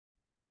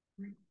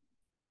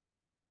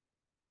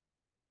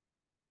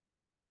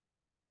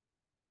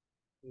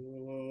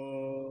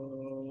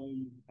ॐ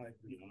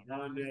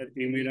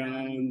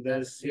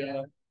अज्ञानतिमिरान्धस्य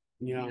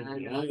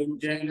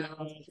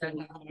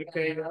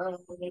ज्ञानाञ्जनशलाकया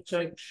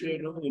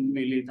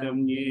चक्षुरुन्मिलितं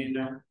येन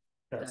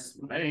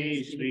तस्मै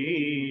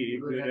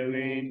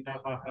श्रीगुरवे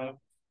नमः।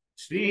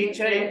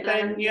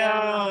 श्रीचैतन्य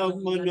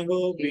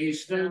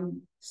मनोभीष्टं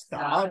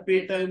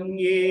स्थापितं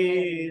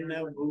येन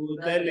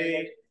भूतले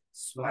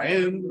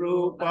स्वयं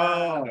रूपा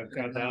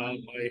कदा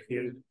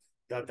मह्यं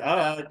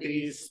ददाति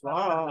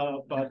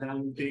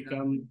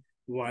स्वापदान्तिकम्।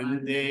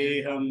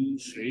 वन्देऽहं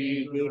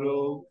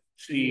श्रीगुरो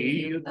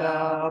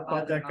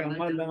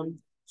श्रीयुतापदकमलं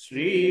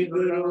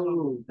श्रीगुरो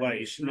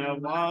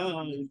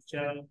वैष्णवांश्च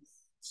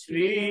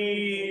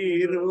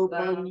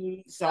श्रीरूपं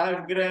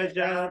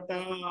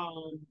साग्रजातां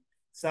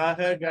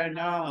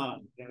सहगणा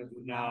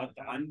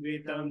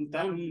रघुनाथान्वितं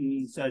तं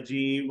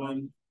सजीवं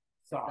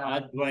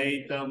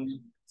साद्वैतं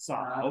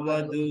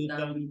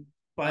सावधूतं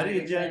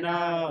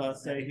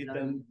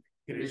परिजनसहितं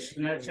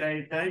कृष्ण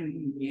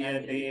चैतन्य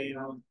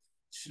देवं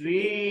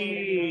श्री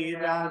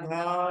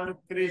राधा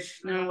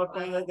कृष्ण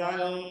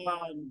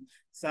पदान्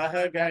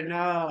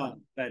सहगणा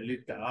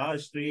ललिता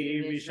श्री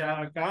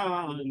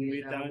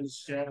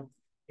विशाखान्वितांश्च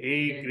हे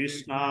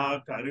कृष्णा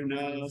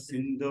करुणा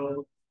सिन्धो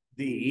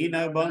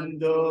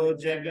दीनबन्धो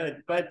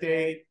जगत्पते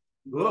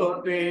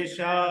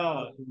गोपेशा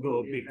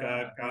गोपिका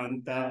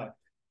कान्ता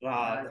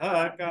राधा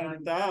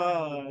कान्ता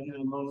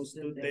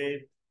नमोस्तुते।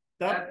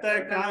 तप्त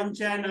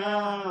कांचना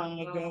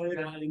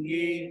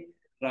गौरांगी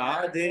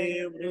राधे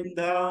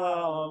वृंदावनेश्वरी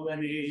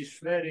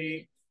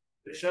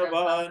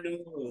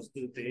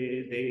वृषभानुस्तुते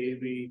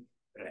देवी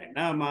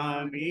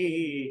प्रणमामि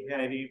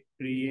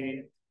हरिप्रिये।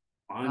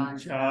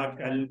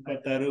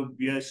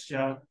 वाञ्छाकल्पतरुभ्यश्च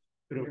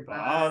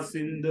कृपा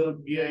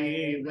सिन्धुभ्य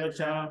एव च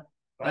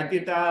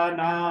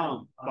पतितानां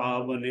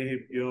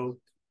पावनेभ्यो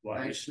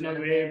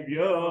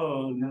वैष्णवेभ्यो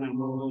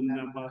नमो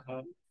नमः।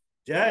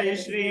 जय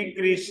श्री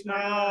कृष्ण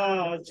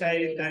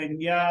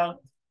चैतन्य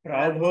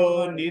प्रभो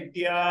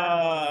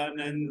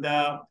नित्यानंद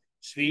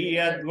श्री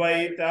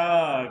अद्वैता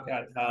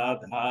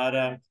कथाधार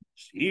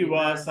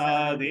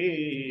श्रीवासादि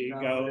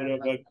गौर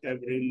भक्त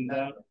वृंद।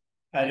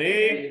 हरे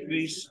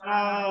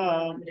कृष्णा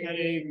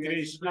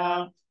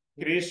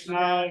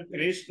कृष्णा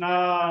कृष्णा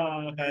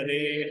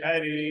हरे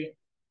हरे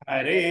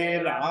हरे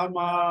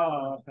रामा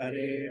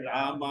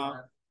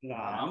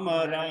राम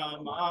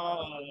राम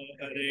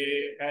हरे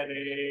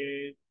हरे।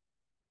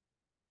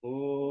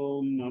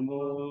 ओम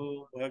नमो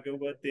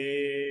भगवते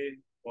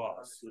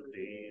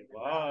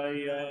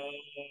वासुदेवाय।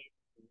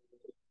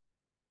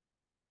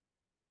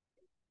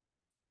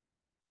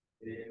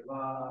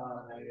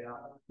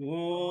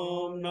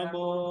 ओम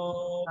नमो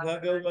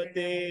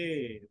भगवते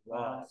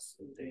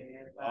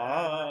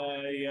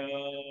वासुदेवाय।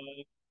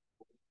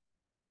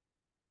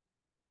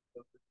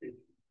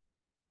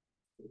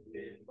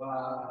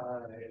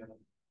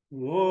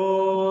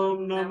 ओम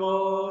नमो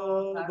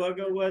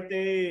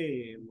भगवते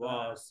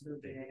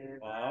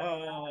वासुदेवाय।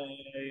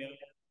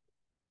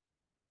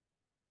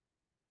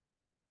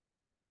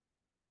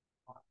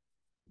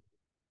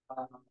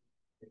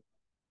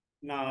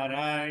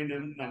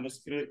 नारायणं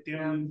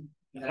नमस्कृत्यं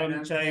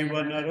नरं चैव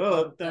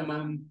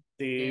नरोत्तमं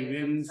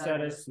देवीं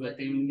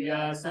सरस्वतीं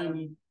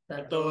व्यासं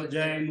ततो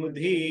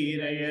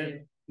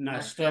जयमुदीरयेत्।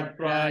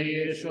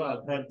 नष्टप्रायेषु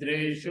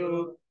अभद्रेषु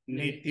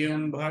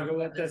नित्यं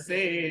भगवत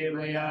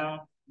सेवया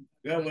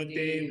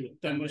भगवते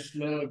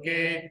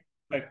उत्तमश्लोके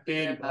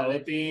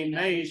भक्तिर्भवति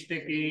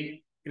नैष्टिकी।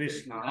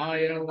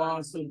 कृष्णाय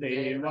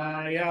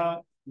वासुदेवाय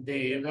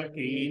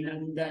देवकी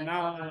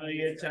नंदनाय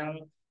च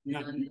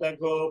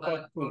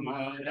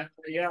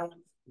नन्दगोपकुमाराय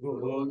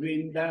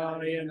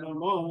गोविन्दाय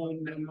नमो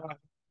नमः।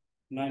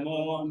 नमो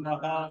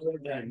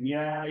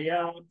महावदन्याय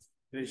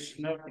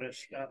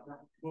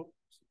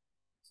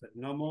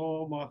नमो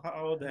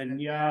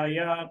महावदन्याय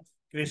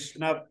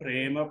कृष्ण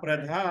प्रेम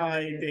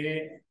प्रदायते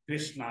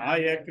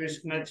कृष्णाय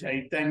कृष्ण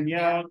चैतन्य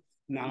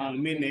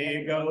नामिने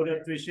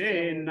गौरत्विषे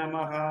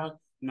नमः।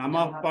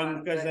 नमः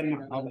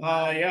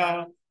पंकजनाभाय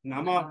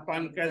नमः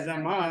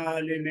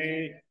पंकजमालिने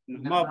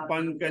नमः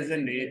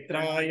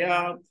पंकजनेत्राय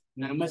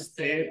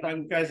नमस्ते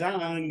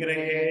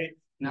पंकजांग्रे।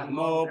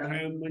 नमो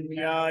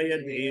ब्रह्मण्याय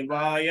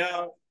देवाय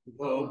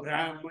गो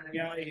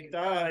ब्राह्मण्याय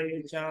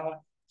हिताय च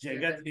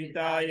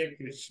जगद्हिताय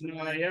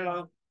कृष्णाय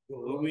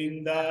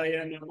गोविन्दाय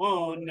नमो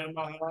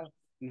नमः।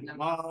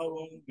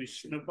 नमो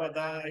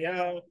विष्णुपदाय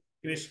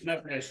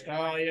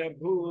कृष्णपृष्ठाय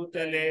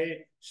भूतले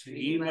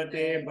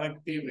श्रीमते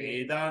भक्ति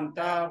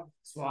वेदांता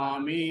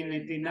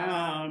स्वामीनिति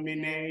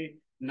नामिने।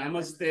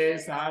 नमस्ते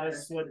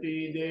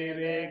सारस्वती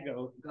देवे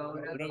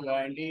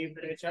गौरवाणी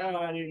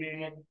प्रचारिणे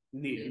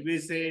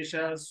निर्विशेष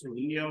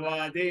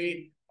शून्यवादी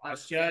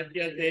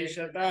पाश्चात्य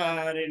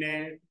देशतारिणे।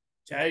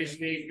 जय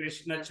श्री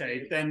कृष्ण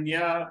चैतन्य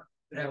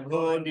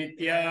प्रभो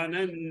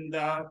नित्यानंद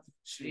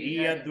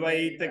श्री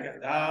अद्वैत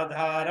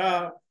गदाधारा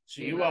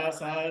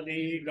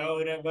श्रीवासादि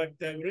गौर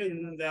भक्त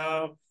वृंद।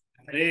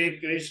 हरे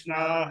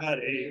कृष्णा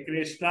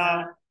कृष्णा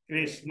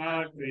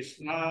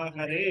कृष्णा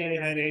हरे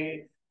हरे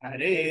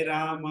हरे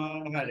राम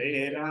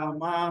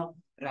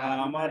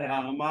राम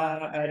राम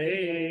हरे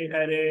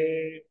हरे।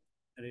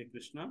 हरे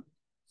कृष्णा।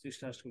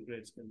 శిష్టాష్టకం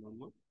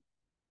ప్రయత్నించమ్మా.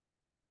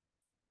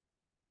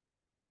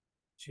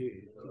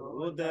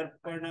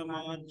 చేదర్పణమార్జనం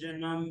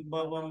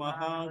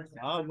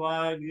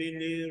భవమహాధావాగ్ని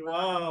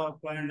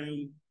నిర్వాపణం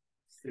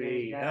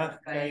శ్రేయః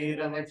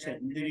కైరవ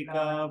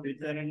చంద్రికా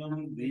వితరణం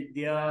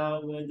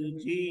విద్యావదు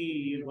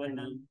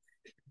జీవనం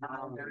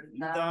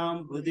నాం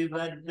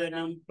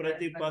బుధివర్ధనం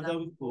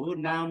ప్రతిపదం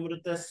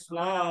పూర్ణామృత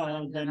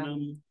స్వాదనం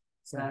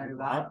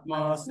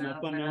సర్వాత్మా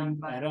స్నపనం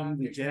పరం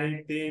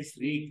విజయతే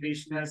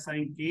శ్రీకృష్ణ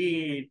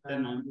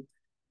సంకీర్తనం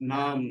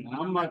నాం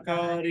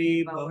నామకారీ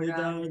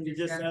బహుధా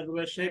నిజ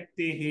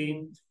సర్వశక్తి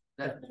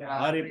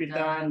తత్రారి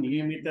పితా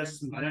నియమిత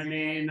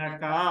స్మరణేన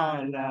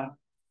కాల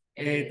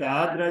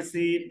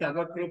ఏతాదృశీ తవ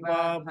కృపా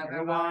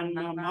భగవాన్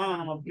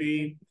మమాపి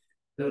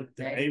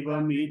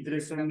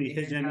దుర్దైవమీదృశం ఇహ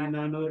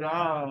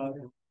జనననురాదపి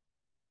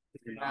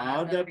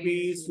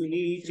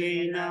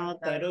సునీచేన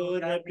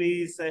తరోరపి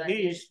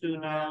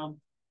సహిష్ణునా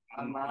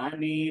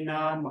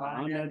అమానీనా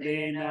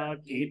మానదేన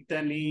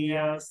కీర్తనీయ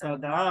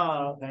సదా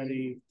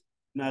హరి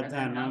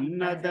నధనం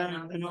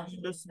నదనం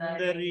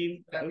సుందరీం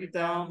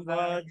కవితాం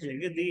వా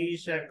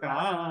జగదీశ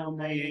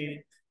కామయే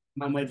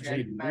మమ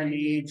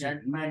జన్మని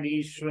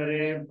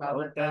జన్మనీశ్వరే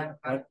భవతః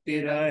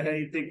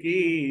భక్తిరహితకీ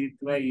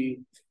త్వయి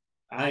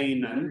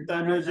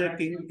అయినంతనుజ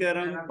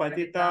కింకరం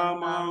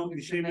పతితామాం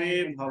విషమే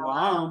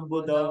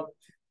భవాంబుద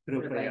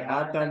కృపయా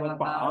తవ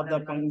పాద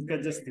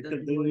పంకజ స్థిత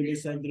ధూళి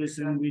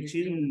సదృశం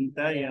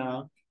విచింతయ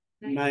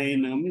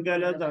నయనం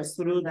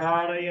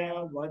గలదశ్రుధారయ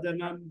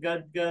వదనం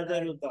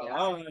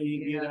గద్గదరుతాయి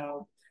గిరా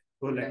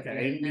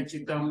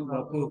పులకైర్నిచితం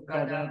వపుః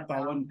కదా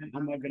తవ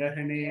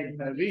నామగ్రహణే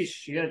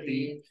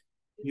భవిష్యతి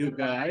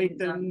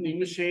యుగాయితం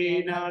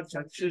నిమిషేణ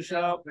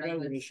చక్షుషా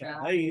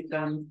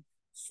ప్రవృషాయితం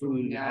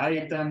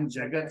శూన్యాయితం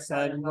జగత్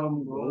సర్వం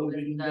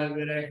గోవింద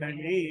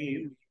విరహణే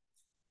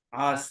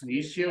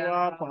ఆశ్లిష్య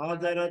వా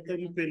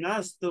పాదరతం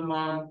పినాస్తు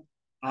మాం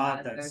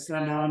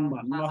ఆదర్శనాన్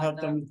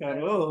మన్మహతం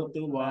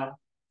కరోతు వా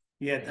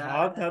యథా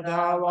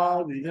తథా వా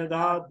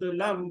విదధాతు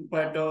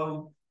లంపటో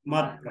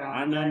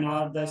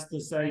మత్ప్రాణనాదస్తు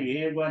స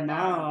ఏవ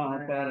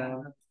నాపర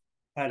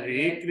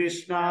హరే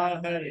కృష్ణ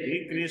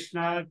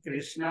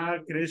కృష్ణ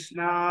కృష్ణ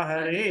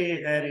హరే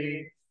హరే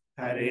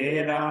హరే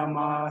రామ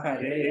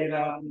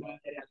రామ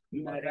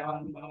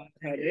రామ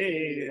హరే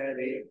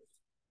హరే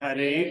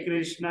హరే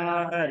కృష్ణ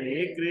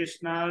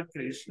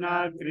కృష్ణ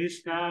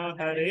కృష్ణ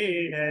హరే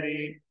హరే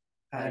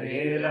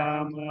హరే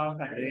రామ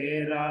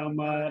రామ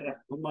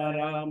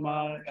రామ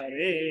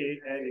హరే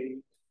హరే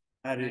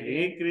హరే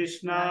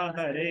కృష్ణ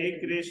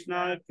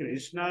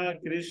కృష్ణ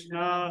కృష్ణ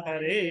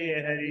హరే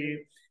హరే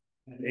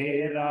హరే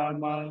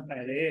రామ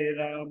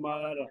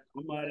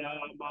రామ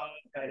రామ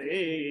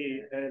హరే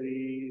హరే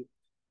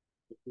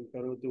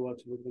కరోతు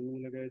వాచకం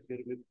లగాయ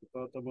నిర్మిత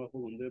కృతాతమహు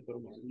వందే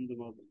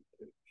పరమానందమాధవం.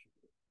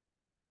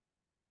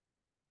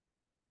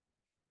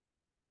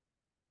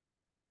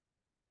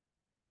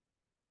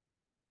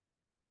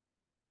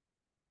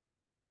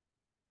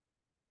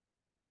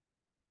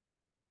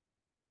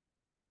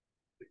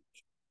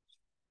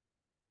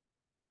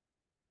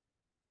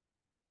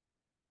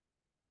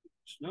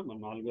 మన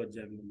 4వ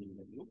అధ్యాయం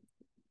ఉందాము.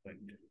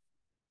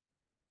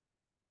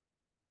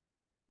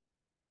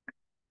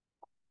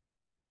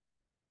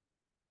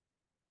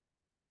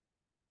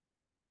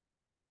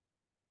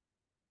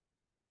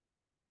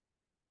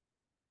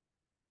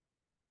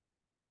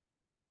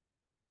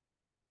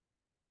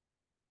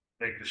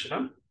 హరే కృష్ణ.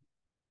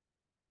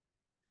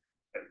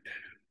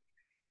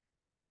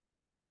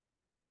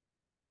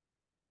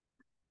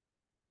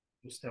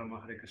 చూస్తామా?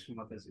 హరే కృష్ణ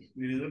మాతాజీ,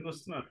 మీరు ఎదురుకు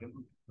వస్తున్నారు.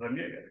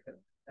 రమ్య గారు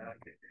కదా,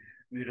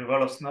 మీరు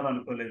ఇవాళ వస్తున్నారు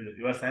అనుకోలేదు.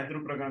 ఇవాళ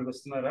సాయంత్రం ప్రోగ్రాంకి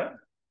వస్తున్నారా?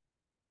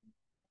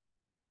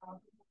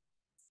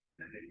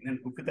 నేను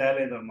బుక్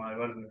తేలేదమ్మా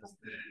ఇవాళ.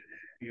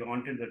 You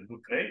wanted that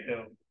book right?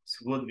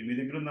 సుబోధిని మీ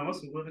దగ్గర ఉందామా?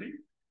 సుబోధిని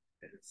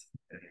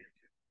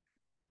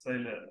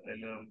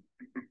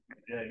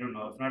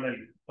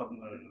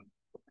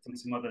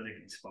తులసి మాత దగ్గర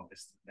నుంచి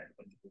పంపిస్తాను.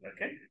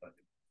 ఓకే,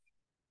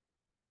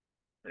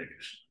 హరే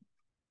కృష్ణ.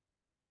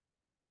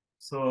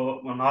 సో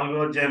మన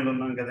 4వ అధ్యాయంలో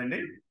ఉన్నాం కదండి.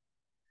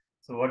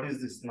 సో వాట్ ఈస్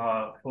దిస్ నా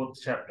 4th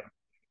చాప్టర్?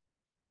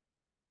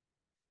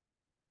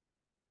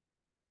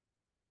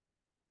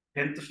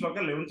 10th శ్లోక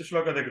 11th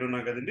శ్లోక దగ్గర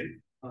ఉన్నాం కదండి.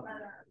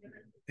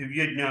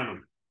 దివ్య జ్ఞానం,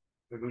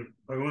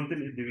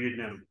 భగవంతుని దివ్య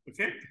జ్ఞానం.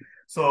 ఓకే,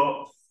 సో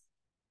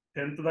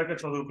 10th దాకా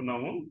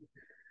చదువుకున్నాము.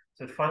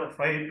 సో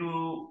 5 to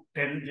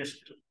 10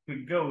 జస్ట్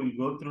క్విక్ గా will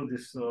go through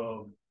this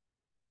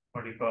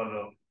what you call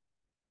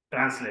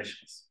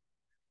translations.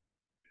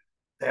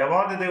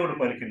 దేవాది దేవుడు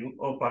పలికిను,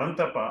 ఓ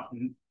పరంతప.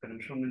 ఒక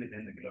నిమిషం నేను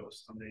ఎందుకు ఇలా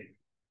వస్తుంది.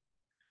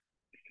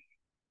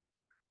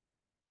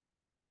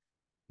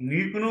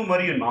 నీకును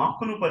మరియు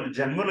నాకును 10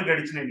 జన్మలు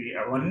గడిచినవి,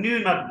 అవన్నీ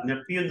నాకు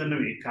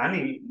జ్ఞప్తియందున్నవి.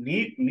 కానీ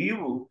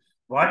నీవు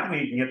వాటిని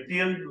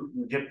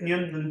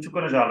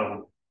జ్ఞప్తియందుంచుకొని జాలవు.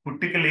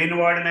 పుట్టిక లేని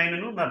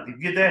వాడినైనను నా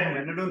దివ్యదేహం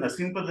ఎన్నడూ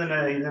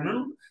నశింపదనైనను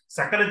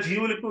సకల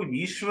జీవులకు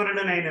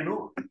ఈశ్వరుడనైనను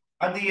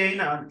అది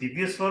అయిన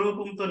దివ్య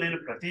స్వరూపంతో నేను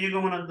ప్రతి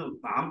యుగమునందు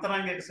నా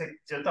అంతరంగిక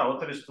శక్తి చేత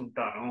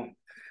అవతరిస్తుంటాను.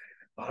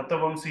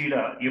 భరతవంశీయుడ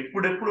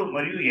ఎప్పుడెప్పుడు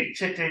మరియు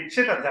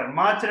ఎచ్చట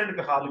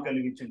ధర్మాచరణకు హాలు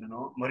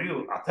కలిగించిందనో మరియు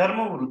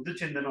అధర్మం వృద్ధి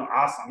చెందనో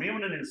ఆ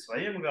సమయమున నేను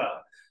స్వయంగా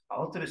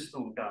అవతరిస్తూ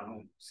ఉంటాను.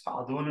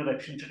 సాధువును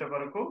రక్షించుట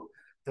కొరకు,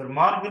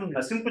 దుర్మార్గును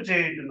నశింపు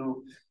చేయుటను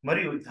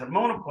మరియు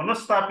ధర్మమును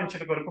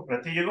పునఃస్థాపించుట కొరకు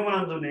ప్రతి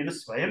యుగమునందు నేను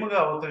స్వయముగా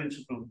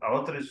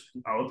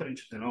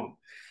అవతరించుతును.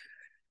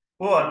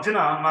 ఓ అర్జున,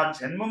 నా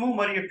జన్మము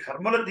మరియు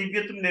కర్మల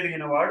దివ్యతను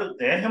నెరిగిన వాడు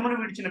దేహమును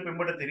విడిచిన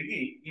పిమ్మట తిరిగి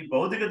ఈ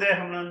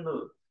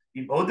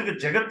భౌతిక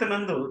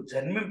జగత్తునందు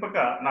జన్మింపక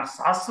నా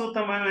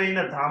శాశ్వతమైన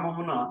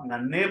ధామమున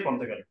నన్నే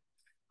పొందగలరు.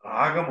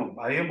 రాగము,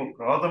 భయము,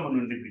 క్రోధము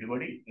నుండి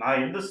విడివడి నా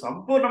యందు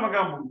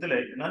సంపూర్ణముగా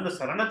ముగ్ధులై నన్ను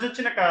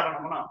శరణజొచ్చిన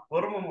కారణమున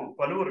పూర్వము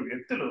పలువురు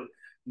వ్యక్తులు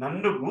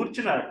నన్ను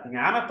గూర్చిన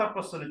జ్ఞాన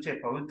తపస్సులచే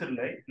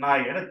పవిత్రులై నా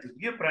ఎడ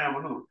దివ్య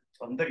ప్రేమను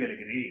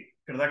పొందగలిగిరి.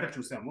 ఇక్కడ దాకా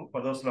చూసాము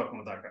 10వ శ్లోకం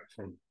దాకా.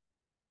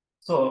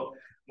 సో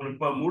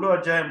మనకు మూడో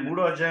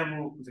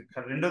అధ్యాయము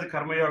రెండోది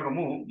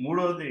కర్మయోగము,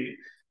 మూడోది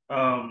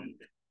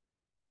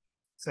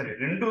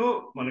రెండు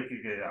మనకి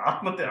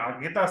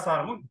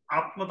గీతాసారము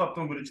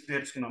ఆత్మతత్వం గురించి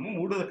నేర్చుకున్నాము.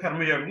 మూడోది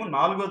కర్మయోగము,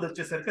 నాలుగోది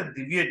వచ్చేసరికి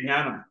దివ్య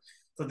జ్ఞానం.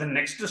 So the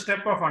next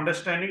step of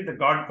understanding the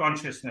God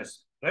consciousness,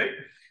 right?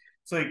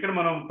 So ఇక్కడ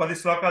మనం 10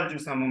 శ్లోకాలు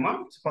చూసామమ్మా.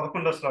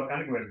 11వ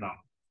శ్లోకానికి వెళ్దాం.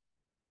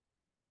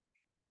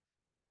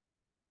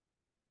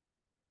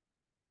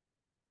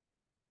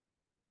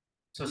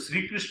 సో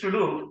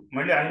శ్రీకృష్ణుడు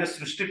మళ్ళీ ఆయన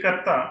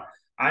సృష్టికర్త,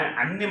 ఆయన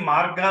అన్ని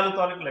మార్గాల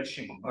తాలూకు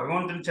లక్ష్యము.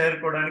 భగవంతుని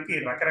చేరుకోవడానికి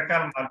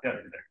రకరకాల మార్గాలు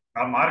ఉంటాయి.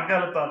 ఆ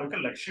మార్గాల తాలూకు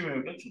లక్ష్యం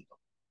ఏమిటో చూద్దాం.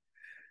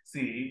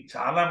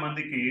 చాలా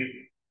మందికి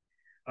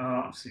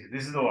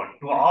this is the one.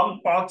 To all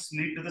paths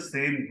lead to the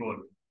same goal.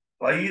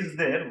 Why is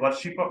there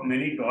worship of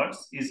many gods?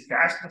 Is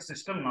caste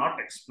system not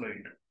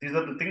exploited? These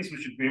are the things we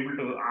should be able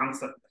to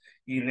answer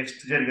ఈ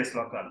next జరిగే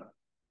శ్లోకాలు.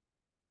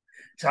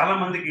 చాలా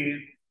మందికి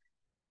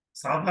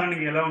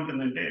సాధారణంగా ఎలా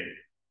ఉంటుందంటే,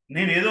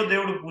 నేను ఏదో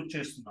దేవుడికి పూజ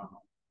చేస్తున్నాను,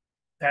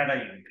 తేడా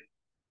ఏంటి?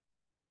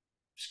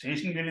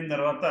 స్టేషన్కి వెళ్ళిన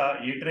తర్వాత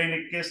ఏ ట్రైన్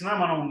ఎక్కేసినా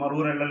మనం మన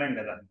ఊరు వెళ్ళలేం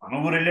కదా. మన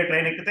ఊరు వెళ్ళే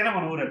ట్రైన్ ఎక్కితేనే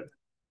మన ఊరు వెళ్తాం,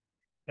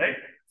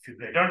 right? If you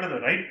get on to the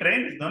right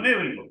train, దనే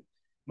will go.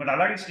 But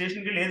అలాగే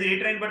స్టేషన్కి వెళ్ళి ఏదో ఏ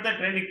ట్రైన్ పడితే ఆ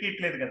ట్రైన్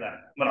ఎక్కియట్లేదు కదా.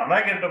 మరి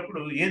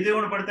అలాగేటప్పుడు ఏ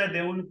దేవుడు పడితే ఆ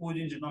దేవుడిని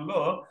పూజించడంలో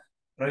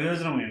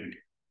ప్రయోజనం ఏమిటి?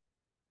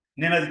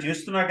 నేను అది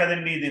చేస్తున్నా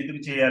కదండి, ఇది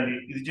ఎందుకు చేయాలి?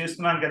 ఇది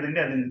చేస్తున్నాను కదండి,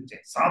 అది ఎందుకు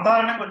చేయాలి?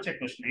 సాధారణంగా వచ్చే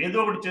క్వశ్చన్. ఏదో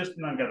ఒకటి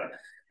చేస్తున్నాం కదా,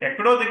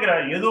 ఎక్కడో దగ్గర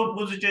ఏదో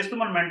పూజ చేస్తూ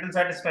మన మెంటల్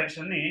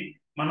సాటిస్ఫాక్షన్ని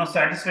మనం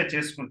సాటిస్ఫై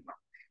చేసుకుంటున్నాం.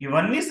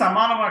 ఇవన్నీ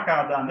సమానమా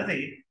కాదా అన్నది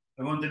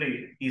భగవంతుడి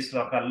ఈ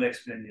శ్లోకాల్లో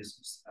ఎక్స్ప్లెయిన్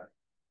చేసుకొస్తున్నారు.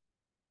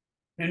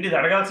 ఏంటి, ఇది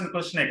అడగాల్సిన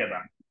క్వశ్చనే కదా,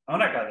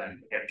 అవునా కాదా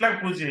అండి? ఎట్లా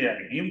పూజ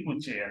చేయాలి, ఏం పూజ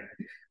చేయాలి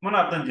మనం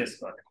అర్థం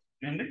చేసుకోవాలి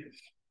ఏంటి.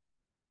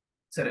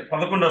 సరే,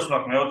 11వ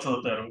శ్లోకం ఎవరు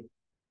చదువుతారు?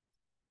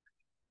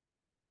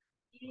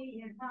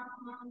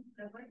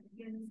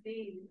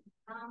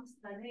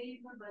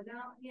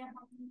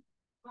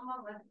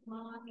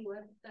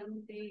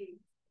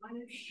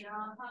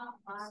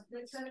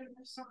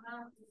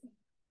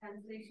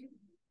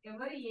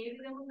 ఎవరు ఏ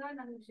విధముగా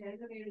నన్ను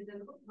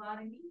చేరవేడుదలో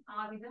వారిని ఆ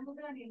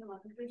విధముగా నేను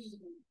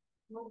అనుగ్రహించాను.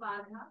 ఓ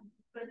బాధ,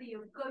 ప్రతి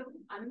ఒక్కరు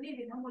అన్ని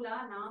విధముల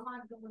నా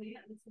మార్గమునే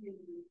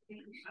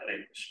అనుసరించారు.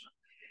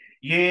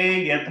 ఏ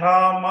యథా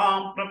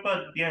మాం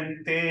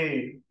ప్రపద్యంతే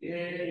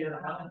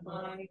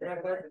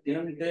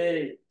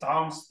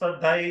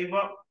తాంస్తథైవ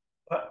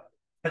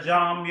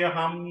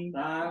భజామ్యహం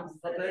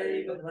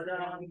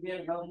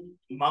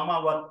మమ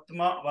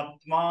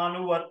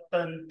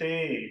వర్త్మానువర్తంతే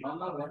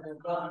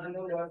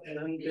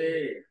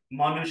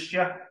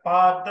మనుష్యః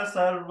పార్థ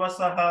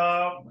సర్వసః.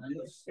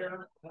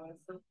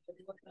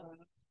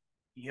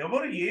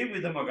 ఎవరు ఏ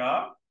విధముగా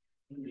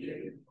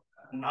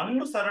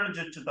నన్ను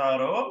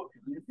శరణుజొచ్చుతారో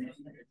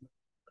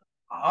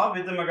ఆ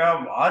విధముగా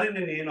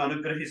వారిని నేను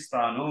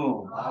అనుగ్రహిస్తాను.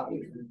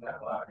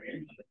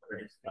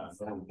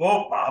 ఓ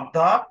పార్థ,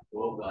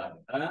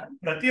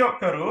 ప్రతి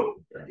ఒక్కరు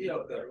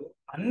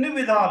అన్ని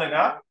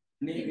విధాలుగా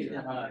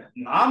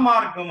నా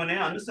మార్గమునే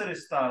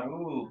అనుసరిస్తారు.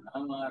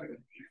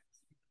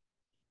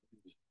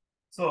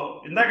 సో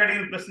ఇందాక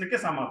అడిగిన ప్రశ్నకే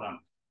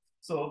సమాధానం.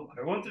 సో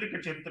భగవంతుడు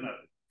ఇక్కడ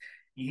చెప్తున్నారు,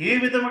 ఏ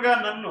విధముగా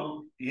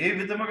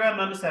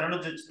నన్ను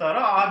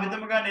శరణుజొచ్చుతారో ఆ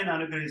విధముగా నేను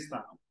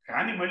అనుగ్రహిస్తాను.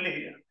 కానీ మళ్ళీ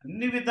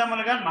అన్ని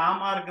విధములుగా నా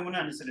మార్గముని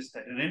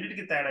అనుసరిస్తారు.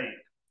 రెండింటికి తేడా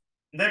ఏంటి?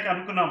 ఇందాక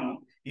అనుకున్నాము,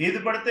 ఏది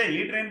పడితే ఏ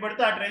ట్రైన్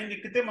పడితే ఆ ట్రైన్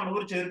ఎక్కితే మన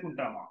ఊరు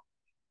చేరుకుంటామా,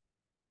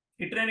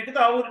 ఈ ట్రైన్ ఎక్కితే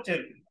ఆ ఊరు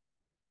చేరుకుంటాం.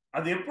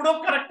 అది ఎప్పుడో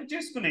కరెక్ట్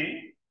చేసుకుని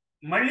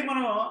మళ్ళీ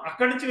మనం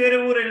అక్కడి నుంచి వేరే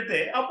ఊరు వెళితే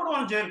అప్పుడు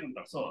మనం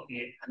చేరుకుంటాం. సో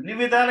అన్ని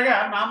విధాలుగా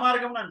నా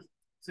మార్గం.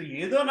 సో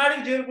ఏదో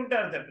నాడికి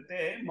చేరుకుంటారు తప్పితే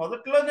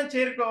మొదట్లోనే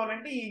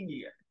చేరుకోవాలంటే ఏం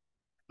చేయాలి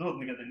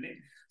అవుతుంది కదండి.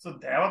 సో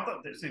దేవత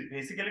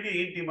బేసికల్గా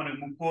ఏంటి, మనకు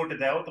 30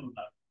 దేవతలు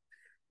ఉన్నారు.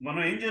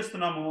 మనం ఏం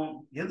చేస్తున్నాము,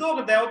 ఏదో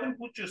ఒక దేవతని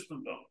పూజ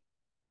చేస్తుంటాం.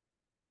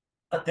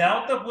 ఆ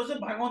దేవత పూజ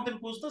భగవంతుని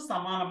పూజతో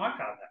సమానమా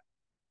కాదా?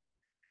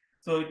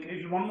 So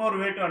one more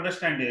way to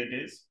understand it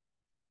is,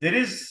 there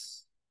is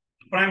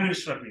prime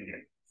minister of India.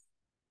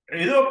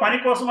 ఏదో పని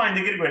కోసం ఆయన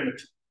దగ్గరికి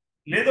వెళ్ళొచ్చు,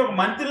 లేదా ఒక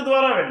మంత్రి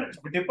ద్వారా వెళ్ళొచ్చు,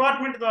 ఒక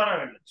డిపార్ట్మెంట్ ద్వారా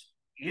వెళ్ళొచ్చు.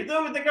 ఏదో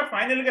విధంగా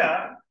ఫైనల్ గా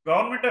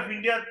గవర్నమెంట్ ఆఫ్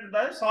ఇండియా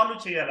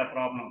సాల్వ్ చేయాలి ఆ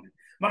ప్రాబ్లం.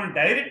 మనం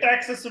డైరెక్ట్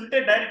యాక్సెస్ ఉంటే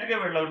డైరెక్ట్ గా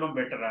వెళ్ళడం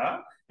బెటరా,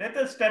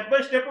 లేకపోతే స్టెప్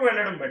బై స్టెప్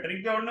వెళ్ళడం బెటర్,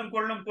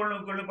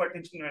 ఇంకోళ్ళని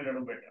పట్టించుకుని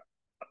వెళ్ళడం బెటర్.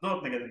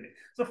 అర్థమవుతుంది కదండి.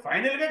 సో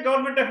ఫైనల్ గా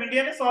గవర్నమెంట్ ఆఫ్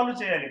ఇండియానే సాల్వ్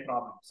చేయాలి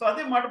ప్రాబ్లం. సో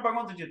అదే మాట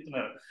భగవంతుడు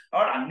చెప్తున్నారు.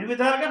 వాడు అన్ని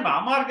విధాలుగా నా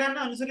మార్గాన్ని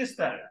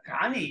అనుసరిస్తారు,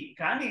 కానీ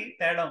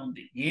తేడా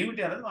ఉంది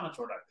ఏమిటి అనేది మనం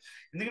చూడాలి.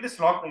 ఎందుకంటే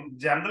శ్లోకం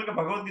జనరల్ గా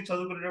భగవద్గీత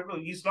చదువుకునేటప్పుడు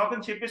ఈ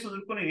శ్లోకం చెప్పేసి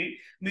చదువుకుని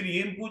మీరు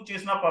ఏం పూజ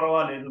చేసినా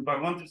పర్వాలేదు,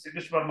 భగవంతుడు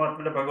శ్రీకృష్ణ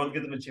పరమాత్ముడు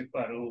భగవద్గీతలో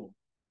చెప్పారు.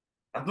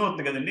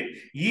 అర్థమవుతుంది కదండి.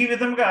 ఈ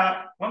విధంగా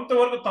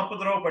కొంతవరకు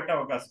తప్పుద్రోవ పట్టే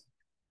అవకాశం.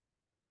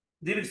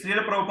 దీనికి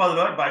శ్రీల ప్రభుపాదుల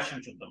వారి భాష్యం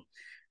చూద్దాం.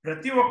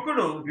 ప్రతి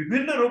ఒక్కడు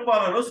విభిన్న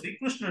రూపాలలో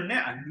శ్రీకృష్ణుడిని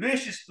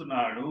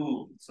అన్వేషిస్తున్నాడు.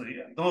 సో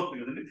అర్థమవుతుంది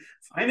కదండి.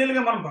 ఫైనల్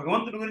గా మనం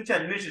భగవంతుడి గురించి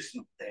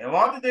అన్వేషిస్తున్నాం.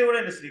 దేవాది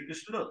దేవుడైన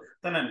శ్రీకృష్ణుడు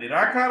తన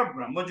నిరాకార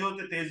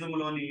బ్రహ్మజ్యోతి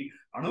తేజములోని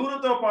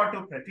అణువులతో పాటు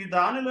ప్రతి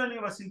దానిలోని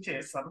వసించే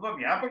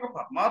సర్వవ్యాపక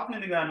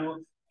పరమాత్ముని గాను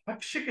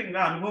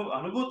పాక్షికంగా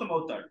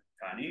అనుభూతమవుతాడు.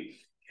 కానీ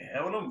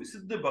కేవలం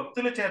విశుద్ధ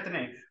భక్తుల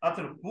చేతనే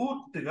అతను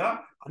పూర్తిగా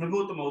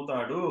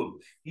అనుభూతమవుతాడు.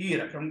 ఈ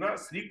రకంగా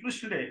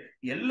శ్రీకృష్ణుడే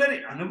ఎల్లరి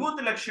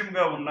అనుభూతి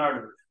లక్ష్యంగా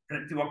ఉన్నాడు.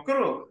 ప్రతి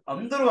ఒక్కరూ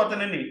అందరూ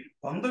అతనిని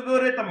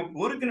పొందగోరే తమ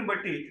కోరికను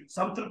బట్టి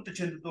సంతృప్తి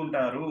చెందుతూ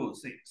ఉంటారు.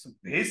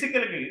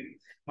 బేసికల్గా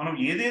మనం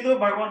ఏదేదో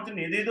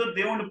భగవంతుని ఏదేదో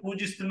దేవుణ్ణి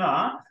పూజిస్తున్నా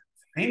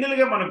ఫైనల్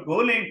గా మన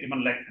గోల్ ఏంటి,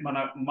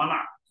 మన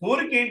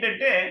కోరిక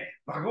ఏంటంటే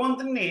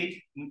భగవంతుని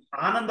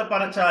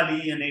ఆనందపరచాలి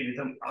అనే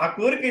విధం. ఆ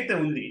కోరిక అయితే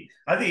ఉంది.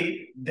 అది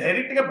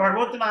డైరెక్ట్ గా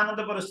భగవంతుని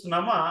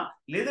ఆనందపరుస్తున్నామా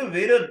లేదా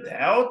వేరే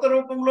దేవత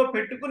రూపంలో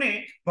పెట్టుకుని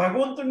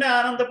భగవంతుడిని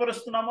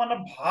ఆనందపరుస్తున్నాము అన్న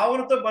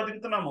భావనతో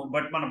బతుకుతున్నాము.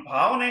 బట్ మన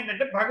భావన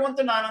ఏంటంటే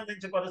భగవంతుని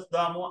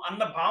ఆనందించపరుస్తాము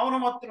అన్న భావన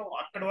మాత్రం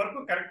అక్కడి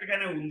వరకు కరెక్ట్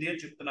గానే ఉంది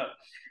అని చెప్తున్నారు.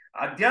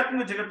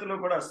 ఆధ్యాత్మిక జగత్తులో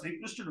కూడా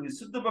శ్రీకృష్ణుడు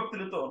విశుద్ధ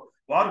భక్తులతో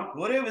వారు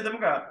కోరే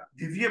విధముగా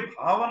దివ్య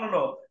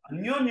భావనలో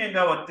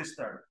అన్యోన్యంగా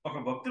వర్తిస్తాడు. ఒక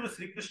భక్తుడు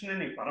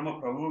శ్రీకృష్ణుని పరమ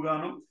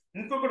ప్రభువుగాను,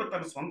 ఇంకొకడు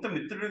తన సొంత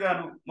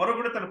మిత్రుడిగాను,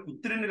 మరొకడు తన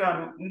పుత్రుని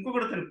గాను,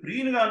 ఇంకొకడు తన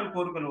ప్రియునిగాను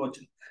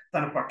కోరుకొనవచ్చు.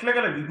 తన పట్ల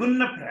గల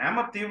విభిన్న ప్రేమ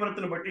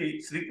తీవ్రతను బట్టి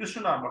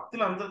శ్రీకృష్ణుడు ఆ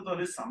భక్తులందరితో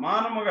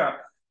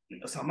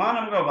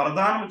సమానంగా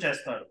వరదానం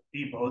చేస్తాడు.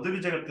 ఈ భౌతిక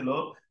జగత్తులో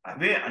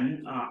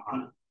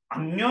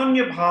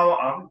అన్యోన్య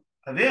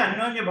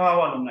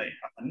భావాలు ఉన్నాయి.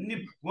 అన్ని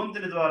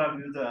భగవంతుని ద్వారా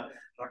వివిధ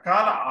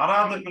రకాల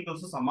ఆరాధకులతో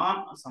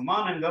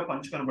సమానంగా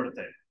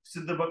పంచుకొనబడతాయి.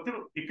 విశుద్ధ భక్తులు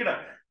ఇక్కడ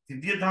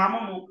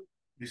దివ్యధామము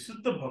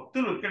విశుద్ధ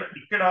భక్తులు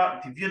ఇక్కడ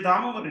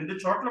దివ్యధామము రెండు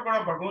చోట్ల కూడా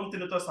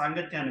భగవంతునితో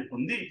సాంగత్యాన్ని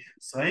పొంది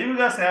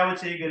స్వయంగా సేవ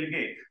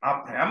చేయగలిగే ఆ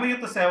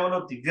ప్రేమయుత సేవలో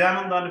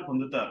దివ్యానందాన్ని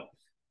పొందుతారు.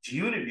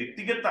 జీవుని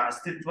వ్యక్తిగత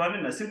అస్తిత్వాన్ని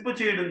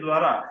నశింపచేయడం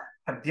ద్వారా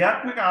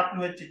ఆధ్యాత్మిక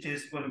ఆత్మహత్య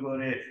చేసుకొని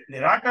కోరే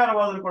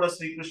నిరాకారవాదులు కూడా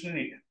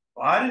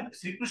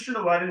శ్రీకృష్ణుడు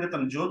వారిని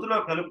తన జ్యోతిలో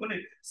కలుపుకొని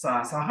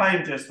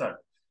సహాయం చేస్తాడు.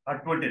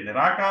 అటువంటి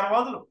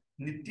నిరాకారవాదులు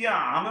నిత్య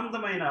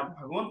ఆనందమైన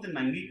భగవంతుని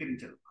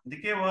అంగీకరించరు.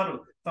 అందుకే వారు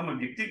తమ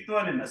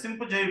వ్యక్తిత్వాన్ని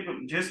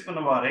చేసుకున్న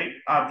వారై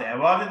ఆ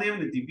దేవాది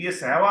దేవుని దివ్య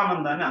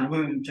సేవానందాన్ని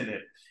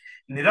అనుభవించలేరు.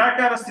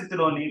 నిరాకార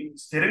స్థితిలోని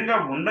స్థిరంగా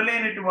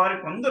ఉండలేనిటి వారి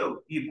కొందరు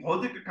ఈ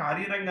భౌతిక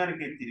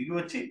కార్యరంగానికి తిరిగి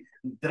వచ్చి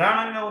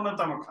నిద్రాణంగా ఉన్న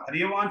తమ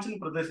కార్యవాంఛను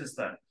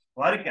ప్రదర్శిస్తారు.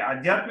 వారికి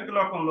ఆధ్యాత్మిక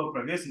లోకంలో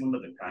ప్రవేశం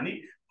ఉండదు, కానీ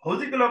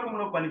భౌతిక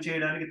లోకంలో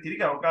పనిచేయడానికి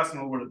తిరిగి అవకాశం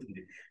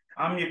ఇవ్వబడుతుంది.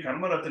 కామ్య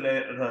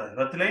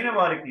రతులైన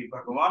వారికి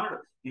భగవానుడు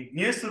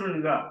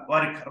యజ్ఞేశ్వరునిగా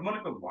వారి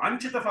కర్మలకు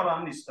వాంఛిత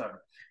ఫలాన్ని ఇస్తాడు.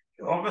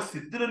 యోగ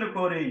సిద్ధులను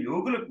కోరే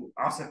యోగులకు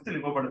ఆ శక్తులు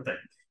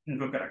ఇవ్వబడతాయి.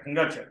 ఇంకొక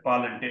రకంగా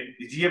చెప్పాలంటే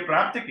విజయ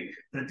ప్రాప్తికి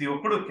ప్రతి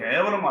ఒక్కడు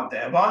కేవలం ఆ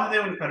దేవాది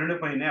దేవుని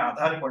కరుణపైనే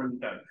ఆధారపడి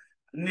ఉంటాడు.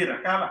 అన్ని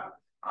రకాల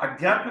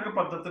ఆధ్యాత్మిక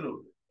పద్ధతులు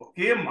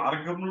ఒకే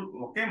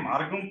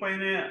మార్గం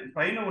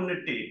పైన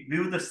ఉన్నట్టు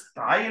వివిధ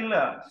స్థాయిల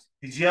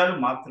విజయాలు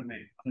మాత్రమే.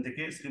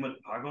 అందుకే శ్రీమద్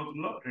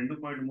భాగవతంలో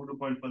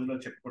 2.3.10లో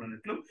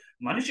చెప్పుకున్నట్లు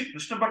మనిషి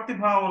కృష్ణ భక్తి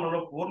భావనలో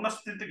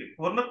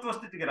పూర్ణత్వ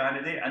స్థితికి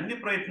రానిదే అన్ని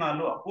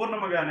ప్రయత్నాలు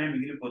అపూర్ణముగానే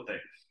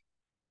మిగిలిపోతాయి.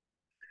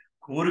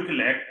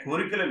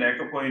 కోరికలు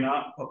లేకపోయినా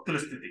భక్తుల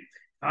స్థితి,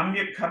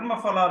 కామ్య కర్మ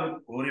ఫలాలు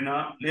కోరినా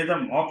లేదా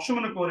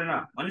మోక్షమును కోరినా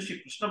మనిషి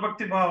కృష్ణ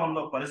భక్తి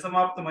భావంలో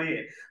పరిసమాప్తమయ్యే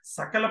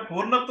సకల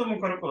పూర్ణత్వము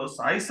కొరకు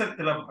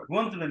సాయిశక్తుల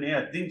భగవంతుడిని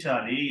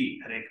అర్థించాలి.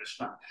 హరే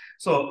కృష్ణ.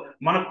 సో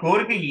మన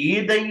కోరిక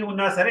ఏదై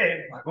ఉన్నా సరే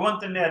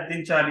భగవంతుడిని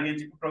అర్థించాలి అని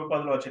చెప్పి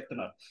ప్రభుపాదులు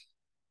చెప్తున్నారు.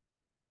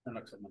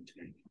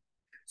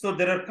 So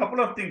there are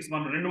couple of things.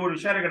 మనం 2-3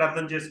 విషయాలు ఇక్కడ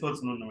అర్థం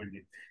చేసుకోవాల్సి ఉన్నామండి.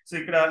 సో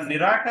ఇక్కడ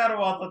నిరాకార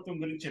వాతత్వం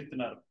గురించి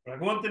చెప్తున్నారు.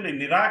 భగవంతుని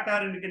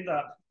నిరాకారుని కింద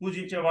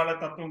పూజించే వాళ్ళ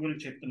తత్వం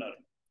గురించి చెప్తున్నారు.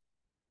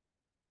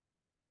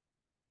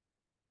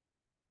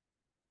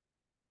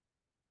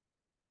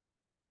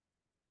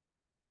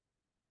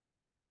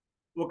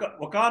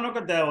 ఒకానొక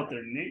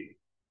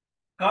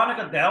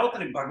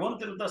దేవతని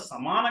భగవంతునితో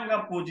సమానంగా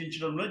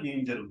పూజించడంలో ఏం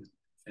జరుగుతుంది?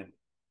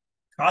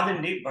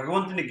 కాదండి,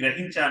 భగవంతుని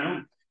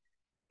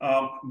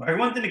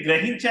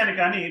గ్రహించాను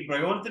కానీ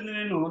భగవంతుని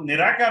నేను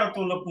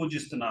నిరాకారత్వంలో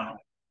పూజిస్తున్నాను.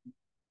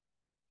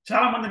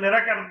 చాలా మంది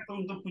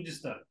నిరాకారత్వంతో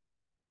పూజిస్తారు.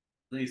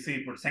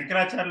 ఇప్పుడు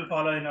శంకరాచార్యులు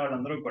ఫాలో అయిన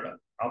వాళ్ళందరూ కూడా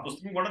ఆ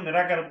పుస్తకం కూడా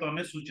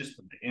నిరాకారత్వాన్ని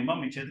సూచిస్తుంది. ఏమో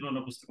మీ చేతిలో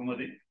ఉన్న పుస్తకం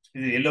అది,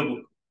 ఇది yellow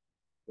book.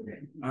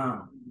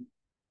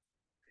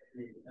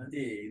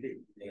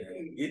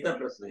 Gita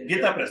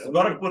press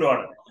Gorakhpur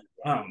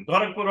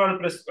వాడు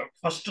ప్రెస్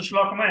ఫస్ట్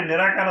శ్లోకమే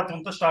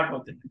నిరాకారత్వంతో స్టార్ట్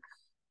అవుతుంది.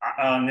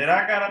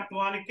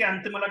 నిరాకారత్వానికి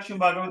అంతిమ లక్ష్యం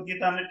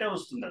భగవద్గీత అన్నట్టే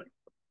వస్తుంది అది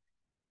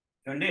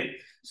అండి.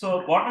 సో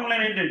బాటం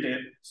లైన్ ఏంటంటే,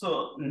 సో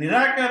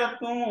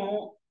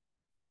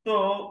నిరాకారత్వంతో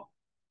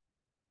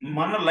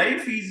మన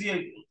లైఫ్ ఈజీ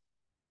అవుతుంది,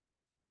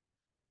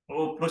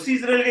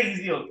 ప్రొసీజరల్ గా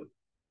ఈజీ అవుతుంది.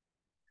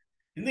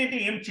 ఎందుకంటే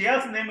ఏం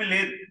చేయాల్సింది ఏమీ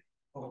లేదు.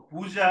 ఒక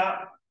పూజ,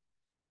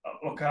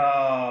 ఒక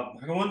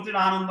భగవంతుడి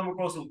ఆనందం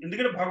కోసం,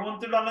 ఎందుకంటే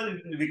భగవంతుడు అన్నది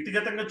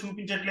వ్యక్తిగతంగా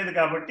చూపించట్లేదు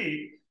కాబట్టి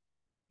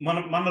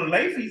మన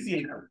లైఫ్ ఈజీ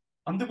అయిపోయింది.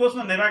 అందుకోసం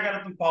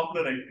నిరాకారత్వం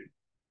పాపులర్ అయిపోయింది.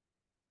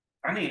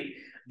 కానీ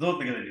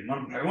దోతుంది కదండి,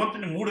 మనం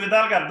భగవంతుని 3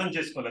 విధాలుగా అర్థం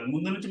చేసుకోలేదు.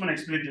 ముందు నుంచి మనం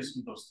ఎక్స్ప్లెయిన్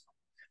చేసుకుంటూ వస్తాం.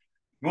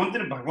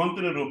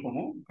 భగవంతుని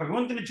రూపము,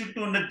 భగవంతుని చుట్టూ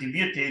ఉన్న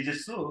దివ్య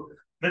తేజస్సు,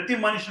 ప్రతి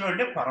మనిషిలో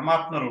అంటే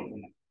పరమాత్మ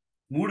రూపము.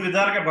 3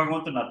 విధాలుగా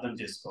భగవంతుని అర్థం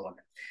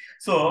చేసుకోవాలి.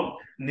 సో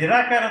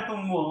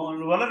నిరాకారత్వము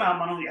వలన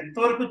మనం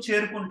ఎంతవరకు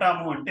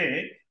చేరుకుంటాము అంటే,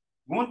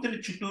 భగవంతుని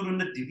చుట్టూరు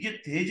ఉన్న దివ్య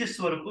తేజస్సు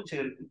వరకు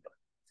చేరుకుంటాం.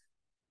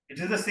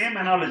 It is the same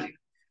analogy.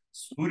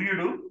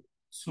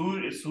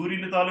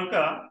 సూర్యుని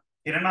తాలూకా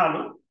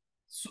కిరణాలు,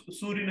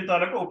 సూర్యుని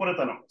తాలూకా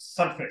ఉపరితలం,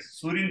 సర్ఫేస్,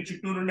 సూర్యుని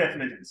చుట్టూరు ఉండే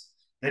ఎఫ్లెజెన్స్.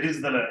 There is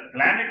the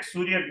planet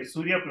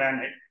Surya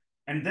planet,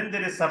 and then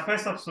there is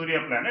surface of Surya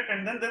planet, and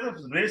then there is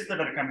rays that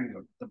are coming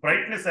out, the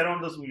brightness around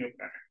the Surya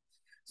planet.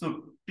 So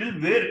till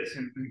where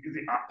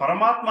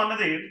పరమాత్మ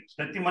అన్నది,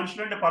 ప్రతి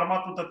మనిషిలో అంటే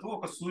పరమాత్మ తత్వం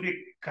ఒక సూర్య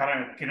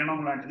కిరణం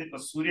లాంటిది, ఒక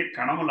సూర్య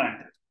కణము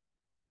లాంటిది.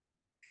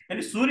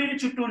 and సూర్యుని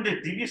చుట్టూ ఉండే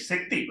దివ్య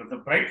శక్తి, the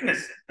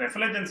brightness, the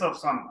effulgence of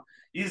sun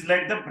is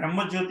like the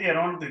Brahmajyoti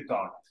around the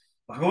God.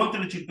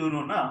 భగవంతుని చుట్టూరు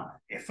ఉన్న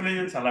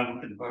ఎఫ్లెజెన్స్ అలా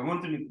ఉంటుంది.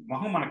 భగవంతుని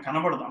మొహం మనకు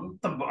కనబడదు,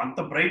 అంత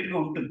బ్రైట్ గా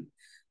ఉంటుంది.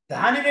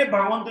 దానినే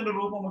భగవంతుని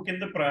రూపము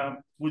కింద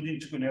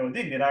పూజించుకునేది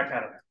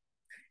నిరాకారం.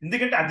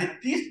 ఎందుకంటే అది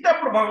తీస్తే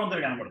అప్పుడు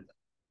భగవంతుడు కనబడతాడు.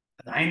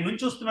 అది ఆయన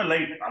నుంచి వస్తున్న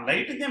లైట్. ఆ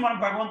లైట్నే మనం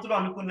భగవంతుడు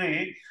అనుకునే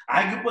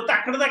ఆగిపోతే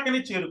అక్కడ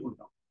దాకానే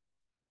చేరుకుంటాం.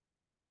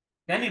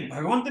 కానీ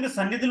భగవంతుని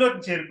సన్నిధిలోకి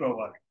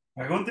చేరుకోవాలి.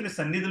 భగవంతుని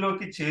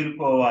సన్నిధిలోకి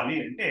చేరుకోవాలి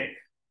అంటే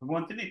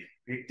భగవంతుని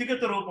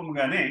వ్యక్తిగత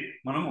రూపంగానే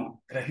మనము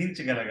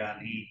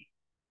గ్రహించగలగాలి.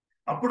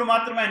 అప్పుడు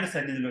మాత్రమే ఆయన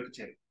సన్నిధిలోకి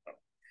చేరుకుంటాం.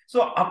 సో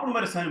అప్పుడు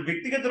మరి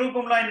వ్యక్తిగత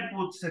రూపంలో ఆయన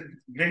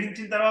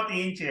గ్రహించిన తర్వాత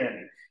ఏం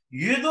చేయాలి?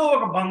 ఏదో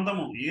ఒక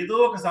బంధము, ఏదో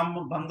ఒక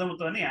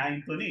బంధముతోని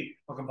ఆయనతోని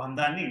ఒక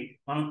బంధాన్ని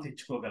మనం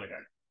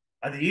తెచ్చుకోగలగాలి.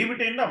 అది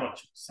ఏమిటైనా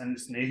అవ్వచ్చు,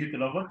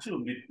 స్నేహితులు అవ్వచ్చు,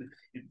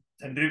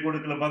 తండ్రి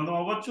కొడుకుల బంధం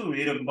అవ్వచ్చు,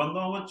 వేరొక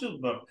బంధం అవ్వచ్చు.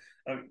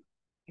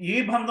 ఏ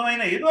బంధం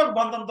అయినా ఏదో ఒక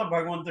బంధంతో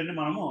భగవంతుడిని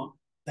మనము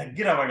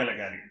దగ్గర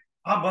అవ్వగలగాలి.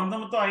 ఆ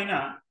బంధంతో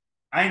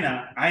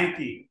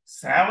ఆయనకి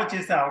సేవ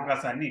చేసే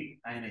అవకాశాన్ని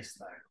ఆయన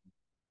ఇస్తారు.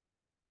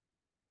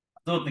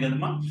 అర్థమవుతుంది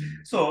కదమ్మా?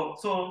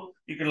 సో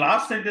ఇక్కడ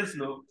లాస్ట్ సెంటెన్స్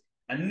లో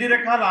అన్ని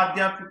రకాల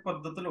ఆధ్యాత్మిక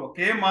పద్ధతులు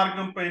ఒకే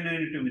మార్గం పైన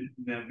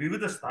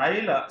వివిధ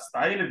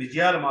స్థాయిల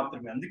విజయాలు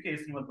మాత్రమే. అందుకే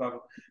శ్రీమద్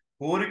భాగవతం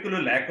కోరికలు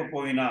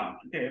లేకపోయినా,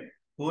 అంటే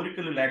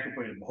కోరికలు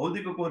లేకపోయినా,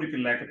 భౌతిక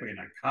కోరికలు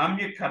లేకపోయినా,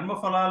 కామ్య కర్మ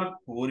ఫలాలు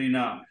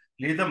కోరినా,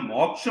 లేదా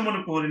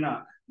మోక్షమును కోరినా,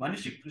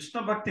 మనిషి కృష్ణ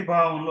భక్తి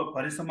భావంలో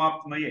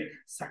పరిసమాప్తమయ్యే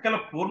సకల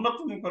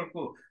పూర్ణత్వం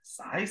కొరకు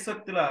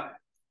సాయశక్తుల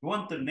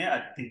భగవంతుడినే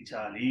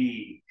అర్థించాలి.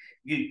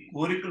 ఈ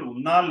కోరికలు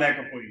ఉన్నా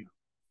లేకపోయినా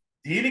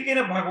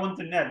దేనికైనా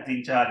భగవంతుడిని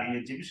అర్థించాలి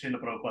అని చెప్పి శ్రీల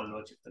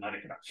ప్రభుపాదులు చెప్తున్నారు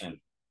ఇక్కడ.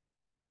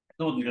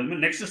 అవుతుంది కదా.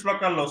 నెక్స్ట్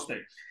శ్లోకాల్లో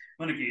వస్తాయి.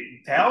 మనకి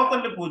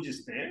దేవతల్ని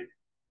పూజిస్తే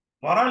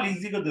వరాలు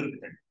ఈజీగా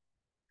దొరుకుతాయి.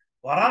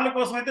 వరాల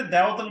కోసం అయితే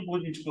దేవతలను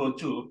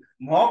పూజించుకోవచ్చు,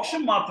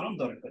 మోక్షం మాత్రం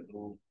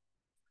దొరకదు.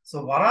 సో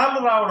వరాలు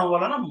రావడం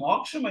వలన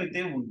మోక్షం అయితే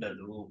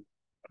ఉండదు.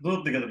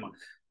 అర్థమవుతుంది కదమ్మా?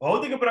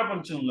 భౌతిక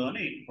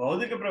ప్రపంచంలోని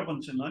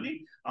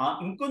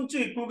ఇంకొంచెం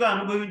ఎక్కువగా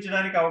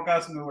అనుభవించడానికి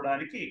అవకాశం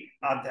ఇవ్వడానికి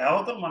ఆ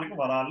దేవతలు మనకి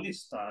వరాలను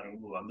ఇస్తారు,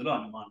 అందులో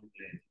అనుమానం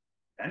లేదు.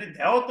 కానీ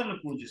దేవతలను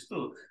పూజిస్తూ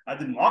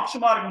అది మోక్ష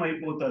మార్గం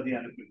అయిపోతుంది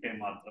అనుకుంటే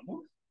మాత్రము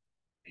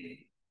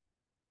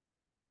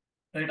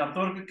రైట్.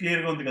 అంతవరకు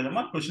క్లియర్గా ఉంది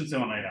కదమ్మా? Questions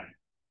ఏమన్నాయా?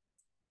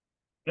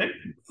 Right.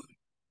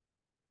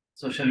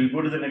 So shall we go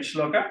to the next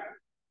శ్లోక.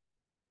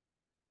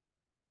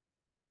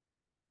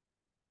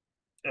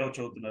 ఎవరు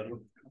చదువుతున్నారు?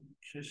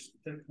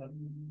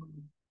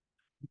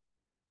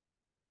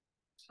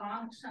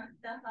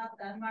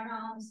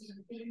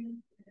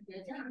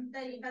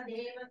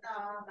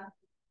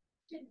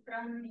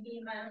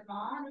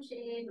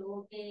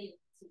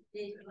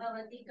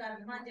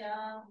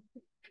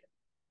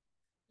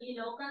 ఈ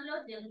లోకంలో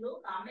జనులు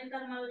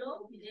కామ్యకర్మల్లో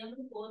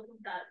విజయమును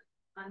కోరుకుంటారు,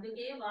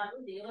 అందుకే వారు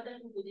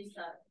దేవతలను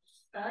పూజిస్తారు.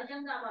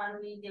 సహజంగా వారు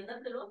ఈ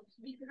జగత్తులో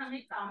శీఘ్రమే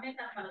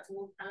కామ్యకర్మలకు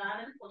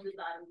ఫలాలను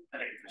పొందుతారు.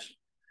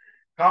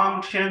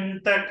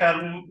 కాంక్షంత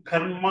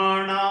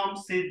కర్మాణం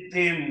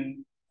సిద్ధిం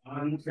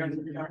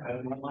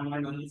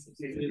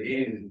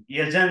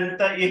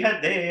యజంత ఇహ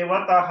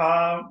దేవతః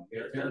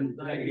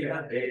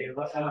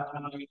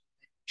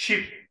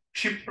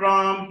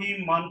క్షిప్రాం హి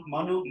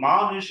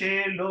మానుషే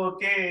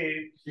లోకే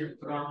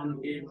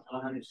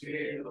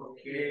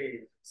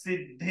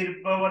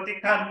సిద్ధిర్భవతి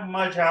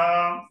కర్మజా.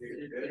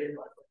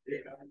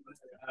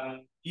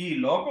 ఈ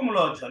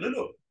లోకములో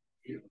జనులు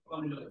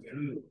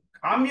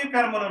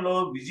కామ్యకర్మలలో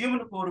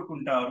విజయమును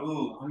కోరుకుంటారు,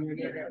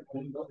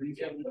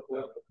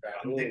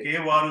 అందుకే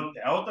వారు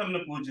దేవతలను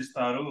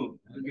పూజిస్తారు.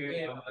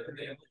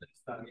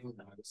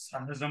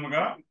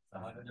 సహజముగా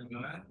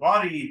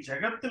వారు ఈ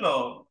జగత్తులో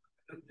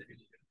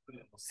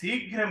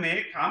శీఘ్రమే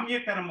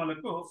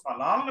కామ్యకర్మలకు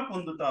ఫలాలను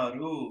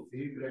పొందుతారు.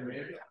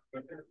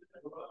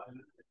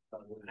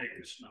 హరే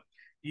కృష్ణ.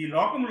 ఈ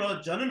లోకంలో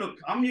జనులు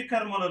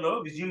కామ్యకర్మలలో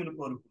విజయమును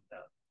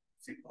కోరుకుంటారు.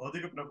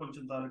 భౌతిక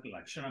ప్రపంచం తాలూకు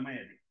లక్షణమే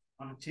అది.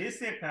 మనం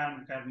చేసే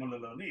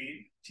కర్మలలోని,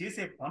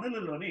 చేసే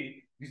పనులలోని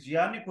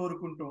విజయాన్ని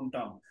కోరుకుంటూ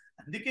ఉంటాము.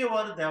 అందుకే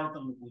వారు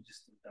దేవతలను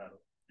పూజిస్తుంటారు.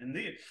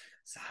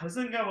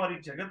 సహజంగా వారి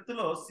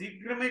జగత్తులో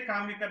శీఘ్రమే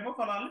కామ్యకర్మ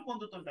ఫలాలను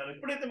పొందుతుంటారు.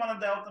 ఎప్పుడైతే మనం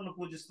దేవతలను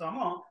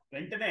పూజిస్తామో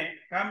వెంటనే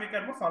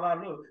కామ్యకర్మ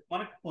ఫలాలు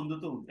మనకు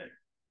పొందుతూ ఉంటాయి.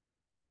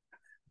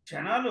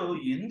 జనాలు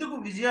ఎందుకు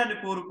విజయాన్ని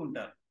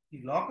కోరుకుంటారు? ఈ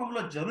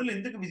లోకంలో జనులు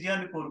ఎందుకు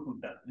విజయాన్ని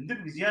కోరుకుంటారు?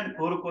 ఎందుకు విజయాన్ని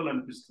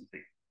కోరుకోవాలనిపిస్తుంది?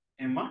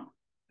 ఏమ్మా,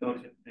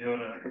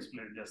 ఎవరు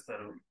ఎక్స్ప్లెయిన్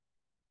చేస్తారు?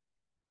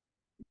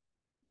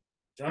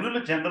 జనులు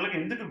జనరల్గా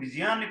ఎందుకు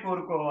విజయాన్ని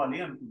కోరుకోవాలి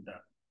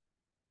అనుకుంటారు?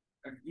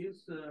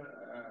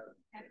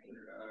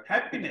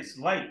 Happiness.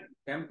 Why?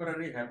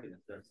 Temporary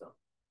happiness, that's all.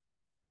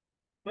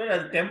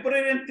 అది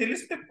టెంపరరీ అని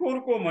తెలిస్తే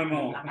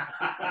కోరుకోమేమో.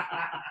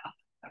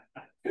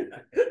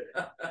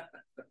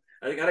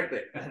 అది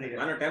కరెక్టే.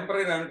 మనం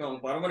టెంపరరీ అనుకోము,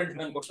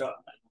 పర్మనెంట్ అనుకుంటాం.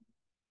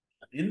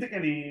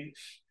 ఎందుకని?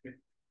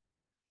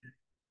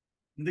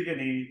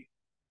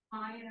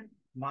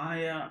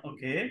 మాయా.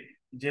 Okay,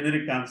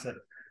 generic answer.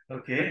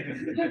 Okay.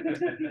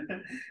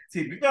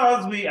 See,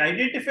 because we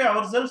identify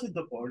ourselves with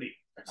the body.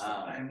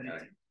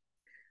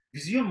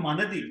 విజయం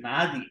మనది,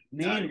 నాది,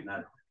 నేను,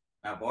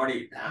 నా బాడీ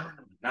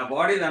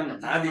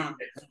నాది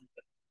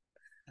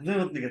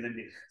అర్థమవుతుంది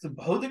కదండి. సో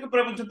భౌతిక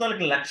ప్రపంచం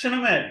తాలూకు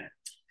లక్షణమే అది.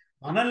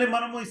 మనల్ని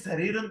మనము ఈ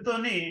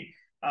శరీరంతోని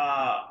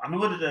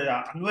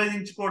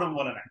అన్వయించుకోవడం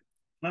వలన,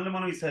 మనల్ని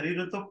మనం ఈ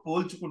శరీరంతో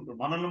పోల్చుకుంటూ,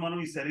 మనల్ని మనం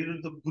ఈ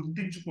శరీరంతో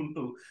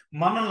గుర్తించుకుంటూ,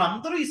 మనల్ని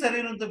అందరూ ఈ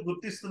శరీరంతో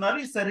గుర్తిస్తున్నారు.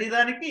 ఈ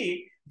శరీరానికి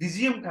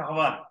విజయం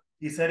కావాలి,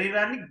 ఈ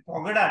శరీరాన్ని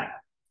పొగడాలి.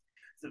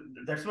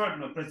 దట్స్ వాట్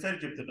ప్రతిసారి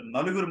చెప్తుంటారు.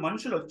 నలుగురు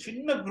మనుషులు,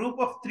 చిన్న గ్రూప్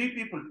ఆఫ్ 3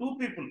 people 2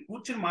 people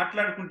కూర్చుని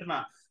మాట్లాడుకుంటున్నా,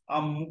 ఆ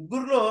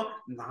ముగ్గురులో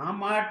నా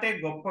మాటే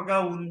గొప్పగా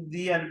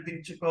ఉంది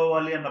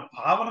అనిపించుకోవాలి అన్న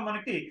భావన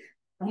మనకి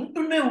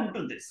ఉంటూనే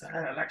ఉంటుంది.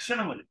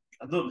 లక్షణం అది.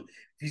 అదో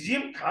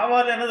విజయం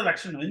కావాలి అన్నది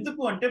లక్షణం.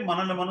 ఎందుకు అంటే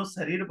మనల్ని మనం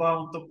శరీర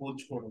భావంతో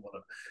పోల్చుకోవడం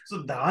వల్ల. సో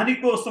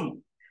దానికోసం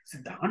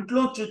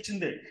దాంట్లోంచి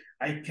వచ్చిందే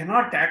I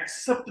cannot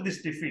accept this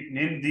defeat.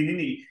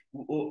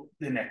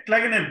 నేను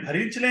ఎట్లాగే నేను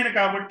భరించలేను,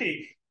 కాబట్టి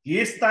ఏ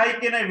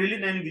స్థాయికైనా వెళ్ళి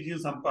నేను విజయం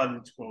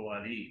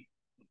సంపాదించుకోవాలి.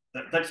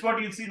 That's what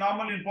you see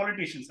normal in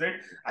politicians, right?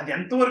 అది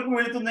ఎంతవరకు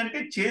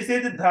వెళుతుందంటే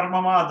చేసేది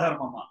ధర్మమా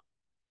అధర్మమా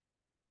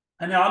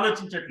అని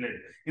ఆలోచించట్లేదు.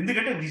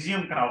 ఎందుకంటే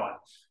విజయం కావాలి.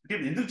 అంటే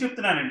ఎందుకు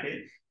చెప్తున్నానంటే,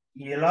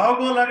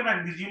 ఎలాగోలాగా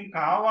నాకు విజయం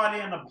కావాలి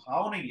అన్న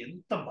భావన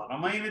ఎంత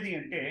బలమైనది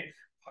అంటే,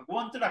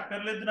 భగవంతుడు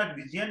అక్కర్లేదు, నాకు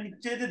విజయాన్ని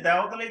ఇచ్చేది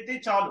దేవతలైతే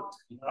చాలు,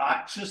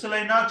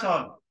 రాక్షసులైనా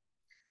చాలు,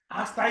 ఆ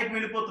స్థాయికి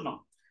వెళ్ళిపోతున్నాం.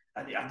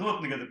 అది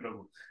అర్థమవుతుంది కదా ప్రభు.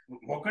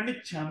 ఒకరిని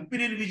చంపి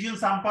నేను విజయం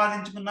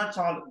సంపాదించుకున్నా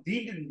చాలు.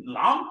 దీనికి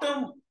లాంగ్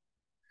టర్మ్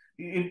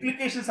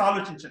ఇంప్లికేషన్స్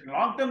ఆలోచించండి.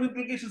 లాంగ్ టర్మ్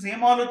ఇంప్లికేషన్స్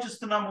ఏం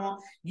ఆలోచిస్తున్నాము?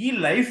 ఈ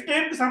లైఫ్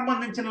టైం కి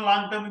సంబంధించిన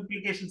లాంగ్ టర్మ్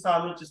ఇంప్లికేషన్స్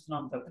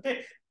ఆలోచిస్తున్నాం తప్పితే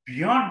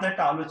బియాండ్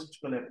దట్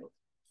ఆలోచించుకోలేకపోతుంది.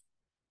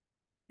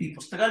 ఈ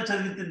పుస్తకాలు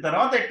చదివిన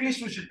తర్వాత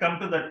at least we should come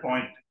to that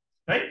point,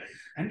 right?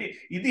 అంటే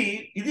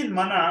ఇది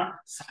మన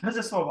సహజ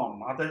స్వభావం.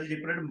 మాతాజీ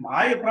చెప్పినట్టు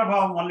మాయ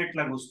ప్రభావం వల్ల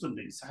ఇట్లా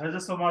వస్తుంది. సహజ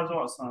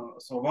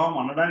స్వభావం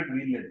అనడానికి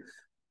వీల్లేదు.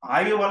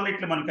 మాయ వల్ల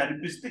ఇట్లా మనకు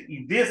అనిపిస్తే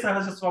ఇదే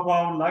సహజ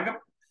స్వభావం లాగా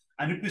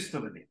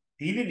అనిపిస్తున్నది.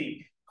 దీనిని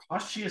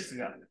కాన్షియస్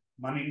గా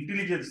మన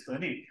ఇంటెలిజెన్స్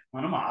తోని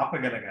మనం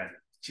ఆపగలగాలి.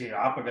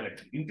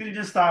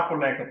 ఇంటెలిజెన్స్ తో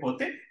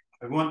ఆపలేకపోతే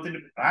భగవంతుని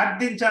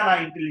ప్రార్థించాలి ఆ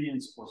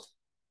ఇంటెలిజెన్స్ కోసం,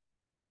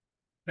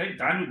 రైట్?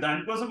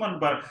 దానికోసం మనం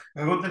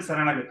భగవంతుని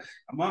శరణాగతి.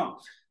 అమ్మా,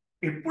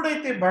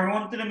 ఎప్పుడైతే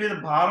భగవంతుని మీద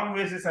భారం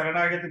వేసి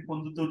శరణాగతి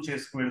పొందుతూ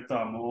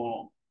చేసుకువెళ్తామో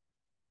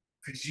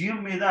విజయం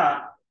మీద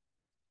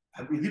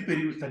ఇది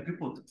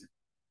తగ్గిపోతుంది.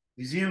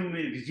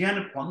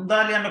 విజయాన్ని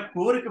పొందాలి అన్న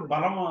కోరిక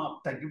బలం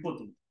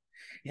తగ్గిపోతుంది.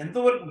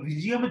 ఎంతవరకు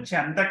విజయం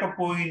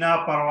చెందకపోయినా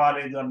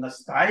పర్వాలేదు అన్న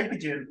స్థాయికి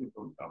చేరుకుంటూ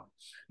ఉంటాం.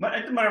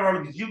 అయితే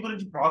వాళ్ళు విజయం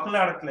గురించి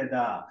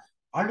ప్రాకులాడట్లేదా?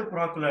 వాళ్ళు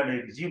ప్రాకులాడే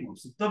విజయం,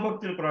 శుద్ధ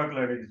భక్తులు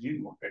ప్రాకులాడే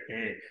విజయం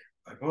ఒక్కటే,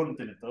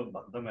 భగవంతునితో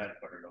బంధం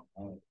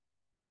ఏర్పడము.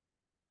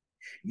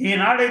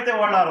 ఈనాడైతే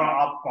వాళ్ళు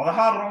ఆ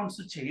 16 rounds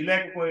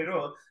చేయలేకపోయారో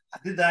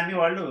అది దాన్ని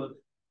వాళ్ళు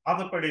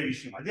బాధపడే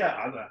విషయం. అది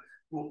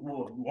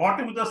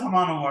ఓటమితో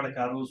సమానం వాళ్ళకి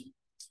ఆ రోజు.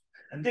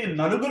 అంటే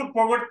నలుగురు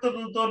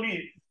పొగడ్తలతో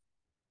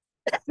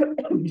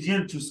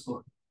విజయం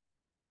చూసుకోరు.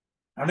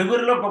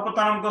 నలుగురిలో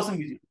గొప్పతనం కోసం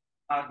విజయం.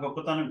 ఆ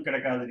గొప్పతనం ఇక్కడ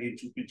కాదు, నేను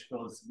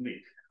చూపించుకోవాల్సింది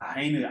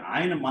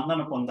ఆయన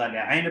మన్నన పొందాలి,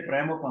 ఆయన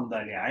ప్రేమ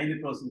పొందాలి, ఆయన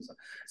కోసం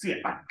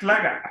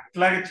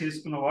అట్లాగా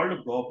చేసుకున్న వాళ్ళు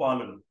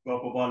గోపాలులు.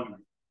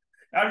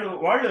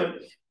 వాళ్ళు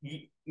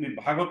మీ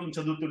భాగవతం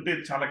చదువుతుంటే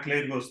చాలా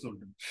క్లియర్గా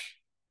వస్తుంటుంది.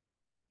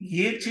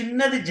 ఏ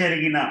చిన్నది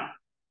జరిగినా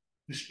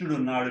కృష్ణుడు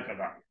ఉన్నాడు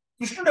కదా.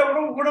 కృష్ణుడు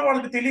ఎవడో కూడా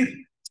వాళ్ళకి తెలియదు.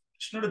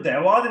 కృష్ణుడు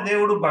దేవాది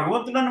దేవుడు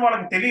భగవంతుడని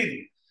వాళ్ళకి తెలియదు.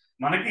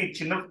 మనకి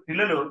చిన్న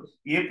పిల్లలు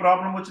ఏ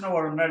ప్రాబ్లం వచ్చినా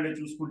వాడు ఉన్నాడులే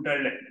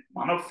చూసుకుంటాడులే.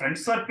 మన ఫ్రెండ్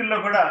సర్కిల్లో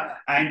కూడా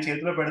ఆయన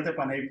చేతిలో పెడితే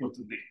పని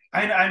అయిపోతుంది.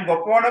 ఆయన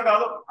గొప్పవాడో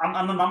కాదు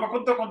అన్న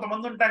నమ్మకంతో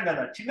కొంతమంది ఉంటాం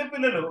కదా.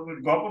 చిన్నపిల్లలు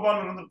గొప్ప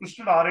బాలు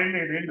కృష్ణుడు 6 ఏళ్ళు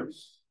 7 ఏళ్ళు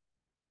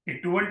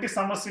ఎటువంటి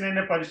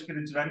సమస్యనైనా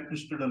పరిష్కరించడానికి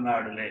కృష్ణుడు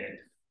ఉన్నాడులే.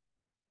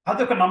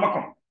 అదొక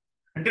నమ్మకం.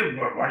 అంటే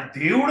వాడి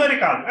దేవుడు అని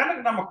కాదు కానీ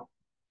నమ్మకం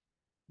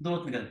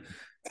దోతుంది కదా.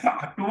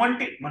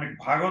 అటువంటి మనకి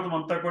భాగవతం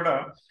అంతా కూడా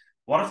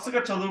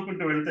వరుసగా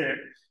చదువుకుంటూ వెళ్తే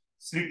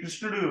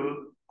శ్రీకృష్ణుడు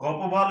గోప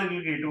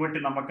బాలులకి ఎటువంటి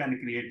నమ్మకాన్ని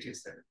క్రియేట్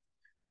చేశాడు.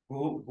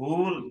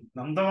 గోవులు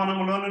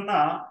నందవనంలోనున్న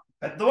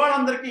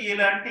పెద్దవాళ్ళందరికీ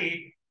ఇలాంటి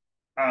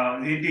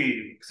ఏంటి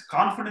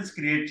కాన్ఫిడెన్స్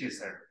క్రియేట్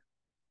చేశాడు.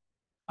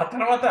 ఆ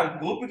తర్వాత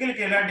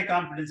గోపికలకి ఎలాంటి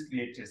కాన్ఫిడెన్స్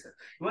క్రియేట్ చేశారు.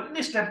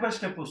 ఇవన్నీ స్టెప్ బై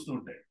స్టెప్ వస్తూ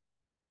ఉంటాయి.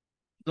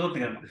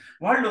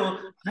 వాళ్ళు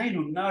ఆయన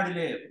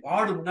ఉన్నాడులే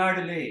వాడు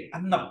ఉన్నాడులే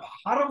అన్న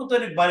భారముతో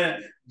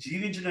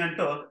జీవించడం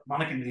ఏంటో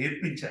మనకి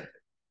నేర్పించారు.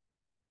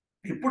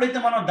 ఎప్పుడైతే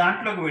మనం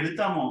దాంట్లోకి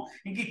వెళుతామో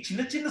ఇంక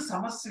చిన్న చిన్న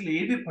సమస్యలు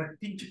ఏవి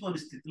పట్టించుకోని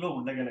స్థితిలో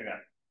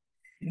ఉండగలగాలి.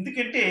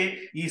 ఎందుకంటే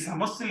ఈ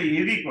సమస్యలు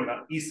ఏవి కూడా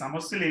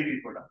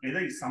లేదా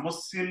ఈ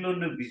సమస్యల్లో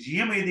ఉన్న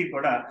విజయం ఏది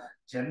కూడా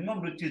జన్మ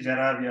మృత్యు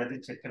జరావ్యాధి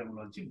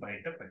చక్రంలోంచి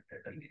బయట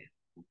పెట్టడం లేదు.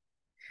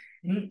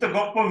 ఇంత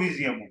గొప్ప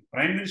విజయము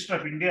ప్రైమ్ మినిస్టర్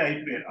ఆఫ్ ఇండియా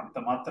అయిపోయారు, అంత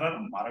మాత్రాన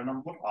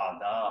మరణము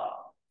రాదా?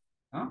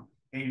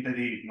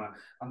 ఏంటది?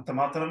 అంత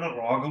మాత్రాన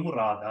రోగము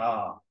రాదా?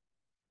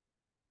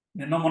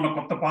 నిన్న మొన్న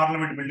కొత్త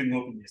పార్లమెంట్ బిల్డింగ్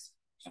ఓపెన్ చేశారు.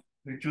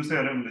 మీరు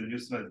చూసేవారు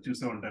న్యూస్లో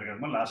చూసే ఉంటారు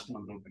కదా. లాస్ట్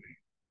మంత్ ఓపెనింగ్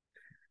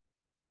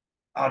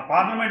ఆ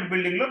పార్లమెంట్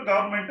బిల్డింగ్ లో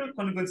గవర్నమెంట్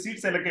కొన్ని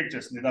సీట్స్ ఎలకేట్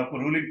చేస్తుంది. ఇది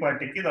రూలింగ్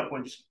పార్టీకి, ఇది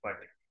అపోజిషన్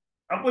పార్టీకి.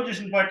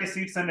 అపోజిషన్ పార్టీ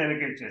సీట్స్ అన్ని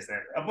ఎలకేట్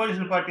చేశారు.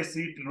 అపోజిషన్ పార్టీ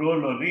సీట్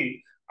రోలోని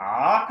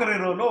ఆఖరి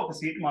రోలో ఒక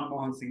సీట్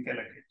మన్మోహన్ సింగ్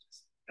ఎలకేట్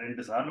చేశారు.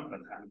 2 సార్లు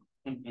ప్రధాని.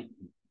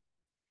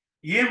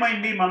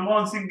 ఏమైంది?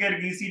 మన్మోహన్ సింగ్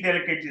గారికి ఈ సీట్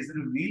ఎలకేట్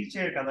చేశారు. వీల్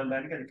చైర్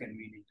కదలడానికి అది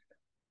కన్వీనియంట్.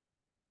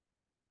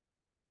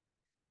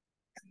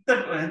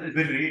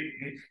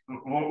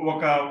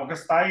 ఒక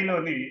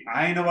స్థాయిలోని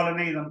ఆయన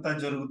వలనే ఇదంతా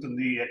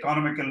జరుగుతుంది.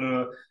 ఎకానమికల్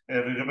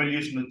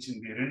రెవల్యూషన్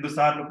వచ్చింది. 2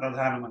 సార్లు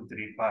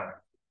ప్రధానమంత్రి,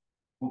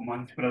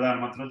 మంచి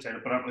ప్రధానమంత్రిలో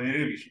చెడపడం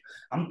వేరే విషయం.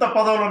 అంత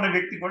పదవులు ఉన్న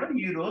వ్యక్తి కూడా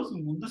ఈ రోజు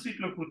ముందు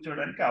సీట్లో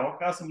కూర్చోవడానికి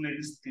అవకాశం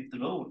లేని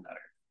స్థితిలో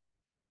ఉన్నారు.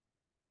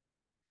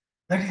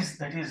 That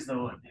is the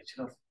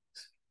nature of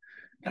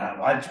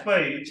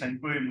Vajpayee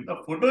చనిపోయిన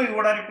ఫోటో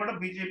ఇవ్వడానికి కూడా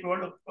బీజేపీ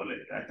వాళ్ళు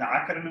ఒప్పుకోలేదు. అయితే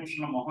ఆఖరి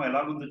నిమిషంలో మొహం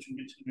ఎలాగుందో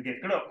చూపించింది. మీకు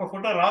ఎక్కడ ఒక్క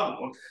ఫోటో రాదు.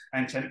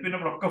 ఆయన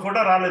చనిపోయినప్పుడు ఒక్క ఫోటో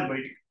రాలేదు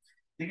బయటికి.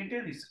 ఎందుకంటే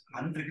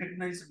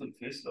అన్రికగ్నైజబుల్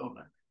ఫేస్ లో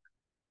ఉన్నాడు.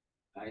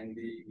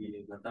 ఆయనది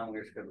లతా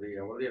మంగేష్కర్ది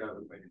ఎవరిది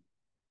రాదు బయట.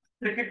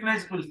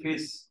 Recognisable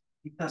face.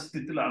 ఇంత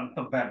స్థితిలో అంత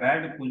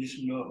బ్యాడ్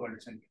పొజిషన్ లో వాళ్ళు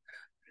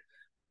చనిపోయారు.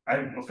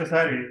 ఆయన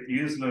ఒక్కసారి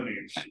యుఎస్ లోని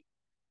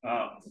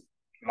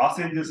లాస్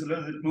ఏంజల్స్ లో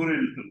టూర్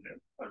వెళ్తుంటే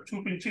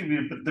చూపించి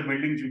పెద్ద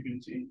బిల్డింగ్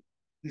చూపించి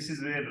దిస్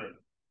ఇస్ వేర్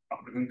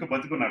అప్పుడు ఇంకా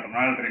బతుకున్నాడు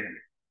రొనాల్డ్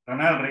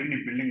రేగన్ ఈ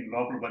బిల్డింగ్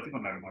లోపల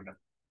బతుకున్నాడు అనమాట.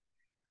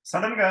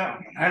 సడన్ గా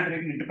రొనాల్డ్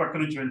రేగన్ ఇంటి పక్క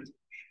నుంచి వెళ్తూ,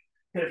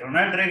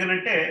 రొనాల్డ్ రేగన్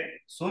అంటే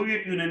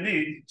సోవియట్ యూనియన్ ని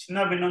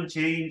చిన్న భిన్నం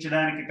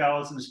చేయించడానికి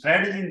కావాల్సిన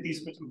స్ట్రాటజీని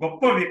తీసుకొచ్చిన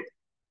గొప్ప వ్యక్తి.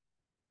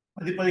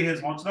 10-15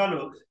 సంవత్సరాలు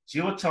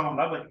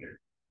జీవోత్సవంలా బతికాడు.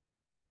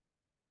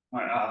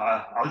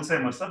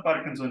 అల్సైమర్స్,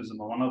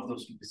 parkinsonism, one of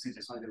those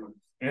diseases.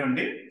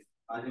 ఏమండి?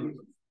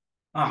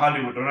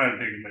 హాలీవుడ్ రొనాల్డ్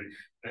రేగన్ మరి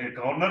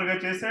గవర్నర్ గా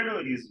చేశాడు.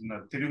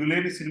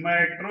 తిరుగులేని సినిమా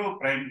యాక్టర్,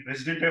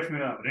 ప్రెసిడెంట్ ఆఫ్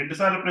 2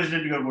 సార్లు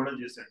ప్రెసిడెంట్ గా కూడా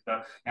చేశాడు.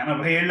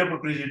 80 ఏళ్ళప్పుడు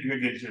ప్రెసిడెంట్ గా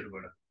గెలిచాడు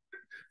కూడా.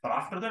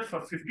 ఆఫ్టర్ దట్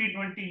ఫర్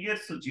 15-20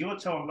 years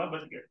జీవోత్సవంలా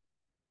బతికాడు.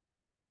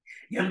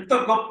 ఎంత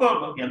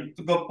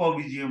గొప్ప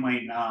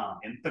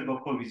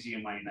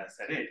విజయమైనా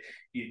సరే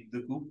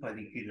ఎందుకు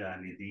పనికి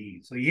రానిది.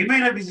 సో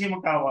ఏమైనా విజయం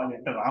కావాలి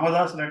అంటే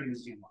రామదాసు లాంటి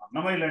విజయం,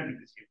 అన్నమయ్య లాంటి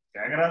విజయం,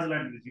 త్యాగరాజు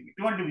లాంటి విజయం,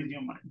 ఇటువంటి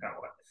విజయం మనకు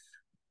కావాలి.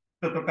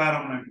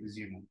 తుకారం లాంటి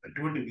విజయం,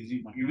 అటువంటి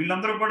విజయం.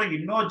 వీళ్ళందరూ కూడా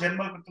ఎన్నో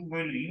జన్మల క్రితం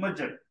పోయిన ఈ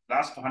మధ్య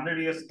లాస్ట్ 100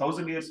 years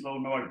 1000 years లో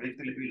ఉన్న వాళ్ళ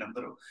వ్యక్తులు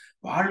వీళ్ళందరూ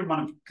వాళ్ళు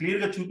మనకు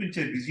క్లియర్ గా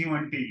చూపించే విజయం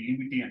అంటే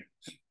ఏమిటి అని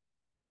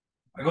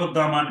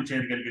భగవద్ధామాన్ని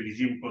చేయగలిగే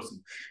విజయం కోసం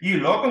ఈ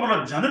లోకంలో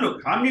జనులు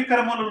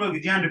కామ్యకర్మలలో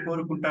విజయాన్ని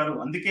కోరుకుంటారు.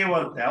 అందుకే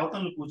వారు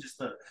దేవతలను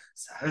పూజిస్తారు.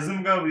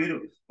 సహజంగా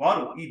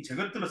వారు ఈ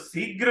జగత్తులో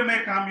శీఘ్రమే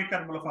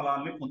కామ్యకర్మల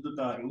ఫలాన్ని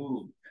పొందుతారు.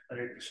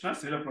 హరే కృష్ణ.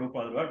 శ్రీల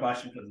ప్రభుపాదులు గారు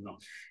భాష్యం చదువుదాం.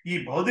 ఈ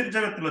భౌతిక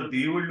జగత్తులో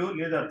దేవుళ్ళు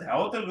లేదా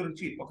దేవతల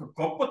గురించి ఒక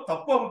గొప్ప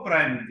తప్పు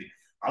అభిప్రాయం ఉంది.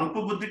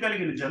 అల్పబుద్ధి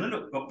కలిగిన జనులు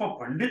గొప్ప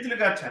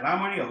పండితులుగా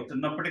చలామణి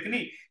అవుతున్నప్పటికీ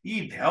ఈ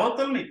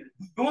దేవతల్ని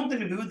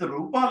భగవంతుని వివిధ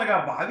రూపాలుగా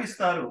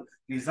భావిస్తారు.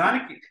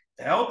 నిజానికి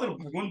దేవతలు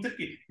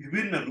భగవంతుడికి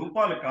విభిన్న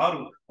రూపాలు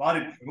కారు.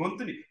 వారి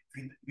భగవంతుని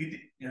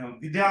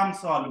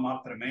విధాంశాలు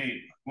మాత్రమే.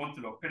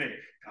 భగవంతుడు ఒక్కడే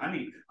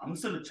కానీ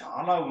అంశాలు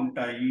చాలా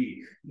ఉంటాయి.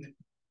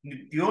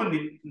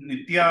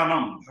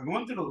 నిత్యానం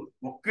భగవంతుడు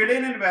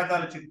ఒక్కడేనని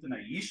వేదాలు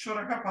చెప్తున్నాయి.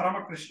 ఈశ్వరక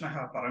పరమకృష్ణ,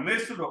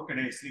 పరమేశ్వరుడు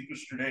ఒక్కడే,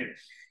 శ్రీకృష్ణుడే.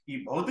 ఈ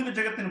భౌతిక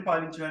జగత్తుని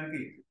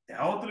పాలించడానికి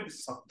దేవతలకు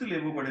శక్తులు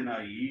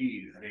ఇవ్వబడినాయి.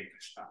 హరే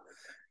కృష్ణ.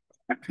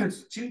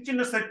 చిన్న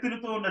చిన్న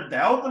శక్తులతో ఉన్న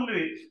దేవతలు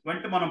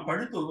వంటి మనం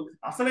పడుతూ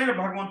అసలైన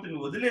భగవంతుని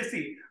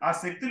వదిలేసి ఆ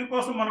శక్తుల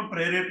కోసం మనం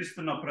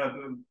ప్రేరేపిస్తున్న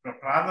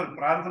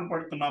ప్రార్థన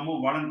పడుతున్నాము,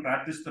 వాళ్ళని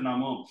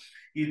ప్రార్థిస్తున్నాము.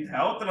 ఈ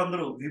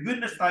దేవతలందరూ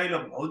విభిన్న స్థాయిలో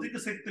భౌతిక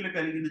శక్తులు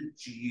కలిగిన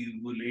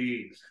జీవులే.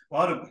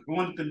 వారు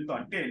భగవంతునితో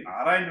అంటే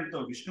నారాయణుడితో,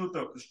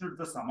 విష్ణువుతో,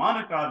 కృష్ణుడితో సమాన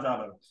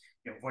కాజాలరు.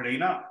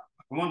 ఎవడైనా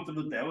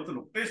భగవంతుడు దేవతలు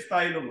ఒకే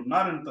స్థాయిలో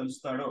ఉన్నారని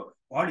తలుస్తాడో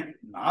వాడి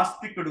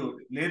నాస్తికుడు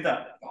లేదా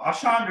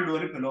పాషాండు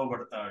అని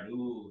పిలువబడతాడు.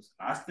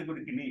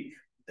 నాస్తికుడికి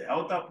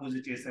దేవతా పూజ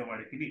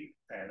చేసేవాడికి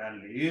తేడా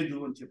లేదు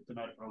అని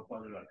చెప్తున్నారు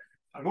ప్రభుపాదులు గారు.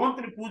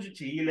 భగవంతుని పూజ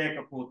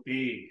చేయలేకపోతే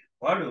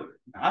వాడు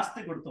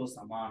నాస్తికుడితో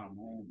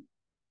సమానము.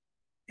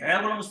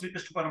 కేవలం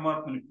శ్రీకృష్ణ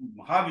పరమాత్మని,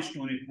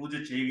 మహావిష్ణువుని పూజ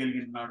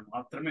చేయగలిగినాడు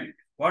మాత్రమే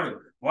వాడు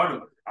వాడు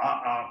ఆ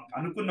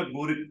అనుకున్న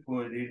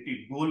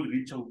గోల్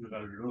రీచ్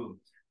అవ్వగలడు.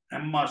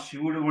 బ్రహ్మ,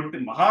 శివుడు వంటి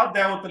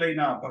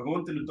మహాదేవతలైన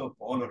భగవంతునితో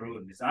పోలరు.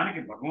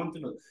 నిజానికి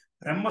భగవంతుడు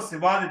బ్రహ్మ,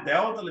 శివాది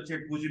దేవతలచే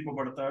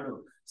పూజింపబడతాడు.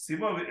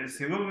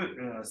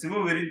 శివ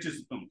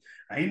విరించుతం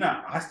అయినా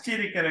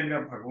ఆశ్చర్యకరంగా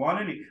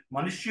భగవానుని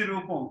మనుష్య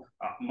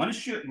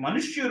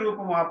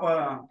రూపం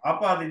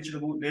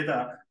ఆపాదించడము లేదా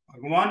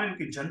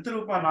భగవానునికి జంతు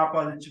రూపాన్ని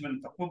ఆపాదించమని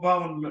తప్పు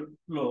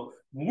భావనలో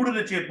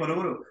మూడులచే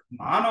పలువురు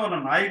మానవుల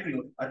నాయకులు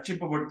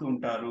అర్చింపబడుతూ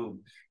ఉంటారు.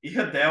 ఇహ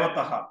దేవత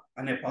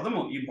అనే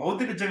పదము ఈ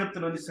భౌతిక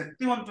జగత్తులోని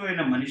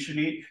శక్తివంతమైన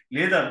మనిషిని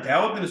లేదా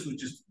దేవతని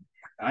సూచిస్తుంది.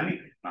 కానీ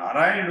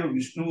నారాయణుడు,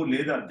 విష్ణువు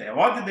లేదా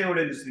దేవాది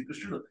దేవుడైన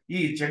శ్రీకృష్ణుడు ఈ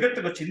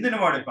జగత్తుకు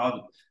చెందినవాడు కాదు.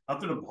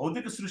 అతడు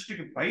భౌతిక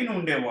సృష్టికి పైన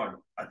ఉండేవాడు,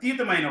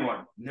 అతీతమైన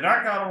వాడు.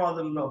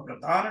 నిరాకారవాదుల్లో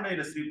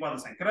ప్రధానుడైన శ్రీపాద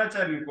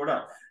శంకరాచార్యులు కూడా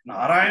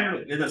నారాయణుడు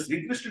లేదా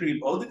శ్రీకృష్ణుడు ఈ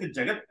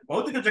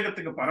భౌతిక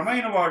జగత్తుకు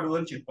పరమైన వాడు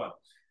అని చెప్పారు.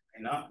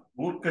 అయినా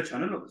మూర్ఖ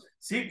జనులు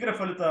శీఘ్ర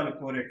ఫలితాలు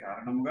కోరే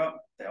కారణంగా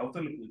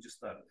దేవతలు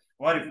పూజిస్తారు.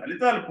 వారి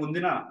ఫలితాలు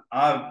పొందిన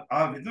ఆ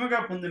విధముగా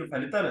పొందిన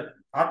ఫలితాలు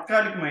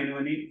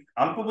తాత్కాలికమైనవని,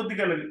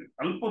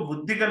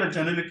 అల్పబుద్ధి గల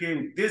జనులకే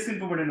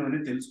ఉద్దేశింపబడినవని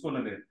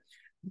తెలుసుకోలేరు.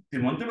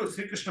 బుద్ధిమంతుడు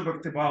శ్రీకృష్ణ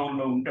భక్తి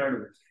భావంలో ఉంటాడు.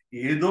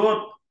 ఏదో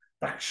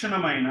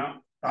తక్షణమైన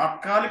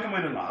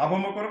తాత్కాలికమైన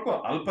లాభము కొరకు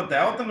అల్ప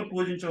దేవతను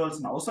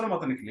పూజించవలసిన అవసరం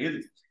అతనికి లేదు.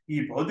 ఈ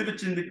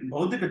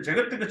భౌతిక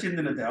జగత్తుకు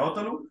చెందిన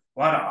దేవతలు,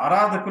 వారి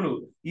ఆరాధకులు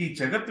ఈ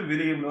జగత్తు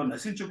విలయంలో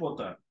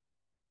నశించిపోతారు.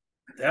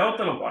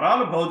 దేవతల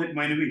వరాలు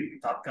భౌతికమైనవి,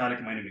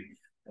 తాత్కాలికమైనవి.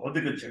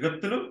 భౌతిక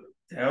జగత్తులు,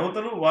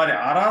 దేవతలు, వారి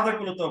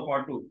ఆరాధకులతో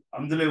పాటు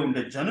అందులో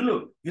ఉండే జనులు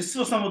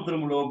విశ్వ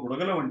సముద్రములో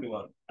బుడగల వంటి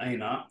వారు.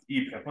 అయినా ఈ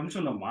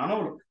ప్రపంచంలో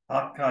మానవులు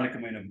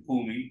తాత్కాలికమైన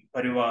భూమి,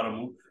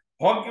 పరివారము,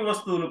 భోగ్య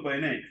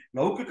వస్తువులపైనే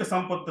లౌకిక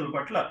సంపత్తుల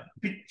పట్ల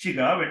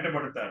పిచ్చిగా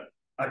వెంటబడతారు.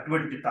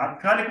 అటువంటి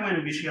తాత్కాలికమైన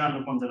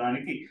విషయాలను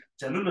పొందడానికి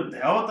జనులు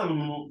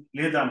దేవతలను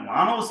లేదా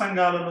మానవ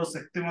సంఘాలలో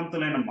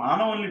శక్తివంతులైన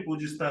మానవుల్ని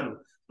పూజిస్తారు.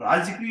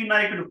 రాజకీయ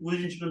నాయకుడు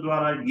పూజించడం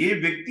ద్వారా ఏ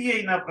వ్యక్తి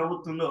అయినా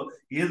ప్రభుత్వంలో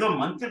ఏదో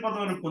మంత్రి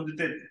పదవిని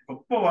పొందితే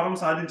గొప్ప వరం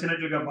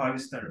సాధించినట్లుగా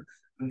భావిస్తాడు.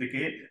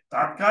 అందుకే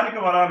తాత్కాలిక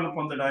వరాలను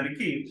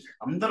పొందడానికి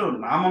అందరూ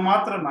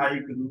నామమాత్ర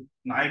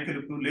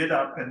నాయకులకు లేదా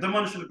పెద్ద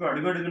మనుషులకు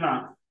అడుగడుగున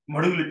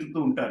మడుగులు ఎత్తుతూ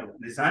ఉంటారు.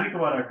 నిజానికి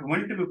వారు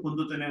అటువంటివి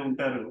పొందుతూనే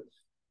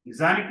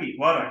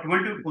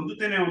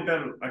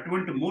ఉంటారు.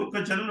 అటువంటి మూర్ఖ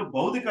జనులు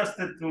భౌతిక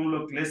అస్తిత్వంలో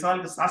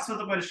క్లేశాలకు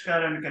శాశ్వత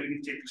పరిష్కారాన్ని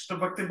కలిగించే కృష్ణ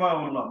భక్తి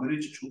భావంలో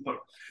అభిరుచి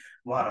చూపరు.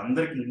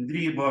 వారందరికీ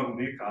ఇంద్రియ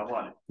భోగమే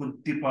కావాలి.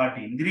 కొద్దిపాటి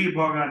ఇంద్రియ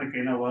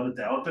భోగానికైనా వారు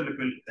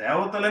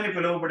దేవతలని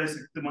పిలువబడే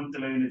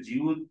శక్తిమంతులైన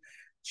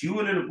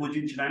జీవులను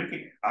పూజించడానికి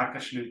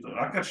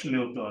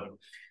ఆకర్షణీయులవుతారు.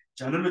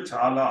 జనులు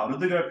చాలా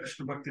అరుదుగా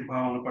కృష్ణ భక్తి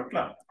భావన పట్ల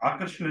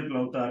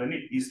ఆకర్షణీయులవుతారని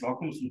ఈ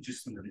శ్లోకం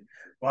సూచిస్తున్నది.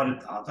 వారు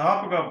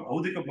దాదాపుగా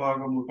భౌతిక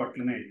భాగము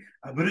పట్లనే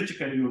అభిరుచి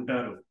కలిగి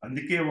ఉంటారు.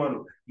 అందుకే వారు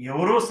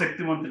ఎవరో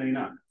శక్తివంతులైన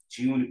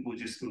జీవుని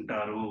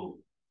పూజిస్తుంటారు.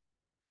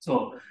 సో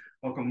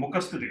ఒక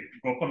ముఖస్థుడి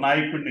గొప్ప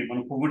నాయకుడిని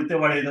మనం పొగిడితే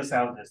వాడు ఏదో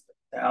సేవ చేస్తారు.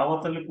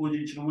 దేవతల్ని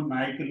పూజించడము,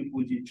 నాయకుల్ని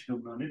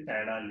పూజించడంలోనే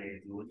తేడా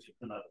లేదు అని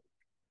చెప్తున్నారు.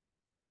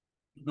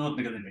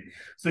 అర్థమవుతుంది కదండి.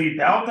 సో ఈ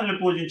దేవతల్ని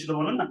పూజించడం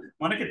వలన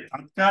మనకి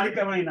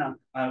తాత్కాలికమైన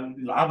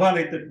లాభాలు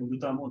అయితే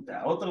పొందుతామో,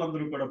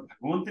 దేవతలందరూ కూడా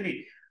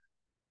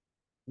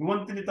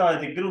భగవంతునితో ఆ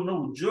దగ్గర ఉన్న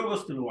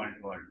ఉద్యోగస్తులు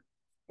వంటి వాళ్ళు.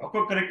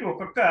 ఒక్కొక్కరికి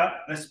ఒక్కొక్క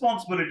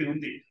రెస్పాన్సిబిలిటీ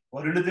ఉంది.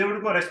 వరుణ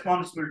దేవుడికో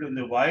రెస్పాన్సిబిలిటీ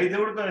ఉంది,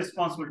 వాయుదేవుడికో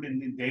రెస్పాన్సిబిలిటీ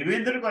ఉంది,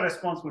 దేవేంద్రుడికో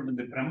రెస్పాన్సిబిలిటీ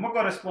ఉంది,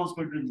 బ్రహ్మకో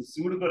రెస్పాన్సిబిలిటీ ఉంది,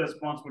 శివుడికో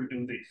రెస్పాన్సిబిలిటీ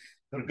ఉంది,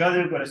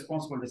 దుర్గాదేవికో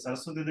రెస్పాన్సిబిలిటీ,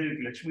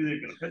 సరస్వతీదేవికి,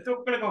 లక్ష్మీదేవికి, ప్రతి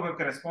ఒక్కరికి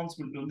ఒక్కొక్క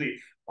రెస్పాన్సిబిలిటీ ఉంది.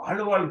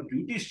 వాళ్ళు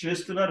డ్యూటీస్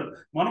చేస్తున్నారు.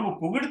 మనము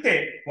పొగిడితే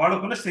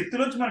వాళ్ళకున్న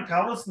శక్తిలోంచి మనకు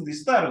కావాల్సింది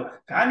ఇస్తారు.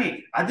 కానీ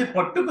అది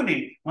పట్టుకుని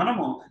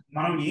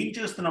మనం ఏం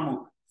చేస్తున్నాము,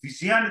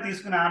 విజయాన్ని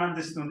తీసుకుని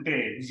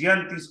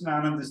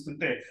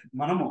ఆనందిస్తుంటే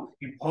మనము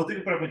ఈ భౌతిక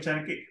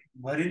ప్రపంచానికి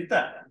మరింత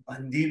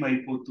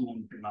బంధీమైపోతూ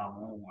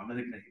ఉంటున్నాము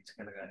అన్నది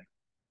గ్రహించగలగాలి.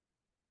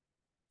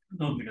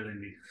 అవుతుంది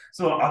కదండి.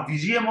 సో ఆ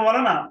విజయం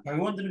వలన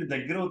భగవంతునికి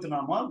దగ్గర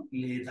అవుతున్నామా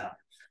లేదా?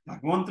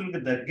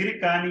 భగవంతునికి దగ్గర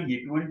కానీ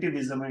ఎటువంటి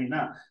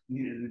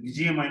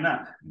విజయమైన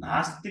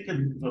నాస్తిక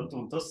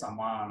తత్వంతో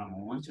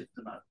సమానము అని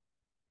చెప్తున్నారు.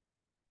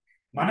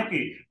 మన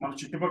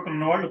చుట్టుపక్కల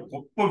ఉన్న వాళ్ళు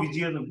గొప్ప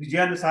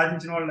విజయాన్ని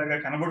సాధించిన వాళ్ళగా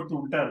కనబడుతూ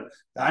ఉంటారు.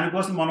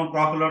 దానికోసం మనం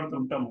ప్రాకులాడుతూ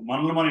ఉంటాము.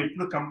 మనల్ని మనం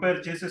ఎప్పుడు కంపేర్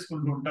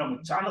చేసేసుకుంటూ ఉంటాము.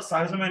 చాలా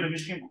సహజమైన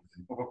విషయం.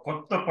 ఒక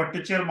కొత్త పట్టు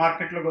చీర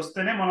మార్కెట్లోకి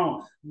వస్తేనే మనం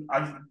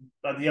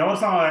అది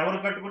ఎవరు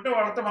కట్టుకుంటే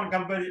వాళ్ళతో మనం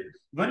కంపేర్,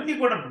 ఇవన్నీ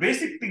కూడా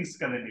బేసిక్ థింగ్స్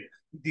కదండి.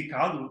 ఇది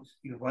కాదు.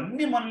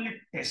 ఇవన్నీ మనల్ని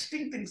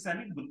టెస్టింగ్ థింగ్స్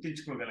అని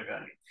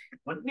గుర్తించుకోగలగాలి.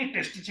 ఇవన్నీ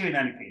టెస్ట్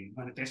చేయడానికి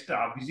మన టెస్ట్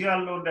ఆ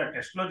విజయాల్లో ఉండే ఆ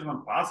టెస్ట్ లోంచి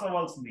మనం పాస్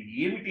అవ్వాల్సింది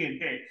ఏమిటి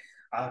అంటే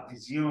ఆ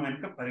విజయం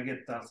వెనుక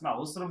పరిగెత్తాల్సిన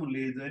అవసరం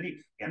లేదు అని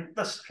ఎంత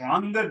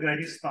స్ట్రాంగ్ గా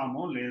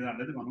గ్రహిస్తామో లేదా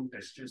అనేది మనం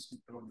టెస్ట్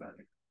చేసుకుంటూ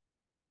ఉండాలి.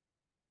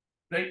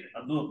 రైట్,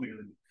 అర్థమవుతుంది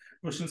కదండి.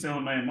 క్వశ్చన్స్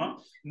ఏమున్నాయేమో,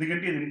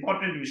 ఎందుకంటే ఇది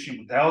ఇంపార్టెంట్ విషయం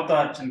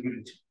దేవతార్చన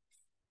గురించి.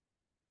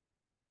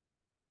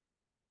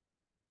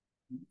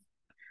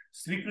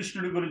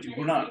 శ్రీకృష్ణుడి గురించి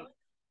గుణ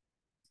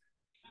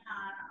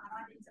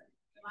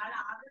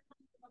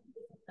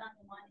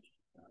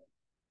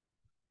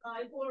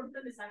ఇప్పుడు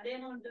ఉంటుంది,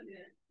 సందేహం ఉంటుంది.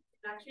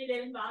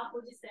 లక్ష్మీదేవిని బాగా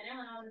పూజిస్తేనే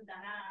మనం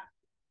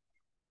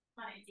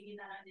మన ఇంటికి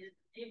ధనం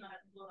చేస్తుంది,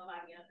 మనకు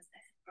భోగభాగ్యాలు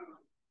వస్తాయి.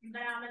 ఇంకా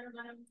ఆమెను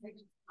మనం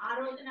ఆ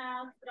రోజున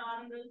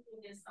శుక్రవారం రోజు పూజ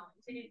చేస్తాం.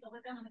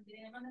 చేయకపోతే మనకి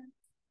ఏమన్నా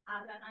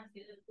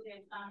ఆగ్రహానికి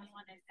పూజేస్తాము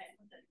అనే టైం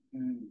ఉంటుంది.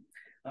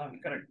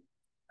 కరెక్ట్.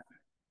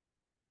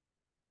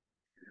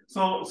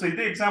 సో సో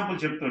ఇదే ఎగ్జాంపుల్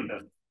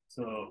చెప్తుంటారు.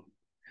 సో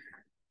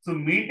సో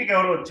మీ ఇంటికి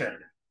ఎవరో వచ్చారు,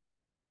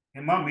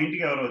 ఏమా మీ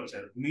ఇంటికి ఎవరో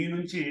వచ్చారు, మీ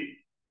నుంచి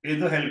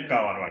ఏదో హెల్ప్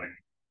కావాలి వాళ్ళకి.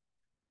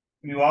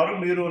 మీ వారు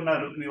మీరు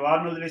ఉన్నారు, మీ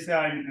వారిని వదిలేసి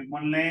ఆయన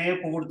మిమ్మల్నే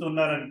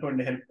పొగుడుతున్నారు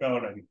అనుకోండి హెల్ప్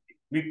కావడానికి.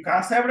 మీకు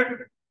కాసేపటి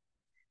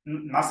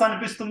నస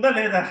అనిపిస్తుందా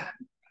లేదా?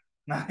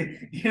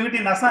 ఏమిటి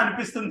నస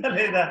అనిపిస్తుందా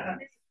లేదా?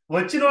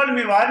 వచ్చిన వాళ్ళు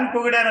మీ వారిని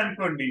పొగిడారు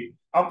అనుకోండి,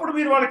 అప్పుడు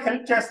మీరు వాళ్ళకి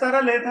హెల్ప్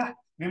చేస్తారా లేదా?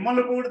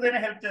 మిమ్మల్ని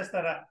పొగిడితేనే హెల్ప్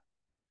చేస్తారా?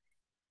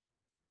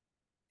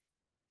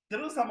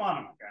 ఇద్దరు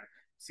సమానం.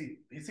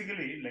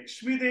 బేసికలీ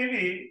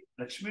లక్ష్మీదేవి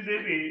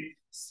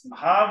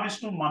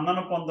మహావిష్ణు మన్నన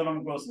పొందడం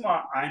కోసం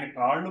ఆయన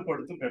కాళ్ళు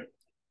పడుతూ గడుపుతుంది.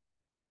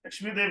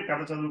 లక్ష్మీదేవి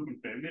కథ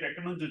చదువుకుంటే మీరు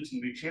ఎక్కడి నుంచి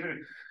వచ్చింది,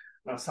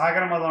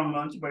 సాగర మదంలో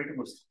నుంచి బయటకు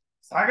వస్తుంది.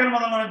 సాగర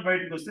మదంలో నుంచి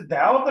బయటకు వస్తే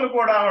దేవతలు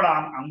కూడా ఆవిడ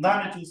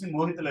అందాన్ని చూసి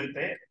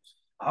మోహితులైతే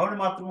ఆవిడ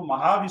మాత్రం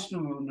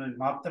మహావిష్ణువు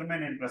మాత్రమే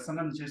నేను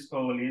ప్రసన్నం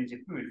చేసుకోవాలి అని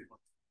చెప్పి వెళ్ళిపోతుంది.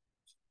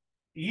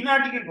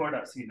 ఈనాటికి కూడా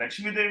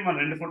లక్ష్మీదేవి మన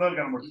 2 ఫోటోలు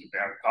కనబడుతుంది.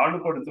 కాళ్ళు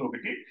పడుతూ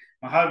ఒకటి,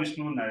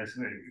 మహావిష్ణువు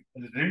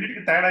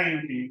రెండింటికి తేడా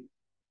ఏమిటి?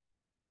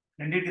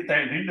 రెండు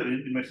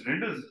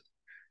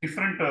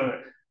డిఫరెంట్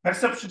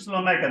పెర్సెప్షన్స్ లో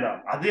ఉన్నాయి కదా.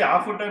 అదే ఆ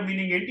ఫోటో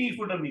మీనింగ్ ఏంటి, ఈ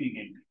ఫోటో మీనింగ్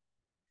ఏంటి?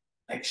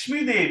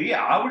 లక్ష్మీదేవి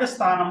ఆవిడ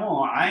స్థానము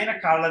ఆయన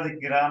కాళ్ళ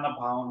దగ్గర అన్న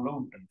భావంలో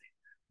ఉంటుంది.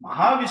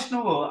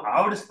 మహావిష్ణువు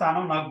ఆవిడ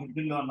స్థానం నా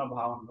గుడ్డిలో అన్న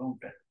భావంలో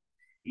ఉంటాడు.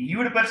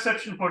 ఈవిడ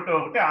పెర్సెప్షన్ ఫోటో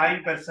ఒకటి, ఆయన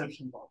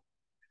పెర్సెప్షన్ భావం.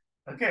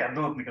 ఓకే,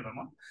 అర్థమవుతుంది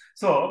కదమ్మా.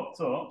 సో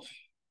సో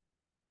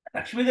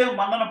లక్ష్మీదేవి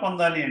మన్నన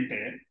పొందాలి అంటే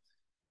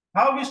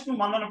మహావిష్ణు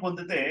మన్నన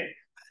పొందితే,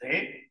 అరే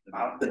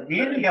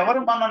నేను ఎవరు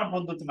మన్నన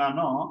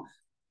పొందుతున్నానో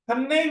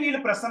తన్నే వీళ్ళు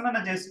ప్రసన్నన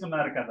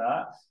చేసుకున్నారు కదా,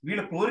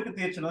 వీళ్ళ కోరిక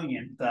తీర్చడం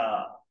ఎంత.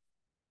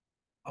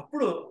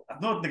 అప్పుడు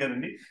అర్థమవుతుంది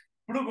కదండి.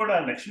 ఇప్పుడు కూడా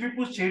లక్ష్మీ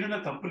పూజ చేయడంలో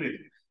తప్పు లేదు.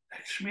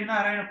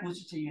 లక్ష్మీనారాయణ పూజ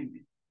చేయండి,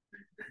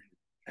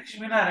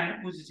 లక్ష్మీనారాయణ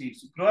పూజ చేయండి.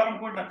 శుక్రవారం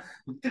కూడా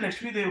ఉత్తి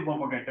లక్ష్మీదేవి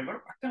బొమ్మ కంటే కూడా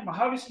పక్కన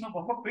మహావిష్ణువు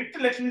బొమ్మ పెట్టి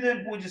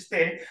లక్ష్మీదేవిని పూజిస్తే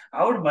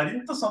ఆవిడ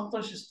మరింత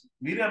సంతోషిస్తుంది.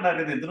 మీరే అన్నారు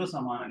కదా ఇద్దరు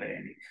సమానులే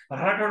అని.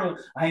 మరాఠోడు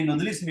ఆయన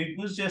వదిలేసి మీకు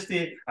పూజ చేస్తే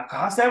ఆ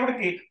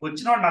కాసేపటికి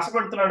వచ్చినవాడు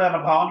నష్టపెడుతున్నాడు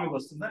అన్న భావన మీకు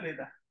వస్తుందా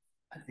లేదా?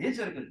 అదే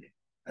జరుగుతుంది.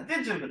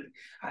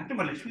 అంటే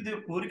మరి లక్ష్మీదేవి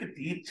కోరిక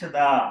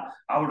తీర్చదా?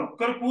 ఆవిడ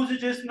ఒక్కరు పూజ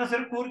చేస్తున్నా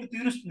సరే కోరిక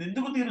తీరుస్తుంది.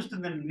 ఎందుకు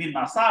తీరుస్తుంది? నీ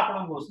నస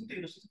ఆపడం కోసం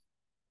తీరుస్తుంది.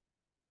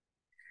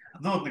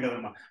 అర్థమవుతుంది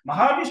కదమ్మా.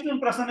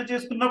 మహావిష్ణువుని ప్రసన్న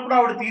చేసుకున్నప్పుడు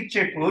ఆవిడ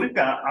తీర్చే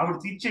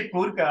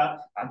కోరిక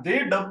అదే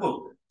డబ్బు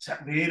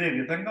వేరే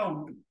విధంగా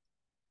ఉంటుంది.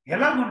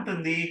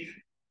 ఎలాగుంటుంది?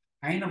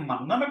 ఆయన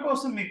మన్నన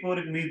కోసం మీ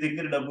కోరిక మీ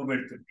దగ్గర డబ్బు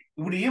పెడుతుంది.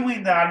 ఇప్పుడు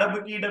ఏమైంది? ఆ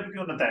డబ్బుకి ఈ డబ్బుకి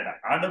ఉన్న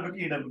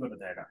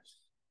తేడా,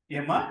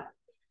 ఏమా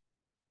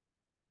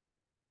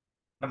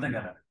అర్థం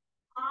కదా?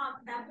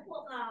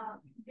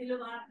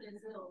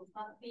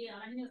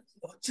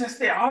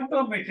 వచ్చేస్తే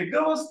ఆటోమేటిక్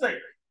గా వస్తాయి.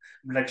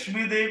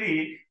 లక్ష్మీదేవి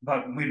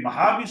మీరు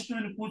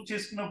మహావిష్ణువుని పూజ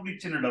చేసుకున్నప్పుడు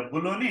ఇచ్చిన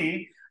డబ్బులోని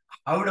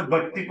ఆవిడ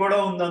భక్తి కూడా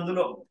ఉంది.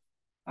 అందులో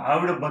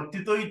ఆవిడ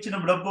భక్తితో ఇచ్చిన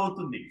డబ్బు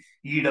అవుతుంది.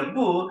 ఈ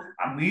డబ్బు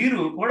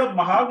మీరు కూడా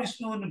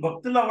మహావిష్ణువుని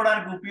భక్తులు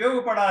అవ్వడానికి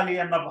ఉపయోగపడాలి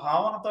అన్న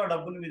భావనతో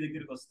డబ్బులు మీ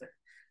దగ్గరికి వస్తాయి.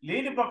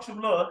 లేని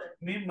పక్షంలో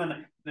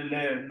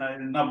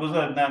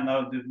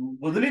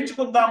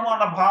వదిలించుకుందాము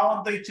అన్న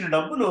భావంతో ఇచ్చిన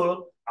డబ్బులు,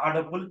 ఆ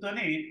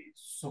డబ్బులతోని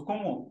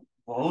సుఖము,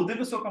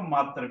 భౌతిక సుఖం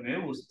మాత్రమే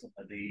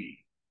వస్తున్నది.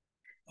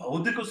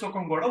 భౌతిక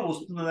సుఖం కూడా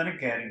వస్తున్నదని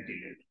గ్యారెంటీ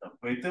లేదు.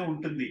 డబ్బు అయితే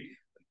ఉంటుంది,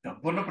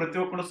 డబ్బున్న ప్రతి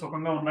ఒక్కరు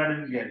సుఖంగా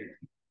ఉన్నాడని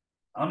గ్యారెంటీ.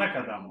 అవునా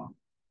కదా అమ్మా?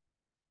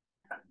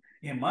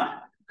 ఏమ్మా?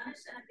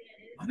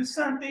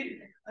 మనశ్శాంతి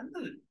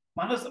అంతే.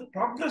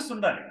 ప్రోగ్రెస్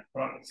ఉండాలి.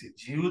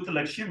 జీవిత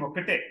లక్ష్యం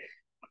ఒకటే.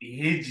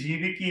 ఏ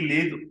జీవికి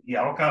లేదు ఈ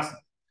అవకాశం,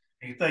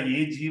 మిగతా ఏ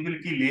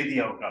జీవులకి లేదు ఈ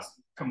అవకాశం.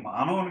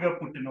 మానవునిగా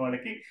పుట్టిన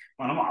వాళ్ళకి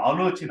మనం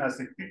ఆలోచన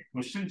శక్తి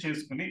క్వశ్చన్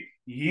చేసుకుని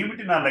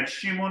ఏమిటి నా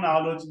లక్ష్యము అని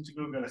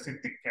ఆలోచించుకోగల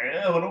శక్తి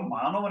కేవలం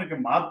మానవునికి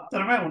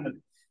మాత్రమే ఉన్నది.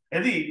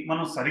 అది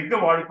మనం సరిగ్గా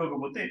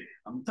వాడుకోకపోతే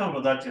అంతా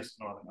వృధా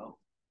చేసుకున్న వాళ్ళం.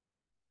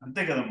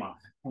 అంతే కదమ్మా.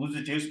 పూజ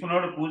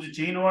చేసుకున్నవాడు పూజ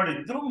చేయనివాడు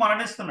ఇద్దరూ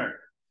మరణిస్తున్నాడు.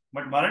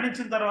 బట్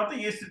మరణించిన తర్వాత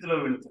ఏ స్థితిలో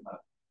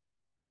వెళుతున్నారు?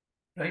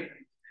 రైట్.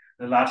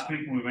 లాస్ట్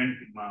వీక్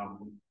వెంట్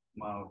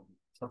మా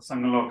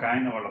సత్సంగంలో ఒక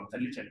ఆయన వాళ్ళ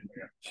తల్లి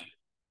చనిపోయారు.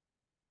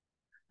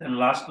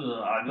 లాస్ట్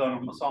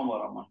ఆదివారం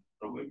సోమవారం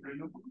ప్రభు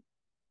ఎప్పుడు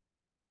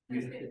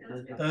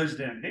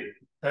థర్స్డే అండి.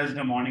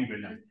 థర్స్డే మార్నింగ్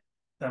వెళ్ళాం.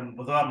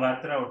 బుధవారం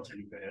రాత్రి ఆవిడ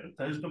చనిపోయారు.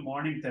 థర్స్డే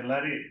మార్నింగ్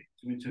తెల్లారి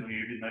ఇంచుమించు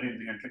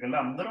 7:30-8 గంటలకల్లా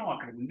అందరం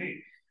అక్కడ ఉండి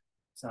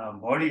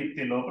బాడీ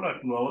ఎత్తే లోపల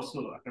 2 hours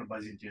అక్కడ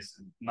భజన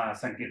చేస్తాం, నా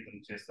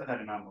సంకీర్తన చేస్తే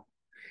హరినామం.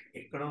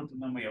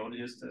 ఎక్కడవుతుందమ్మా, ఎవరు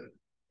చేస్తారు?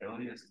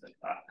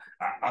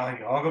 ఆ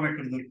యోగం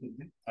ఎక్కడ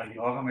దొరుకుతుంది? ఆ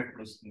యోగం ఎక్కడ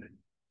వస్తుంది?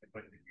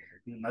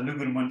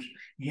 నలుగురు మనుషులు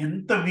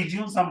ఎంత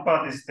విజయం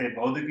సంపాదిస్తే,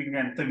 భౌతికంగా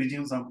ఎంత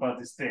విజయం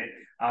సంపాదిస్తే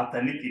ఆ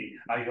తల్లికి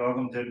ఆ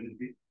యోగం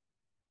జరిగింది.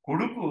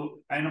 కొడుకు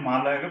ఆయన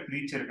మాలాగా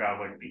ప్రీచర్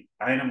కాబట్టి,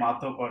 ఆయన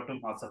మాతో పాటు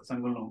మా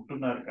సత్సంగంలో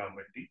ఉంటున్నారు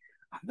కాబట్టి,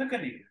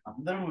 అందుకని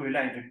అందరం వెళ్ళి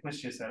ఆయన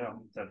రిక్వెస్ట్ చేశారు,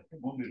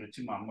 ప్రభు మీరు వచ్చి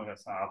మా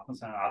అమ్మగారు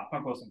ఆత్మ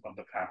కోసం కొంత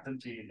ప్రార్థన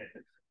చేయండి.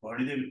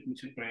 బాడీ దగ్గర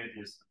కూర్చొని ప్రేయర్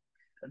చేస్తాం.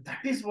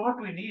 That is what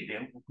we need.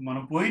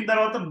 మనం పోయిన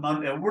తర్వాత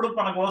ఎవడు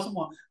మన కోసం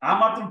ఆ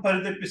మాత్రం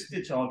పరితెప్పిస్తే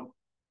చాలు.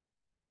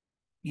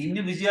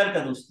 ఎన్ని విజయాలకు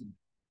అది వస్తుంది,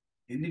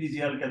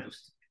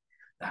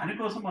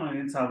 దానికోసం మనం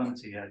ఏం సాధన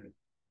చేయాలి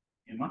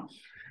ఏమా?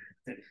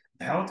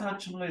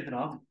 దేవతార్చనలో ఇది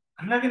రాదు.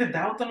 అలాగనే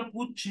దేవతల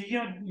పూజ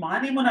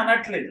మానేమని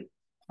అనట్లేదు.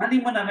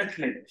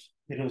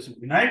 ఈరోజు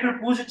వినాయకుడి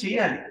పూజ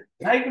చేయాలి.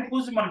 వినాయకుడి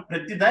పూజ మనకు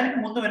ప్రతి దానికి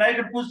ముందు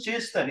వినాయకుడి పూజ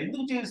చేస్తారు.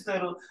 ఎందుకు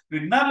చేస్తారు?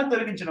 విఘ్నాలను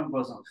తొలగించడం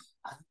కోసం.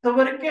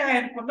 అంతవరకే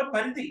ఆయనకున్న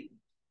పరిధి,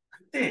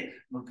 అంతే.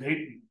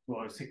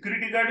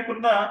 సెక్యూరిటీ గార్డుకి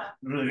ఉన్న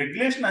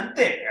రెగ్యులేషన్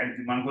అంతే.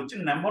 మనకు వచ్చిన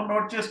నెంబర్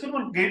నోట్ చేసుకుని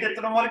మనకు గేట్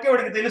ఎత్తడం వరకే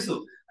వాడికి తెలుసు.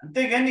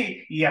 అంతేగాని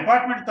ఈ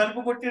అపార్ట్మెంట్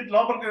తలుపు కొట్టి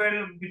లోపలికి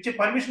ఇచ్చే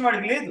పర్మిషన్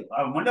వాడికి లేదు.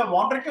 మళ్ళీ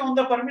ఓనర్కే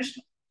ఉందా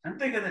పర్మిషన్?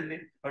 అంతే కదండి.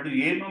 వాడు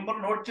ఏ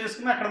నెంబర్ నోట్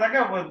చేసుకుని అక్కడ దాకా,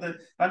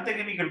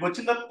 అంతేగాని ఇక్కడికి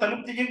వచ్చిన తర్వాత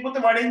తలుపు తీయకపోతే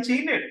వాడు ఏం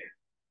చేయలేడు.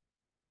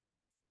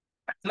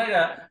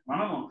 అట్లాగా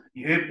మనము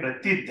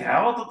ప్రతి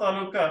దేవత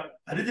తాలూకా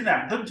పరిధిని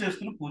అర్థం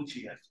చేసుకుని పూజ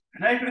చేయాలి.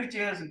 వినాయకుడికి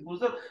చేయాల్సిన పూజ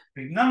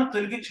విఘ్నాలను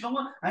తొలగించడం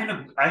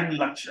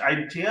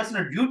ఆయన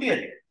చేయాల్సిన డ్యూటీ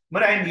అది.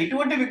 మరి ఆయన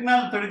ఎటువంటి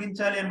విఘ్నాలను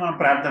తొలగించాలి అని మనం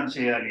ప్రార్థన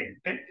చేయాలి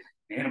అంటే,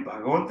 నేను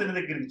భగవంతుని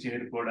దగ్గరికి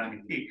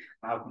చేరుకోవడానికి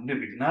నాకుండే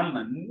విఘ్నాలను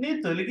అన్నీ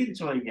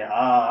తొలగించవయ్యా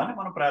అని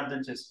మనం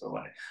ప్రార్థన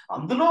చేసుకోవాలి.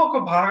 అందులో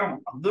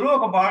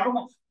ఒక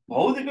భాగము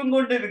భౌతికంగా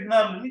ఉండే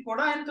విఘ్నాలని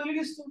కూడా ఆయన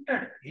తొలగిస్తూ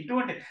ఉంటాడు.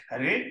 ఎటువంటి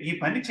ఈ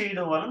పని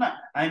చేయడం వలన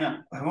ఆయన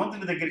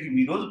భగవంతుని దగ్గరికి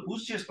ఈ రోజు పూజ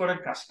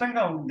చేసుకోవడానికి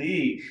కష్టంగా ఉంది,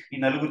 ఈ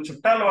నలుగురు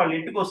చుట్టాలు వాళ్ళ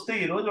ఇంటికి వస్తే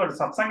ఈ రోజు వాడు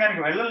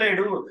సత్సంగానికి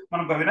వెళ్ళలేడు,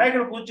 మనం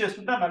వినాయకుడు పూజ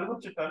చేసుకుంటే ఆ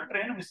నలుగురు చుట్టాలు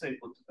ట్రైన్ మిస్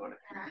అయిపోతుంది వాడు.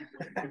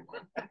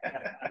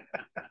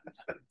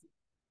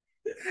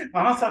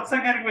 మనం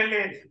సత్సంగానికి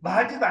వెళ్ళే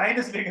బాధ్యత ఆయన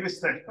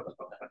స్వీకరిస్తాడు.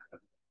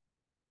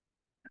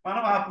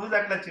 మనం ఆ పూజ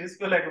అట్లా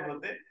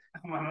చేసుకోలేకపోతే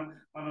మనం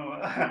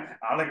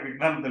వాళ్ళకి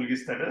విఘ్నాలను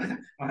తొలగిస్తాడు,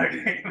 మనకి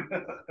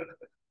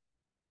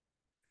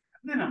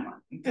అదేనమ్మా.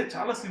 ఇంతే,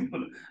 చాలా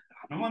సింపుల్.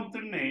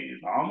 హనుమంతుడిని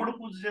రాముడు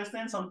పూజ చేస్తే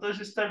ఆయన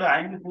సంతోషిస్తాడు,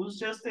 ఆయన్ని పూజ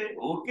చేస్తే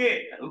okay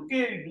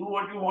do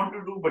what you want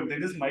to do, but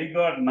this is my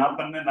God, నా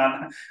పని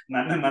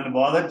నన్ను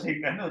బోధన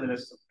చేయగానే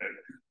వదిలేస్తుంటాడు.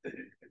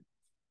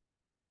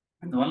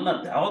 అందువల్ల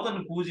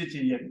దేవతను పూజ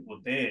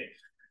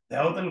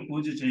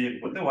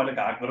చేయకపోతే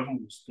వాళ్ళకి ఆగ్రహం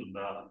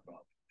వస్తుందా?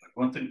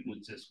 భగవంతుని పూజ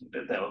చేసుకుంటే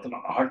దేవతను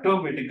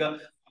ఆటోమేటిక్ గా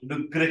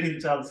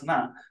అనుగ్రహించాల్సిన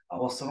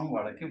అవసరం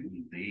వాళ్ళకి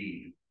ఉంది.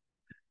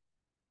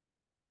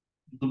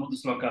 ముందు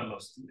శ్లోకాల్లో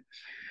వస్తుంది,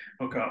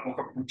 ఒక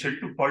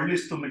చెట్టు పళ్ళు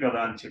ఇస్తుంది కదా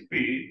అని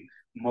చెప్పి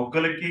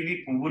మొగ్గలకి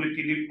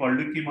పువ్వులకి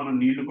పళ్ళుకి మనం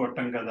నీళ్లు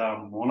కొట్టం కదా,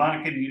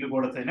 మూలానికి నీళ్లు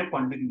కొడితేనే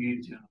పండుగ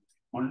నీరు,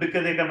 పండుగ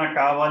కన్నా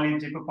కావాలి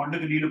అని చెప్పి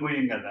పండుగ నీళ్లు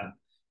పోయాం కదా.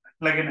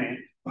 అట్లాగనే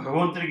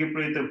భగవంతునికి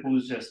ఎప్పుడైతే పూజ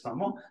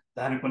చేస్తామో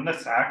దానికి ఉన్న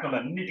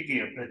శాఖలన్నిటికీ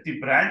ప్రతి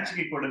బ్రాంచ్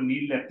కి కూడా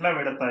నీళ్లు ఎట్లా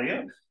పెడతాయో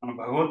మనం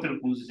భగవంతుడు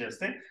పూజ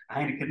చేస్తే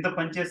ఆయన కింద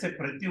పనిచేసే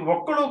ప్రతి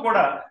ఒక్కడు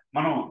కూడా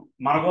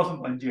మన కోసం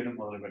పనిచేయడం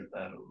మొదలు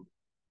పెడతారు.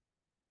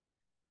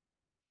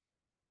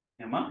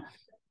 ఏమా?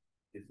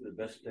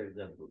 బెస్ట్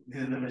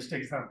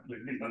ఎగ్జాంపుల్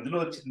అండి, అందులో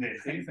వచ్చింది.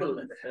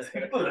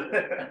 సింపుల్.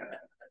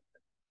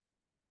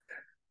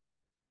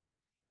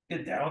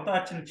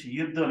 దేవతార్చన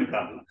చెయ్యొద్దు అని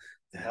కాదు,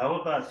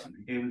 దేవతార్చన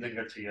ఏ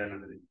విధంగా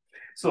చేయాలన్నది.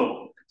 సో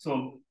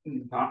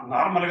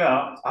నార్మల్ గా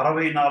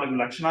 64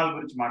 లక్షణాల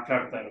గురించి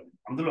మాట్లాడతారు.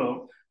 అందులో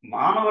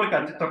మానవులకి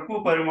అతి తక్కువ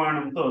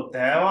పరిమాణంతో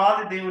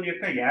దేవాది దేవుని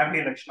యొక్క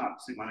 50 లక్షణాలు.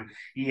 మనకి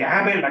ఈ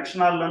 50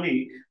 లక్షణాల్లోని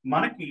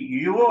మనకి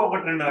ఏవో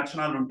 1-2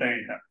 లక్షణాలు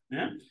ఉంటాయంట.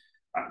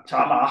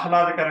 చాలా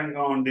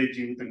ఆహ్లాదకరంగా ఉండే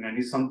జీవితం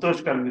కానీ,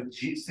 సంతోషకరంగా,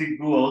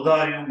 సిగ్గు,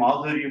 ఔదార్యం,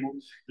 మాధుర్యము,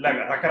 ఇలాగ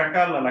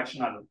రకరకాల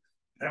లక్షణాలు.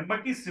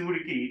 బ్రహ్మకి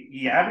శివుడికి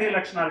ఈ 50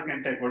 లక్షణాల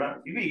కంటే కూడా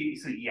ఇవి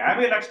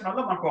 50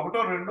 లక్షణాల్లో మనకు 1,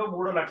 2,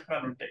 3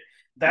 లక్షణాలు ఉంటాయి.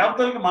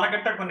 దేవతలకు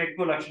మనకంటే కొన్ని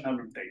ఎక్కువ లక్షణాలు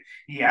ఉంటాయి.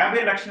 ఈ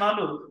 50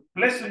 లక్షణాలు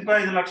ప్లస్ ఇంకా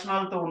 5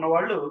 లక్షణాలతో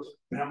ఉన్నవాళ్ళు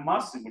బ్రహ్మ,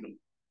 శివుడు.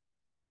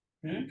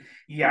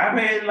 ఈ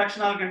 55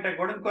 లక్షణాల కంటే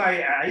కూడా ఇంకో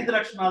 5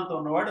 లక్షణాలతో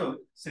ఉన్నవాడు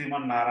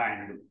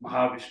శ్రీమన్నారాయణుడు,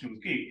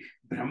 మహావిష్ణువుకి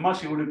బ్రహ్మ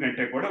శివుడి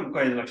కంటే కూడా ఇంకో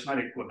 5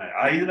 లక్షణాలు ఎక్కువ ఉన్నాయి.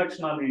 ఆ 5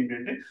 లక్షణాలు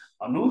ఏంటంటే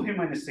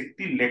అనూహ్యమైన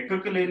శక్తి,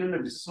 లెక్కకు లేని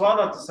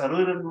విశ్వాలు అతని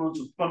శరీరం నుంచి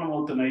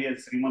ఉత్పన్నమవుతున్నాయి. అది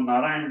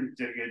శ్రీమన్నారాయణుడికి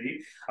జరిగేది.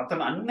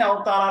 అతను అన్ని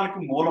అవతారాలకు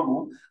మూలము.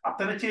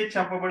 అతనిచే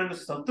చంపబడిన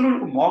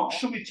శత్రువులకు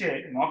మోక్షం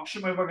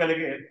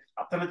ఇవ్వగలిగే,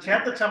 అతని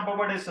చేత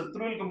చంపబడే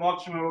శత్రువులకు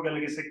మోక్షం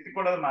ఇవ్వగలిగే శక్తి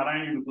కూడా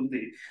నారాయణుడికి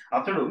ఉంది.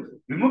 అతడు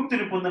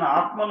విముక్తిని పొందిన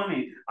ఆత్మలని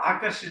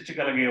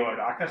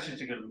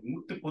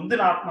విముక్తి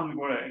పొందిన ఆత్మని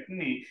కూడా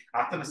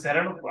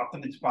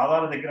అతని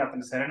పాదాల దగ్గర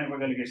అతని శరణు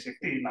ఇవ్వగలిగే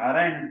శక్తి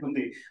నారాయణుడికి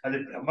ఉంది. అది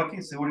బ్రహ్మకి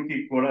శివుడికి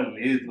కూడా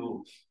లేదు.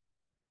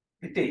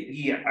 అయితే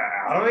ఈ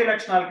 60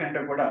 లక్షణాల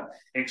కంటే కూడా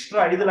ఎక్స్ట్రా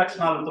 5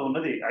 లక్షణాలతో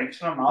ఉన్నది,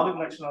 ఎక్స్ట్రా 4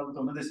 లక్షణాలతో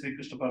ఉన్నది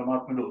శ్రీకృష్ణ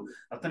పరమాత్ముడు.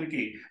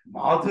 అతనికి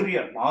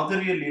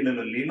మాధుర్య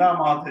లీలా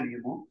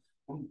మాధుర్యము,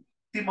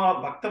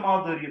 భక్త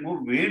మాధుర్యము,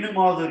 వేణు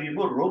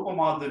మాధుర్యము, రూప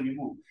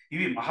మాధుర్యము,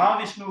 ఇవి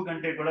మహావిష్ణువు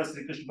కంటే కూడా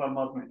శ్రీకృష్ణ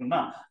పరమాత్ముడికి ఉన్న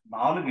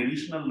 4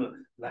 అడిషనల్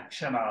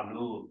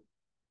లక్షణాలు.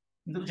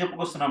 ఎందుకు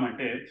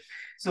చెప్పుకొస్తున్నామంటే,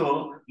 సో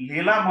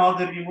లీలా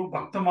మాధుర్యము,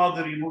 భక్త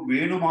మాధుర్యము,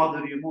 వేణు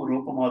మాధుర్యము,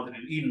 రూప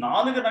మాధుర్యం, ఈ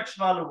 4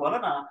 లక్షణాల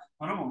వలన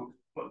మనము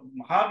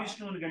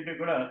మహావిష్ణువుని కంటే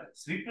కూడా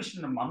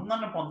శ్రీకృష్ణుని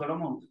మన్నన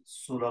పొందడము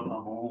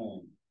సులభము.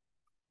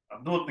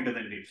 అర్థమవుతుంది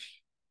కదండి.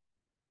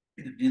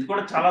 ఇది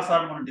కూడా చాలా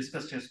సార్లు మనం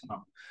డిస్కస్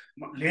చేసుకున్నాం.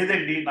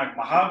 లేదండి, నాకు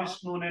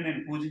మహావిష్ణువునే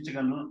నేను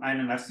పూజించగలను, ఆయన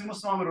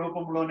నరసింహస్వామి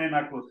రూపంలోనే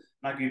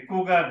నాకు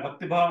ఎక్కువగా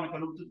భక్తి భావన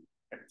కలుగుతుంది.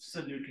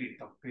 అబ్సల్యూట్లీ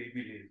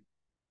తప్పేమీ లేదు.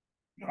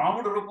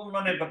 రాముడు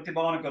రూపంలోనే భక్తి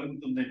భావన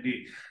కలుగుతుందండి,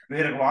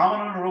 వేరే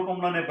వామనుల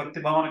రూపంలోనే భక్తి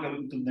భావన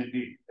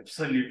కలుగుతుందండి.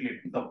 అబ్సల్యూట్లీ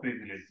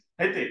తప్పేమీ లేదు.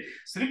 అయితే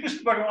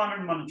శ్రీకృష్ణ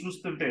భగవానుని మనం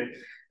చూస్తుంటే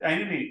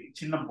ఆయనని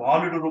చిన్న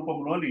బాలుడు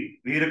రూపంలోని,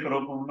 వీరక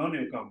రూపంలోని,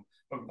 ఒక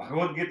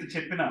భగవద్గీత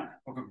చెప్పిన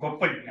ఒక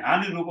గొప్ప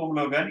జ్ఞాని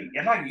రూపంలో కానీ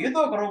ఏదో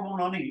ఒక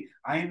రూపంలోని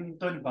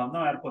ఆయనతో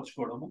బంధం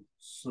ఏర్పరచుకోవడము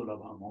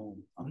సులభము.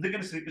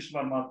 అందుకని శ్రీకృష్ణ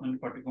పరమాత్మని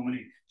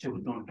పట్టుకోమని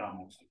చెబుతూ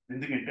ఉంటాము.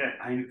 ఎందుకంటే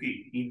ఆయనకి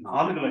ఈ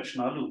 4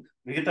 లక్షణాలు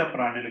మిగతా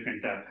ప్రాణుల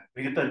కంట,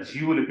 మిగతా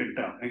జీవుల కంట,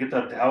 మిగతా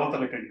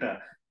దేవతల కంట,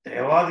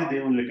 దేవాది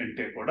దేవుళ్ళ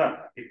కంటే కూడా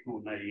ఎక్కువ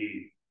ఉన్నాయి.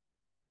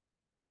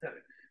 సరే,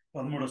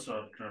 13వ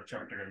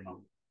చాప్టర్ వెళ్దాం.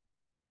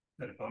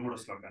 సరే, 13వ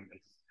శ్లోకానికి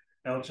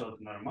ఎవరు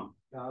చదువుతున్నారమ్మా?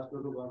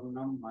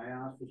 చాతుర్వర్ణం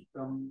మయా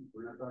సృష్టం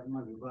గుణకర్మ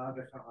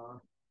విభాగశః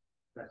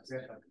తస్య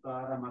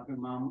కర్తారమపి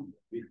మాం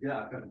విద్య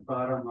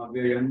అకర్తారం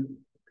అవ్యయం.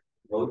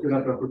 భౌతిక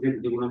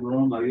ప్రకృతి గుణములు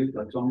మరియు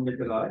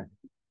తత్సంహితగా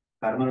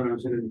కర్మలను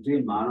అనుసరించి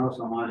మానవ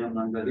సమాజం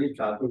నందరి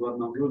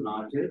చాతుర్వర్ణములు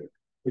నాచే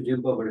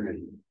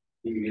సృజింపబడినది.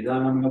 ఈ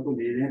విధానములకు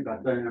నేనే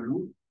కర్తయ్యను,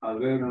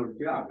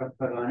 అవ్యయునికి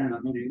అకర్తగానే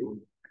నన్ను నీవు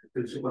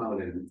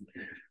తెలుసుకొనవలేదు.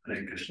 హరే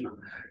కృష్ణ.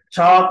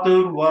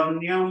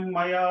 చాతుర్వర్ణ్యం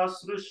మయా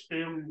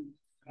సృష్టిం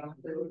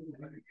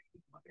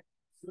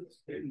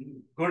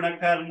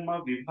గుణకర్మ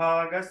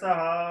విభాగశః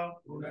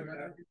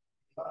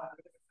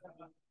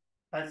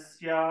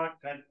తస్య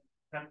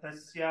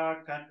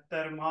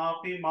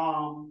కర్తర్మాపి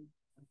మాం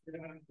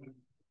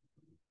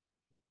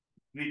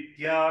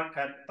విద్యా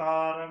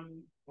కర్తారం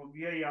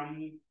అవ్యయం.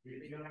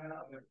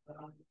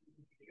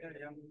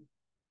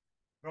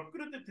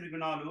 ప్రకృతి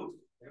త్రిగుణాలు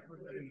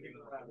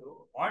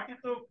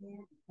వాటితో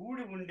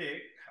కూడి ఉండే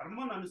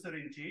కర్మను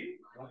అనుసరించి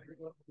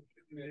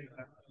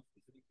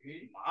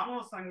మానవ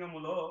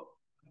సంఘములో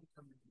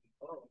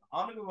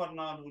 4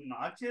 వర్ణాలు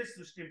నాచే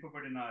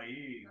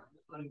సృష్టింపబడినాయి.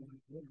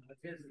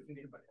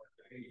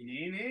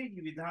 నేనే ఈ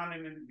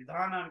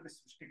విధానానికి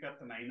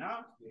సృష్టికర్తనైనా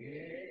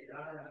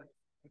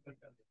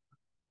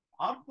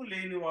మార్పు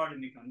లేని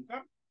వాడిని కనుక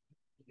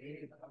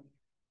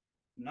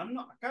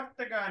నన్ను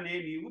అకర్తగానే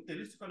నీవు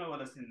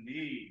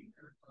తెలుసుకొనవలసింది.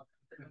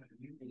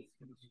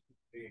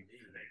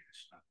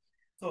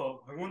 సో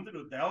భగవంతుడు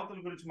దేవతల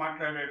గురించి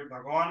మాట్లాడాడు.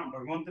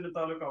 భగవంతుని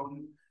తాలూకా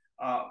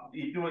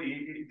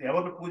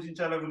ఎవరిని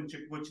పూజించాలో గురించి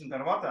చెప్పుకొచ్చిన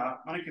తర్వాత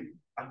మనకి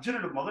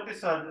అర్జునుడు మొదటి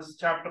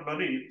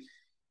చాప్టర్లోని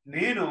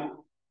నేను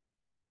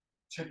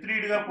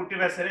క్షత్రియుడిగా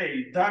పుట్టినా సరే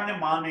యుద్ధాన్ని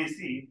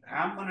మానేసి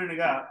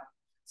బ్రాహ్మణుడిగా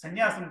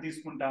సన్యాసం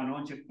తీసుకుంటాను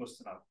అని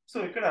చెప్పుకొస్తున్నారు. సో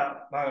ఇక్కడ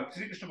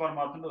శ్రీకృష్ణ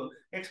పరమాత్ముడు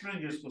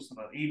ఎక్స్ప్లెయిన్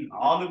చేసుకొస్తున్నారు. ఈ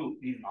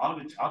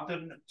నాలుగు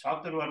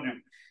చాతుర్వర్ణ్యం,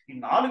 ఈ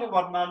 4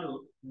 వర్ణాలు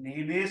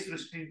నేనే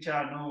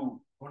సృష్టించాను.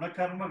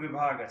 గుణకర్మ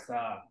విభాగస,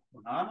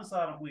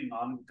 గుణానుసారము ఈ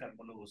 4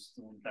 కర్మలు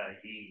వస్తూ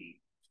ఉంటాయి.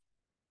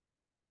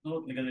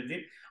 కదండి,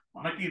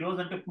 మనకి ఈ రోజు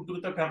అంటే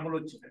పుట్టుకతో కర్మలు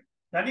వచ్చినాయి,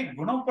 కానీ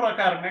గుణం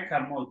ప్రకారమే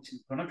కర్మ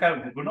వచ్చింది.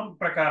 గుణం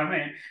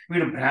ప్రకారమే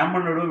వీడు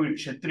బ్రాహ్మణుడు, వీడు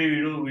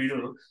క్షత్రియుడు, వీడు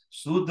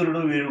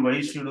శూద్రుడు, వీడు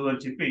వైశ్యుడు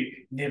అని చెప్పి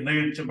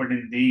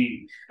నిర్ణయించబడింది.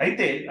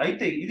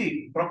 అయితే ఇది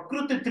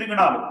ప్రకృతి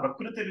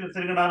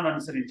త్రిగుణాలను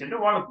అనుసరించి, అంటే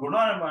వాళ్ళ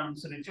గుణాలను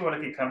అనుసరించి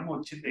వాళ్ళకి కర్మ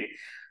వచ్చింది.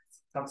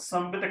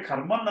 తత్సంహిత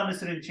కర్మలను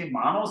అనుసరించి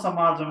మానవ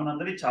సమాజం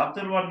నందరి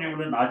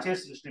చాతుర్వర్ణ్యములు నాచే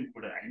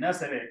సృష్టింపుడు. అయినా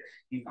సరే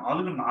ఈ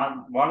 4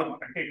 వాళ్ళకు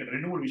అంటే ఇక్కడ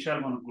 2-3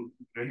 విషయాలు మనం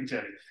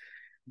గ్రహించాలి.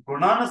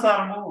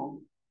 గుణానుసారము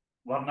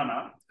వర్ణన,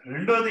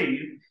 రెండోది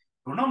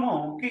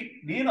గుణముకి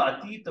నేను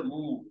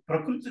అతీతము,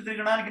 ప్రకృతి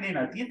త్రిగుణానికి నేను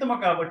అతీతము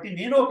కాబట్టి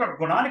నేను ఒక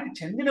గుణానికి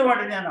చెందిన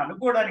వాడిని అని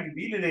అనుకోవడానికి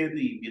వీలు లేదు.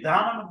 ఈ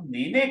విధానం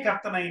నేనే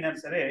కర్తనైనా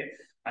సరే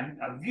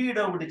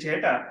అవ్యుడవుడి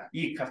చేత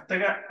ఈ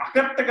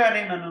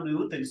అకర్తగానే నన్ను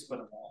నువ్వు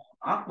తెలుసుకోను.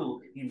 నాకు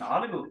ఈ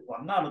 4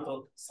 వర్ణాలతో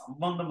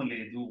సంబంధం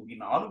లేదు, ఈ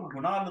 4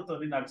 గుణాలతో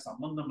నాకు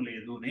సంబంధం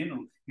లేదు, నేను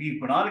ఈ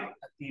గుణాలకి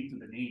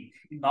అతీతులని.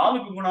 ఈ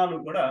 4 గుణాలు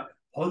కూడా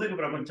భౌతిక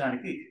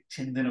ప్రపంచానికి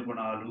చెందిన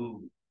గుణాలు.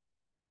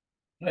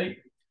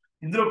 రైట్.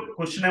 ఇందులో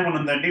క్వశ్చన్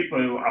ఏమనుందండి,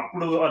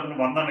 అప్పుడు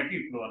వర్ణనకి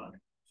ఇప్పుడు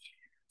వర్ణనకి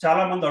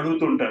చాలా మంది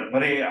అడుగుతుంటారు,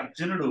 మరి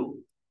అర్జునుడు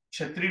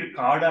క్షత్రియుడు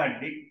కాడా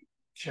అండి?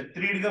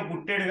 క్షత్రియుడిగా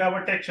పుట్టాడు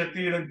కాబట్టి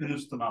క్షత్రియుడు అని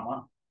పిలుస్తున్నామా?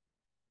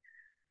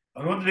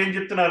 భగవంతుడు ఏం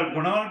చెప్తున్నారు?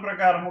 గుణాల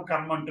ప్రకారము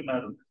కర్మ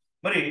అంటున్నారు.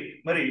 మరి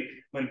మరి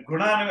మరి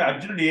గుణాన్ని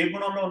అర్జునుడు ఏ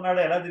గుణంలో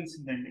ఉన్నాడో ఎలా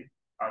తెలిసిందండి?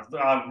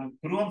 ఆ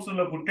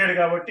కురువంశంలో పుట్టాడు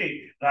కాబట్టి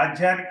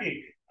రాజ్యానికి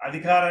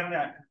అధికారాన్ని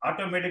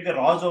ఆటోమేటిక్ గా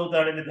రాజు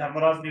అవుతాడని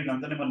ధర్మరాజు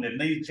వీళ్ళందరినీ మనం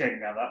నిర్ణయించాం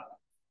కదా.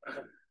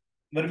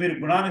 మరి మీరు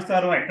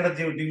గుణానుసారం ఎక్కడ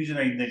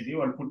డివిజన్ అయిందండి?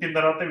 వాళ్ళు పుట్టిన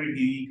తర్వాత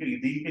వీడికి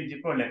దీనికి అని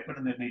చెప్పి వాళ్ళు ఎక్కడ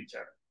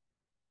నిర్ణయించారు?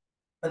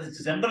 అది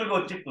జనరల్ గా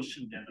వచ్చే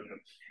క్వశ్చన్ జనరల్ గా.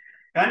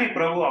 కానీ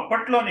ప్రభు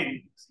అప్పట్లోని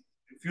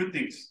few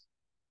things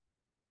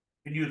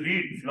when you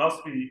read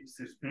philosophy,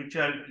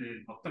 spirituality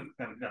మొత్తం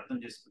కనుక అర్థం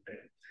చేసుకుంటే,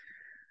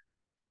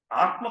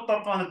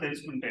 ఆత్మతత్వాన్ని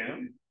తెలుసుకుంటే,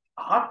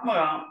 ఆత్మ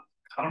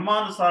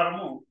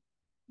కర్మానుసారము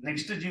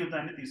నెక్స్ట్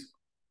జీవితాన్ని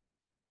తీసుకుంటుంది.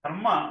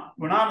 కర్మ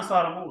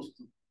గుణానుసారము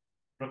వస్తుంది.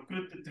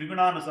 ప్రకృతి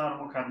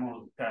త్రిగుణానుసారము కర్మ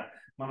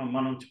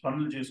మనం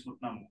పనులు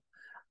చేసుకుంటున్నాము.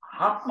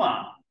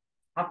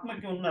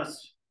 ఆత్మకి ఉన్న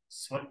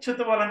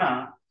స్వచ్ఛత వలన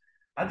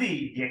అది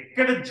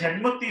ఎక్కడ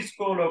జన్మ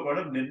తీసుకోవాలో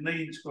కూడా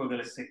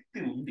నిర్ణయించుకోగల శక్తి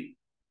ఉంది.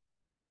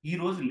 ఈ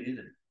రోజు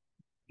లేదండి.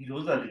 ఈ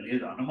రోజు అది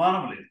లేదు,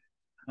 అనుమానం లేదు.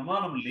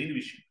 అనుమానం లేని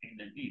విషయం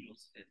ఏంటంటే ఈ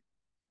రోజు లేదు.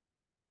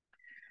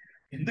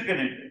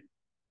 ఎందుకనంటే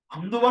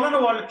అందువలన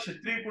వాళ్ళు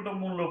క్షత్రియ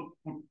కుటుంబంలో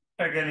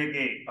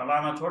పుట్టగలిగే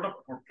ఫలానా చోట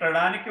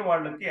పుట్టడానికి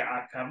వాళ్ళకి ఆ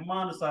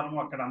కర్మానుసారం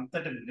అక్కడ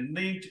అంతటి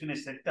నిర్ణయించుకునే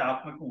శక్తి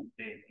ఆత్మకు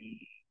ఉండేది.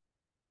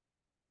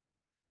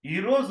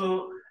 ఈరోజు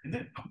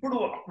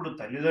అప్పుడు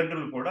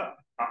తల్లిదండ్రులు కూడా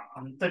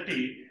అంతటి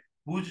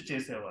పూజ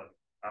చేసేవారు.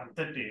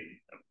 అంతటి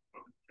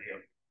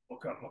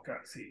ఒక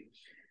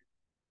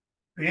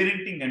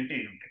పేరెంటింగ్ అంటే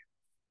ఏమిటి?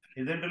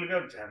 తల్లిదండ్రులుగా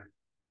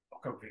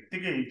ఒక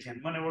వ్యక్తికి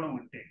జన్మనివ్వడం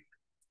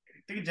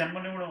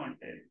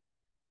అంటే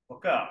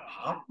ఒక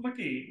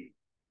ఆత్మకి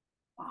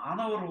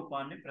మానవ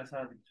రూపాన్ని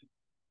ప్రసాదించు.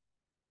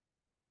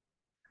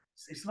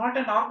 It's not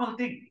a normal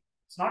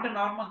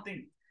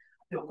thing.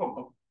 అది ఒక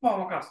గొప్ప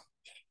అవకాశం.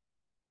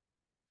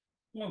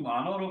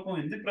 మానవ రూపం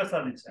ఎందుకు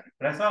ప్రసాదించాలి?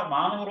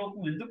 మానవ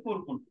రూపం ఎందుకు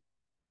కోరుకుంటుంది?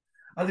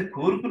 అది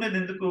కోరుకునేది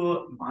ఎందుకు?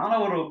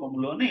 మానవ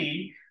రూపంలోని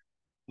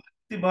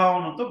భక్తి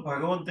భావనతో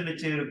భగవంతుని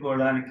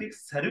చేరుకోవడానికి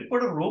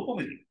సరిపడ రూపం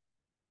ఇది.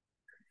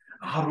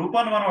 ఆ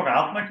రూపాన్ని మనం ఒక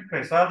ఆత్మకి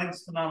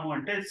ప్రసాదిస్తున్నాము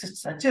అంటే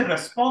such a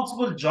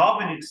responsible job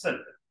in it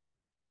self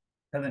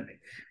కదండి.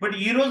 బట్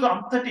ఈ రోజు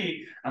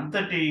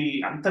అంతటి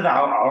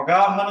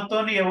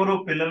అవగాహనతోని ఎవరు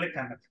పిల్లల్ని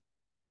కనరు.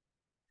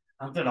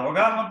 అంతటి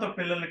అవగాహనతో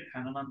పిల్లల్ని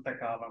కననంత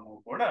కాలము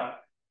కూడా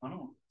మనం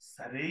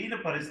సరైన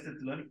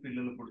పరిస్థితిలోని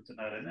పిల్లలు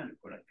పుడుతున్నారని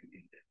అనుకోవడానికి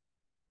వీలు.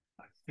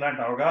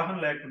 ఇట్లాంటి అవగాహన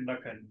లేకుండా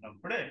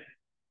కనిపినప్పుడే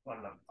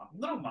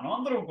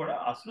మనమందరం కూడా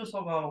అసుర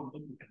స్వభావంతో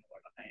పుట్టిన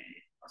వాళ్ళని.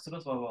 అసుర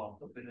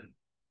స్వభావంతో పిల్లలు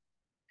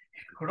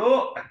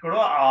ఎక్కడో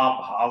ఆ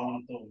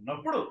భావనతో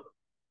ఉన్నప్పుడు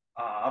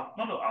ఆ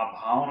ఆత్మలు ఆ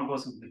భావన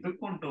కోసం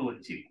వెతుక్కుంటూ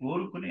వచ్చి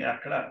కోరుకుని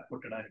అక్కడ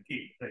పుట్టడానికి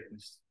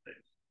ప్రయత్నిస్తుంటాయి.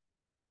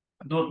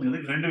 అర్థమవుతుంది.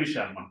 రెండు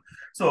విషయాలు మనం.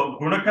 సో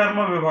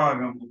గుణకర్మ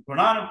విభాగం,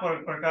 గుణాల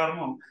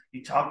ప్రకారము ఈ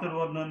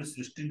చాతుర్వర్ణాన్ని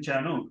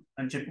సృష్టించాను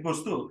అని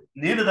చెప్పుకొస్తూ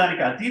నేను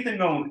దానికి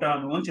అతీతంగా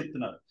ఉంటాను అని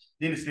చెప్తున్నారు.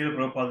 దీని శ్రీల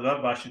ప్రభుపాదుల గారు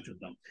భాష్యం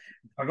చూద్దాం.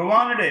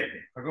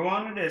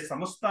 భగవానుడే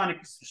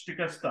సమస్తానికి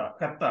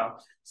కర్త.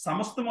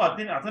 సమస్తము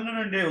అతని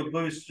నుండే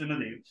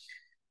ఉద్భవిస్తున్నది.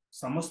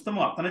 సమస్తము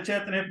అతని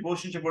చేతనే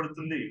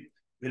పోషించబడుతుంది.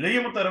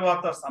 విలయము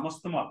తర్వాత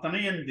సమస్తము అతని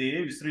యందే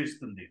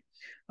విశ్రయిస్తుంది.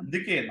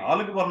 అందుకే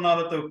 4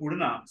 వర్ణాలతో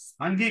కూడిన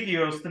సాంఘిక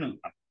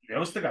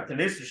వ్యవస్థకు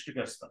అతడే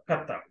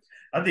సృష్టికర్త.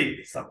 అది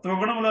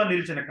సత్వగుణంలో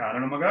నిలిచిన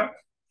కారణముగా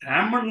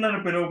బ్రాహ్మణులను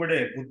పిలువబడే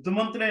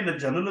బుద్ధిమంతులైన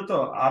జనులతో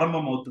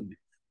ఆరంభమవుతుంది.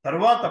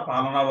 తరువాత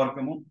పాలనా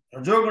వర్గము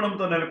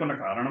రజోగుణంతో నెలకొన్న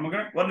కారణముగా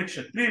వారిని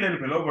క్షత్రియులని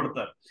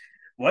పిలువబడతారు.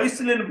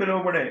 వయస్సులను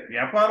పిలువబడే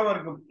వ్యాపార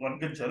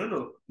వర్గ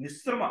జనులు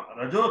మిశ్రమ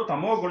రజో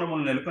తమో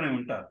గుణములు నెలకొని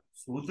ఉంటారు.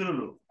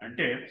 శూద్రులు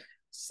అంటే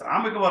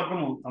శ్రామిక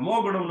వర్గము తమో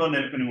గుణంలో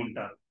నెలకొని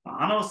ఉంటారు.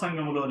 మానవ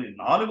సంఘములోని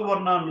 4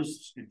 వర్ణాలను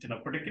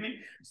సృష్టించినప్పటికీ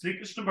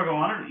శ్రీకృష్ణ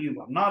భగవానుడు ఈ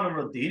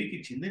వర్ణాలలో దేనికి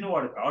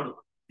చెందినవాడు కాడు.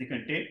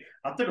 ఎందుకంటే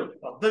అతడు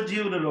బద్ధ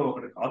జీవులలో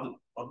ఒకడు కాదు.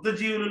 బద్ధ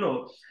జీవులలో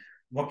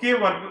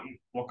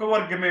ఒక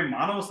వర్గమే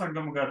మానవ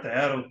సంఘముగా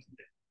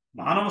తయారవుతుంది.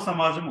 మానవ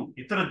సమాజము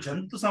ఇతర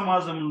జంతు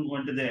సమాజం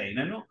వంటిదే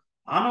అయినను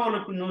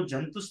మానవులకు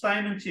జంతు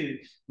స్థాయి నుంచి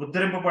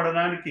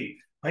ఉద్ధరింపబడడానికి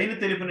పైన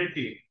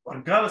తెలిపినట్టి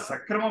వర్గాల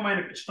సక్రమమైన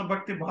కృష్ణ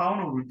భక్తి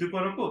భావన వృద్ధి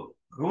కొరకు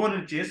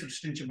భగవానుచే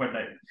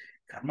సృష్టించబడ్డాయి.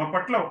 కర్మ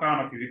పట్ల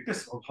ఒకనొక వ్యక్తి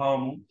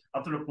స్వభావము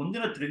అతడు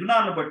పొందిన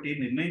త్రిగుణాలను బట్టి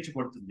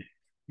నిర్ణయించబడుతుంది.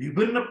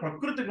 విభిన్న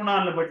ప్రకృతి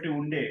గుణాలను బట్టి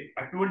ఉండే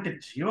అటువంటి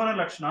జీవన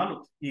లక్షణాలు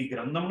ఈ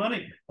గ్రంథంలోని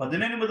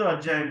 18వ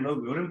అధ్యాయంలో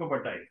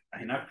వివరింపబడ్డాయి.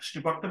 అయినా కృష్ణ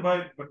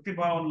భక్తి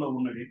భావంలో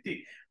ఉన్న వ్యక్తి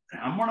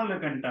బ్రాహ్మణుల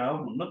కంటే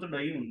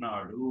ఉన్నతుడై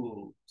ఉన్నాడు.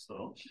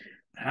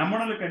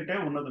 బ్రాహ్మణుల కంటే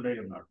ఉన్నతుడై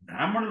ఉన్నాడు.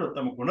 బ్రాహ్మణులు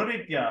తమ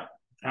గుణరీత్యా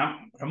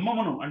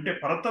బ్రహ్మమును అంటే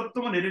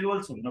పరతత్వము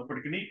ఎరగవలసి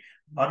ఉన్నప్పటికీ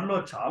వారిలో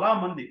చాలా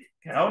మంది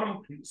కేవలం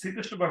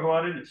శ్రీకృష్ణ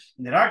భగవాను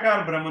నిరాకార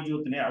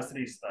బ్రహ్మజ్యోతిని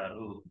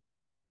ఆశ్రయిస్తారు.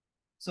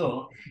 సో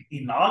ఈ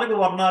 4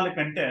 వర్ణాల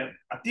కంటే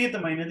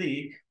అతీతమైనది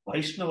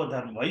వైష్ణవ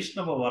ధర్మం,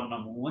 వైష్ణవ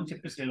వర్ణము అని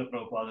చెప్పి శ్రీల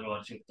ప్రభుపాదులు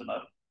వారు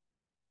చెప్తున్నారు.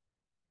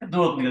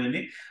 అర్థమవుతుంది కదండి.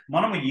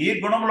 మనము ఏ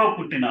గుణంలో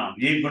పుట్టినా,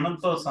 ఏ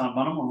గుణంతో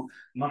మనము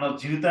మన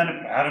జీవితాన్ని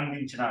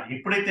ప్రారంభించినా,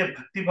 ఎప్పుడైతే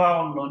భక్తి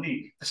భావంలోని,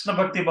 కృష్ణ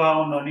భక్తి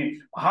భావంలోని,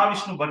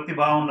 మహావిష్ణు భక్తి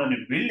భావంలోని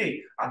వెళ్ళి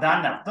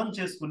దాన్ని అర్థం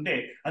చేసుకుంటే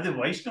అది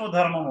వైష్ణవ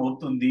ధర్మం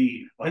అవుతుంది.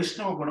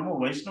 వైష్ణవ గుణము,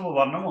 వైష్ణవ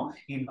వర్ణము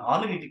ఈ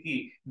 4టికి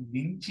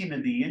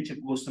మించినది అని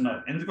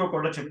చెప్పుకొస్తున్నారు. ఎందుకో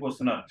కూడా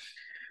చెప్పుకొస్తున్నారు.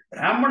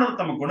 బ్రాహ్మణులు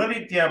తమ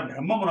గుణరీత్యా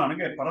బ్రహ్మమును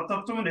అనగా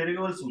పరతత్వము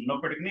ఎరగవలసి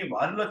ఉన్నప్పటికీ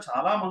వారిలో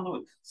చాలా మంది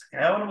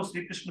కేవలం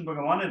శ్రీకృష్ణ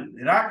భగవాను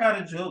నిరాకార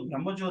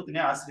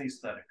బ్రహ్మజ్యోతిని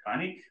ఆశ్రయిస్తారు.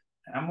 కానీ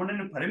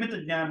బ్రాహ్మణుని పరిమిత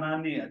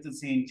జ్ఞానాన్ని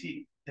అతిశయించి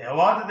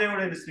దేవాది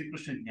దేవుడైన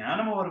శ్రీకృష్ణ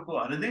జ్ఞానము వరకు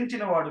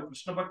అరుదించిన వాడు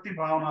కృష్ణ భక్తి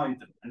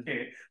భావనాయుతుడు అంటే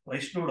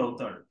వైష్ణవుడు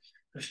అవుతాడు.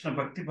 కృష్ణ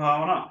భక్తి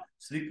భావన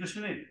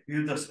శ్రీకృష్ణుని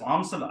వివిధ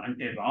స్వాంసల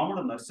అంటే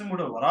రాముడు,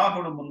 నరసింహుడు,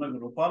 వరాహుడు మున్న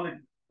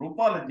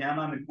రూపాల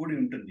జ్ఞానాన్ని కూడి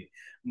ఉంటుంది.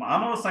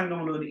 మానవ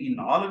సంఘములోని ఈ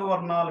 4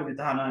 వర్ణాల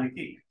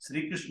విధానానికి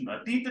శ్రీకృష్ణుడు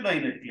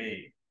అతీతుడైనట్లే,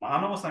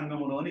 మానవ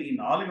సంఘములోని ఈ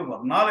 4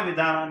 వర్ణాల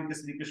విధానానికి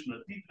శ్రీకృష్ణుడు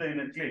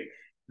అతీతుడైనట్లే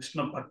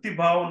కృష్ణ భక్తి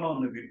భావంలో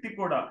ఉన్న వ్యక్తి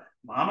కూడా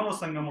మానవ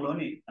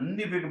సంఘములోని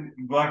అన్ని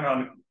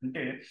విభాగాలకు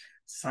అంటే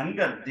సంఘ,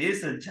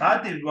 దేశ,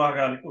 జాతి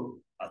విభాగాలకు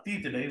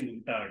అతీతుడై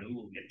ఉంటాడు.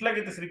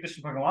 ఎట్లాగైతే శ్రీకృష్ణ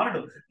భగవానుడు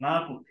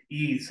నాకు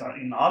ఈ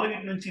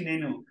 4 నుంచి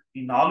నేను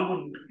ఈ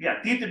 4కి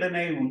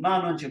అతీతుడనే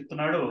ఉన్నాను అని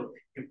చెప్తున్నాడో,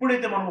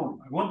 ఎప్పుడైతే మనము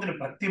భగవంతుని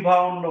భక్తి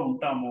భావంలో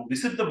ఉంటామో,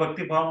 విశుద్ధ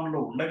భక్తి భావంలో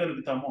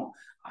ఉండగలుగుతామో,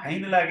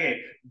 ఆయనలాగే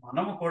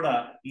మనము కూడా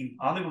ఈ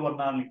 4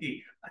 వర్ణాలకి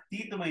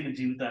అతీతమైన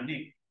జీవితాన్ని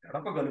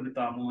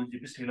గడపగలుగుతాము అని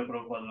చెప్పి శ్రీల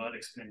ప్రభుపాదుల వారు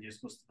ఎక్స్ప్లెయిన్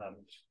చేసుకొస్తున్నారు.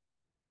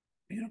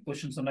 మీరు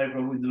క్వశ్చన్స్ ఉన్నాయి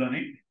ప్రభు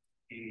ఇందులోని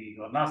ఈ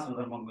వర్ణాశ్ర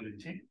ధర్మం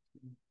గురించి?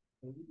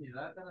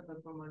 నిరాకార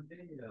తత్వం అంటే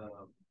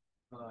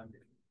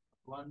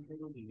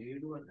భగవంతుడు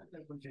లేడు అంటే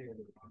లేకుంటే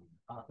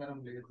ఆకారం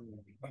లేదు,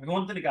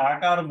 భగవంతునికి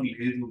ఆకారం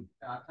లేదు.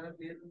 ఆకారం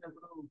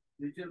లేకున్నప్పుడు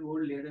ఫ్యూచర్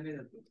వరల్డ్ లేదనేది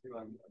అనిపిస్తుంది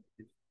వాళ్ళు.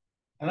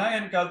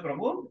 అలాగని కాదు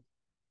ప్రభు.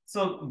 So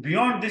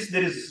beyond this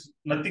there is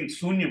nothing.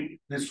 శూన్యం.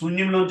 నేను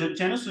శూన్యంలోంచి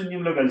వచ్చాను,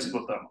 శూన్యంలో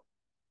కలిసిపోతాను.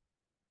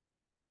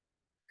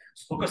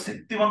 ఒక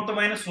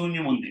శక్తివంతమైన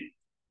శూన్యం ఉంది,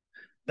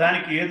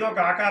 దానికి ఏదో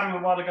ఒక ఆకారం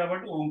ఇవ్వాలి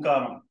కాబట్టి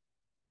ఓంకారం,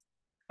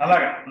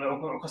 అలాగా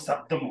ఒక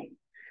శబ్దము,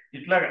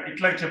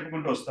 ఇట్లాగ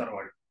చెప్పుకుంటూ వస్తారు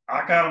వాళ్ళు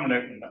ఆకారం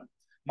లేకుండా.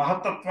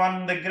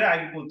 మహత్తత్వాన్ని దగ్గరే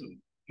ఆగిపోతుంది.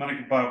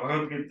 మనకి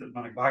భగవద్గీత,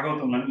 మనకి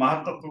భాగవతంలో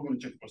మహత్తత్వం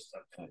గురించి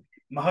చెప్పుకొస్తారు.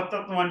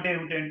 మహత్తత్వం అంటే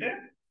ఏమిటంటే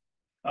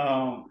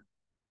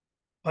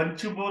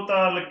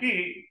పంచభూతాలకి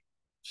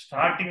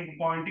స్టార్టింగ్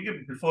పాయింట్కి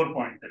బిఫోర్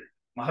పాయింట్ అది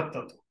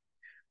మహత్తత్వం.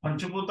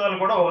 పంచభూతాలు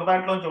కూడా ఒక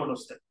దాంట్లోంచి ఒకటి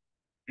వస్తాయి.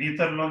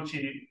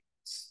 ఈతర్లోంచి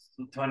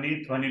ధ్వని,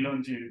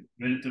 ధ్వనిలోంచి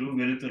వెలుతురు,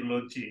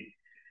 వెలుతురులోంచి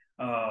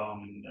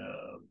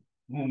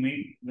భూమి,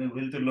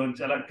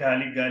 వెలుతురులోంచి అలా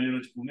గాలి,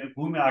 గాలిలోంచి భూమి,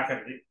 భూమి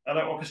ఆఖరిది.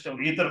 అలా ఒక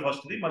స్టెప్ ఈతర్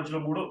ఫస్ట్ది, మధ్యలో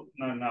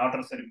 3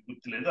 ఆర్డర్ సరిగ్గా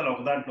గుర్తులేదు, అలా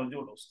ఒక దాంట్లోంచి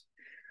ఒకటి వస్తుంది.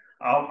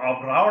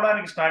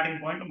 రావడానికి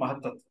స్టార్టింగ్ పాయింట్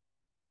మహత్తత్వం.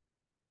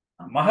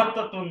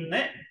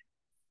 మహత్తత్వంనే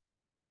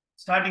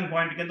స్టార్టింగ్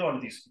పాయింట్ కింద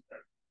వాళ్ళు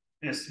తీసుకుంటారు.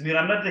 ఎస్, మీరు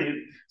అన్నది.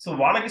 సో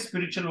వాళ్ళకి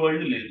స్పిరిచువల్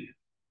వరల్డ్ లేదు,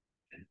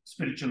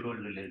 స్పిరిచువల్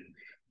వరల్డ్ లేదు,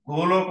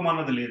 గోలోకం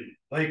అన్నది లేదు,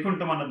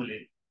 వైకుంఠం అన్నది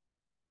లేదు,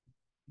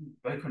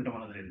 వైకుంఠం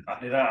అన్నది లేదు.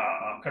 లేదా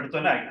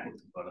అక్కడితోనే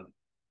ఆగిపోతుంది వాళ్ళది.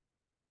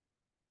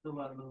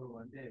 వాళ్ళు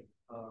అంటే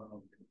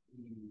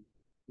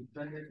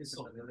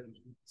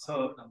సో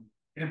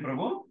ఏం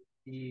ప్రభు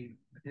ఈ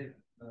అంటే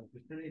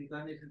కృష్ణుడి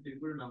ఇన్కార్నేషన్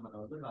ఇప్పుడు నమ్మరు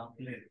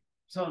లేదు.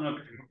 So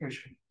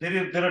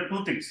there are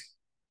 2 things.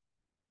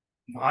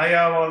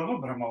 మాయావాదము,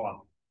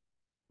 బ్రహ్మవాదం.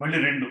 మళ్ళీ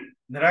 2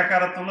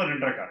 నిరాకారత్వంలో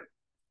 2 రకాలు,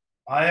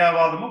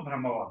 మాయావాదము,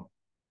 బ్రహ్మవాదం.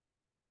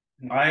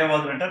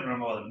 మాయావాదులు అంటారు,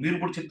 బ్రహ్మవాదం. మీరు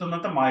కూడా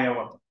చెప్తుందంతా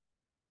మాయావాదం.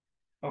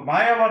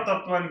 మాయావాద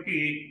తత్వానికి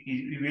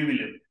ఇవేవి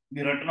లేవు,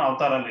 మీరు అంటున్న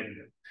అవతారాలు ఏమి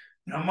లేవు.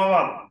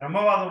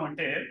 బ్రహ్మవాదం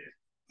అంటే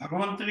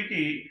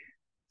భగవంతుడికి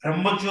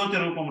బ్రహ్మజ్యోతి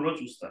రూపంలో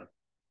చూస్తారు.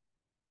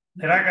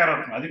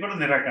 నిరాకారత్వం, అది కూడా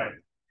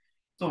నిరాకారత్వం.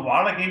 సో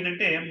వాళ్ళకి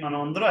ఏంటంటే మనం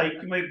అందరూ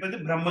ఐక్యమైపోయింది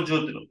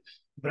బ్రహ్మజ్యోతిలో.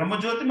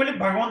 బ్రహ్మజ్యోతి మళ్ళీ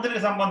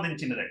భగవంతుడికి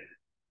సంబంధించినదే.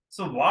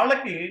 సో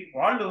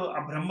వాళ్ళు ఆ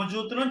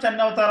బ్రహ్మజ్యోతిలోంచి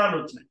అన్ని అవతారాలు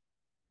వచ్చినాయి.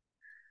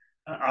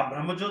 ఆ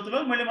బ్రహ్మజ్యోతిలో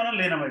మళ్ళీ మనం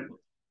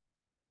లీనమైపోతాం.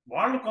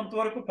 వాళ్ళు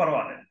కొంతవరకు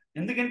పర్వాలేదు,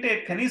 ఎందుకంటే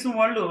కనీసం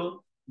వాళ్ళు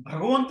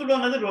భగవంతుడు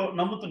అన్నది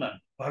నమ్ముతున్నారు.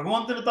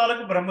 భగవంతుడి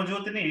తాలూకు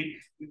బ్రహ్మజ్యోతిని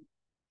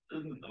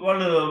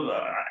వాళ్ళు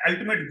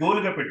అల్టిమేట్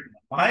గోల్గా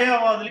పెట్టుకున్నారు.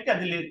 మాయావాదులకి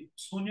అది లేదు.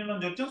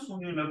 శూన్యంలోంచి వచ్చాం,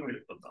 శూన్యంలోకి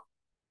వెళ్ళిపోతాం.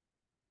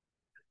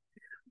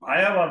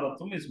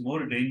 మాయావాదత్వం is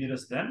more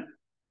dangerous than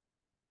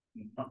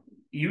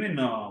even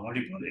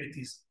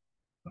ఎథిస్.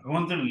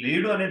 భగవంతుడు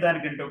లేడు అనే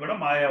దానికంటే కూడా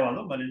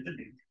మాయావాదం మరింత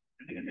డేంజర్.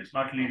 ఎందుకంటే ఇట్స్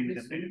నాట్ లీడింగ్.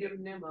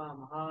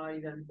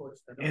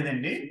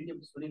 ఏదండి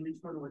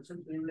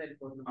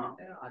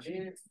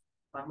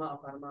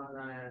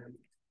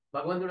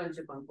భగవంతుడు అని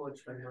చెప్పి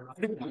అనుకోవచ్చు.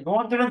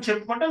 భగవంతుడు అని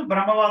చెప్పుకుంటే అది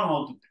బ్రహ్మవాదం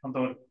అవుతుంది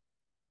కొంతవరకు.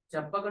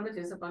 చెప్పకుండా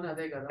చేసే పని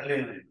అదే కదా.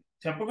 లేదు,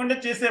 చెప్పకుండా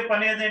చేసే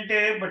పని ఏదంటే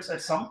but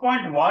at some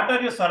point what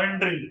are you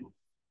surrendering?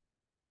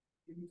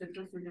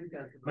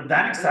 మరి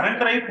దానికి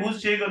సరెండర్ అయ్యి పూజ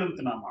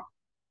చేయగలుగుతున్నామా?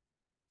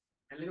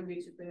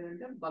 మీరు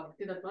చెప్పారంటే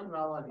భక్తి తత్వం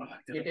రావాలి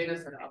ఎటైనా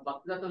సరే. ఆ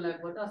భక్తి తత్వం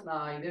లేకపోతే అసలు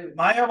ఇదే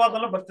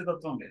మాయావాదంలో భక్తి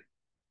తత్వం లేదు.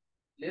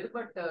 లేదు,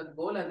 బట్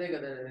గోల్ అదే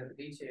కదా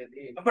రీచ్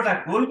అయ్యేది. బట్ ఆ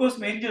గోల్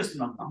కోసం ఏం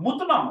చేస్తున్నాం?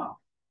 నమ్ముతున్నామా?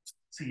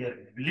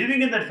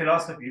 Believing in that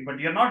philosophy, but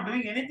you're not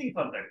doing anything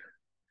for that.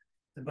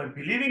 But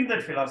believing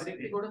that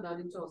philosophy కూడా దాని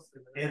నుంచే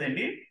వస్తుంది.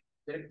 ఏదండి?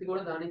 విరక్తి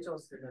కూడా దాని నుంచే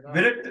వస్తుంది కదా.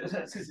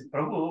 విరక్తి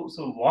ప్రభు.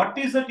 So what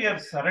is that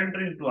you're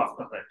surrendering to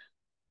after that?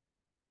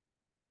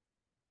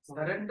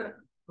 Surrender.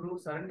 ఇప్పుడు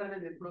సరెండర్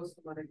అనేది ఎప్పుడు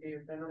వస్తుంది మనకి?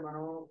 ఎప్పుడైనా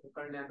మనం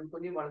ఒకరిని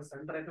అనుకుని వాళ్ళకి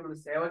సరెండర్ అయితే మనం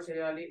సేవ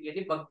చేయాలి.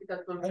 ఎది భక్తి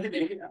తత్వం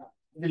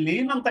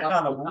లేనంత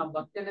కాలం ఆ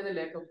భక్తి అనేది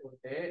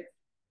లేకపోతే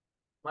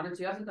మనం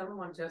చేయాల్సిన తప్ప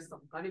మనం చేస్తాం,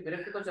 కానీ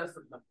విరక్తితో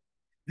చేస్తుంటాం.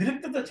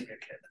 విరక్తితో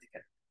చేయట్లేదు. అది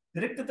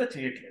విరక్తితో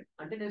చేయట్లేదు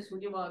అంటే నేను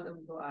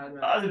శూన్యవాదంతో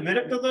అది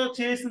విరక్తితో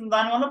చేసిన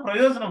దానివల్ల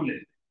ప్రయోజనం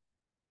లేదు.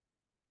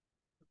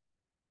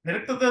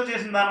 విరక్తితో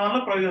చేసిన దానివల్ల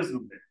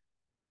ప్రయోజనం లేదు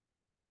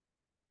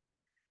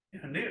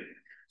అండి.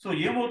 సో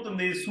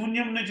ఏమవుతుంది?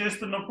 శూన్యంని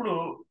చేస్తున్నప్పుడు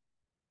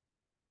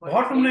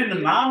బాటమ్ లైన్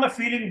నాన్న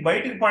ఫీలింగ్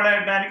బయటకు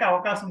పడడానికి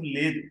అవకాశం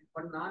లేదు.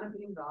 వాడు నాన్న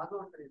ఫీలింగ్ రాదు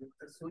అంటారు.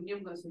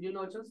 శూన్యంలో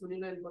వచ్చా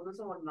శూన్యంలో వెళ్ళిపోతుంది.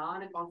 సో వాడు నా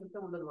అనే కాన్సెప్ట్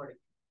ఉండదు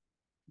వాడికి.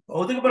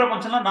 భౌతిక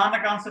ప్రపంచంలో నాన్న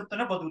కాన్సెప్ట్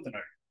తోనే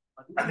బతుకుతున్నాడు.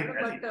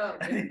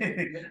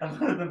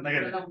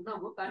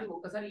 ఉన్నాము, కానీ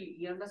ఒక్కసారి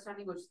ఈ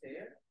అండర్స్టాండింగ్ వస్తే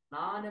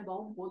నా అనే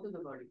భావం పోతుంది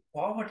వాడికి.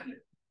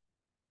 పోవట్లేదు.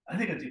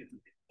 అదే కదా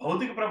చెప్తుంది.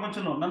 భౌతిక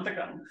ప్రపంచంలో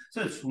ఉన్నంతకాలం సో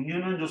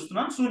శూన్యం నుంచి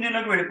వస్తున్నాను,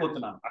 శూన్యంలోకి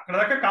వెళ్ళిపోతున్నాను. అక్కడ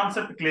దాకా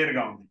కాన్సెప్ట్ క్లియర్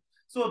గా ఉంది.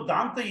 సో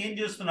దాంతో ఏం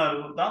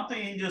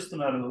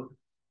చేస్తున్నారు?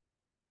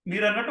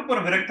 మీరు అన్నట్టు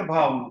కొన్ని విరక్త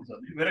భావం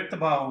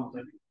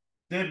ఉంటుంది.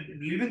 They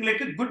living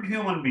like a good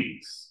human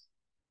beings.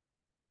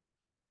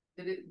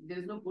 There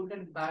is no good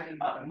and bad in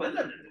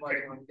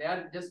they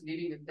are just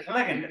living in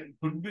అలాగండి.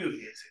 గుడ్ బి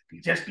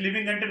జస్ట్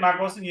లివింగ్ అంటే నా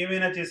కోసం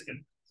ఏమైనా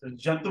చేసుకెళ్ళి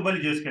జంతు బలి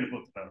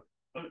చేసుకెళ్ళిపోతున్నారు.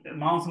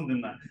 మాంసం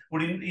తిన్నా.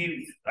 ఇప్పుడు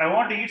I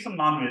want eat some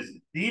non veg.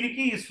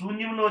 దీనికి ఈ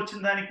శూన్యంలో వచ్చిన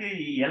దానికి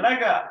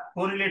ఎలాగా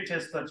కోరిలేట్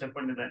చేస్తారు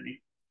చెప్పండి దాన్ని?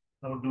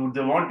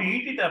 They want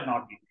eat it or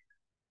not eat?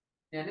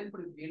 నేను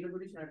ఇప్పుడు వీళ్ళ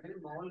గురించి అంటే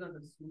మామూలుగా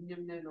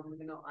శూన్యం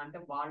అంటే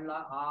వాళ్ళ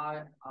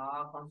ఆ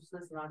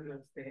కాన్షియస్నెస్ లాంటివి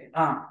వస్తే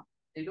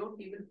they don't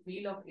even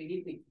feel of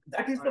anything.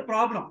 That is the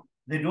problem.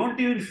 They don't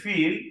even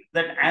feel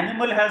that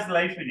animal has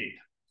life in it.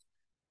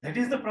 That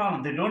is the problem.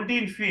 They don't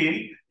even feel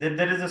that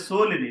there is a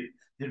soul in it.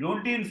 They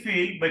don't even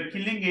feel by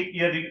killing it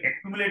you are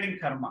accumulating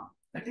karma.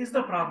 That is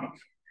the problem.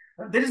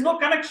 There is no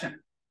connection.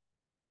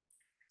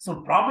 So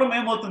problem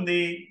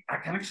ఏమవుతుంది?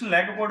 ఆ connection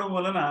లేకపోవడం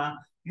వలన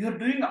you are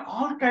doing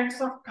all kinds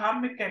of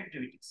karmic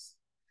activities.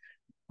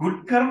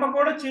 Good కర్మ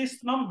కూడా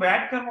చేస్తున్నాం,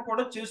 bad కర్మ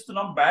కూడా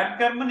చేస్తున్నాం. బ్యాడ్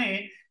కర్మని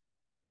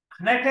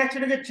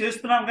అన్అటాచ్డ్ గా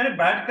చేస్తున్నాం, కానీ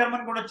బ్యాడ్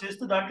కర్మని కూడా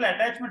చేస్తూ దాంట్లో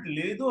అటాచ్మెంట్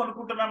లేదు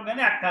అనుకుంటున్నాం,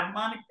 కానీ ఆ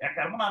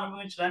కర్మను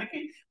అనుభవించడానికి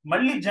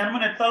మళ్ళీ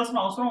జన్మను ఎత్తాల్సిన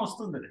అవసరం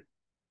వస్తుంది.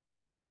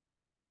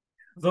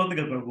 అర్థమవుతుంది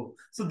కదా ప్రభు?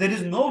 So there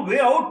is no way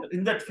out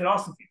in that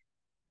philosophy.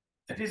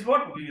 That is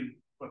what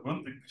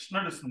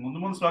కృష్ణుడు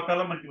ముందు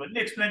శ్లోకాల్లో మనకి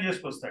ఇవన్నీ explain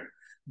చేసుకొస్తాడు.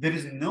 There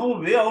is no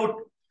way out.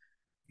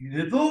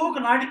 ఏదో ఒక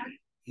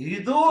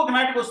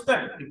నాటికి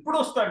వస్తాడు. ఎప్పుడు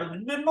వస్తాడు?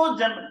 ఎన్నెన్నో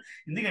జన్మ.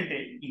 ఎందుకంటే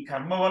ఈ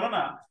కర్మ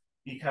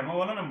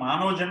వలన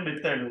మానవ జన్మ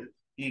ఎత్తాడు.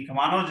 ఈ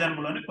మానవ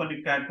జన్మలోని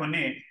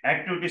కొన్ని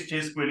యాక్టివిటీస్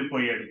చేసుకు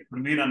వెళ్ళిపోయాడు.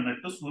 ఇప్పుడు మీరు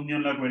అన్నట్టు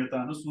శూన్యంలోకి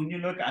వెళుతాను,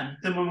 శూన్యంలోకి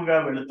అంతిమంగా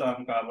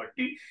వెళుతాను.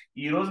 కాబట్టి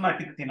ఈ రోజు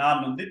నాకు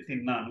తినాలనుంది,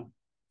 తిన్నాను.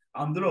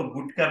 అందులో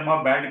గుడ్ కర్మ,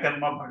 బ్యాడ్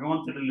కర్మ,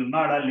 భగవంతుడు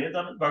ఉన్నాడా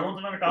లేదా?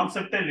 భగవంతుడు అనే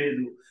కాన్సెప్టే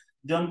లేదు.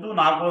 జంతువు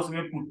నా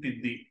కోసమే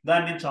పుట్టింది,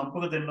 దాన్ని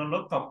చంపుకు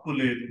తినడంలో తప్పు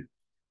లేదు.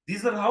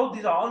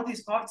 All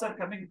these thoughts are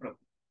coming from.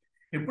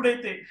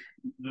 ఎప్పుడైతే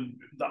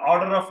ద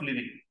ఆర్డర్ ఆఫ్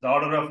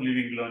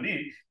లివింగ్ లోని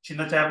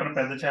చిన్న చేపను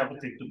పెద్ద చేప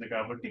తింటుంది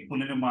కాబట్టి,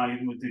 పులిని మా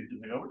ఇరుము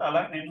తింటుంది కాబట్టి,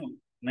 అలా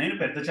నేను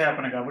పెద్ద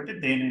చేపను కాబట్టి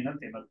దేనైనా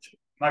తినొచ్చు,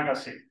 నాకు ఆ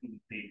శక్తి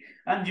ఉంది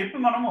అని చెప్పి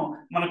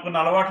మనకు కొన్ని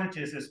అలవాట్లు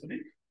చేసేసుకుని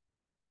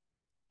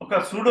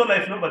ఒక సూడో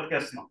లైఫ్ లో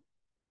బతికేస్తున్నాం.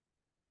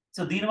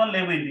 సో దీనివల్ల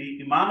ఏమైంది?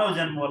 ఈ మానవ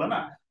జన్మ వలన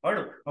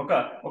వాడు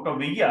ఒక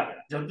 1000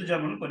 జంతు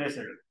జన్మలు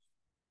కొనేసాడు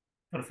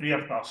for free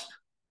of cost.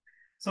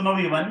 So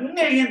నువ్వు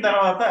ఇవన్నీ అయిన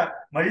తర్వాత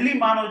మళ్ళీ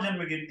మానవ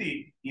జన్మకి ఎత్తి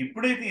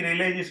ఎప్పుడైతే ఈ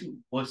రియలైజేషన్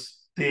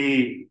వస్తే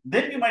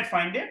then you might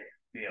find a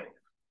way out.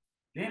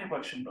 లేని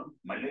పక్షంలో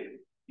మళ్ళీ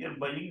యూఆర్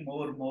బయింగ్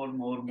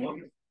మోర్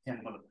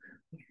జన్మలు.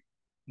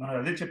 మనం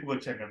అదే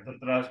చెప్పుకొచ్చాక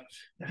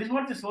that is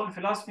what this whole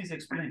philosophy is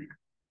explain.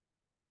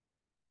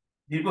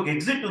 దీనికి ఒక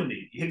ఎగ్జిట్ ఉంది.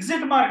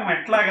 ఎగ్జిట్ మార్గం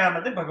ఎట్లాగా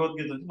అన్నది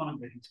భగవద్గీత నుంచి మనం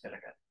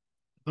గ్రహించగలగాలి.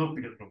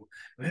 దోపిక ప్రభు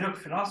వేరొక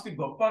ఫిలాసఫీ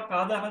గొప్ప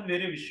కాదా అన్నది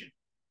వేరే విషయం.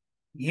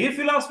 ఏ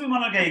ఫిలాసఫీ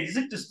మనకి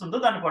ఎగ్జిట్ ఇస్తుందో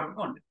దాన్ని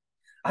పట్టుకోండి.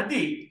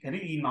 అది కానీ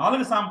ఈ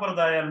 4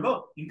 సాంప్రదాయాల్లో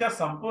ఇంకా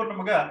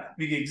సంపూర్ణంగా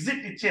మీకు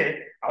ఎగ్జిట్ ఇచ్చే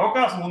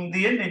అవకాశం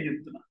ఉంది అని నేను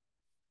చెప్తున్నాను.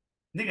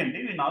 ఎందుకంటే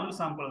ఈ 4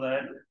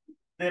 సాంప్రదాయాలు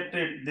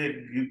they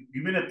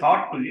given a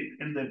thought to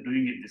it and they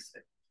doing it this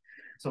way.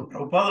 So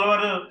ప్రభుపాదుల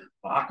వారు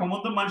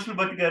రాకముందు మనుషులు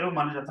బతికారు,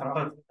 మనుషుల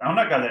తర్వాత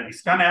అవునా కదా?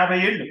 ఇస్కాన్ 50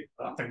 ఏళ్ళు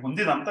అంతకుముందు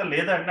ఇదంతా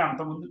లేదా అంటే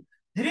అంతకుముందు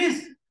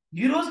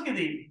ఈ రోజుకి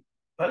ఇది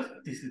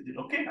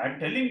okay I'm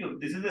telling you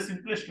this is the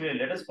simplest way,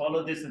 let us follow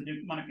this అని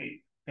చెప్పి మనకి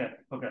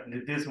ఒక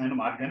నిర్దేశమైన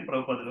మార్గాన్ని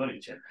ప్రభుపాదుల వారు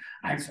ఇచ్చారు.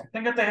 ఆయన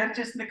సొంతంగా తయారు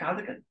చేసింది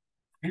కాదు కదా,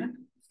 ఆయన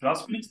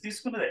ఫిలాసఫీ నుంచి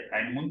తీసుకున్నదే,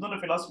 ఆయన ముందున్న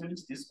ఫిలాసఫీ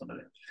నుంచి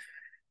తీసుకున్నదే.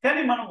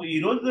 కానీ మనం ఈ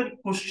రోజు దాన్ని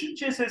క్వశ్చన్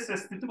చేసేసే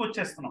స్థితికి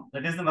వచ్చేస్తున్నాం.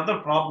 That is another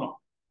problem.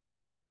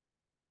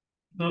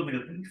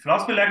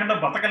 Philosophy లేకుండా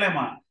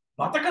బతకలేమా?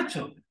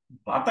 బతకచ్చు.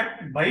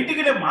 బయటికి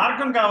వెళ్ళే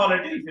మార్గం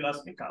కావాలంటే ఈ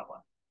ఫిలాసఫీ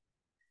కావాలి.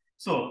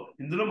 సో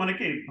ఇందులో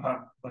మనకి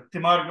భక్తి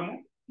మార్గము,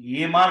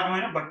 ఏ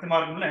మార్గమైనా భక్తి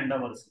మార్గంలో ఎండ్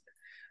అవ్వాల్సిందే.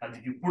 అది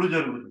ఇప్పుడు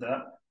జరుగుద్దా,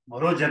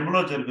 మరో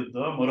జన్మలో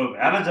జరుగుద్దో, మరో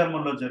వేల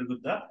జన్మల్లో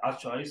జరుగుద్దా, ఆ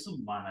చాయిస్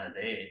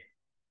మనదే.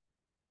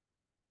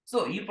 సో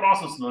ఈ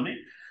ప్రాసెస్ లోని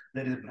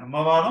there is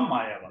బ్రహ్మవాదం,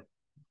 మాయావాదం.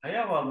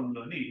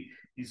 మాయావాదంలోని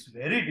it's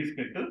very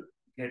difficult to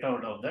get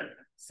out of that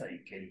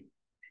cycle.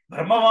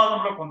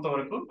 బ్రహ్మవాదంలో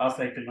కొంతవరకు ఆ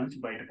సైకిల్ నుంచి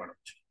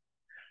బయటపడవచ్చు.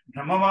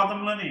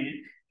 బ్రహ్మవాదంలోని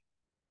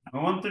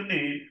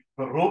భగవంతుడిని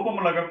ఒక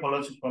రూపములాగా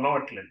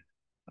కొలవట్లేదు,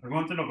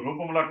 భగవంతుని ఒక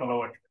రూపంలా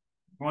కొలవట్లేదు,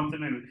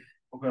 భగవంతుని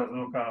ఒక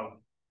ఒక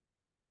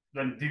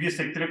దాని దివ్య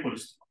శక్తిని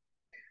కొలుస్తున్నాం.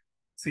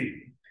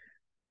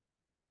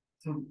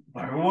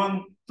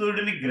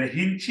 భగవంతుడిని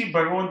గ్రహించి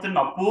భగవంతుడిని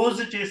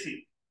అపోజ్ చేసి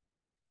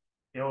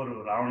ఎవరు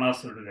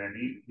రావణాసురుడు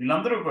కానీ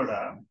వీళ్ళందరూ కూడా,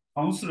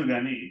 హంసులు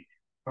కానీ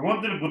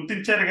భగవంతుని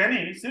గుర్తించారు, కానీ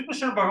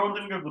శ్రీకృష్ణుడు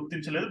భగవంతునిగా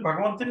గుర్తించలేదు.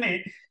 భగవంతుని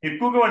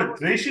ఎక్కువగా వాళ్ళు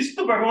ద్వేషిస్తూ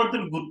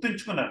భగవంతుని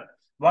గుర్తించుకున్నారు.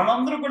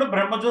 వాళ్ళందరూ కూడా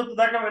బ్రహ్మజ్యోతి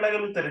దాకా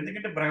వెళ్ళగలుగుతారు,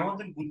 ఎందుకంటే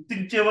భగవంతుని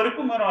గుర్తించే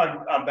వరకు మనం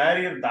ఆ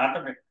బ్యారియర్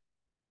దాటలేదు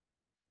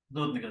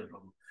కదా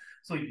ప్రభు.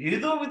 సో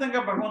ఏదో విధంగా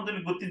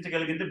భగవంతుని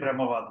గుర్తించగలిగింది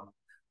బ్రహ్మవాదం.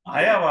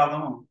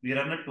 మాయావాదము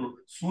మీరన్నట్టు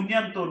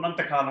శూన్యంతో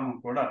ఉన్నంత కాలము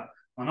కూడా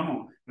మనము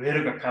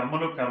వేరొక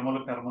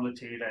కర్మలు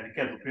చేయడానికి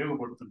అది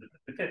ఉపయోగపడుతుంది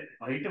తప్పితే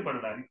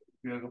బయటపడడానికి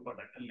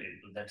ఉపయోగపడటం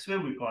లేదు. That's why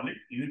we call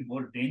it even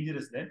more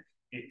dangerous then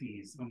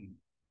atheism.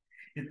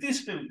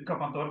 Atheist ఇంకా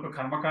కొంతవరకు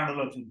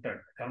కర్మకాండలో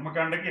ఉంటాడు,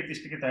 కర్మకాండకి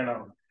ఎథిస్ట్కి తేడా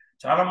ఉంది.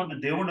 చాలా మంది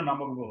దేవుణ్ణి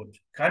నమ్మకపోవచ్చు,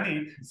 కానీ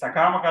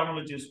సకామ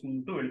కర్మలు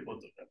చేసుకుంటూ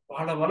వెళ్ళిపోతుంటారు.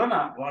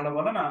 వాళ్ళ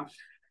వలన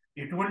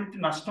ఎటువంటి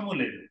నష్టము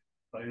లేదు,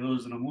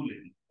 ప్రయోజనము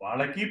లేదు,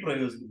 వాళ్ళకి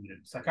ప్రయోజనం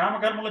లేదు. సకామ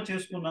కర్మలు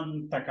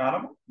చేసుకున్నంత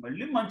కాలం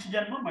మళ్ళీ మంచి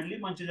జన్మ,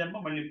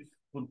 మళ్ళీ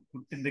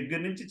పుట్టిన దగ్గర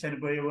నుంచి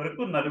చనిపోయే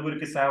వరకు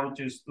నలుగురికి సేవ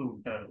చేస్తూ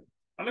ఉంటారు.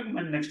 అలాగే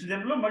నెక్స్ట్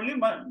జన్మలో మళ్ళీ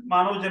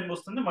మానవ జన్మ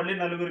వస్తుంది, మళ్ళీ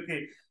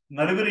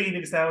నలుగురు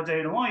ఈయనకి సేవ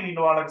చేయడమో, ఈయన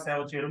వాళ్ళకి సేవ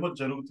చేయడమో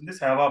జరుగుతుంది.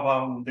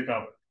 సేవాభావం ఉంది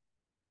కాబట్టి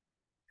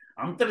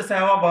అంతటి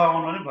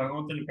సేవాభావంలోని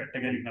భగవంతుని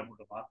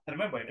పెట్టగలిగినప్పుడు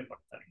మాత్రమే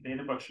బయటపడతారు.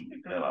 లేని పక్షం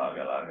ఇక్కడ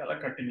అలా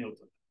కంటిన్యూ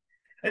అవుతుంది.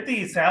 అయితే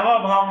ఈ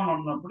సేవాభావం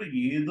ఉన్నప్పుడు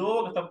ఏదో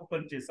ఒక తప్పు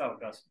పని చేసే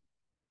అవకాశం,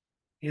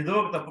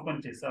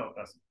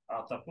 ఆ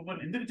తప్పు పని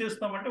ఎందుకు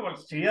చేస్తామంటే వాళ్ళు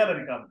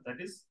చేయాలని కాదు.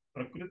 దట్ ఈస్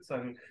ప్రకృతి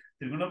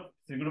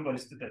త్రిగుణ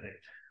పరిస్థితి. అదే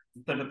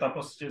ఇంతటి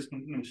తపస్సు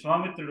చేసుకుంటున్న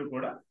విశ్వామిత్రుడు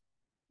కూడా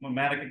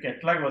మేనకకి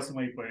ఎట్లాగ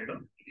వశమైపోయాడు,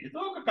 ఏదో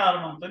ఒక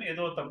కారణంతో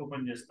ఏదో తప్పు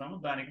పని చేస్తాము,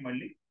 దానికి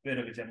మళ్ళీ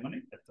వేరొక జన్మని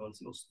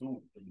ఎత్తవలసి వస్తూ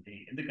ఉంటుంది.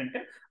 ఎందుకంటే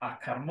ఆ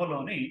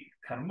కర్మలోని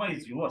కర్మ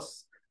ఇస్ యువర్స్,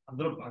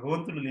 అందులో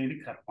భగవంతుడు లేని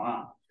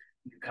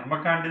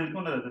కర్మకాండలకు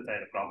ఉన్నది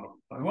తయారు ప్రాబ్లం.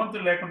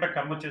 భగవంతుడు లేకుండా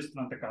కర్మ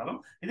చేస్తున్నంత కాలం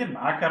ఇది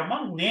నా కర్మ,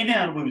 నేనే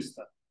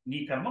అనుభవిస్తాను, నీ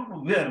కర్మ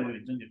నువ్వే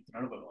అనుభవించని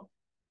చెప్తున్నాడు భగవంతుడు.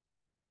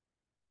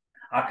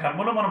 ఆ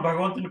కర్మలో మనం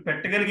భగవంతుని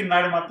పెట్టగలిగిన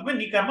నాడు మాత్రమే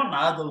నీ కర్మ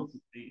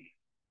నాదవుతుంది.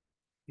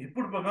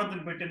 ఎప్పుడు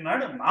భగవంతుని పెట్టిన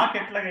నాడు నాకు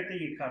ఎట్లాగైతే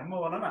ఈ కర్మ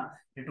వలన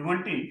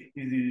ఎటువంటి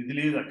ఇది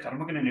లేదు, ఆ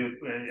కర్మకి నేను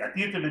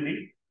అతీతుడిని,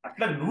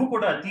 అట్లా నువ్వు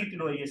కూడా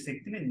అతీతుడు అయ్యే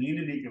శక్తిని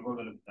నేను నీకు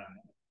ఇవ్వగలుగుతాను.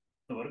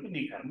 అంతవరకు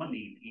నీ కర్మ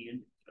నీది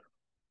అని చెప్తారు.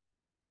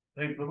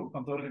 రైట్ ప్రభు,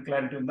 కొంతవరకు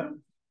క్లారిటీ ఉందా?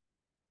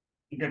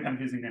 ఇంకా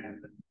కన్ఫ్యూజింగ్ గానే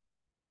ఉంది.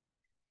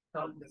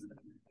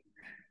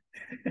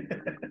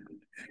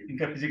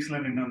 ఇంకా ఫిజిక్స్ లో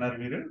నిన్న ఉన్నారు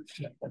మీరు.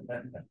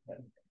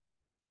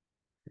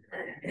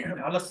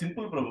 చాలా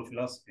సింపుల్ ప్రభు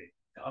ఫిలాసఫీ,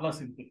 చాలా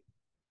సింపుల్.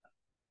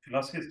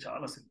 ఫిలాసఫీ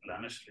చాలా సింపుల్,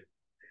 ఆనెస్ట్లీ.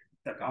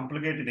 ఇంత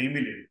కాంప్లికేటెడ్ ఏమీ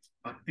లేదు.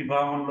 భక్తి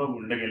భావంలో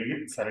ఉండగలిగి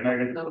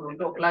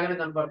శరణాగతి ఒకలాగానే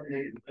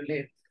కనపడుతుంది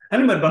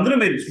అని మరి అందులో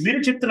మీరు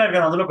చెప్తున్నారు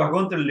కదా, అందులో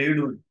భగవంతుడు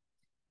లేడు అని.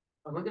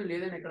 భగవంతుడు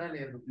లేదని ఎక్కడా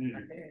లేదు.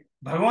 అంటే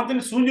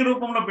భగవంతుని శూన్య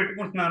రూపంలో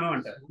పెట్టుకుంటున్నాను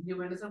అంటారు.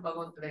 శూన్యమైన సార్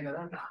భగవంతుడే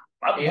కదా,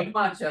 ఏం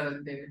మార్చారు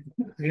అంతే.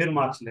 పేరు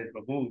మార్చలేదు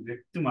ప్రభు,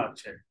 వ్యక్తి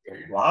మార్చాడు.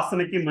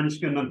 వాసనకి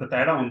మనిషికి ఉన్నంత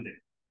తేడా ఉంది.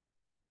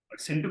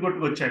 సెంటు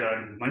కొట్టుకొచ్చాడు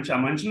మనిషి, ఆ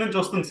మనిషి నుంచి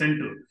వస్తుంది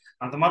సెంటు,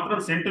 అంత మాత్రం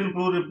సెంటుని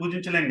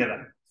పూజించలేం కదా.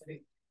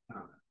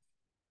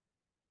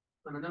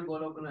 మనందరం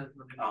గోలోకం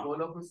వెళ్తున్నాం.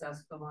 గోలోకం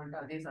శాశ్వతం అంటే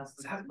అదే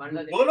శాశ్వతం.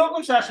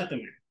 గోలోకం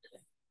శాశ్వతమే,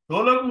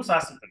 గోలోకం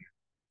శాశ్వతమే,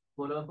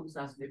 గోలోకం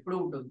శాశ్వతం ఎప్పుడు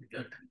ఉంటుంది.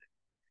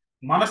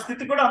 మన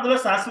స్థితి కూడా అందులో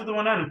శాశ్వతం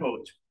అని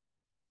అనుకోవచ్చు.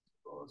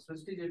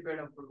 సృష్టి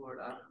చెప్పేటప్పుడు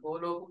కూడా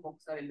గోలోకం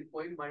ఒకసారి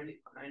వెళ్ళిపోయి మళ్ళీ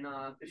ఆయన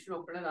కృష్ణుడు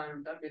ఒక్కడే దాని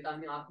ఉంటారు, మిగతా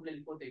అన్ని ఆత్మలు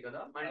వెళ్ళిపోతాయి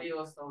కదా, మళ్ళీ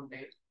వస్తూ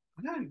ఉంటాయి.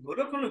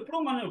 గోలోకంలో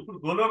ఇప్పుడు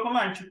గోలోకంలో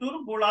ఆయన చుట్టూరు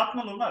 3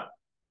 ఆత్మలు ఉన్నారు.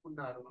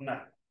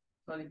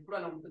 సో అది ఇప్పుడు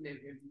అలా ఉంటుంది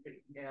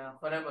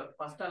ఫర్ ఎవర్.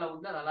 ఫస్ట్ అలా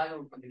ఉంది, అది అలాగే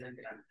ఉంటుంది.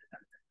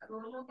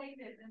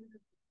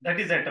 That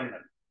is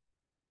eternal.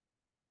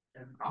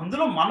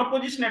 అందులో మన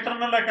పొజిషన్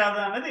ఎటర్నల్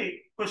కాదా అనేది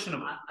క్వశ్చన్.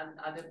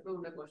 అది ఎప్పుడు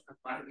ఉండే క్వశ్చన్.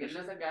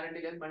 వెళ్ళినా గ్యారంటీ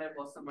లేదు, మళ్ళీ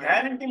వస్తాం.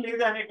 గ్యారంటీ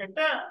లేదు అనే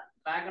కంటే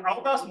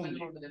అవకాశం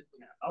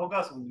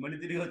ఉంది, మళ్ళీ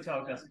తిరిగి వచ్చే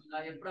అవకాశం.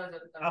 ఎప్పుడో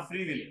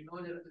జరుగుతుంది,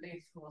 ఎన్నో జరుగుతుంది,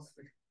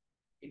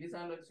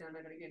 ఎన్నిసార్లు వచ్చాను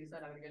అక్కడికి,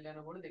 ఎన్నిసార్లు అక్కడికి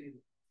వెళ్ళానో కూడా తెలియదు.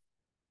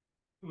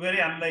 Very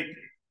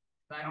unlikely.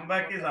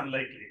 Comeback is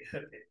unlikely.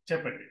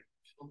 చెప్పండి.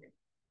 ఓకే,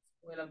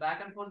 ఇలా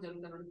బ్యాక్ అండ్ ఫోర్త్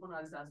జరుగుతాను అనుకున్నాను,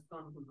 అది శాశ్వతం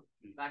అనుకున్నాం.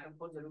 బ్యాక్ అండ్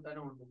ఫోర్త్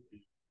జరుగుతూనే ఉంటుంది.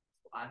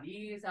 అది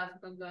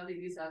శాశ్వతం కాదు,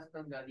 ఇది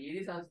శాశ్వతం కాదు,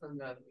 ఏది శాశ్వతం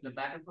కాదు, ఇలా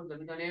బ్యాక్ అండ్ ఫోర్త్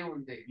జరుగుతూనే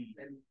ఉంది.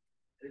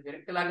 అది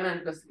విరక్తి లాగానే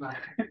అనిపిస్తుంది.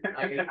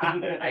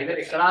 అయితే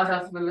ఇక్కడ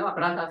శాశ్వతం లేదు,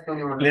 అక్కడ శాశ్వతం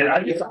లేదు,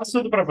 అది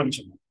శాశ్వత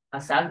ప్రపంచం. ఆ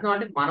శాశ్వతం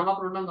అంటే మనం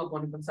అక్కడ ఉన్నాం,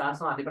 కొన్ని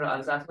శాశ్వతం అది కూడా,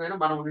 అది శాశ్వతమైన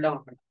మనం ఉండలేము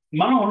అక్కడ.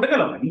 మనం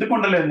ఉండగలం, ఎందుకు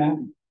ఉండలేము?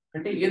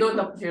 అంటే ఏదో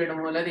తప్పు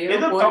చేయడము లేదా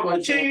ఏదో కోరిక తప్పు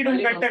వచ్చి చేయడం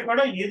మళ్ళీ కంటే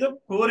కూడా ఏదో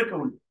కోరిక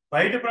ఉంది.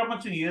 బయట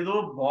ప్రపంచం ఏదో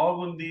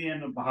బాగుంది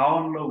అనే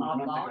భావనలో ఆ భావన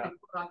ఉన్నట్టుగా.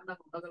 ఎప్పుడు రాకుండా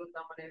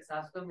ఉండగలుగుతామనే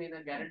శాశ్వతం మీద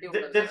guarantee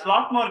There's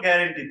lot more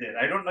guarantee there.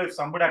 I don't know if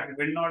somebody అక్కడ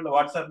వెళ్ళిన వాళ్ళు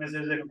వాట్సాప్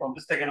మెసేజ్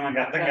పంపిస్తే కానీ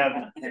మనకు అర్థం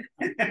కాదు.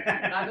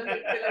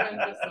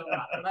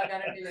 అక్కడ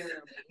గ్యారంటీ లేదు.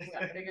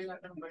 అక్కడికి వెళ్ళి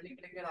అక్కడ మళ్ళీ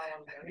ఇక్కడికే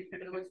రావాలి,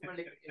 ఇక్కడికి వచ్చి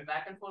మళ్ళీ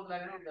బ్యాక్ అండ్ ఫోర్త్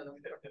లాగానే ఉంటుంది.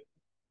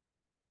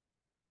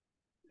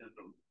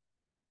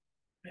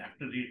 We have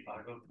to read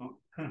Bhagavatam,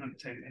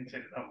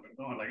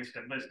 చరిత్రామృతం, అలాగే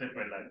స్టెప్ బై స్టెప్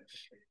వెళ్ళాలి.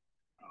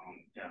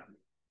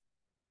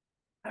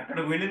 అక్కడ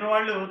వెళ్ళిన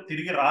వాళ్ళు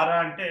తిరిగి రారా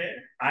అంటే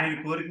ఆయన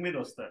కోరిక మీద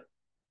వస్తారు.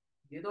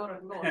 ఏదో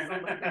రకంగా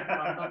వస్తాం,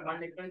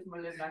 మళ్ళీ ఇక్కడి నుంచి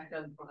మళ్ళీ బ్యాక్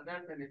చేస్తాం. అదే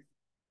అంటే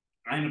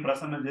ఆయన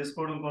ప్రసన్నం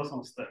చేసుకోవడం కోసం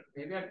వస్తారు.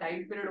 మేబీ ఆ టైం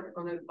పీరియడ్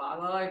కొందరికి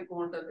బాగా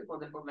ఎక్కువ ఉంటుంది,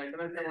 కొందరికి వెంట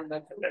వెంటనే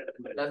ఉండొచ్చు.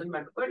 డజంట్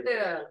మ్యాటర్, బట్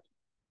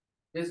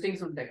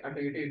డిస్టింగ్స్ ఉంటాయి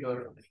అటు ఇటు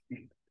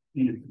ఇటు.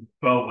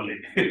 Probably.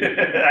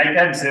 I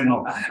can't say no.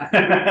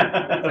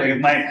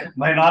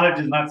 My knowledge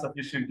is not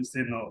sufficient to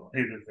say no.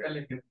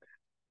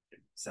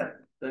 Sir,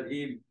 ఈ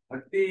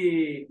భక్తి,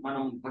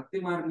 మనం భక్తి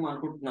మార్గం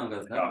అనుకుంటున్నాం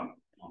కదా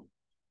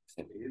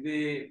సార్, ఇది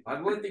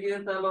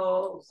భగవద్గీతలో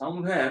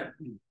సంవేర్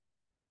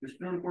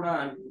కృష్ణుడు కూడా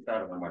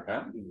అనుకుంటారు అన్నమాట.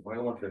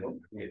 భగవంతుడు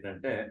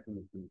ఏంటంటే,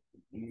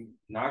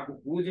 నాకు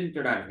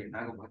పూజించడానికి,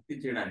 నాకు భక్తి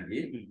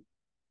చేయడానికి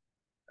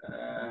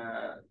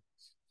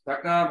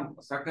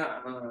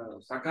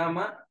సకామ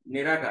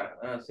నిరాకార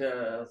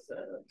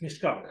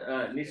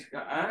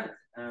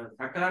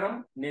సకారం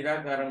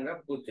నిరాకారంగా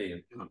పూజ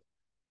చేయొచ్చు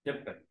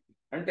చెప్తారు.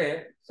 అంటే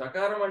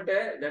సకారం అంటే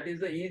that is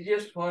the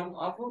easiest form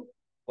of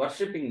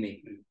worshipping మీ.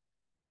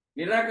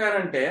 నిరాకారం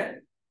అంటే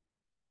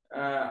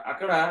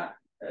అక్కడ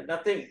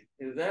nothing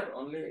is there,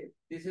 only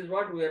this is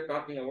what we are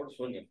talking about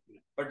శూన్యం.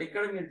 బట్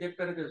ఇక్కడ మీరు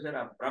చెప్పారు చూసారు,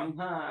 ఆ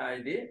బ్రహ్మ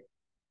ఇది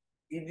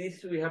this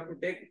we have to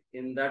take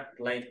in that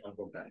line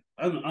అనుకుంటాను.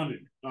 అవును.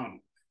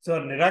 సో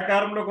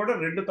నిరాకారంలో కూడా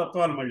రెండు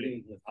తత్వాలు, మళ్ళీ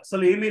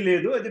అసలు ఏమీ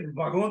లేదు, అది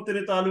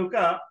భగవంతుని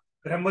తాలూకా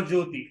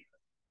బ్రహ్మజ్యోతి.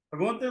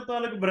 భగవంతుని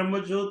తాలూకా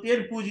బ్రహ్మజ్యోతి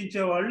అని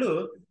పూజించే వాళ్ళు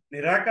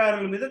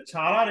నిరాకారుల మీద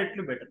చాలా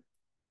రెట్లు బెటర్.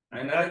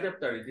 ఆయన అదే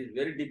చెప్తాడు, it is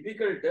very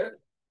difficult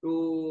to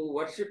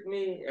worship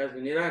me as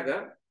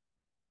నిరాకార్,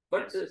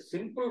 but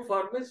simple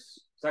form is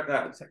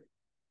sucker.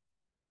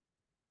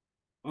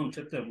 అవును,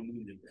 చెప్తారు.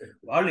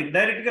 వాళ్ళు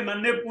ఇండైరెక్ట్ గా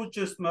నన్నే పూజ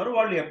చేస్తున్నారు,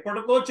 వాళ్ళు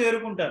ఎప్పటికో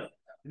చేరుకుంటారు.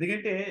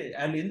 ఎందుకంటే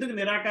వాళ్ళు ఎందుకు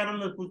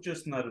నిరాకారంలో పూజ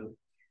చేస్తున్నారు?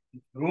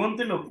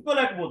 భగవంతుని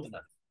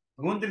ఒప్పుకోలేకపోతున్నారు.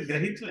 భగవంతుని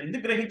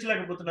ఎందుకు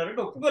గ్రహించలేకపోతున్నారు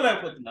అంటే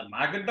ఒప్పుకోలేకపోతున్నారు.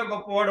 నాకంటే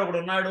గొప్పవాడు ఒకడు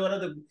ఉన్నాడు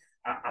అనేది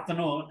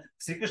అతను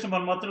శ్రీకృష్ణ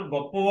పరమాత్ముడు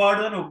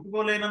గొప్పవాడు అని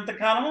ఒప్పుకోలేనంత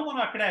కాలము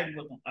మనం అక్కడే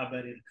ఆగిపోతాం, ఆ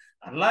బ్యారియర్.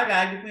 అలాగే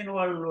ఆగిపోయిన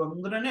వాళ్ళు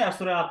అందరూనే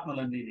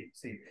అసురాత్మలు అనేది.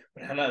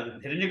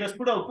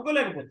 హిరణ్యకశిపుడు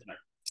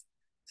ఒప్పుకోలేకపోతున్నాడు.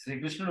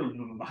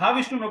 శ్రీకృష్ణుడు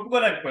మహావిష్ణువుని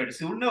ఒప్పుకోలేకపోయాడు,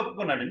 శివుడిని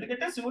ఒప్పుకున్నాడు.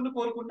 ఎందుకంటే శివుడిని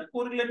కోరుకుంటే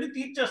కోరికలన్నీ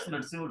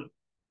తీర్చేస్తున్నాడు శివుడు.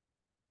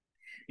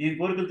 ఈ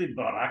కోరికలు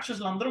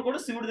రాక్షసులు అందరూ కూడా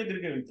శివుడి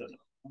దగ్గరికి వెళ్తారు.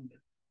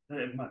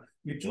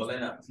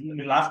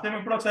 మీరు లాస్ట్ టైం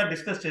ఎప్పుడు ఒకసారి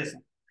డిస్కస్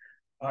చేశాం,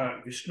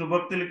 విష్ణు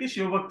భక్తులకి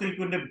శివ భక్తులకి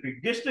ఉండే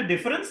బిగ్గెస్ట్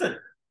డిఫరెన్స్ అది.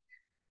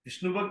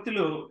 విష్ణు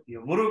భక్తులు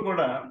ఎవరు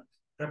కూడా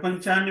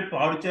ప్రపంచాన్ని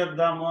పాడు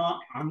చేద్దామా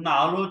అన్న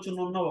ఆలోచన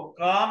ఉన్న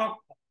ఒక్క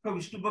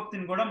విష్ణు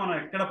భక్తిని కూడా మనం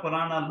ఎక్కడ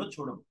పురాణాల్లో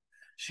చూడము.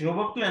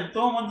 శివభక్తులు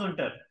ఎంతో మంది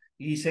ఉంటారు,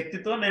 ఈ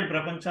శక్తితో నేను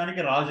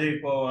ప్రపంచానికి రాజు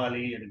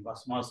అయిపోవాలి అని.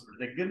 భస్మాసురుడి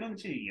దగ్గర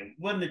నుంచి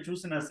ఎవరిని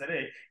చూసినా సరే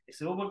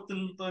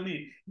శివభక్తులతోని,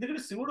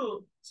 ఎందుకంటే శివుడు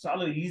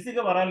చాలా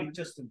ఈజీగా వరాలు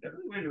ఇచ్చేస్తుంటారు,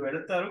 వీళ్ళు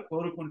వెళతారు,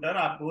 కోరుకుంటారు,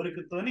 ఆ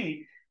కోరికతోని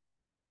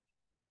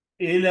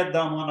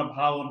ఏలేద్దాము అన్న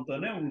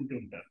భావంతోనే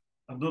ఉంటుంటారు.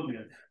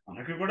 అద్భుతంగా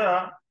మనకి కూడా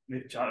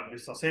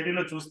మీరు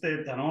సొసైటీలో చూస్తే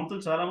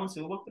ధనవంతులు చాలా మంది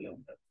శివభక్తులే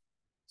ఉంటారు.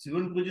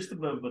 శివుడిని పూజిస్తూ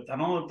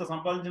ధనం అంతా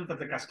సంపాదించడం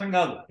పెద్ద కష్టం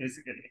కాదు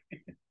బేసికలీ.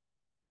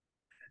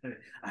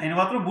 ఆయన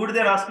మాత్రం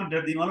బూడిదే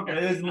రాసుకుంటాడు, దీనివల్ల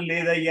ప్రయోజనం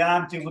లేదయ్యా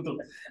అని చెబుతూ,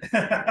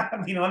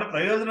 దీనివల్ల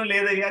ప్రయోజనం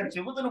లేదయ్యా అని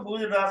చెబుతున్న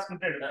బూడిద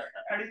రాసుకుంటాడు.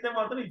 అడిగితే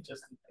మాత్రం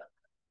ఇచ్చేస్తుంటాడు.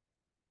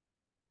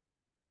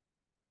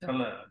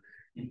 చాలా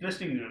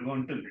ఇంట్రెస్టింగ్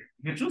ఉంటుంది.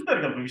 మీరు చూస్తారు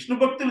కదా, విష్ణు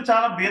భక్తులు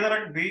చాలా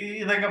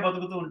బీదగా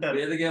బతుకుతూ ఉంటారు,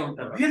 బీదగానే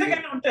ఉంటారు,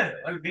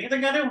 వాళ్ళు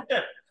బీదగానే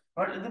ఉంటారు.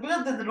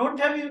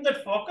 Don't have even that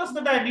focus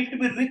that I need to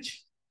be rich.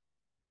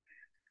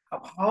 ఆ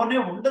భావనే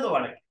ఉండదు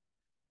వాళ్ళకి.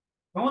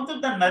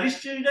 భగవంతుడు దాన్ని నరిష్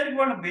చేయడానికి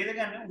వాళ్ళు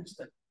బీదగానే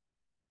ఉంచుతారు.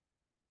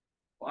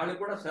 వాళ్ళు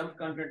కూడా సెల్ఫ్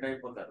కాన్ఫిడెంట్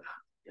అయిపోతారు.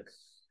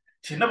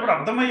 చిన్నప్పుడు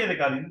అర్థమయ్యేది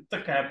కాదు, ఇంత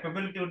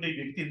క్యాపబిలిటీ ఉండే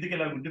వ్యక్తి ఎందుకు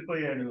ఇలా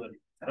ఉండిపోయాడు అని.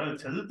 తర్వాత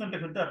చదువుతుంటే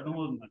కొద్ది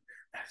అర్థమవుతుంది.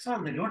 That's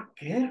all, they don't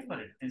care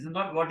for it. This is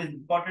not what is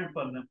important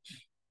for them.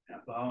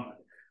 భావన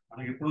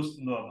మనకి ఎప్పుడు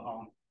వస్తుందో ఆ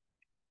భావన.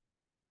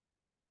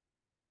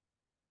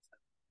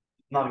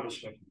 4వ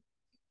శ్లోకం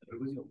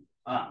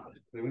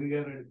ప్రవీణ్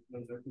గారు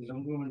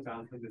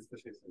చాలా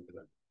డిస్కస్ చేశారు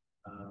కదా,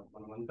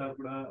 మనమంతా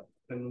కూడా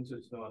అక్కడి నుంచి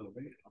వచ్చిన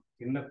వాళ్ళపై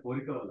చిన్న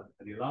కోరిక వల్ల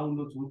అది ఎలా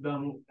ఉందో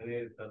చూద్దాము అనే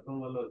తత్వం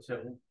వల్ల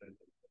వచ్చాము.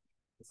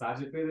 సార్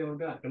చెప్పేది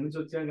ఏమంటే అక్కడి నుంచి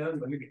వచ్చాం కదా,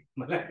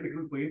 మళ్ళీ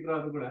అక్కడికి పోయిన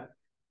తర్వాత కూడా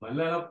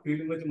మళ్ళీ అలా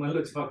ఫీలింగ్ వచ్చి మళ్ళీ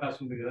వచ్చే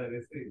అవకాశం ఉంది కదా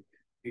అనేసి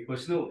ఈ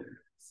క్వశ్చన్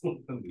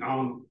ఉంటుంది.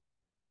 అవును,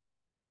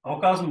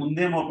 అవకాశం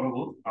ఉందేమో ప్రభు,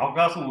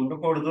 అవకాశం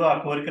ఉండకూడదు, ఆ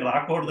కోరిక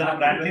రాకూడదు అని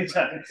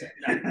ప్రార్థించాలి.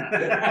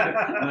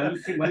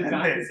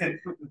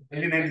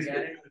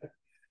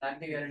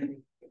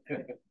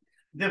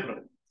 ఇదే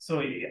ప్రభు. సో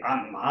ఆ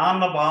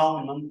నాన్న భావం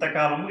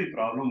ఉన్నంతకాలము ఈ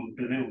ప్రాబ్లం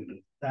ఉంటూనే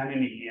ఉంటుంది.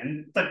 దానిని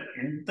ఎంత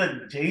ఎంత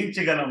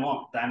జయించగలమో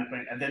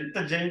దానిపైన, అది ఎంత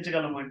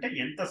జయించగలము అంటే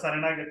ఎంత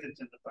శరణాగతి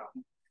చెందుతాము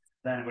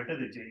దాన్ని బట్టి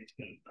అది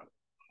జయించగలుగుతాం.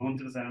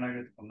 భగవంతుని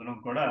శరణాగతి పొందడం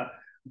కూడా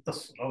అంత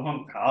సులభం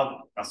కాదు.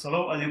 అసలు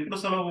అది ఎప్పుడు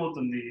సులభం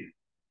అవుతుంది?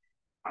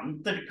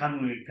 అంతటి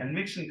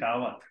కన్విక్షన్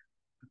కావాలి,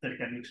 అంతటి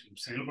కన్విక్షన్.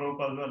 శ్రీల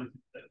ప్రభుపాదులు వాళ్ళు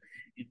చెప్తారు,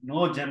 ఎన్నో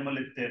జన్మలు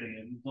ఎత్తారు,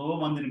 ఎంతో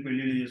మందిని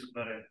పెళ్లిళ్ళు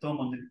చేసుకున్నారు, ఎంతో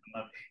మందిని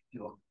ఉన్నారు, ఈ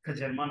ఒక్క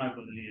జన్మ నాకు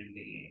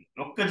వదిలేయండి,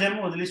 ఒక్క జన్మ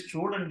వదిలేసి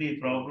చూడండి,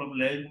 ప్రాబ్లం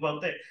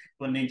లేకపోతే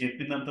కొన్ని నేను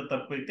చెప్పిందంతా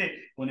తప్పు అయితే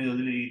కొన్ని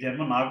వదిలి, ఈ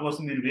జన్మ నా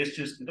కోసం మీరు వేస్ట్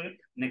చేసుకుంటే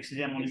నెక్స్ట్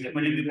జన్మ నుంచి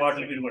మళ్ళీ మీ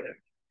బాటలు మీరు పడారు.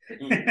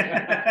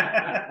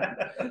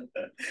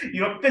 ఈ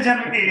ఒక్క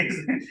జన్మకి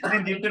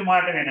నేను చెప్పిన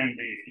మాట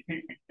వినండి.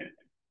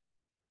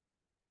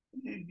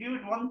 Give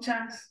it one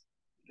chance.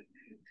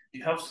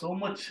 You have so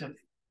much.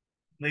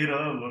 మీరు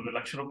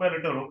 ₹1,00,000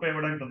 అంటే రూపాయి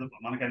ఇవ్వడానికి వద్దు,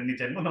 మనకి అన్ని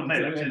జన్మలు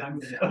ఉన్నాయి,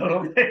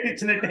 రూపాయి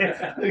ఇచ్చినట్టే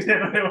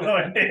ఇవ్వడం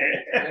అంటే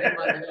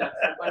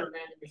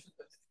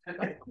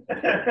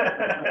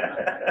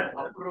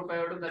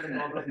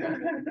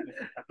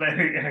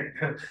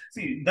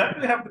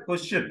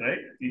క్వశ్చన్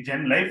రైట్. ఈ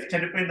లైఫ్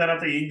చనిపోయిన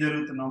తర్వాత ఏం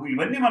జరుగుతున్నాము,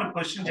 ఇవన్నీ మనం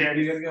క్వశ్చన్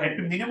చేయాలి.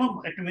 అట్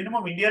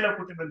మినిమం ఇండియాలో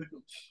పుట్టినందుకు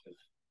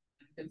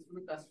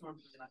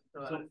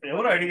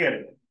ఎవరు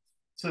అడిగారు?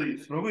 సో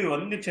ప్రభు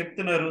ఇవన్నీ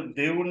చెప్తున్నారు,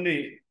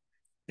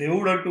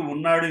 దేవుడు అంటూ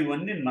ఉన్నాడు,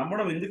 ఇవన్నీ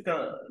నమ్మడం ఎందుకు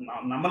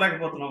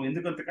నమ్మలేకపోతున్నాం,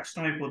 ఎందుకంత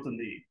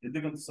కష్టమైపోతుంది,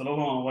 ఎందుకంత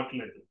సులభం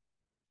అవ్వట్లేదు?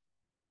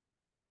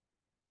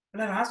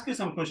 And I'll ask you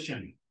some question.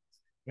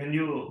 When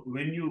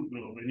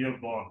you're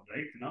born,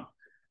 right?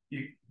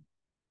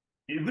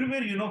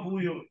 Everywhere you know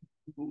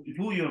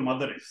who your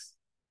mother is,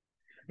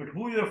 but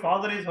who your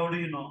father is, how do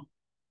you know?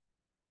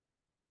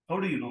 How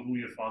do you know who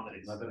your father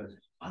is?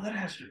 Mother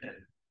has to tell.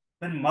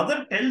 When mother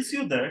tells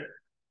you that,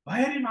 why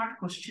are you not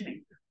questioning?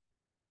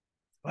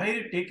 Why are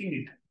you taking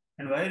it?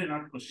 And why are you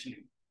not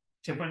questioning?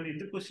 చెప్పండి,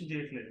 ఎందుకు question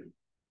చేయట్లేదు?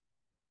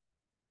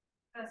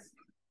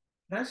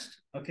 Trust.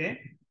 Okay,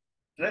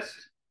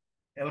 trust.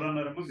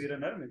 ఎవరన్నారమ్మా?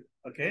 మీరన్నారు.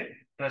 Okay,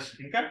 trust.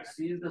 ఇంకా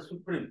She is the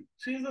supreme.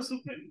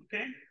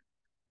 Okay,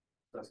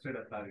 trusted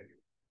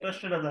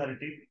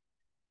authority.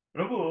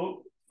 Prabhu,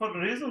 for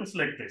reasons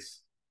like this,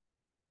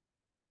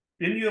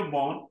 when you are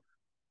born,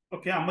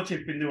 okay, అమ్మ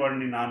చెప్పింది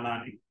వాడిని నాన్న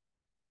అని.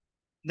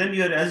 Then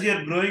as you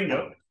are growing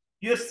up,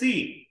 you are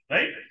seeing,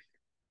 right?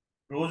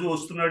 రోజు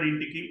వస్తున్నాడు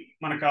ఇంటికి,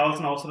 మనకు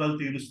కావాల్సిన అవసరాలు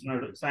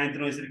తీరుస్తున్నాడు,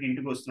 సాయంత్రం వేసరికి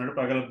ఇంటికి వస్తున్నాడు,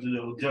 పగల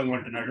ఉద్యోగం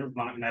అంటున్నాడు,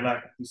 మనకు నెల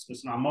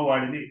తీసుకొస్తున్నాడు. అమ్మ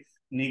వాడిని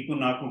నీకు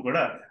నాకు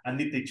కూడా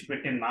అన్ని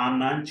తెచ్చిపెట్టే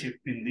నాన్న అని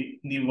చెప్పింది.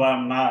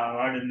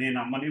 వాడు నేను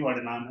అమ్మని,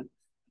 వాడి నాన్న.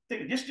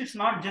 Just it's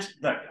not just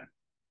that.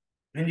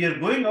 When you are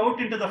going out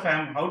into the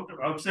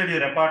outside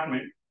your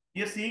apartment,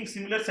 you are seeing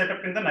similar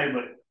setup in the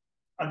neighbor.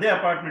 అదే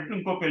అపార్ట్మెంట్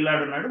ఇంకో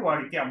పిల్లాడు ఉన్నాడు,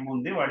 వాడికి అమ్మ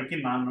ఉంది, వాడికి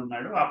నాన్న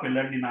ఉన్నాడు. ఆ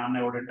పిల్లాడిని నాన్న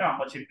ఎవడంటే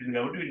అమ్మ చెప్పింది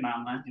కాబట్టి వీడు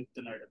నాన్న అని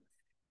చెప్తున్నాడు.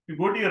 You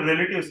go to your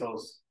relative's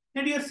house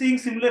and you are seeing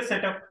similar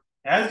setup.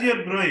 As you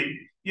are growing,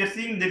 you are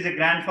seeing there is a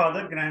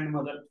grandfather,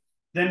 grandmother.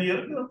 Then you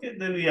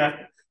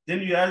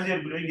as you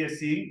are growing, you are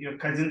seeing your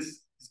cousins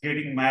is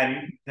getting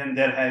married, then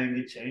they are having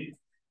a child.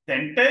 The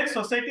entire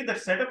society, that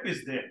setup is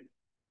there.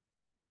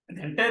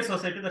 The entire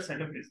society, that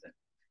setup is there.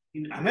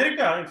 In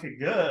America,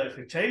 if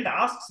a child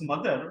asks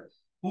mother,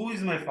 who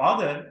is my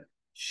father,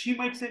 she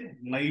might say,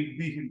 might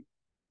be him.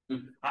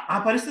 ఆ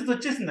పరిస్థితి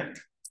వచ్చేసింది అక్కడ.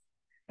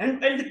 And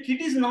the kid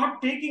is not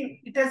taking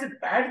it as a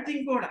bad thing.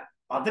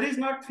 Mother is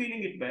not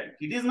feeling it bad.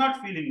 Kid is not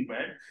feeling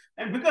bad.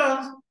 And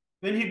because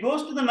when he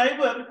goes to the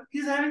neighbor,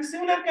 he's having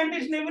similar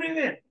condition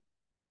everywhere.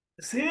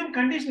 The same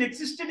condition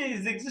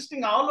is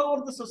existing all over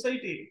the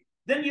society.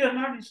 Then you are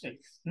not interested.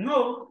 No,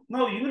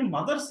 even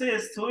mother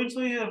says,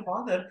 so-and-so is your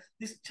father.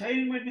 This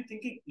child might be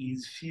thinking,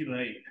 is she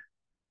right?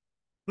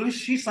 Because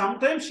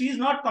sometimes she is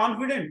not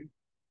confident.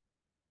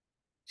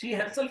 She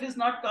herself is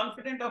not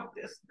confident of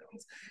this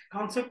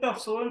concept of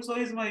so-and-so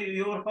is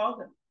your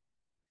father.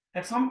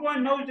 At some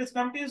point now it has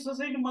come to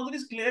society, mother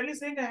is clearly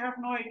saying, I have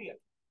no idea.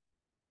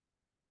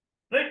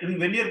 Right? And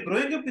when you're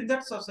growing up in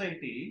that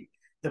society,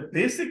 the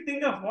basic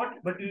thing of what,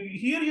 but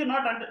here you're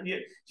not under,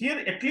 here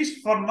at least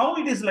for now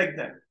it is like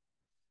that.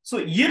 So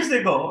years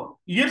ago,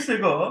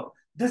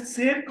 the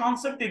same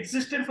concept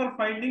existed for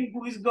finding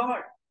who is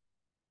God.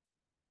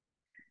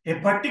 A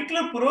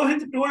particular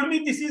Purohit told me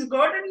this is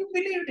God and you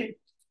believed it.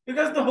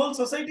 Because the whole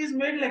society is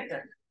made like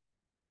that.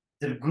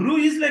 The guru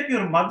is like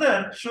your mother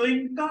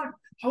showing God.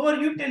 How are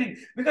you telling?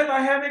 Because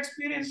I have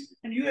experienced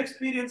and you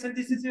experience and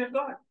this is your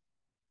God.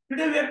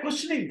 Today we are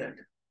questioning that.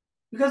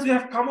 Because we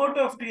have come out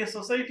of to a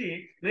society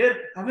where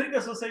America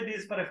society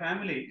is for a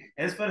family.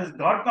 As far as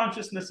God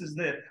consciousness is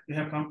there, we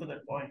have come to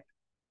that point.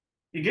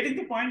 You getting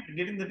the point? You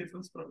getting the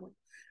difference, Prabhu?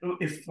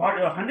 If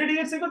 100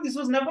 years ago, this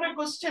was never a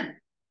question.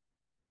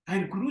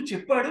 ఆయన గురువు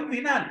చెప్పాడు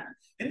వినాలి,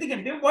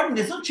 ఎందుకంటే వాడు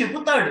నిజం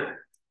చెబుతాడు.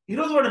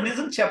 ఈరోజు వాడు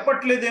నిజం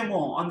చెప్పట్లేదేమో,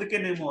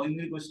 అందుకేనేమో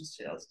ఇన్ని క్వశ్చన్స్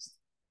చేయాల్సి వస్తుంది.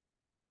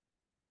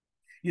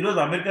 ఈరోజు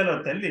అమెరికాలో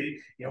తల్లి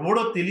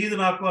ఎవడో తెలియదు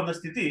నాకు అన్న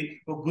స్థితి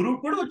ఒక గురువు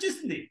కూడా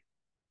వచ్చేసింది.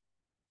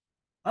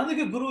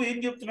 అందుకే గురువు ఏం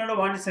చెప్తున్నాడో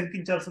వాడిని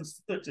శంకించాల్సిన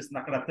స్థితి వచ్చేస్తుంది.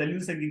 అక్కడ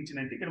తల్లిని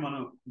శంకించినట్టు ఇక్కడ మనం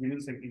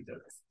గురువుని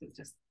శంకించాల్సిన స్థితి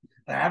వచ్చేస్తుంది.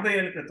 50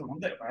 ఏళ్ళ క్రితం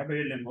ఉంది, 50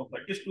 ఏళ్ళేమో,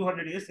 but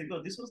 200 years ago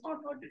this was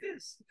not what it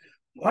is.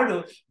 వాడు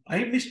బై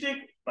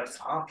మిస్టేక్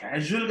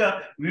క్యాజువల్ గా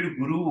వీడు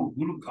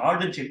గురు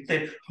గాడ్ అని చెప్తే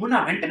అవునా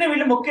వెంటనే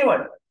వెళ్ళి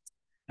మొక్కేవాడు.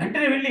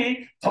 వెంటనే వెళ్ళి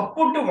తప్పు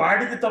ఉంటే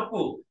వాడిది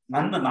తప్పు, నా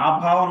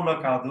భావంలో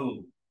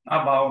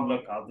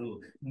కాదు,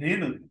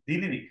 నేను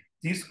దీనిని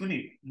తీసుకుని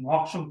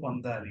మోక్షం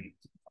పొందాలి.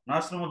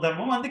 అనాశ్రమ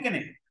ధర్మం,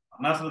 అందుకనే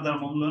అనాశ్రమ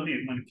ధర్మంలోని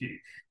మనకి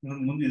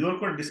ముందు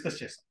ఇదివరకు కూడా డిస్కస్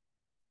చేస్తాం.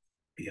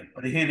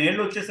 15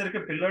 ఏళ్ళు వచ్చేసరికి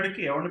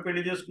పిల్లాడికి ఎవరిని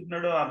పెళ్లి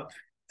చేసుకుంటున్నాడో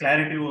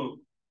క్లారిటీ,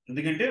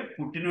 ఎందుకంటే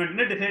పుట్టిన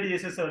వెంటనే డిసైడ్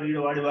చేసేసేవారు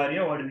వీడు వాడి భార్య,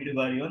 వాడు వీడి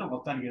భార్య అని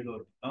మొత్తానికి ఏదో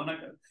ఒకటి. అవునా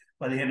కదా?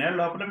 15 ఏళ్ళ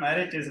లోపల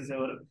మ్యారేజ్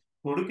చేసేసేవారు.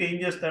 కొడుకు ఏం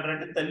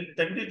చేస్తాడంటే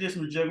తండ్రి చేసిన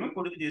ఉద్యోగమే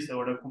కొడుకు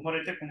చేసేవాడు. కుమ్మరి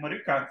అయితే కుమ్మరి,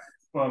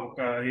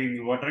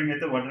 వటరింగ్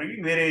అయితే వటరింగ్,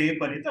 వేరే ఏ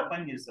పని అయితే ఆ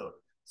పని చేసేవాడు.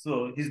 So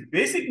his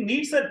basic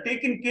needs are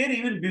taken care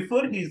even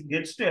before he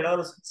gets to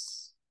adolescence.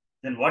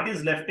 Then what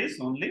is left is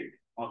only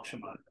మోక్ష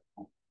మార్గం.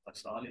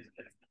 That's all is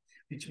left.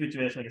 పిచ్చి పిచ్చి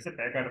వేషాలు వేస్తే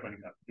పేకాట పని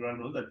కాదు, ఇవాళ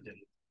రోజు అది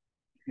జరుగుతుంది.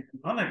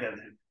 అవునా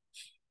కదా?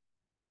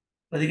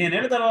 15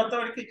 ఏళ్ళ తర్వాత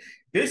వాడికి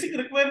basic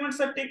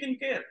requirements are taken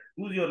care.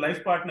 Who your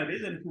life partner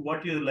is and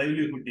what your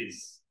livelihood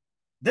is.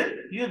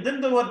 Then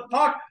the word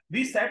thought,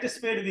 be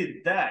satisfied with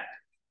that.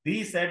 Be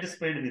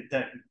satisfied with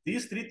that.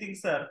 These 3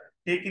 things are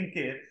taken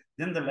care.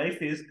 Then the life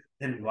is,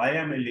 then why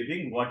am I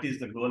living? What is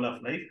the goal of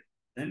life?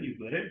 Then you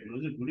go ahead,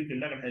 గుడికి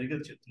వెళ్ళి అక్కడ హరిగా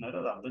చెప్తున్నారు,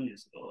 అది అర్థం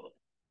చేసుకో.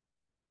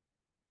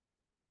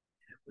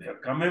 We have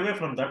come away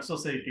from that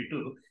society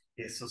to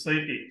a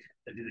society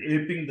that is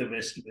aping the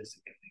West,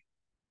 basically.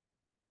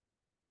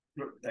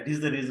 That is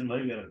the reason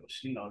why we are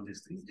questioning all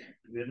these things.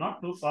 We are not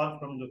too far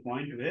from the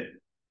point where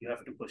you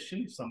have to question.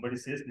 If somebody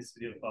says this is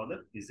your father,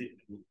 is it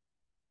true?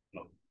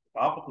 No.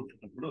 పాప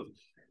పుట్టినప్పుడు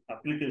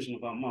application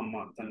అమ్మ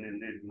మా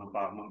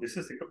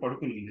missus ఇక్కడ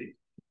పడుకునింది,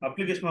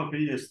 application మా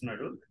fill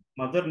చేస్తున్నాడు,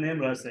 mother name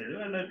రాశాడు,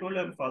 and I told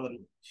I'm father.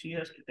 She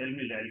has to tell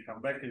me I will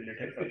come back in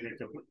later.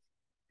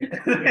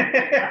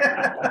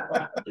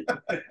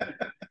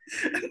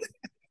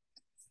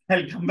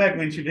 I'll come back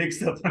when she wakes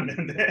up, and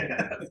then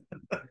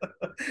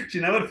she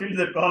never filled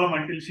that column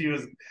until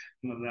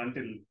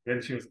when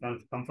she was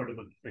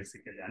comfortable,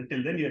 basically. Until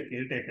then, you are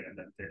caretaker, and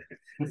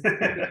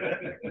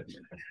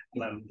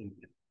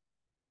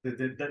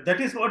that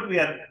is what we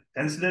are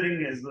considering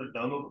as the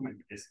development,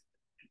 basically.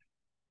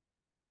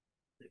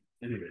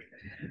 Anyway,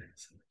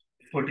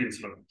 14th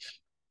sloka.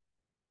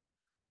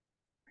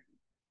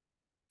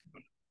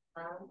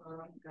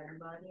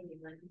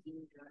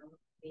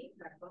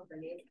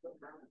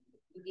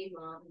 ఇది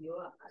మాయో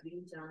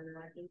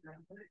అభిజానాతి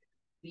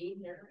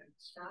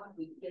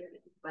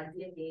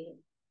పద్యతే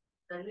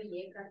నన్ను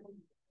ఏ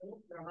కర్మను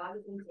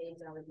ప్రభావితం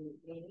చేయజాలదు.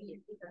 నేను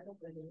ఎట్టి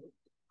కర్మలను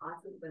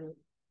ఆశింపను.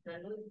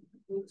 నన్ను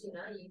కూర్చిన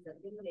ఈ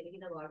సత్యము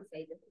ఎరిగిన వాడు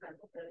సైతం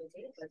కర్మఫలము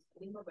చే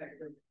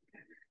ప్రతిబింబపడదు.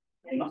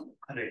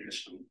 హరే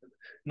కృష్ణ.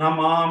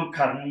 నమాం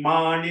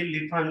కర్మాణి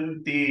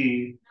లిపంతి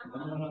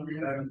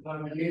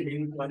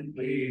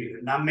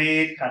నమే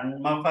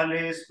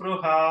కర్మఫలే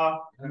స్పృహ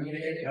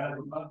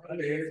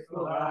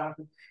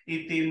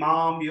ఇతి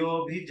మాం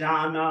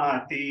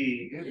యోభిజానాతి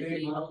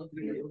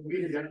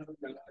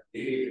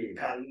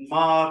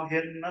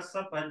కర్మాభిర్న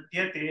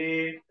సపద్యతే.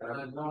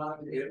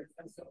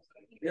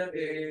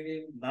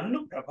 నన్ను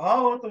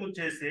ప్రభావితం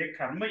చేసే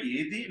కర్మ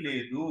ఏదీ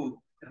లేదు,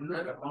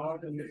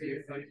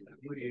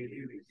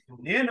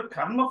 నేను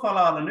కర్మ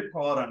ఫలాలను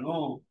కోరను.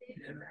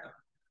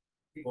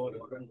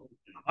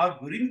 ఆ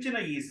గురించిన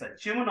ఈ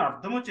సత్యమును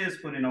అర్థము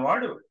చేసుకుని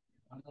వాడు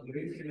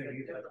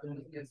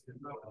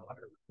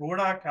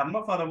కూడా కర్మ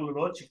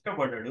ఫలములలో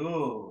చిక్కబడడు.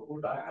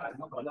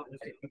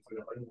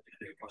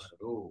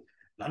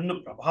 నన్ను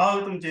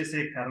ప్రభావితం చేసే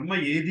కర్మ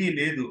ఏదీ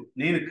లేదు,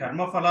 నేను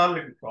కర్మ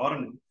ఫలాలకు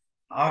కోరను.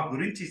 ఆ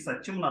గురించి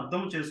సత్యమును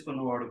అర్థం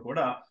చేసుకున్నవాడు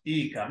కూడా ఈ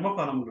కర్మ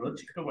ఫలములలో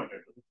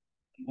చిక్కబడ్డాడు.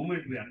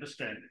 Moment we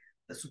understand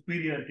the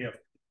superiority of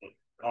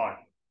God,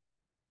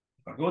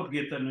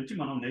 Bhagavad Gita నుంచి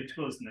మనం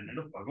నేర్చుకోవాల్సింది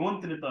ఏంటంటే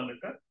భగవంతుని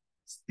తాలూకా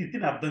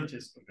స్థితిని అర్థం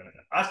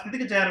చేసుకోగలగాలి. ఆ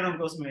స్థితికి చేరడం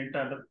కోసం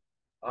ఏంటంటారు?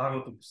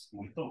 భాగవత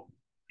పుస్తకంతో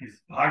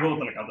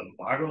భాగవతుల కథలు,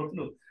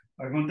 భాగవతులు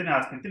భగవంతుని ఆ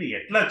స్థితిని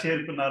ఎట్లా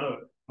చేరుకున్నారో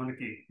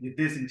మనకి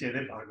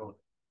నిర్దేశించేదే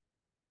Bhagavatam.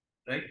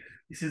 Right?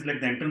 This is like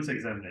the entrance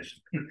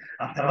examination.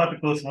 ఆ తర్వాత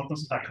కోర్స్ మొత్తం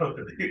స్టార్ట్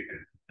అవుతుంది.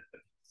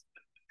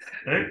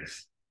 రైట్?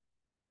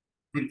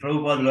 దీని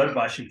ప్రభుపాదుల వారి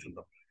భాష్యం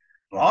చూద్దాం.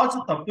 రాజు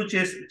తప్పు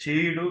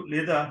చేయుడు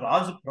లేదా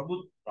రాజు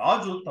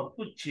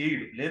తప్పు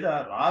చేయుడు లేదా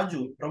రాజు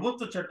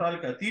ప్రభుత్వ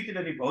చట్టాలకు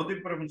అతీతులని భౌతిక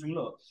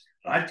ప్రపంచంలో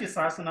రాజ్య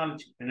శాసనాలు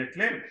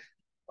చెప్పినట్లే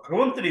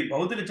భగవంతుడి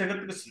భౌతిక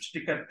జగత్తుకు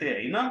సృష్టికర్తే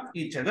అయినా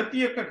ఈ జగత్తు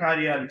యొక్క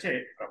కార్యాలచే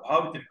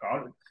ప్రభావితుడు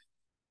కాడు.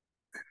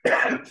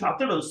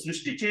 అతడు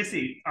సృష్టి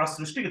చేసి ఆ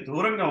సృష్టికి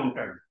దూరంగా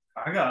ఉంటాడు.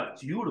 కాగా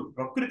జీవుడు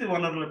ప్రకృతి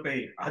వనరులపై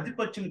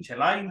ఆధిపత్యం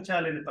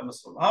చెలాయించాలని తమ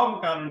స్వభావం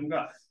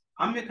కారణంగా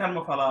కామ్య కర్మ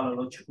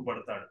ఫలాలలో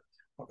చిక్కుబడతాడు.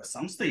 ఒక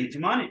సంస్థ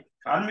యజమాని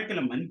కార్మికుల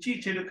మంచి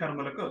చెడు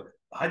కర్మలకు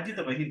బాధ్యత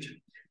వహించు.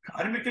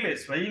 కార్మికులే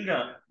స్వయంగా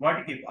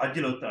వాటికి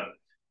బాధ్యులవుతారు.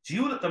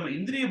 జీవులు తమ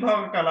ఇంద్రియ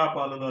భాగ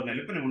కలాపాలలో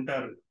నెలకొని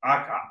ఉంటారు.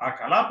 ఆ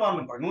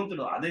కలాపాలను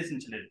భగవంతుడు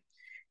ఆదేశించలేదు.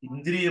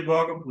 ఇంద్రియ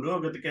భాగ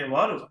పురోగతికే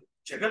వారు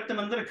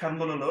జగత్తునందరి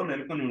కర్మలలో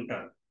నెలకొని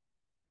ఉంటారు.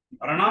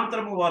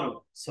 మరణాంతరము వారు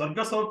స్వర్గ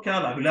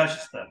సౌఖ్యాలు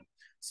అభిలాషిస్తారు.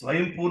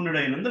 స్వయం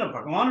పూర్ణుడైనందున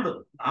భగవానుడు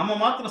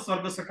నామమాత్ర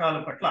స్వర్గ సుఖాల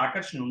పట్ల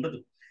ఆకర్షణ ఉండదు.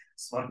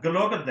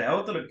 స్వర్గలోక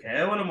దేవతలు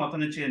కేవలం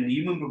అతనిచే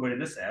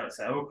నియమింపబడిన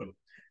సేవకులు.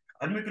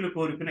 కార్మికులు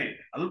కోరుకునే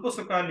అల్ప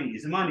సుఖాన్ని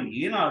యజమాని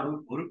ఏనాడు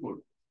కోరుకోడు.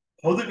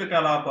 భౌతిక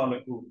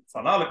కలాపాలకు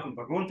ఫలాలకు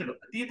భగవంతుడు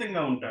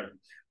అతీతంగా ఉంటాడు.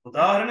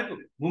 ఉదాహరణకు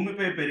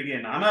భూమిపై పెరిగే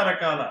నానా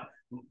రకాల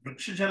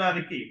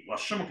వృక్షజలానికి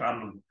వర్షము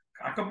కారణం.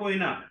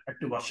 కాకపోయినా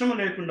అట్టి వర్షము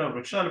లేకుండా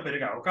వృక్షాలు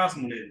పెరిగే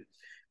అవకాశం లేదు.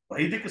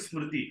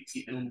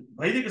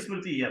 వైదిక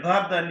స్మృతి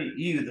యథార్థాన్ని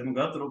ఈ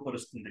విధముగా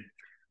ధృవపరుస్తుంది.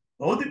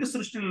 భౌతిక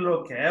సృష్టిలో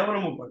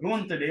కేవలము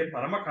భగవంతుడే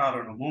పరమ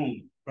కారణము.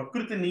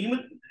 ప్రకృతి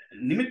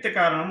నిమిత్త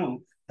కారణము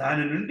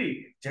దాని నుండి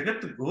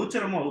జగత్తు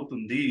గోచరము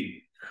అవుతుంది.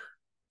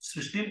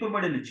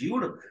 సృష్టింపబడిన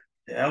జీవుడు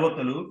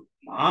దేవతలు,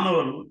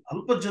 మానవులు,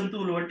 అల్ప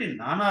జంతువులు వంటి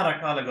నానా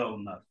రకాలుగా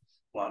ఉన్నారు.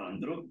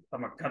 వారందరూ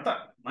తమ గత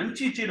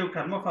మంచి చెడు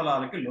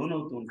కర్మఫలాలకి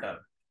లోనవుతూ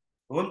ఉంటారు.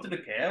 భగవంతుడు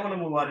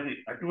కేవలము వారిని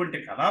అటువంటి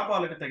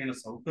కలాపాలకు తగిన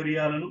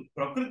సౌకర్యాలను,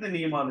 ప్రకృతి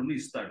నియమాలను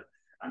ఇస్తాడు.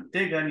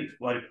 అంతేగాని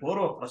వారి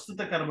పూర్వ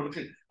ప్రస్తుత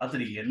కర్మలకి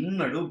అతడు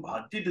ఎన్నడూ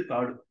బాధ్యత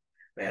కాడు.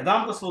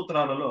 వేదాంత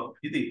సూత్రాలలో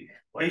ఇది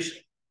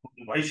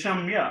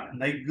వైషమ్య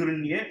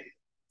నైగుణ్యే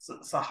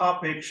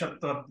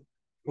సహాపేక్షత్వ.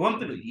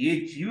 భగవంతుడు ఏ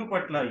జీవి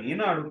పట్ల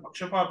ఏనాడు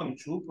పక్షపాతం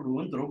చూపుడు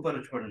అని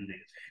ధృవపరచబడింది.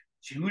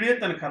 జీవుడే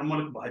తన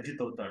కర్మలకు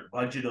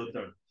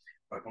బాధ్యుడవుతాడు.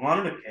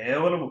 భగవానుడు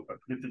కేవలము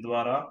ప్రకృతి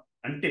ద్వారా,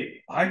 అంటే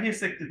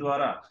బాహ్యశక్తి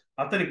ద్వారా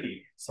అతనికి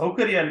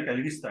సౌకర్యాలు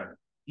కలిగిస్తాడు.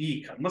 ఈ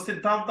కర్మ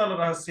సిద్ధాంతాల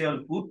రహస్యాలు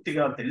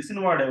పూర్తిగా తెలిసిన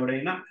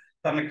వాడెవడైనా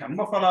తన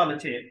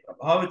కర్మఫలాలచే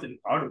ప్రభావితుడు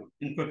కాడు.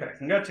 ఇంకొక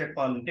రకంగా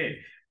చెప్పాలంటే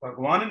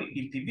భగవానుని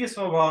ఈ దివ్య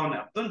స్వభావాన్ని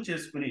అర్థం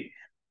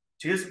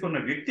చేసుకున్న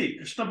వ్యక్తి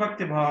కృష్ణ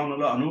భక్తి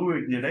భావనలో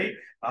అనుభవజ్ఞుడై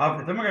ఆ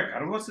విధముగా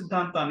కర్మ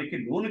సిద్ధాంతానికి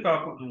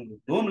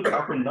లోను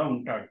కాకుండా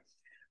ఉంటాడు.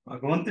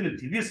 భగవంతుని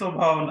దివ్య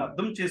స్వభావాన్ని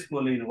అర్థం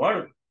చేసుకోలేని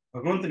వాడు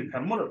భగవంతుని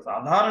కర్మలు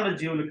సాధారణ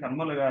జీవుల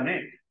కర్మలుగానే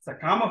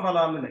సకామ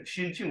ఫలాలను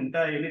లక్షించి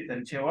ఉంటాయని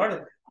తెలిసేవాడు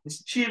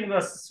నిశ్చయంగా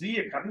స్వీయ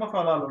కర్మ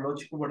ఫలాలలో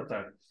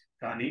చిక్కుబడతాడు.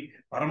 కానీ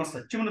పరమ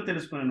సత్యమును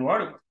తెలుసుకునే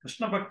వాడు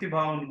కృష్ణ భక్తి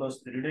భావనలో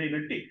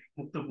స్థిరుడైనట్టి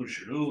ముక్త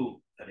పురుషుడు.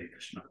 హరే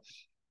కృష్ణ.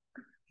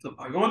 సో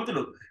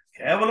భగవంతుడు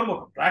కేవలం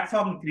ఒక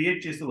ప్లాట్ఫామ్ క్రియేట్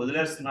చేసి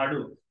వదిలేస్తున్నాడు.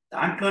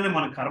 దాంట్లోనే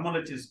మన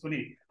కర్మలు చేసుకుని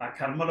ఆ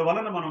కర్మల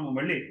వలన మనము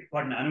మళ్ళీ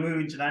వాటిని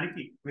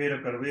అనుభవించడానికి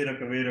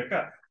వేరొక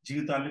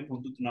జీవితాన్ని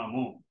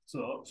పొందుతున్నాము.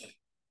 సో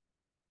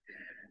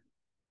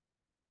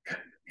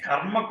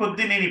కర్మ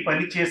కొద్దీ నేను ఈ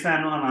పని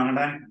చేశాను అని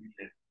అనడానికి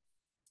వీల్లేదు.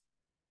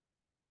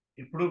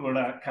 ఇప్పుడు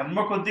కూడా కర్మ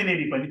కొద్దీ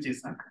నేను ఈ పని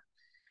చేశాను.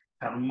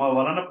 కర్మ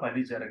వలన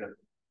పని జరగదు.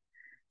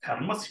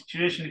 కర్మ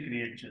సిచ్యువేషన్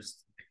క్రియేట్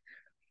చేస్తుంది.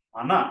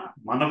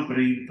 మన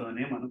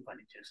బ్రెయిన్తోనే మనం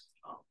పని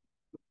చేస్తున్నాం.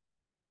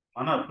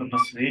 మనకున్న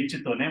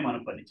స్వేచ్ఛతోనే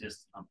మనం పని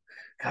చేస్తున్నాం.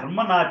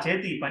 కర్మ నా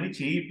చేతి ఈ పని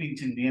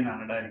చేయించింది అని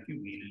అనడానికి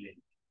వీలు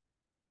లేదు.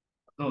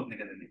 అర్థమవుతుంది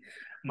కదండి.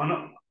 మనం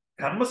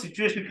కర్మ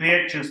సిచ్యువేషన్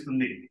క్రియేట్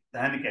చేస్తుంది.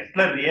 దానికి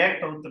ఎట్లా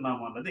రియాక్ట్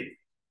అవుతున్నాము అన్నది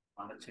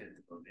మన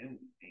చేతితోనే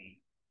ఉంది.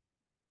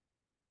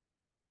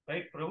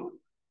 రైట్ ప్రభు?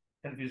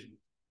 కన్ఫ్యూజన్.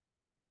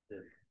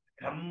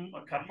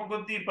 కర్మ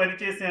కొద్దీ పని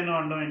చేశాను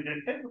అనడం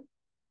ఏంటంటే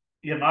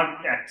you're not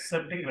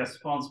accepting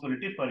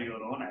responsibility for your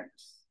own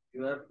acts.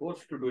 You are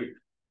forced to do it.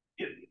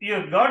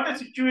 You've got a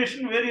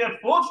situation where you are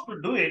forced to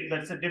do it.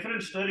 That's a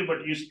different story, but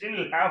you still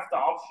have the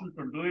option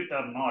to do it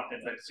or not,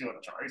 and that's your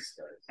choice,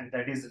 and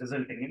that is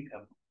resulting in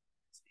karma.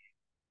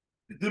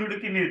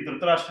 విదురుడికి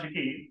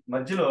ధృతరాష్ట్రుడికి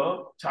మధ్యలో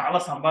చాలా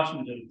సంభాషణ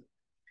జరుగుతుంది.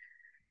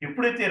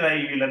 ఎప్పుడైతే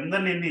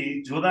వీళ్ళందరినీ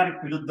జూదానికి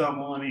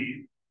పిలుద్దాము అని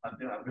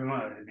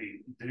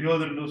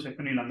దుర్యోధనుడు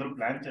శకుని వీళ్ళందరూ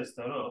ప్లాన్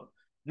చేస్తారో,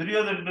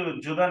 దుర్యోధనుడు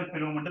జూదానికి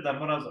పిలవమంటే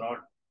ధర్మరాజు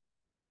రాడు.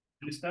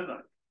 పిలుస్తాడు.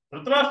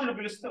 ధృతరాష్ట్రుడు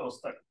పిలిస్తే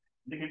వస్తాడు.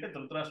 ఎందుకంటే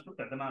ధృతరాష్ట్రుడు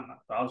పెద్దనాన్న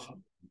రాజు,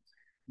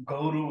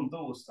 గౌరవంతో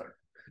వస్తాడు.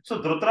 సో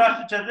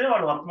ధృతరాష్ట్రుడు చేతే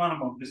వాళ్ళు వర్తమానం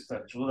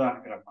పంపిస్తారు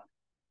జూదానికి రమ్మని.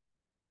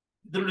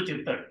 విదురుడు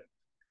చెప్తాడు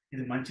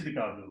ఇది మంచిది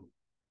కాదు.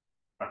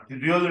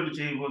 దుర్యోధనుడు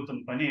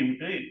చేయబోతున్న పని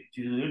ఏమిటి,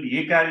 ఏ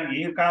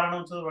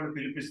కారణంతో వాళ్ళు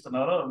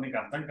పిలిపిస్తున్నారో మీకు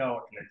అర్థం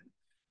కావట్లేదు.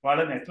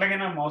 వాళ్ళని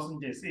ఎట్లాగైనా మోసం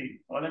చేసి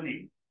వాళ్ళని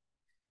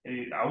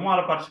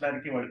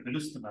అవమానపరచడానికి వాళ్ళు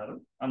పిలుస్తున్నారు.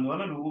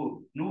 అందువల్ల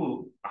నువ్వు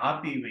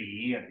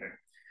ఆపివేయి అంటాడు.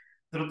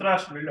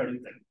 ధృతరాష్ట్రుడు వెళ్ళి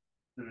అడుగుతాడు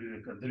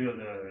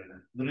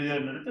దుర్యోధనుడు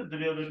అడిగితే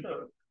దుర్యోధనుడు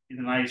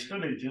ఇది నా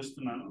ఇష్టం, నేను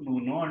చేస్తున్నాను, నువ్వు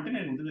నో అంటే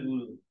నేను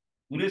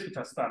ఉరేసి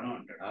చేస్తాను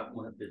అంటాడు.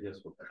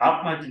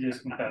 ఆత్మహత్య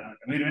చేసుకుంటాను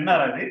అంట. మీరు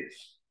విన్నారా అది?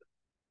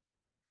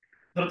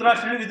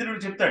 ధృతరాష్ట్రుడు విదురుడు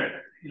చెప్తాడు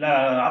ఇలా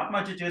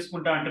ఆత్మహత్య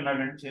చేసుకుంటా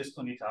అంటున్నాడు అంటే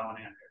చేసుకొని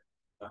చావని అంటాడు.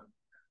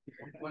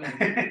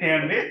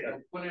 ఏమండి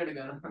ఒప్పుకోలేడు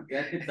కదా.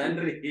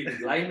 తండ్రి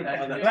blind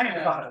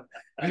father.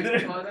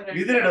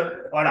 విదురుడు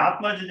వాడు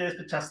ఆత్మహత్య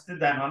చేస్తూ చస్తే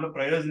దానివల్ల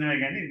ప్రయోజనమే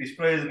కానీ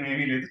నిష్ప్రయోజనం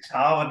ఏమీ లేదు,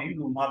 చావని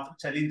నువ్వు మాత్రం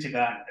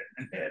చలించగా అంటాడు.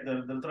 అంటే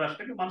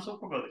ధృతరాష్ట్రకి మనసు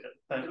ఒప్పుకోదు కదా.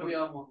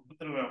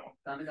 పుత్రవ్యామోహం.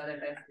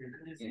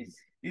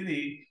 ఇది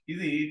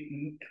ఇది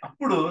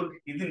అప్పుడు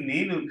ఇది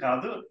నేను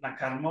కాదు, నా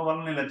కర్మ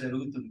వలన ఇలా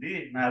జరుగుతుంది,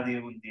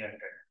 నాదేముంది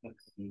అంటాడు.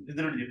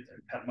 విదురుడు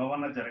చెప్తాడు కర్మ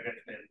వలన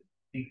జరగట్లేదు,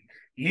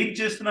 ఏం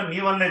చేస్తున్నా నీ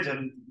వల్లే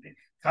జరుగుతుంది.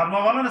 కర్మ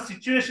వలన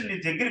సిచ్యువేషన్ నీ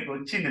దగ్గరికి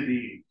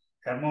వచ్చినది,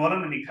 కర్మ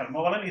వలన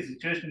నీ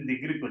సిచ్యువేషన్ నీ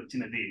దగ్గరికి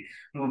వచ్చినది.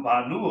 నువ్వు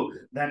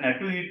దాన్ని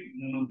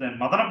నువ్వు దాన్ని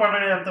మదన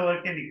పడేంత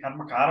వరకే నీ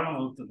కర్మ కారణం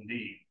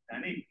అవుతుంది.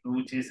 కానీ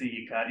నువ్వు చేసే ఈ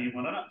కార్యం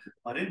వలన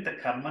మరింత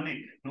కర్మని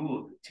నువ్వు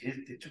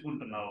చేసి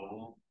తెచ్చుకుంటున్నావు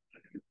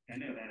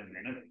అని ఆయన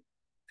వినడు.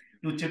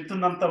 నువ్వు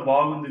చెప్తున్నంత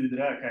బాగుంది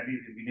విదురా, కానీ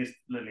ఇది వినే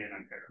స్థితిలో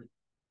లేనంటాడు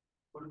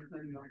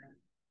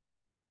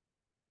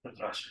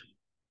ధృతరాష్ట్రుడు.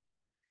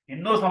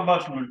 ఎన్నో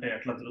సంభాషణలు ఉంటాయి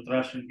అట్లా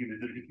ధృతరాష్ట్రునికి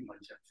విదురుడికి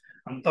మధ్య.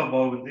 అంతా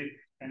బాగుంది,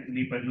 కానీ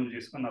నీ పని నువ్వు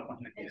చేసుకుని నా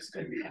పని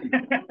చేసుకోండి.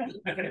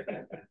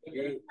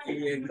 ఈ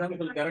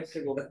ఎగ్జాంపుల్ కరెక్ట్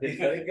కూడా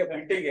సరిగ్గా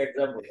ఫిట్టింగ్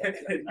ఎగ్జాంపుల్.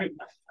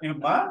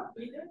 ఏమ్మా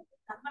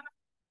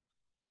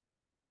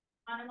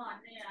మనము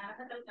అన్ని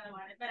అర్హతలు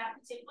కలవాలి. మరి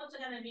అప్పుడు చెప్పొచ్చు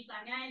కదా, మీకు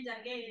అన్యాయం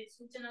జరిగే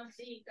సూచన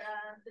వచ్చి ఇక్కడ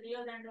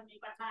దుర్యోధనుడు మీ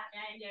పట్ల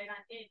అన్యాయం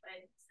చేయడానికి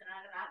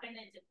ప్రయత్నిస్తున్నారు, రాకండి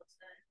అని చెప్పొచ్చు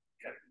కదా.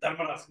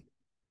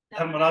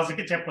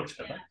 ధర్మరాజుకి చెప్పొచ్చు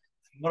కదా.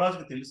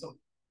 ధర్మరాజుకి తెలుసు,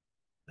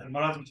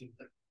 ధర్మరాజుకి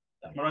చెప్తాడు.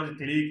 ధర్మరాజు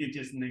తెలియక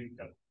చేసింది ఏమి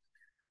కాదు.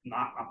 నా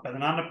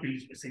పెదనాన్న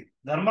పిలిచేసి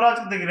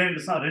ధర్మరాజుకి దగ్గర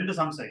రెండు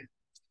సంశయం.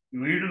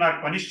 వీడు నాకు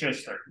పనిష్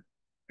చేస్తాడు,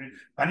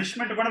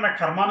 పనిష్మెంట్ కూడా నాకు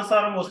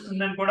కర్మానుసారం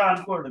వస్తుందని కూడా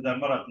అనుకోడు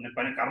ధర్మరాజు.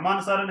 నేను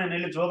కర్మానుసారం నేను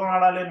వెళ్ళి జూదం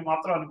ఆడాలి అని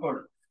మాత్రం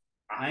అనుకోడు.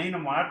 ఆయన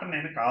మాట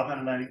నేను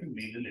కాదనడానికి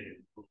వీలు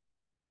లేదు,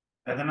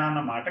 పెదనాన్న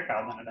మాట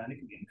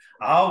కాదనడానికి వీలు.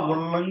 ఆ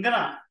ఉల్లంఘన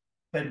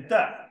పెద్ద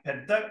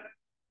పెద్ద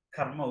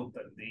కర్మ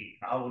అవుతుంది,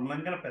 ఆ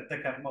ఉల్లంఘన పెద్ద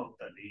కర్మ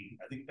అవుతుంది,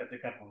 అది పెద్ద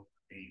కర్మ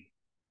అవుతుంది.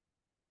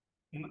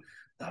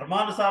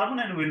 ధర్మానుసారం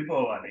నేను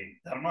వెళ్ళిపోవాలి,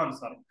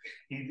 ధర్మానుసారం.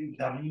 ఇది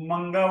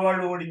ధర్మంగా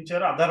వాళ్ళు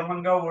ఓడించారో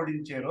అధర్మంగా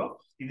ఓడించారో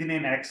ఇది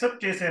నేను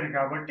యాక్సెప్ట్ చేశాను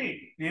కాబట్టి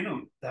నేను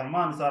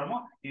ధర్మానుసారము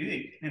ఇది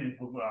నేను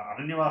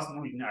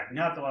అరణ్యవాసము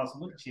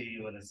అజ్ఞాతవాసము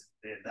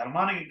చేయవలసిందే,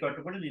 ధర్మానికి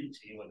కట్టుబడి నేను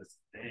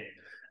చేయవలసిందే.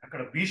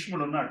 అక్కడ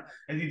భీష్ముడు ఉన్నాడు,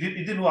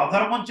 ఇది నువ్వు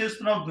అధర్మం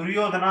చేస్తున్నావు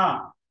దుర్యోధన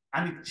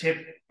అని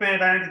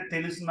చెప్పేదానికి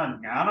తెలిసిన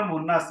జ్ఞానం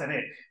ఉన్నా సరే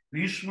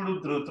భీష్ముడు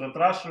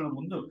ధృతరాష్ట్రుల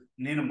ముందు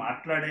నేను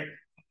మాట్లాడే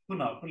హక్కు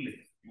నాకు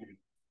లేదు.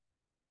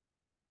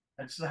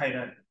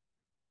 హైరాలి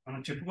మనం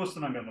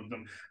చెప్పుకొస్తున్నాం కదా.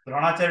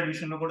 ద్రోణాచార్య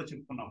విషయంలో కూడా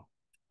చెప్పుకున్నాం.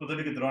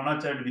 ద్రౌపదుడికి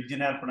ద్రోణాచార్యుడు విద్య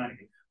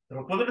నేర్పడానికి,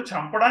 ద్రౌపదుడు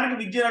చంపడానికి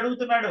విద్యను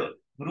అడుగుతున్నాడు.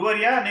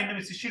 గురువర్య నేను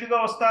మీ శిష్యుడిగా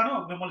వస్తాను,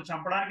 మిమ్మల్ని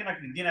చంపడానికి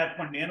నాకు విద్య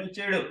నేర్పండి. నేను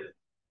వచ్చాడు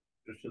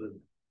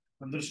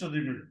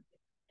దృష్టద్యుమ్నుడు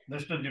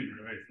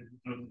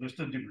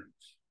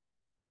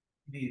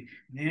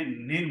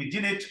నేను విద్య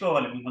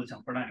నేర్చుకోవాలి, మిమ్మల్ని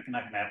చంపడానికి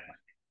నాకు నేర్పండి.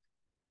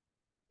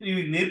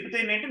 ఇవి నేర్పితే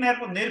ఏంటంటే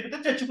నేర్పితే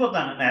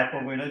చచ్చిపోతాను,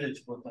 నేర్పకపోయినా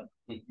చచ్చిపోతాను.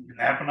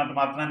 నేర్పనంత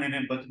మాత్రం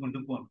నేను బతుకుంటూ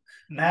పోను.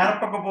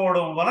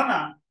 నేర్పకపోవడం వలన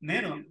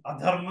నేను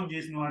అధర్మం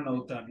చేసిన వాడిని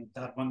అవుతాను,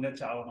 ధర్మంగా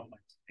చావడం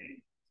మంచిది.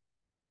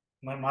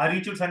 మరి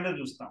మారీచుడి సంగతి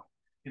చూస్తాం.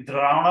 ఇద్దరు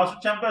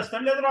రావణాసుడు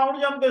చంపేస్తాడు, లేదా రాముడు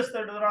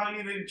చంపేస్తాడు.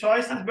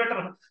 చాయిస్ ఇస్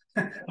బెటర్,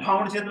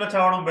 రాముడి చేతిలో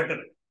చావడం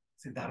బెటర్.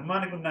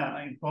 ధర్మానికి ఉన్న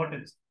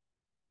ఇంపార్టెన్స్.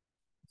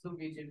 సో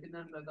మీరు చెప్పిన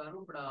దాని ప్రకారం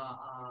ఇప్పుడు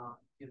ఆ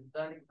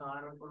యుద్ధానికి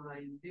కారణం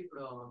అయింది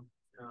ఇప్పుడు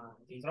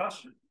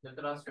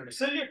ధృతరాష్ట్రుడు.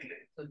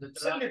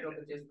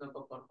 చేసిన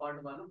ఒక పొరపాటు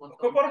వల్ల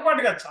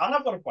పొరపాటు కాదు, చాలా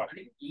పొరపాటు.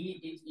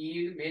 ఈ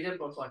మేజర్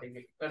పొరపాటు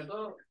ఇక్కడతో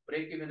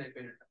బ్రేక్ ఈవెన్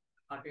అయిపోయినట్టు,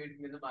 అటు ఇటు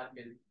మీద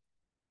మారిపోయింది.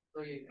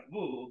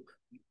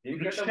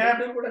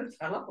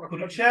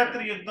 కురుక్షేత్ర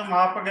యుద్ధం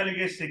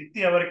ఆపగలిగే శక్తి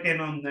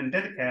ఎవరికైనా ఉందంటే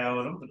అది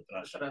కేవలం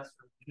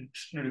ధృతరాష్ట్రుడు,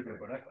 కృష్ణుడికి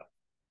కూడా కాదు.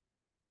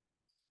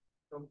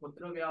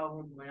 పుత్ర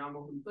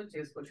వ్యామోహంతో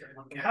చేసుకొచ్చారు.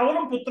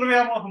 కేవలం పుత్ర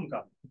వ్యామోహం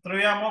కాదు, పుత్ర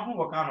వ్యామోహం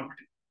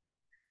ఒకనొకటి.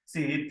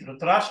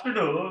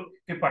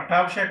 ధృతరాష్ట్రుడుకి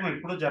పట్టాభిషేకం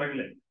ఎప్పుడూ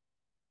జరగలేదు.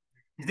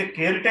 ఇది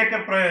care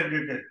taker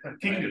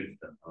king,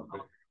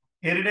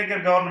 care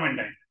taker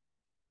government ఆయన.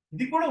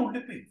 ఇది కూడా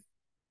ఉండిపోయింది.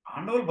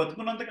 పాండవులు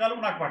బతుకున్నంత కాలం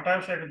నాకు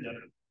పట్టాభిషేకం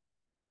జరగదు.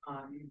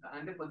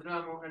 అంటే పుత్ర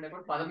వ్యామోహం అంటే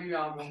పదవి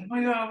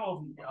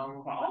వ్యామోహం,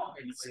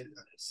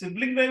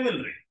 సిబ్లింగ్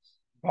రైవల్రీ.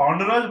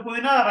 పాండురాజు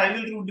పోయినా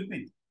రైవల్రీ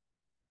ఉండిపోయింది.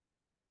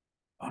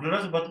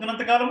 పాండురాజు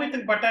బతుకున్నంత కాలం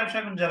ఇతనికి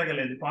పట్టాభిషేకం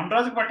జరగలేదు,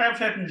 పాండురాజుకి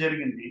పట్టాభిషేకం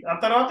జరిగింది. ఆ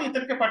తర్వాత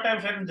ఇతనికి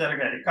పట్టాభిషేకం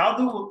జరగాలి.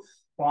 కాదు,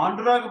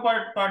 పాండురాజు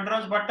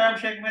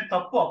పట్టాభిషేకమే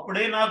తప్పు,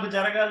 అప్పుడే నాకు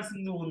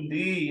జరగాల్సింది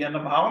ఉంది అన్న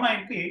భావన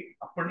ఆయనకి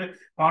అప్పుడే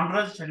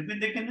పాండురాజు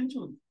చనిపోయిన దగ్గర నుంచి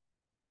ఉంది.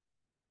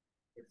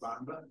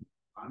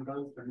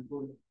 పాండురాజు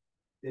చనిపోయి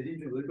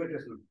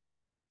వదిలిపెట్టేస్తున్నాడు.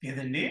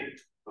 ఏదండి?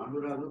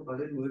 పాండురాజు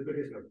పదవిని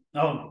వదిలిపెట్టేశాడు.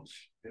 అవును,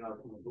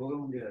 భోగం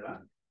ఉంది కదా,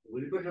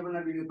 వదిలిపెట్టకుండా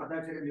వీడికి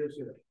పట్టాభిషేకం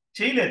చేస్తాడు.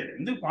 చేయలేదు.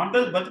 ఎందుకు?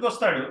 పాండురాజు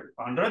బతికొస్తాడు,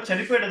 పాండురాజు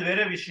చనిపోయాడు, అది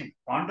వేరే విషయం.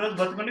 పాండురాజు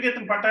బతుకుంటే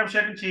ఇతను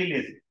పట్టాభిషేకం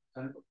చేయలేదు,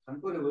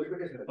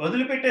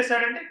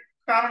 వదిలిపెట్టేశాడంటే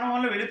కారణం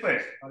వల్ల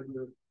వెళ్ళిపోయాడు.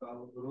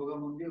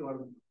 రోగం ఉంది,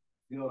 వాడు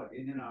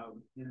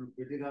నేను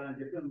పెళ్లి కాదని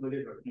చెప్పి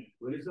వదిలేసాడు.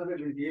 వదిలేసాడు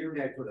వీళ్ళు చేయలేదు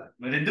యాక్చువల్గా.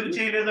 మరి ఎందుకు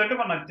చేయలేదు అంటే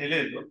మనకు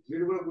తెలియదు.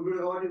 వీడు కూడా గుడ్డు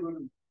కాబట్టి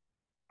వీడు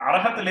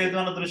అర్హత లేదు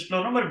అన్న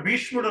దృష్టిలోనూ మరి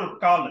భీష్ముడు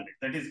కావాలండి.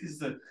 That is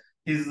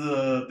his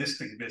this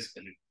thing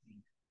basically.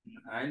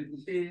 ఆయన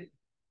పుట్టి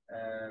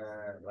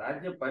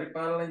రాజ్యం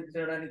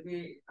పరిపాలించడానికి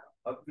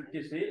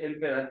అప్పిచ్చేసి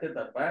వెళ్ళిపోయారు అంతే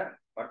తప్ప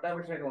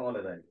పట్టాభిషేకం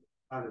అవ్వలేదు ఆయన.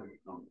 కాదు.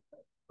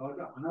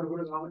 కాబట్టి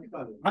అనర్హుడు కాబట్టి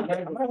కాదు.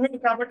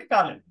 కాబట్టి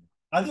కాలేదు.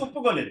 అది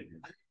ఒప్పుకోలేదు.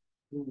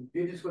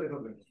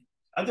 తీసుకోలేకపోయాడు.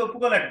 అది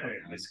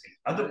ఒప్పుకోలేకపోయాడు బేసికలీ.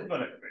 అది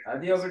ఒప్పుకోలేకపోయాడు.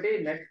 అది ఒకటి.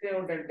 నెక్స్ట్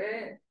ఏమిటంటే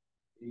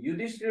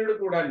యుధిష్ఠిరుడు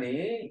కూడా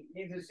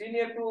ఇది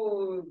సీనియర్ టు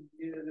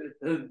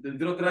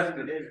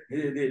ధృతరాష్ట్రుడు.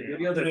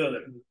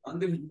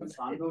 అందుకు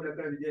పాండవులు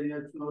ఎక్కడ విద్య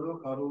నేర్చుకున్నారు,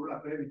 కౌరవులు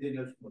అక్కడే విద్య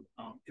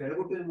నేర్చుకున్నారు.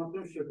 చెడగొట్టేది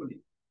మొత్తం శకుని.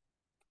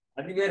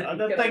 అది వేరే,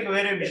 అదంతా ఇంక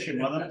వేరే విషయం.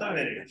 అదంతా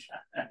వేరే విషయం.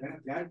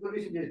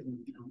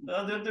 చేస్తుంది.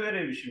 అదంతా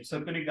వేరే విషయం.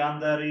 శకుని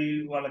గాంధారి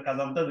వాళ్ళకి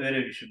అదంతా వేరే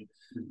విషయం.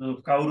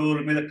 కౌరవుల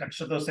మీద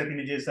కక్షతో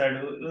శకుని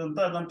చేశాడు.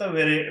 అదంతా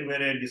వేరే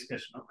వేరే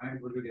డిస్కషన్. ఆయన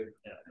గుర్తు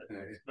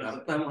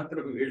భర్త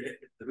మాత్రం వీడే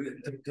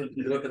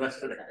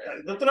ధృతరాష్ట్రుడే.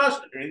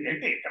 ధృతరాష్ట్రుడు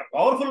అంటే ఇక్కడ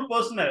పవర్ఫుల్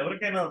పర్సన్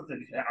ఎవరికైనా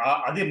ఉంటుంది.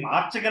 అది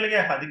మార్చగలిగే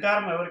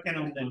అధికారం ఎవరికైనా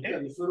ఉందంటే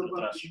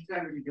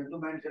జంతు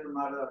మైండ్ సెట్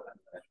మాట్లాడతాను.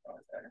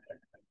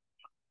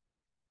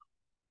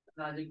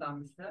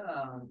 రాజకాంక్ష,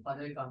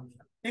 పదవికాంక్ష.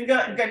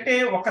 ఇంకంటే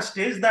ఒక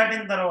స్టేజ్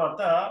దాటిన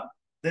తర్వాత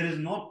there is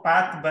no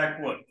path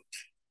backward.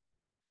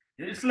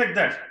 It's like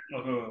that.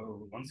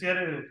 Once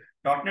you're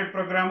 .NET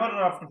programmer,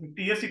 after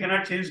 50 years you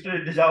cannot change to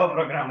a Java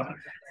programmer.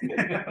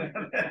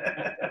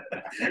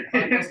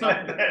 It's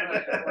like that.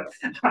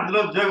 అందులో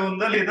ఉద్యోగం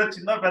ఉందో లేదో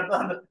చిన్న పెద్ద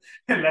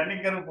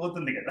లెర్నింగ్ కనుక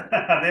పోతుంది కదా.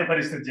 అదే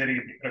పరిస్థితి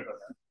జరిగింది ఇక్కడ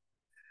కూడా.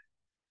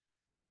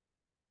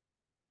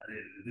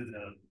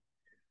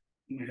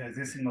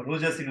 అదే సినిమా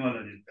రోజా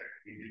సినిమాలో చెప్తాడు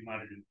ఈ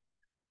మాట.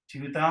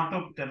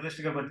 జీవితాంతం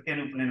టెర్రరిస్ట్ గా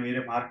బతికాను, ఇప్పుడు నేను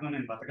వేరే మార్గం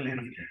నేను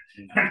బతకలేను.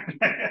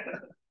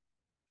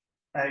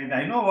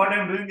 I know what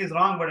I'm doing is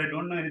wrong, but I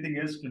don't know anything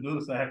else to do,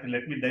 so I have to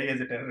let me die as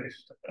a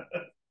terrorist.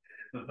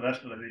 So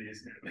Rashtra అదే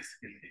చేసినాడు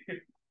బేసికలీ.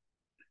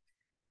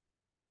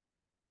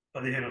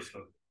 15వ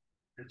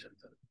శ్లోకం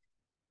చెప్తారు.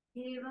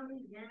 ఏవం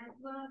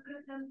జ్ఞాత్వా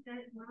కృతం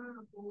కర్మ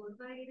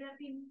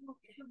పూర్వైరపి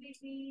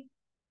ముక్షుభిః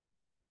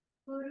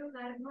కురు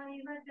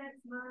కర్మైవ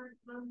తస్మాత్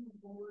త్వం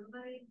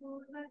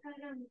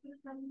పూర్వకరం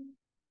కృతం.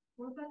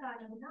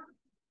 పూర్వకాలమున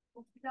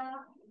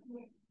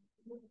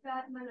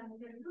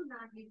ముక్తాత్మలందరూ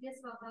నా దివ్య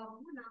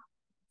స్వభావము, నా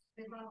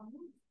స్వభావము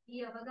ఈ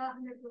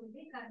అవగాహనతో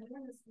కర్మను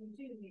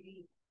అనుసరించి ఉండేది.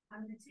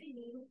 అందుచే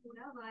నీవు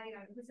కూడా వారి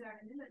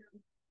అడుగుజాడను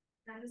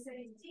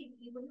అనుసరించి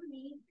నీవును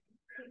నీ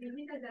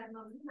వివిధ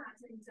ధర్మమును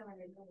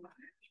ఆచరించవలెను.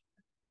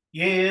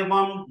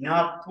 ఏవం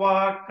జ్ఞాత్వా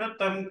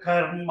కృతం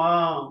కర్మ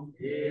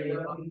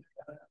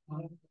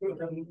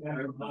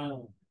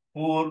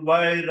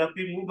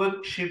పూర్వైరపి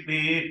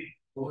ముభక్షిభిః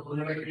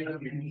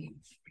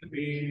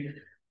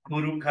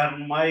కురు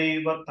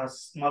కర్మైవ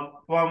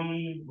తస్మత్వం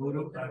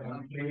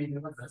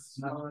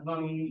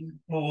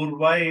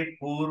పూర్వై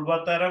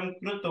పూర్వతరం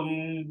కృతం.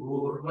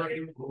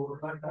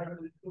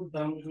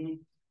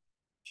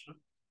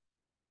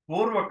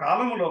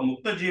 పూర్వకాలములో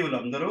ముక్త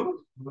జీవులందరూ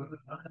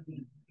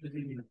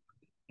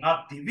నా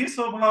దివ్య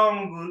స్వభావం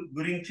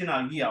గురించిన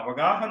ఈ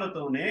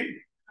అవగాహనతోనే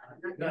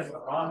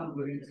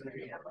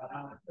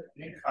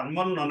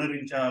కర్మను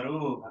అనుసరించారు.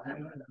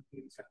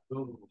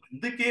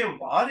 అందుకే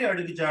వారి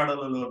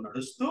అడుగుజాడలలో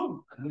నడుస్తూ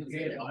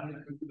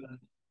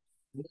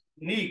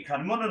నీ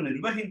కర్మను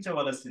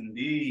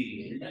నిర్వహించవలసింది.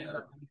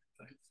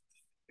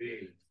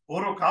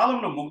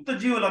 పూర్వకాలంలో ముక్త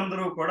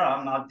జీవులందరూ కూడా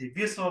నా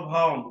దివ్య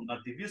స్వభావం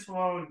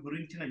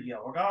గురించిన ఈ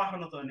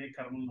అవగాహనతోనే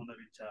కర్మను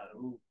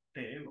అనుసరించారు.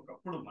 అంటే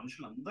ఒకప్పుడు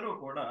మనుషులందరూ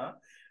కూడా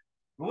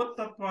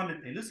భగవతత్వాన్ని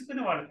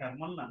తెలుసుకుని వాళ్ళ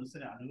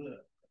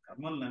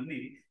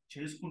కర్మలన్నీ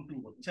చేసుకుంటూ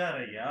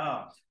వచ్చారయ్యా.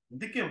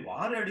 అందుకే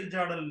వారి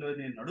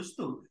అడిజాడల్లోనే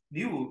నడుస్తూ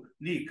నీవు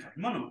నీ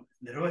కర్మను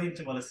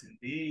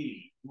నిర్వహించవలసింది.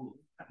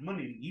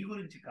 కర్మని నీ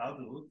గురించి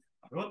కాదు,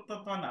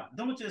 భగవతత్వాన్ని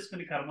అర్థము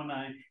చేసుకుని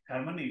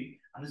కర్మని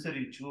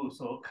అనుసరించు.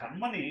 సో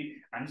కర్మని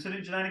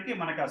అనుసరించడానికి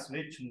మనకు ఆ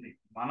స్వేచ్ఛ ఉంది.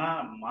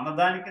 మన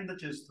దాని కింద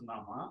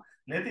చేస్తున్నామా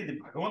లేదా ఇది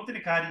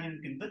భగవంతుని కార్యం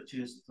కింద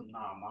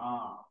చేస్తున్నామా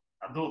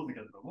అర్థమవుతుంది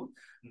కదా ప్రభు.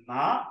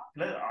 నా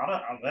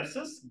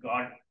వర్సెస్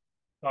గాడ్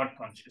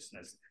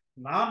కాన్షియస్నెస్.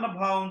 నాన్న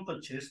భావంతో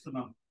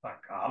చేస్తున్నంత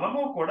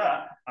కాలము కూడా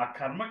ఆ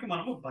కర్మకి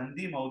మనము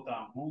బందీం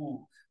అవుతాము.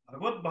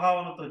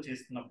 భగవద్భావనతో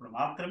చేస్తున్నప్పుడు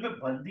మాత్రమే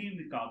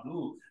బందీమి కాదు.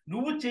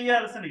 నువ్వు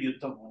చేయాల్సిన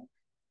యుద్ధము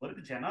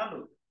వరకు జనాలు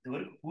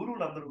ఇదివరకు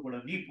పూర్వులందరూ కూడా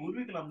నీ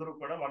పూర్వీకులందరూ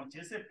కూడా వాళ్ళు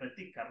చేసే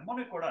ప్రతి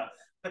కర్మని కూడా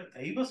ఒక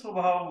దైవ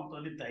స్వభావంతో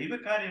దైవ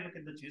కార్యం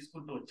కింద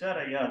చేసుకుంటూ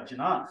వచ్చారయ్యా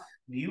అర్జున.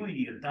 నీవు ఈ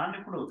యుద్ధాన్ని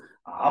ఇప్పుడు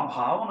ఆ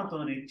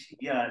భావనతోనే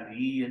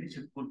చెయ్యాలి అని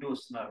చెప్పుకుంటూ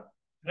వస్తున్నారు.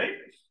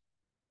 రైట్.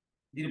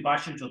 దీని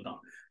భాష్యం చూద్దాం.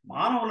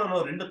 మానవులలో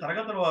 2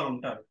 తరగతుల వారు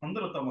ఉంటారు.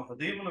 కొందరు తమ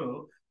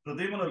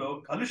హృదయములలో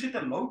కలుషిత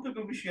లౌకిక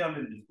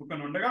విషయాలను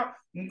నింపుకొని ఉండగా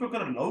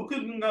ఇంకొకరు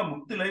లౌకికంగా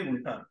ముక్తులై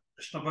ఉంటారు.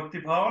 కృష్ణ భక్తి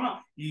భావన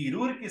ఈ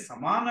ఇరువురికి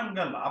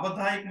సమానంగా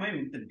లాభదాయకమై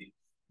ఉంటుంది.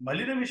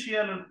 మలిన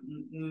విషయాలు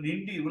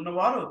నిండి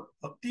ఉన్నవారు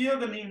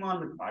భక్తియోగ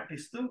నియమాలను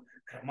పాటిస్తూ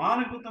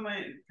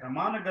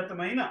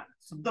క్రమానుగతమైన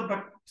శుద్ధ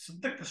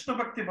కృష్ణ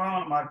భక్తి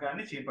భావన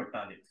మార్గాన్ని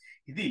చేపట్టాలి.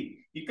 ఇది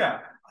ఇక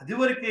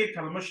అదివరకే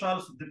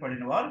కల్మషాలు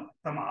శుద్ధిపడిన వారు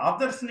తమ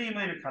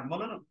ఆదర్శనీయమైన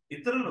కర్మలను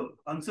ఇతరులు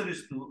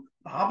అనుసరిస్తూ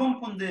లాభం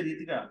పొందే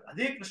రీతిగా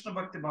అదే కృష్ణ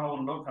భక్తి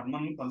భావంలో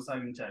కర్మలను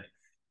కొనసాగించాలి.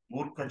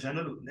 మూర్ఖ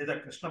జనులు లేదా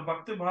కృష్ణ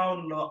భక్తి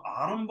భావంలో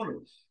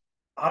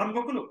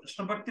ఆరంభకులు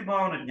కృష్ణ భక్తి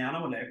భావన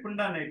జ్ఞానం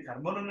లేకుండానే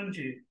కర్మల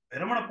నుంచి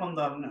విరమణ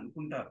పొందాలని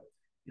అనుకుంటారు.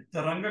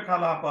 ఇతరంగ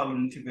కలాపాల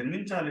నుంచి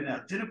విరమించాలని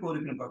అర్జున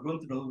కోరికను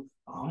భగవంతుడు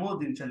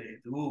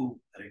ఆమోదించలేదు.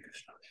 హరే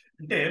కృష్ణ.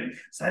 అంటే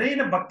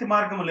సరైన భక్తి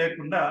మార్గం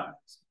లేకుండా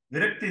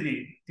విరక్తిని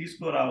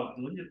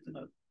తీసుకురావద్దు అని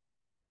చెప్తున్నారు.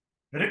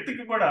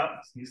 విరక్తికి కూడా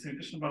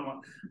శ్రీకృష్ణ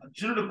పరమాత్మ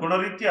అర్జునుడు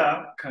గుణరీత్యా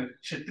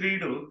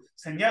క్షత్రియుడు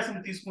సన్యాసం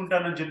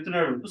తీసుకుంటానని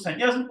చెప్తున్నాడు. నువ్వు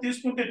సన్యాసం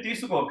తీసుకుంటే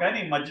తీసుకో, కానీ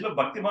మధ్యలో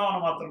భక్తి భావన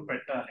మాత్రం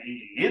పెట్టాలి.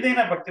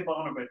 ఏదైనా భక్తి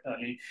భావన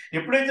పెట్టాలి.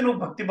 ఎప్పుడైతే నువ్వు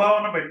భక్తి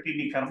భావన పెట్టి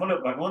నీ కర్మలో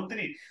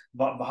భగవంతుని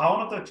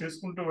భావనతో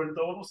చేసుకుంటూ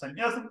వెళ్తావో నువ్వు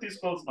సన్యాసం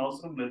తీసుకోవాల్సిన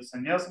అవసరం లేదు.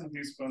 సన్యాసం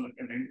తీసుకోవాలి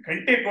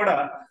కంటే కూడా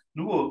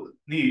నువ్వు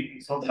నీ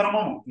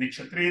స్వధర్మము, నీ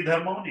క్షత్రియ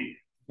ధర్మముని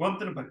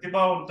భగవంతుని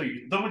భక్తిభావంతో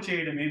యుద్ధము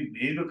చేయడమే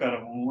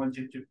మేలుకరము అని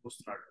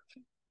చెప్పుకొస్తున్నాడు.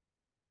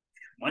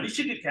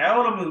 మనిషికి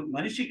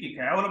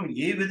కేవలం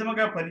ఏ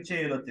విధముగా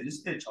పనిచేయాలో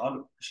తెలిస్తే చాలు.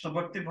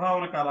 కృష్ణభక్తి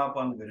భావన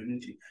కలాపాలను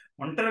విరమించి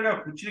ఒంటరిగా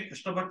కూర్చుని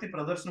కృష్ణభక్తి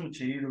ప్రదర్శనం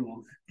చేయడము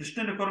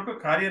కృష్ణుని కొరకు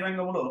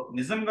కార్యరంగంలో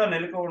నిజంగా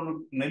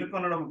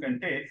నెలకొనడం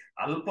కంటే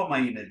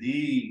అల్పమైనది.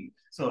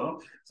 సో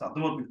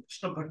అర్థమవుతుంది.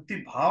 కృష్ణభక్తి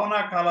భావన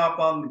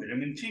కలాపాలను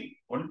విరమించి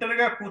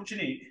ఒంటరిగా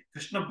కూర్చుని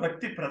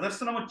కృష్ణభక్తి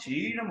ప్రదర్శనము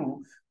చేయడము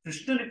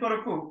కృష్ణుని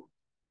కొరకు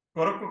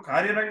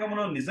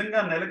కార్యరంగంలో నిజంగా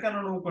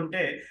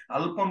నెలకొననుకుంటే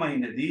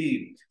అల్పమైనది.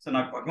 సో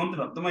నాకు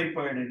భగవంతుడు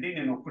అర్థమైపోయాడండి,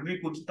 నేను ఒక్కడిని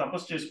కూర్చొని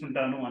తపస్సు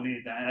చేసుకుంటాను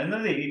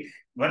అన్నది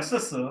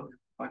వర్సెస్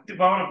భక్తి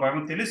భావన.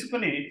 భగవంతుడు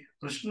తెలుసుకుని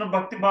కృష్ణ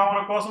భక్తి భావన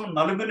కోసం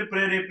నలుగురిని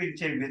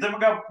ప్రేరేపించే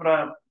విధముగా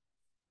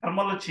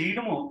కర్మలు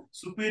చేయడము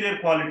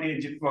సుపీరియర్ క్వాలిటీ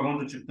అని చెప్పి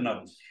భగవంతుడు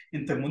చెప్తున్నారు.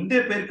 ఇంత ముందే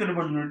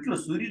పేర్కొనబడినట్లు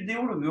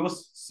సూర్యదేవుడు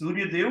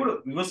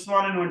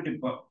వివస్వాని వంటి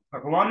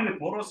భగవానుని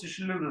పూర్వ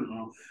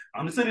శిష్యులను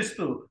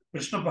అనుసరిస్తూ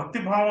కృష్ణ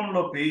భక్తి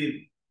భావనలో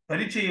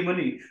పని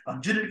చేయమని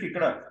అర్జునుడికి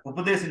ఇక్కడ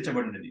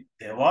ఉపదేశించబడినది.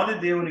 దేవాది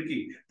దేవునికి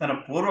తన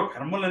పూర్వ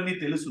కర్మలన్నీ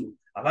తెలుసు.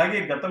 అలాగే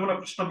గతంలో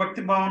కృష్ణ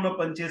భక్తి భావంలో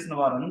పనిచేసిన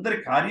వారందరి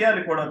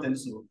కార్యాలు కూడా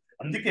తెలుసు.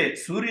 అందుకే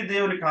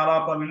సూర్యదేవుని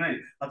కాలాపాలనే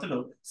అతడు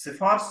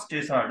సిఫార్సు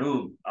చేశాడు.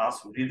 ఆ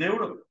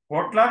సూర్యదేవుడు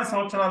కోట్లాది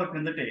సంవత్సరాల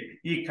క్రిందటే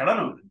ఈ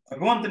కళను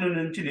భగవంతుని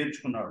నుంచి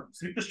నేర్చుకున్నాడు.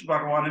 శ్రీకృష్ణ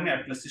భగవానుని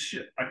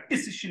అట్టి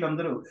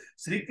శిష్యులందరూ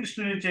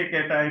శ్రీకృష్ణుని నుంచే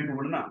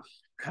కేటాయింపబడిన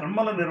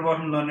కర్మల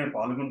నిర్వహణలోనే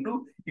పాల్గొంటూ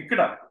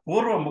ఇక్కడ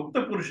పూర్వ ముక్త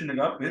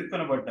పురుషునిగా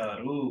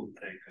పేర్కొనబడ్డారు.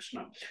 హరే కృష్ణ.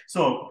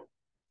 సో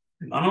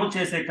మనం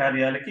చేసే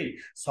కార్యాలకి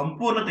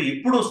సంపూర్ణత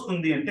ఎప్పుడు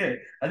వస్తుంది అంటే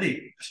అది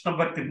కృష్ణ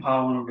భక్తి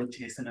భావనలో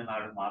చేసిన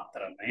నాడు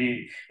మాత్రమే.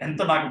 ఎంత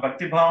నాకు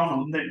భక్తి భావన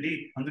ఉందండి,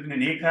 అందుకు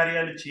నేను ఏ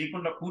కార్యాలు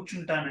చేయకుండా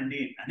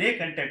కూర్చుంటానండి అనే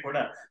కంటే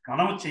కూడా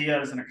మనం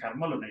చేయాల్సిన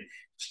కర్మలున్నాయి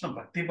కృష్ణ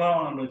భక్తి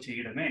భావనలో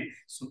చేయడమే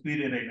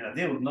సుపీరియర్ అయిన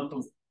అదే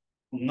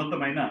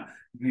ఉన్నతమైన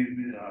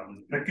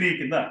ప్రక్రియ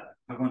కింద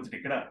భగవంతుడు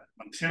ఇక్కడ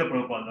మన శ్రీల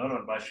ప్రభుపాద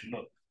వారి భాషలో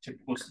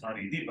చెప్పుకొస్తున్నారు.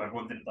 ఇది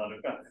భగవంతుని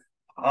తాలూకా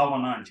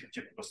భావన అని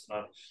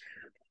చెప్పుకొస్తున్నారు.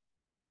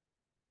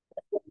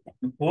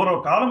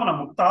 పూర్వకాలమున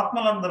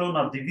ముక్తాత్మలందరూ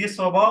నా దివ్య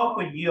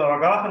స్వభావపు ఈ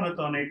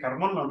అవగాహనతోనే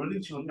కర్మలను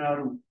అనుసరించి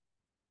ఉన్నారు.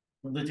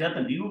 అందుచేత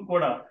నీవు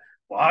కూడా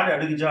వాడి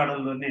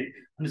అడుగుజాడల్లోనే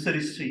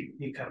అనుసరిస్తూ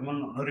ఈ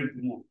కర్మలను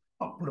అనురింపుము.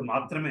 అప్పుడు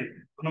మాత్రమే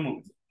మనము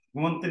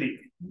భగవంతుని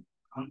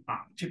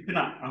చెప్పిన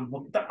ఆ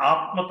ముక్త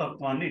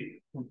ఆత్మతత్వాన్ని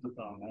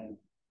పొందుతాము.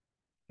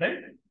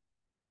 రైట్?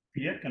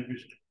 క్లియర్?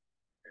 కన్ఫ్యూజన్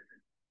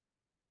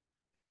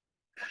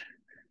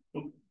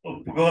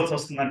ఒప్పుకోవాల్సి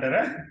వస్తుందంటారా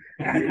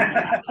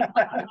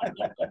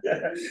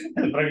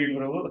ప్రవీణ్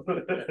ప్రభు?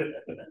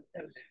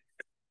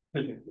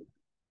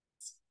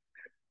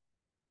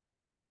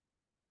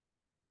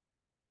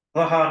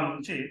 16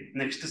 నుంచి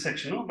next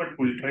section. But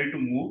will try to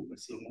move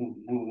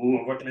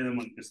అవ్వట్లేదేమో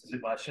అనిపిస్తుంది,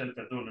 భాష్యాలు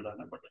పెద్ద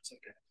ఉండడాన్ని. But it's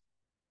okay.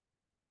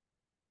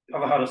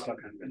 16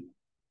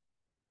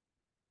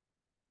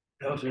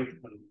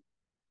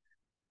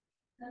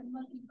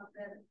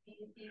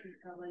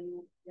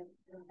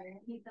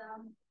 శ్లోకానికి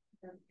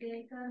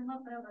కర్మ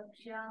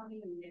ప్రవక్ష్యామి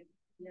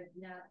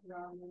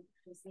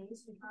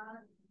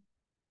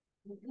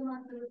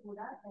బుద్ధిమంతులు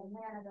కూడా కర్మ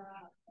అనగా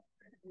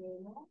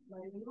లేమో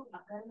మరియు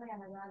అకర్మ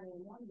అనగా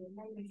లేమో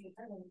నిర్ణయించుట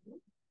వంటి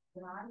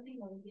భ్రాంతి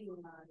నొంది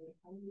ఉన్నారు.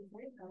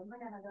 అందుకే కర్మ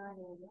అనగా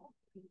లేమో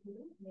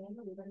ఇప్పుడు నేను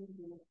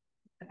వివరించాను.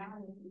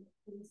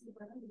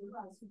 తెలుసుకోవడం మీరు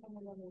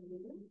అశుభముల నుండి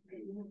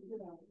విముక్తి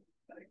రాదు.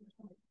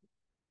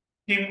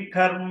 కిం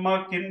కర్మ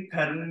కిం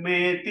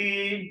కర్మేతి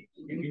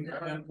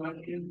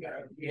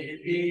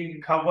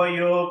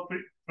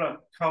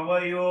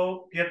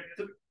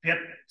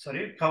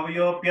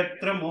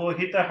కవయోప్యత్ర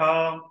మోహితః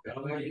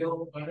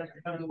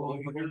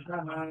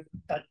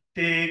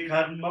తత్తే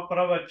కర్మ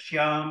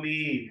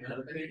ప్రవక్ష్యామి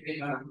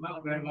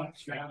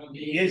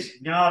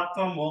యజ్ఞాత్వ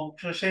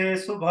మోక్షసే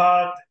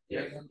శుభాత్.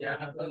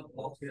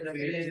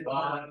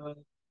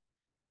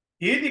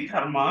 ఏది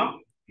కర్మ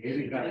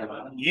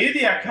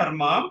ఏది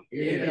అకర్మ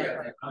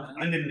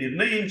అని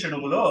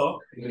నిర్ణయించడంలో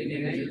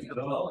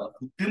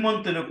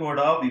బుద్ధిమంతులు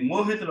కూడా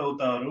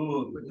విమోహితులవుతారు.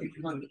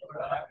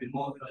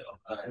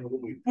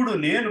 ఇప్పుడు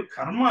నేను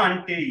కర్మ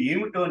అంటే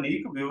ఏమిటో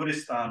నీకు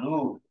వివరిస్తాను.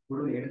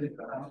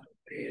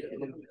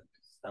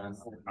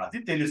 అది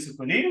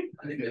తెలుసుకుని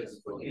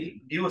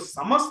నీవు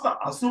సమస్త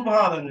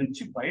అశుభాల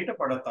నుంచి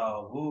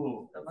బయటపడతావు.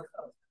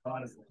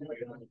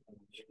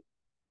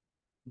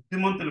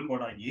 బుద్ధిమంతులు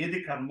కూడా ఏది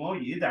కర్మో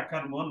ఏది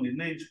అకర్మో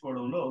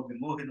నిర్ణయించుకోవడంలో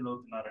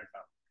విమోహితులవుతున్నారట,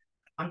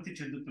 భ్రాంతి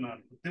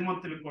చెందుతున్నారు.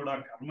 బుద్ధిమంతులు కూడా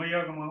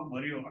కర్మయోగము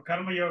మరియు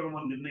అకర్మయోగము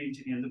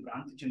నిర్ణయించి ఎందుకు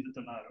భ్రాంతి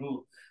చెందుతున్నారు.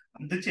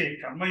 అందుచే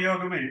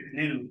కర్మయోగమే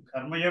నేను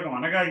కర్మయోగం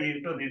అనగా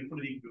ఏమిటో నేను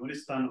ఇప్పుడు నీకు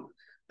వివరిస్తాను.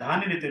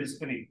 దానిని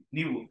తెలుసుకుని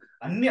నీవు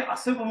అన్ని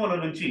అశుభముల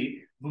నుంచి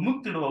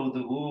విముక్తుడు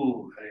అవుదువు.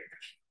 Hare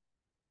Krishna.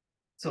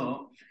 So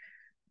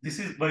this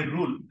is by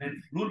rule. నేను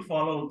రూల్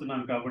ఫాలో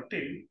అవుతున్నాను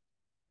కాబట్టి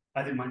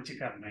అది మంచి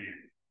కర్మే.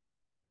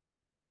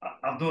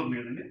 అర్థం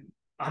లేదండి.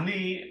 అని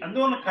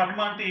అందువల్ల కర్మ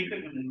అంటే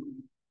ఏంటంటే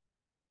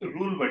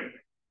రూల్ బట్టి.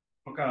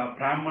 ఒక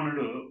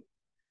బ్రాహ్మణుడు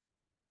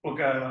ఒక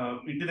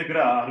ఇంటి దగ్గర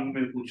అరుగు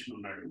మీద కూర్చుని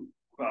ఉన్నాడు.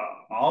 ఒక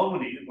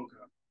ఆవుని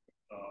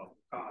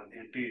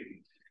అదేంటి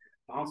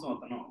మాంసం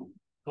అతను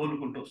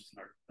తోలుకుంటూ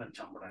వస్తున్నాడు దాన్ని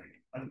చంపడానికి.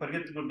 అది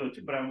పరిగెత్తుకుంటూ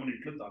వచ్చి బ్రాహ్మణుడి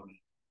ఇంట్లో తాగు.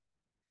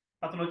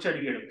 అతను వచ్చి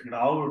అడిగాడు, ఇక్కడ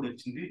ఆవు రోడ్డు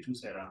వచ్చింది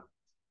చూసారా?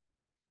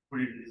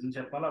 ఇప్పుడు నిజం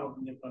చెప్పాలా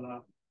అబద్ధం చెప్పాలా?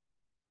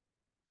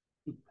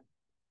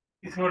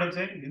 తీసుకోవడం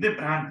ఇదే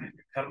భ్రాంతి.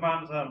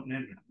 కర్మానుసారం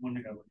నేను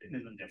బ్రాహ్మణ్ణి కాబట్టి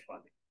నిజం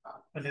చెప్పాలి.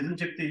 నిజం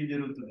చెప్తే ఏం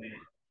జరుగుతుంది?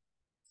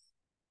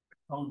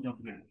 అవును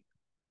చెప్పలేదు.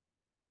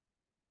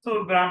 సో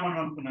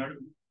బ్రాహ్మణుడు అనుకున్నాడు,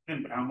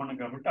 నేను బ్రాహ్మణుడు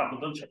కాబట్టి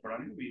అబద్ధం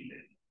చెప్పడానికి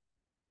వీల్లేదు.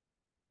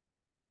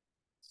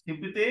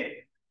 చెప్పితే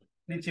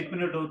నేను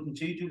చెప్పినట్టు అవుతుంది,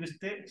 చెయ్యి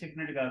చూపిస్తే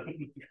చెప్పినట్టు కాదు.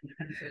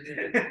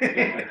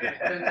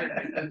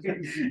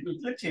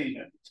 ఇట్లా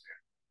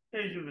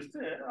చెయ్యి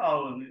చూపిస్తే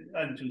అవును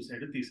అని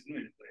చూసాడు, తీసుకుని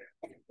వెళ్ళిపోయాడు.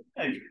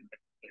 అయిపోయింది.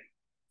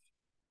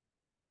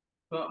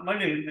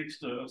 మళ్ళీ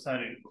నెక్స్ట్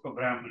ఒకసారి ఒక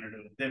బ్రాహ్మణుడు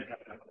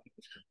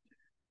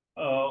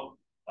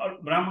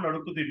బ్రాహ్మణుడు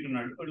అడుగు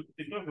తింటున్నాడు. అడుగు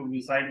తింటూ ఒక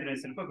సాయంత్రం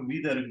వేసరికి ఒక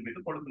వీధి అరుగు మీద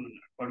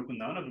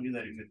పడుకుందామని ఒక వీధి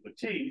అరుగు మీదకి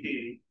వచ్చి ఇంటి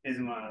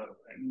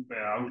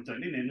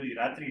ఆవిడతోని నేను ఈ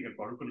రాత్రికి ఇక్కడ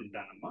పడుకుని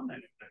ఉంటానమ్మా,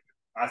 నేను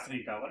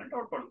ఆశ్రయం కావాలంటే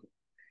ఆవిడ పడుకుంది.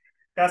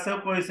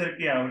 కాసేపు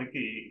పోయేసరికి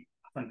ఆవిడకి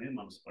అతని మీద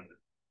మనసు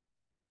పడ్డది.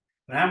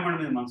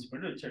 బ్రాహ్మణుడి మీద మనసు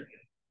పడి వచ్చాడు,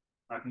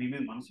 నాకు నీ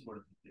మీద మనసు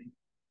పడుతుంది,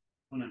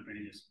 నువ్వు నన్ను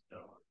పెళ్లి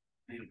చేసుకుంటావా?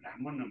 నేను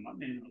బ్రాహ్మణమ్మా,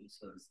 నేను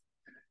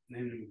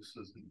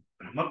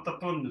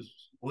బ్రహ్మతత్వం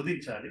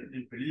బోధించాలి,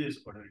 నేను పెళ్లి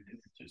చేసుకోవడం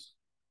ఏంటి చేసుకో.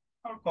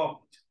 కోపం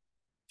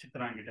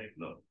చిత్రాంగి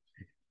టైప్లో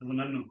నువ్వు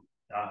నన్ను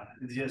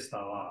ఇది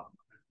చేస్తావా?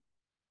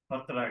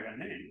 భర్త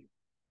రాగానే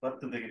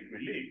భర్త దగ్గరికి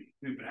వెళ్ళి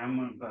ఈ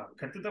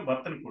కత్తితో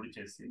భర్తను పొడి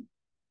చేసి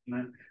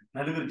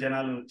నలుగురు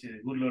జనాలు వచ్చి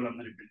ఊర్లో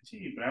అందరినీ పిలిచి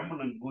ఈ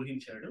బ్రాహ్మణుని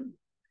మోహించాడు,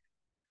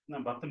 నా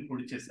భర్తను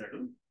పొడి చేశాడు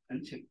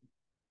అని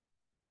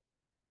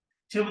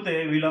చెబితే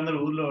వీళ్ళందరూ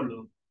ఊర్లో వాళ్ళు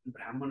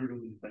బ్రాహ్మణుడు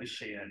పనిష్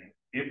చేయాలి,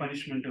 ఏ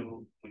పనిష్మెంట్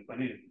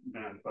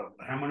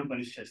బ్రాహ్మణుడు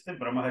పనిష్ చేస్తే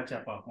బ్రహ్మహత్య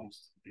పాపం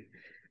వస్తుంది,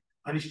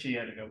 పనిష్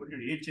చేయాలి కాబట్టి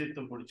ఏ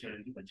చేతితో పొడి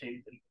చేయడం చెప్పి చేయి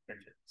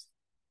కట్ చేస్తాను.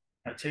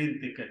 ఆ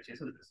చేయి కట్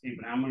చేసి ఈ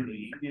బ్రాహ్మణుడు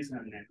ఏం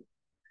చేసినాడు, నేను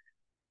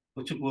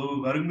వచ్చి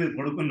అరుగు మీద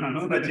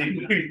పడుకున్నాను, నా చేయి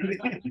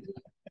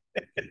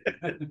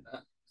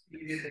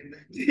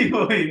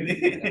పోయింది,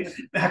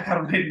 నా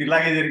కర్మ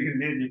ఇలాగే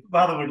జరిగింది అని చెప్పి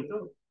బాధపడుతూ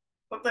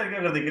కొత్తగా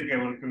ఒక దగ్గరికి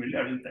ఎవరికి వెళ్ళి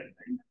అడుగుతాడు.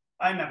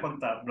 ఆయన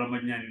కొంత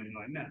బ్రహ్మజ్ఞాని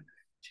ఉన్నాయని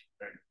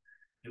చెప్తాడు,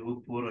 నువ్వు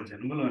పూర్వ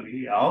జన్మలోని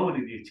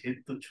ఆవుని నీ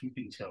చేతితో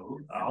చూపించావు,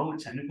 ఆవు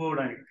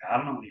చనిపోవడానికి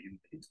కారణం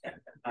ఏంటి?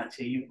 ఆ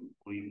చెయ్యి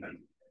పోయింది.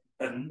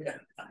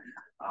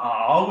 ఆ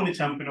ఆవుని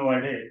చంపిన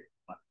వాడే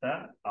భర్త,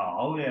 ఆ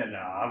ఆవు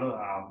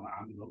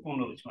ఆమె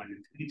రూపంలో వచ్చి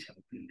వాడిని తిరిగి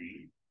చంపింది.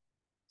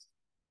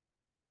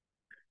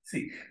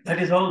 See, that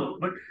is all,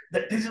 but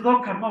this is how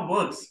karma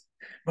works.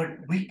 But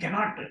we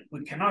cannot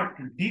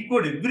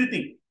decode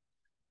everything.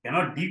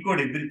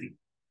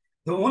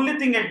 The only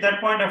thing at that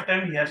point of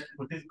time he has to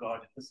put his God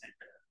in the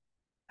center.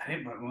 అరే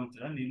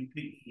భగవంతుడా, నేను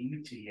ఇప్పుడు ఏమి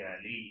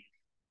చెయ్యాలి?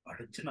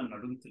 వాడు వచ్చి నన్ను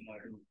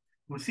అడుగుతున్నాడు.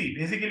 See,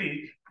 basically,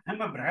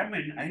 I'm a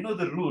Brahmin, I know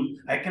the rule,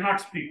 I cannot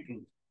speak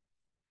truth.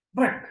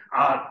 But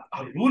ఆ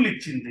రూల్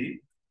ఇచ్చింది,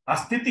 ఆ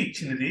స్థితి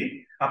ఇచ్చినది,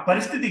 ఆ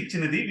పరిస్థితి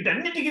ఇచ్చినది,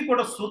 వీటన్నిటికీ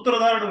కూడా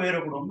సూత్రధారుడు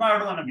వేరొకడు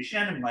ఉన్నాడు అన్న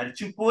విషయాన్ని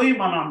మర్చిపోయి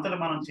మనం అంతలో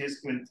మనం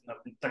చేసుకువెళ్తున్నాం.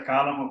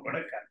 ఇంతకాలము కూడా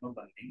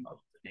కర్మబంధి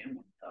అవుతూనే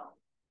ఉంటాం.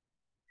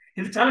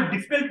 ఇది చాలా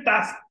డిఫికల్ట్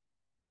టాస్క్.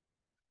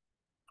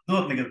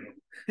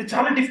 ఇది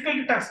చాలా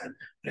డిఫికల్ట్ టాస్క్.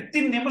 ప్రతి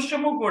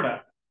నిమిషము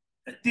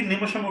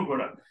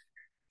కూడా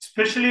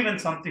especially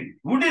when something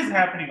good is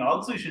happening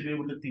also you should be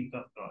able to think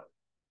of God.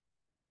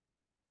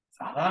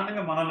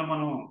 సాధారణంగా మనల్ని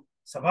మనం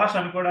సభాష్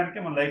అనుకోవడానికే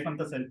మన లైఫ్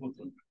అంతా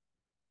సరిపోతుంది.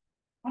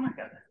 అవునా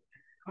కదా?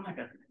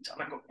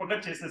 చాలా గొప్పగా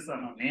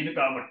చేసేస్తాను నేను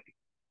కాబట్టి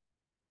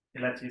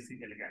ఇలా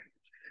చేసేయగలిగాను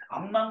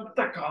అన్నంత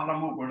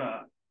కాలము కూడా.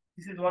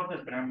 This is what the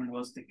Brahman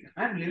was thinking.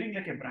 I'm living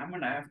like a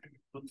Brahman, I have to be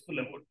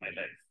truthful about my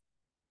life.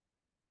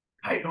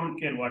 I don't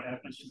care what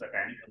happens to that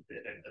animal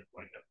there at that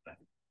point of time.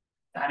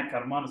 దాని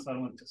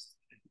కర్మానుసారం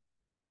వచ్చేస్తుంది.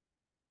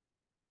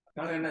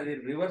 కానీ అది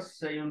reverse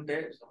అయి ఉంటే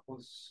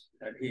suppose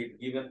that he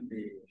given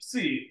the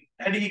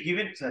had he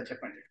given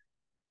చెప్పండి.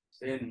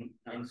 Same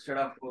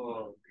instead of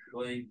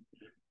going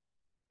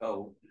cow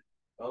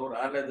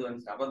రాలేదు అని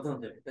అబద్ధం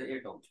చెప్తే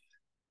ఏటవుతుంది?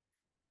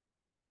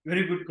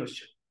 Very good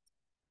question.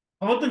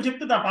 అబద్ధం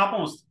చెప్తే ఆ పాపం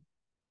వస్తుంది.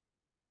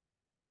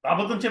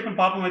 అబద్ధం చెప్పిన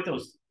పాపం అయితే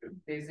వస్తుంది.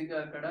 బేసిక్ గా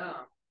అక్కడ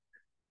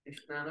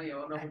కృష్ణను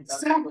ఎవరో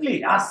ఎగ్జాక్ట్లీ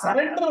ఆ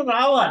సరెండర్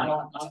రావాలి.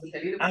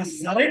 ఆ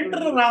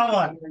సరెండర్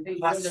రావాలి.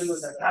 ఆ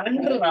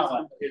సరెండర్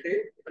రావాలి.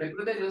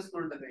 ప్రకృతి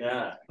చూసుకుంటది.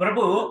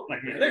 Prabhu,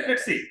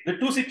 let's see the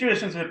two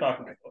situations we're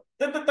talking about.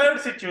 Then the third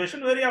situation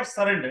where you have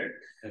surrendered.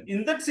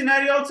 In that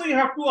scenario also you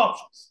have two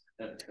options.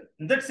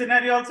 In that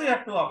scenario also you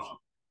have two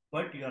options.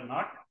 But you are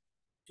not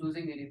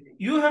choosing anything.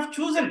 You have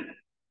chosen.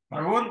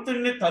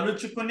 భగవంతుణ్ణి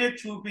తలుచుకునే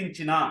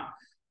చూపించిన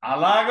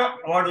అలాగా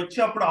వాడు వచ్చి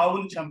అప్పుడు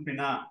ఆవుని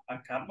చంపిన ఆ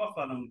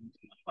కర్మఫలం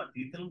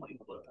అతీతం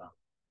అయిపోతాం.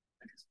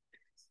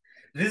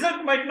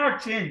 Result might not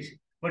change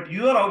but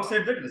you are out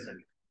side that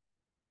result.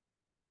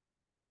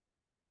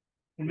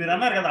 మీరు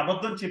అన్నారు కదా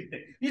అబద్ధం చెప్తే,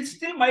 ఇట్స్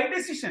స్టిల్ మై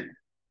డెసిషన్.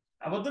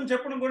 అబద్ధం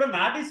చెప్పడం కూడా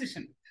నా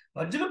డెసిషన్.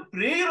 మధ్యలో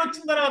ప్రేయర్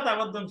వచ్చిన తర్వాత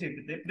అబద్ధం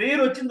చెప్పితే,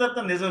 ప్రేయర్ వచ్చిన తర్వాత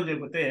నిజం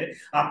చెబితే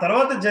ఆ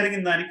తర్వాత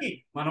జరిగిన దానికి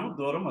మనం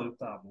దూరం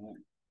అవుతాము.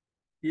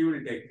 He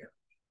will take care.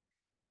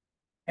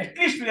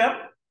 At least we are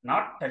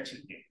not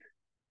touching it.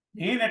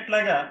 నేను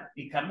ఎట్లాగా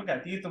ఈ కర్మకి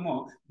అతీతమో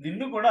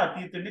నిన్ను కూడా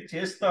అతీతుడిని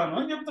చేస్తాను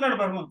అని చెప్తున్నాడు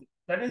భగవంతుడు.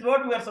 That is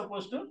what we are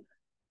suppose to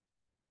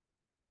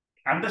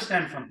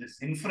understand from this,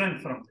 inference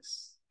from this.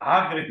 ఆ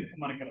గ్రహింపు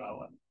మనకి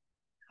రావాలి.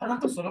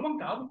 అదంత సులభం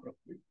కాదు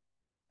ప్రభు,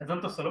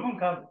 అదంత సులభం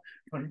కాదు.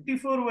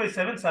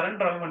 24/7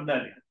 సరెండర్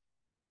అవ్వండాలి.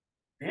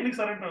 దేనికి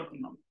సరెండర్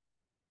అవుతున్నాం?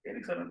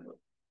 దేనికి సరెండర్?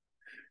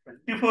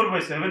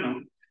 24/7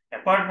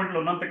 అపార్ట్మెంట్లో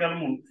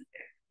ఉన్నంతకాలము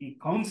ఈ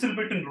కౌన్సిల్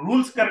పెట్టిన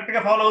రూల్స్ కరెక్ట్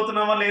గా ఫాలో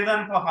అవుతున్నామా లేదా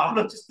అని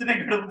ఆలోచిస్తూనే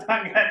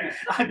గడుపుతాం. కానీ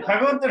ఆ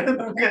భగవంతుడు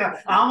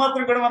ఆ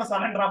మాత్రం కూడా మనం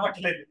సరెండర్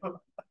అవ్వట్లేదు.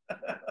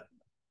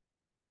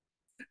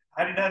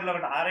 కారిడార్లో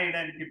ఒకటి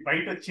ఆరేయడానికి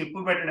బయట చెప్పు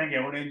పెట్టడానికి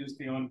ఎవడేం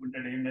చూస్తే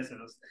ఏమనుకుంటాడు, ఏం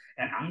మెసేజ్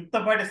వస్తుంది.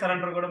 అంతపాటి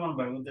సరెండర్ కూడా మనం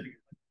భగవంతుడికి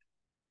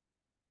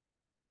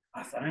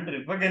ఆ సరెండర్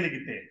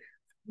ఇవ్వగలిగితే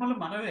మళ్ళీ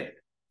మనవే,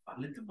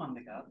 ఫలితం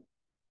మనది కాదు,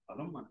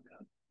 ఫలం మనది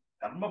కాదు.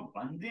 కర్మ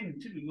బంధి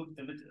నుంచి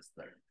విముక్తులు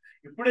చేస్తాడు.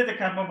 ఎప్పుడైతే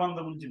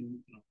కర్మబంధం నుంచి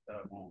విముక్తులు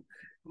అవుతామో,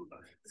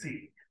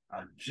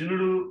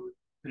 అర్జునుడు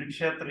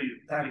కురుక్షేత్ర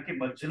యుద్ధానికి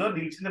మధ్యలో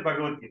నిలిచింది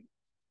భగవద్గీత.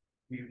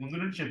 మీకు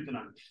ముందు నుంచి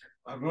చెప్తున్నాను,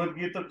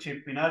 భగవద్గీత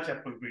చెప్పినా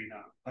చెప్పకపోయినా,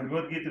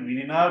 భగవద్గీత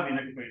వినినా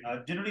వినకపోయినా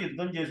అర్జునుడు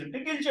యుద్ధం చేస్తుంటే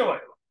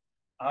గెలిచేవాడు.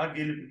 ఆ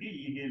గెలుపుకి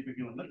ఈ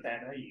గెలుపుకి ఉన్న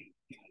తేడా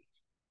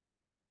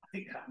అది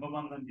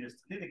కర్మబంధం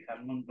చేస్తుంది. ఇది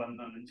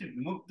కర్మబంధం నుంచి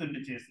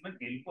విముక్తుల్ని చేసిన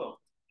గెలుపు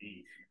అవుతుంది.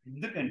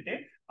 ఎందుకంటే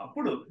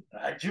అప్పుడు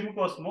రాజ్యం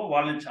కోసమో,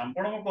 వాళ్ళని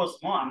చంపడం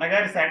కోసమో,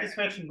 అన్నగారి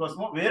సాటిస్ఫాక్షన్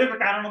కోసమో, వేరొక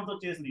కారణంతో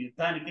చేసిన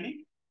యుద్ధానికి,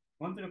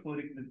 భగవంతుడి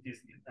కోరిక మీద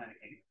చేసిన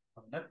యుద్ధానికి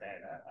ఉన్న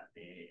తేడా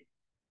అదే.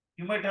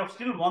 You might have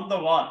still one the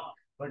war,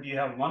 but you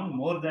have won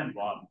more than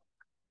one.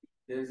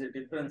 There is a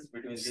difference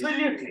between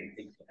absolutely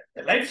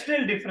the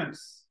lifestyle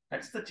difference.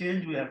 That's the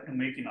change we have to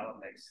make in our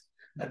lives.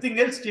 Nothing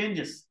else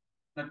changes.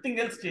 Nothing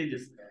else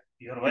changes.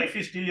 Your wife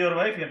is still your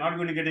wife. You're not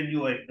going to get a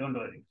new wife, don't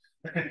worry.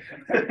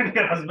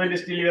 Your husband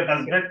is still your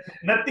husband.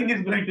 Nothing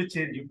is going to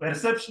change. Your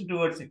perception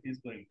towards it is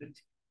going to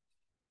change.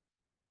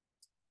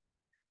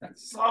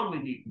 That's all we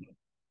need.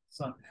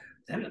 So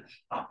then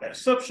a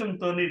perception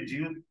toni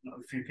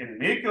if you can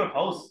make your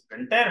house,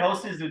 entire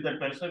house is with that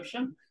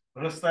perception,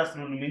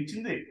 grahasthasthram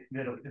minchindi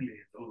verokti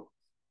ledu.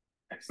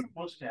 That's the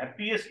most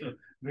happiest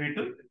way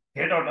to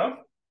get out of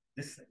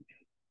this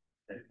cycle.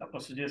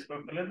 Tapassu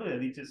chesukoledu,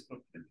 adi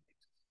chesukoledu.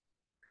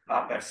 ఆ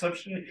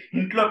perception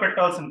ఇంట్లో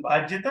పెట్టాల్సిన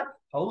బాధ్యత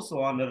house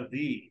owner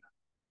the.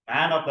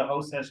 Man of the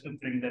house has to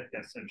bring that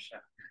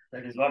perception.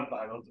 That is what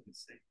Bhagavad is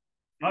saying.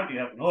 Not you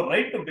have no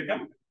right to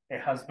become a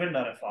husband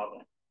or a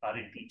father or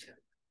a teacher.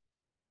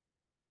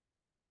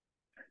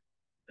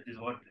 That is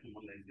what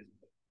human life is.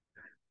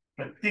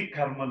 ప్రతి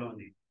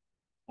కర్మలోని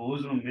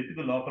భోజనం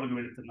మెతుకు లోపలికి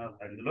వెళుతున్నారు,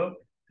 అందులో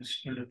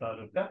కృష్ణుడి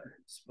తాలూకా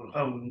స్పృహ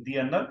ఉంది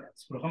అన్న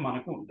స్పృహ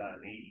మనకు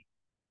ఉండాలి.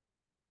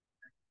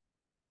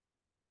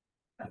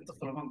 అంత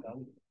సులభం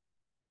కాదు,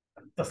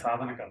 అంత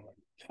సాధన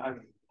కావాలి.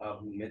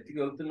 మెత్తికి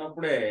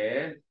వెళ్తున్నప్పుడే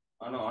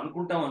మనం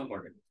అనుకుంటాం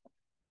అనుకోండి,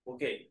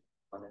 ఓకే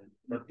మనం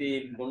ప్రతి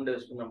గుండె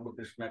వేసుకున్నప్పుడు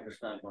కృష్ణ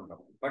కృష్ణ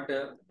అనుకుంటాం, but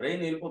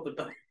brain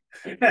వెళ్ళిపోతుంటాం.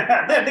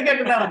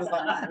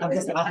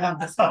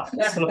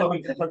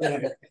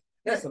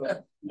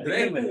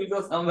 Brain will go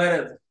somewhere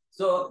else.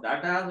 So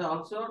that has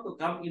also to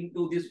come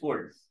into this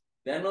fold.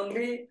 Then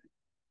only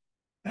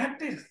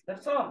practice.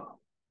 That's all.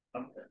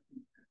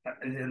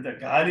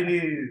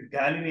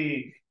 గాలిని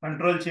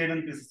కంట్రోల్ చేయడం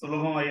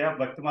సులభం అయ్యా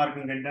భక్తి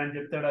మార్గం కంటే అని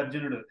చెప్తాడు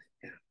అర్జునుడు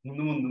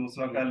ముందు ముందు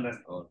శ్లోకాల్లో.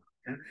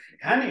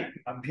 కానీ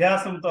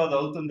అభ్యాసంతో అది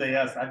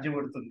అవుతుందయ్యా,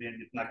 సాధ్యపడుతుంది అని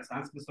చెప్పి. నాకు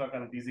సంస్కృత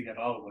శ్లోకాలు ఈజీగా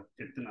రావు,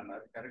 చెప్తున్నాను.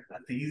 అది కరెక్ట్.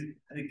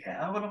 అది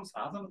కేవలం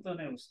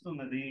సాధనతోనే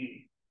వస్తున్నది,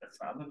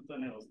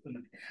 సాధనతోనే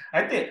వస్తున్నది.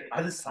 అయితే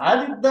అది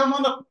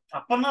సాధిద్దామన్న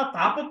తపన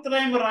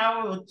తాపత్రయం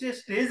వచ్చే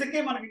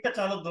స్టేజ్కే మనకి ఇంకా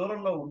చాలా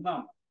దూరంలో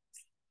ఉన్నాం.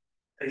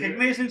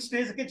 రికగ్నేషన్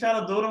స్టేజ్కి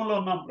చాలా దూరంలో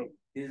ఉన్నాం ప్రభు.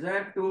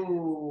 desire to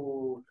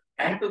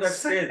to that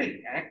stage.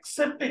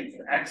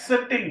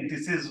 Accepting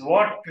this is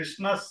what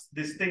Krishna's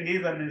this thing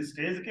is అనే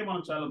స్టేజ్ కి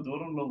మనం చాలా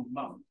దూరంలో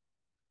ఉన్నాం.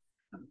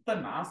 అంత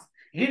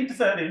ఏంటి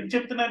సార్ ఏం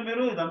చెప్తున్నారు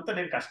మీరు? ఇదంతా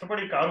నేను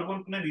కష్టపడి కారు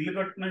కొనుక్కున్నాను, ఇల్లు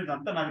కట్టుకున్నాను,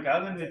 ఇదంతా నాది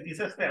కాదని మీరు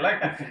తీసేస్తే ఎలా?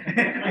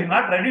 I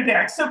not ready to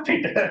accept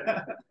it.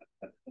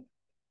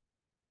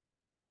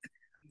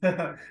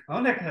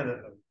 అవునే కాదు.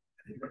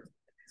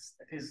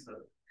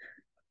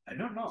 I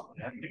don't know,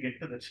 you have to get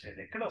to that stage.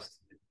 ఎక్కడ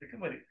వస్తుంది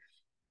మరి?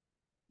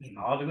 ఈ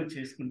 4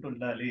 చేసుకుంటూ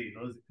ఉండాలి ఈ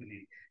రోజుకి.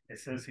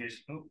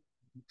 Association,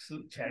 books,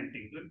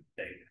 chanting,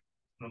 dairy.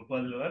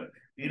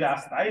 మీరు ఆ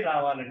స్థాయి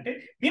రావాలంటే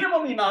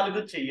మినిమం ఈ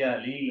 4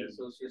 చెయ్యాలి.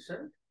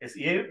 Association,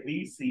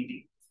 ABCD.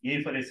 A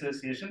for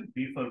association,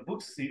 B for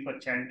books, C for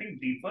chanting,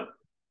 D for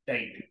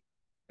diet.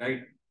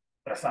 Right.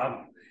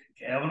 ప్రసాదం,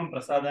 కేవలం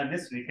ప్రసాదాన్ని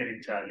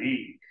స్వీకరించాలి.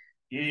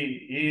 ఏ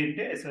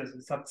అంటే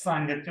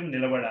సత్సాంగత్యం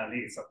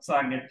నిలబడాలి.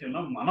 సత్సాంగత్యంలో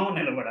మనం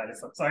నిలబడాలి.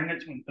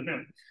 సత్సాంగత్యం ఉంటేనే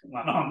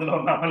మనం అందులో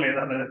ఉన్నామా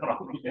లేదా అనేది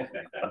ప్రాబ్లం.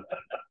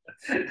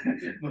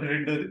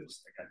 రెండోది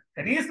పుస్తకాలు.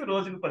 కనీసం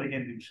రోజుకు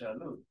 15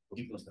 నిమిషాలు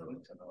ఈ పుస్తకం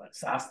చదవాలి.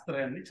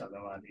 శాస్త్రాన్ని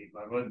చదవాలి.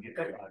 భగవద్గీత,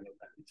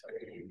 భాగవతాన్ని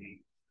చదవాలి.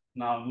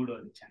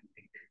 మూడోది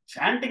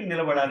చాంటింగ్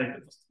నిలబడాలంటే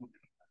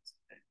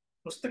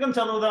పుస్తకం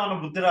చదువుదామన్న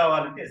బుద్ధి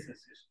రావాలంటే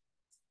అసోసియేషన్.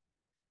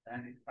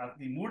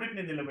 ఈ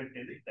మూడింటిని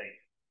నిలబెట్టేది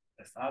డైట్.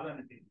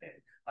 ప్రసాదాన్ని తింటే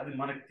అది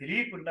మనకు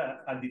తెలియకుండా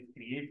అది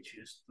క్రియేట్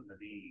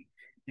చేస్తున్నది.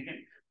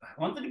 ఎందుకంటే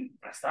భగవంతుడికి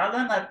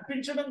ప్రసాదాన్ని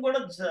అర్పించడం కూడా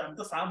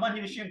అంత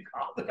సామాన్య విషయం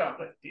కాదు.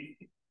 కాబట్టి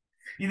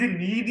ఇది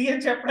నీది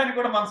అని చెప్పడానికి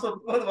కూడా మనసు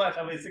ఒప్పుకోదు భాష.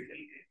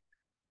 బేసికల్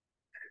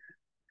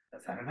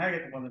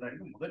శరణాగతి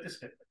పొందడానికి మొదటి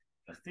స్టెప్.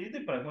 ప్రతిదీ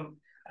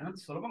అంత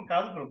సులభం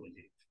కాదు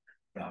ప్రభుజీ.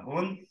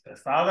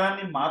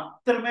 ప్రసాదాన్ని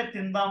మాత్రమే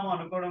తిందాము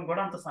అనుకోవడం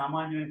కూడా అంత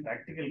సామాన్యమైన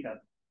ప్రాక్టికల్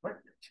కాదు.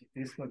 బట్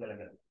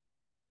తీసుకోగలగాలి.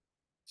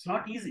 It's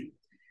not easy.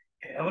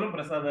 కేవలం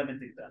ప్రసాదాన్ని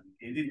తింటాను,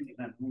 ఏది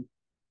తిన్నాను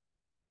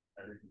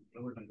అది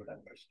ఇవ్వడం కూడా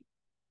ప్రశ్న.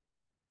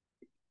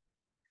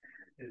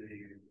 ఇది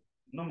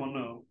మొన్న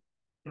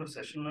ఇప్పుడు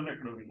సెషన్లోనే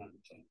ఎక్కడో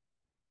విన్నాను.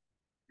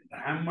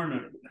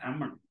 బ్రాహ్మణుడు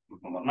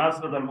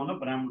వర్ణాశ్ర ధర్మంలో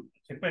బ్రాహ్మణుడు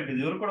చెప్పాను.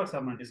 ఇది ఎవరు కూడా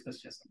ఒకసారి మనం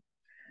డిస్కస్ చేస్తాం.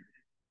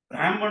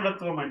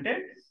 బ్రాహ్మణత్వం అంటే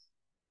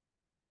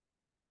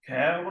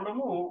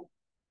కేవలము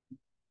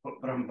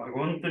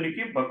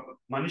భగవంతునికి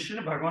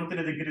మనిషిని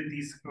భగవంతుని దగ్గర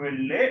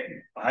తీసుకువెళ్ళే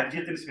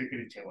బాధ్యతను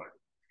స్వీకరించేవాడు.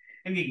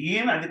 ఇంక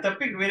ఈయన అది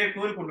తప్పి వేరే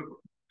కోరిక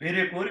ఉండకూడదు.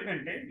 వేరే కోరిక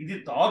అంటే ఇది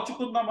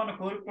దాచుకుందాం అన్న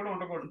కోరిక కూడా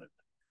ఉండకూడదు.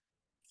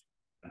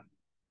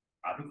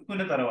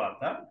 అడుక్కున్న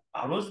తర్వాత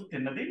ఆ రోజు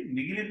తిన్నది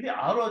మిగిలింది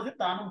ఆ రోజే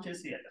దానం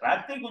చేసేయాలి.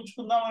 రాత్రికి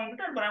ఉంచుకుందాం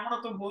అనుకుంటే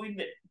బ్రాహ్మణత్వం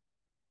పోయిందే.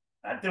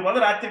 రాత్రి వల్ల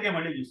రాత్రికే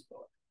మళ్ళీ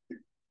చూసుకోవాలి.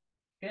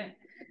 ఓకే,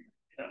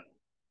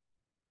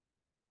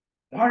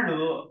 వాళ్ళు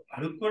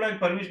అడుక్కోవడానికి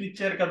పర్మిషన్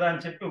ఇచ్చారు కదా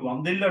అని చెప్పి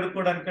 100 ఇళ్ళు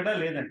అడుక్కోవడానికి కూడా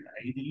లేదంట.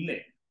 5 ఇళ్ళే.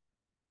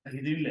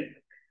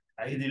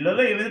 5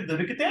 ఇళ్లలో ఏదైనా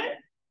దొరికితే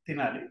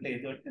తినాలి,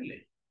 లేదు అంటే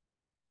లేదు.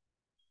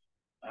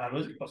 ఆ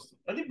రోజుకి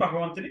వస్తుంది. అది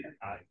భగవంతుని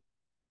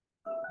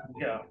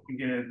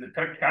ఇంక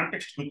కరెక్ట్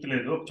కాంటెక్స్ట్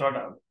గుర్తులేదు, ఒక చోట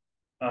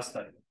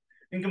రాస్తారు.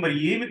 ఇంకా మరి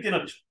ఏమి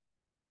తినొచ్చు,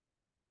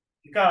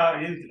 ఇంకా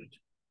ఏమి తినొచ్చు?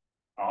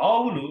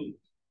 ఆవులు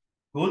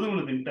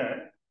గోధుమలు తింటే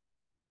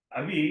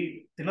అవి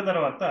తిన్న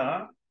తర్వాత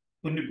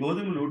కొన్ని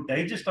గోధుమలు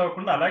డైజెస్ట్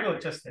అవ్వకుండా అలాగే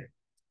వచ్చేస్తాయి.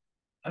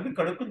 అవి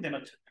కడుక్కుని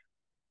తినొచ్చు.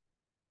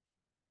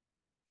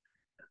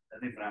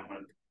 అది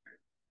బ్రాహ్మణత్వం.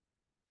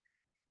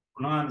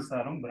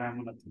 గుణానుసారం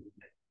బ్రాహ్మణత్వం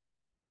ఉంటాయి.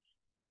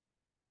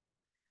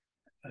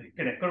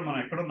 ఎక్కడ మనం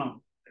ఎక్కడున్నాం?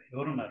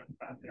 ఎవరున్నారు?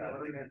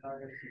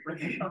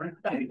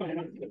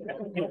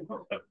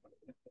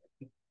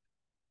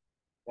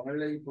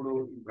 వాళ్ళ ఇప్పుడు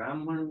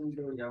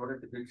బ్రాహ్మణుడు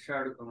ఎవరైతే భిక్ష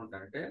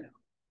ఆడుకుంటారంటే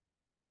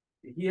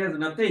he has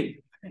nothing.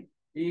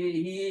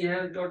 He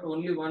has got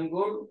only one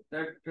goal,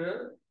 that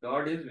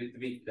God is with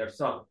me. That's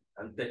all.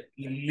 Ante.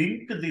 He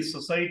link the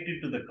society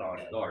to the God.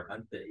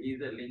 Ante. He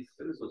is a link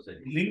to the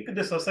society. Link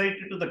the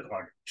society to the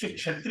God.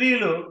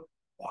 క్షత్రియులు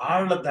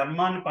వాళ్ళ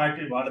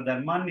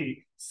ధర్మాన్ని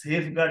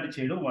safe gourd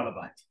చేయడం వాళ్ళ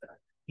బాధ్యత.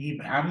 ఈ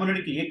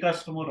బ్రాహ్మణుడికి ఏ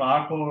కష్టము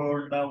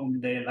రాకుండా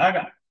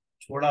ఉండేలాగా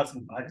చూడాల్సిన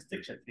బాధ్యత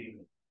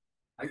క్షత్రియులు.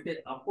 అయితే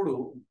అప్పుడు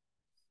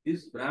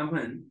this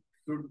Brahman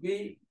should be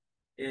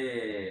a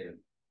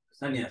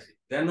sannyasi.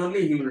 Then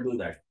only he will do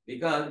that.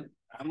 Because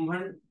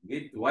Brahman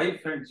with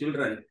wife and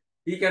children,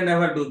 he can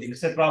never do this.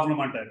 It's a problem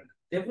అంటారు.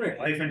 Definitely.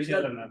 Wife and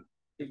children.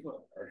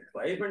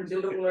 Wife and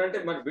children అంటే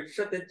మరి భిక్ష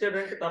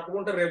తెచ్చాడంటే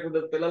తప్పకుండా రేపు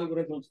పిల్లల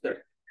గురించి ఉంచుతాడు.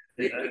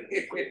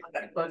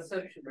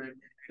 Perception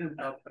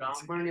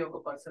బ్రాహ్మణుని యొక్క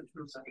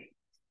పర్సెప్షన్ ఉంటుంది.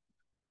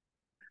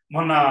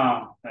 మొన్న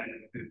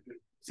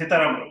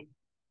సీతారాం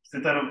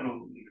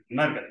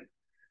ఉన్నారు కదా,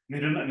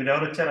 మీరు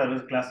ఎవరు వచ్చారు ఆ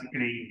రోజు క్లాస్?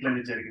 ఇక్కడ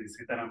ఇంట్లోనే జరిగింది.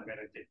 సీతారాం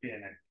గారు అని చెప్పి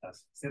ఆయన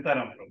క్లాస్.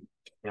 సీతారాం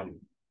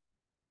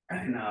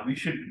ఆయన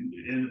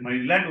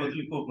ఇలాంటి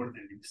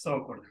వదులుకోకూడదండి, మిస్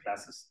అవ్వకూడదు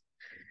క్లాసెస్.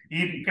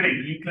 ఇక్కడ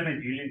ఇంట్లోనే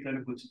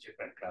కూర్చొని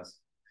చెప్పారు క్లాస్.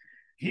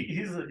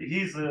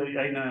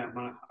 ఆయన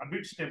మన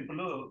అబిడ్స్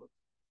టెంపుల్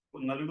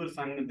 4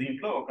 సంఘం,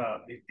 దీంట్లో ఒక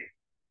వ్యక్తి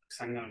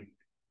సంఘం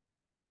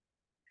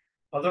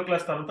 10వ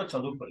క్లాస్ తర్వాత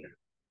చదువుకోలేడు.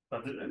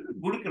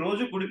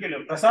 రోజు గుడికి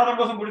వెళ్ళేవారు, ప్రసాదం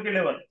కోసం గుడికి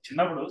వెళ్ళేవారు.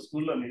 చిన్నప్పుడు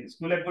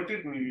స్కూల్ ఎగ్గొట్టి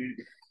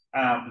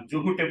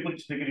జూహు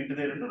టెంపుల్స్ దగ్గర ఇంటి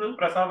దగ్గర రోజు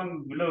ప్రసాదం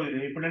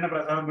ఎప్పుడైనా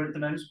ప్రసాదం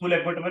పెడుతున్నాను, స్కూల్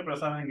ఎగ్గొట్టమే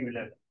ప్రసాదానికి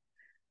వెళ్ళారు.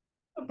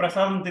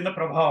 ప్రసాదం తిన్న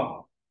ప్రభావం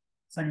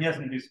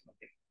సన్యాసం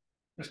తీసుకుంది,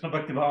 కృష్ణ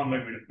భక్తి భావంలో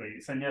విడిపోయి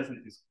సన్యాసం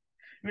తీసుకుంది.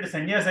 వీడు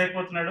సన్యాసి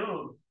అయిపోతున్నాడు,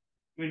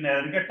 వీడిని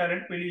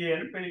అరికట్టాలని పెళ్లి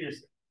చేయాలని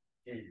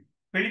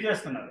పెళ్లి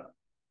చేస్తున్నారు.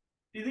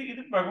 ఇది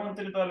ఇది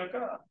భగవంతుడి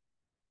తాలూకా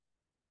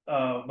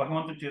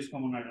భగవంతుడు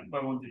చేసుకోమన్నాడు.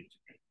 భగవంతుడు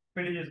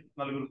పెళ్లి చేసి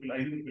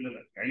 5 పిల్లలు,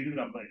 5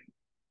 అబ్బాయిలు,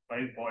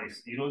 5 బాయ్స్.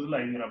 ఈ రోజుల్లో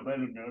 5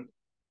 అబ్బాయిలు ఉండేవాడు.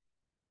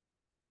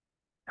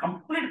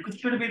 కంప్లీట్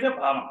కృష్ణుడి మీద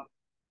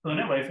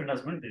భావంతోనే వైఫ్ అండ్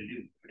హస్బెండ్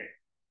తెలియదు. ఇప్పుడే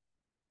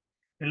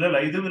పిల్లలు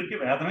 5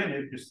 వేదమే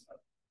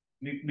నేర్పిస్తున్నారు.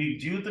 మీ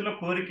జీవితంలో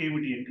కోరిక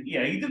ఏమిటి అంటే ఈ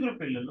 5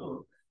 పిల్లలు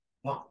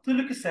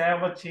భక్తులకి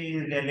సేవ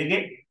చేయగలిగే,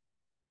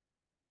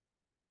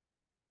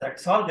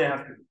 that's all they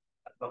have to do.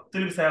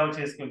 భక్తులకి సేవ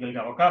చేసుకోగలిగే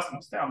అవకాశం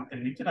వస్తే అంత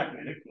నుంచి నాకు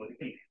వేరే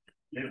కోరిక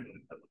లేదు.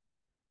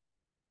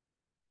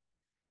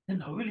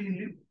 నవ్వులు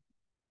లేవు.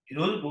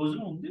 ఈరోజు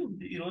భోజనం ఉంది,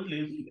 ఈరోజు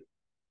లేదు.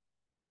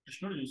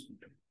 కృష్ణుడు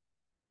చూసుకుంటాడు.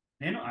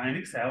 నేను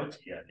ఆయనకి సేవ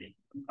చేయాలి.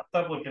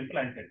 అత్తాపూర్ టెంపుల్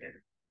ఆయన కట్టాడు,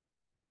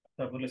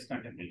 అత్తాపూర్లో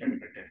ఇస్కాన్ టెంపుల్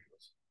కట్టాడు.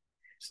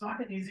 It's not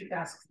an easy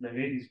task the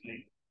way is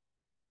playing.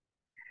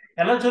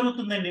 ఎలా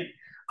జరుగుతుందండి?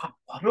 ఆ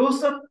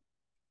భరోసా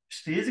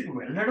స్టేజ్కి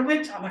వెళ్ళడమే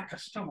చాలా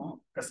కష్టము.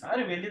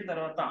 ఒకసారి వెళ్ళిన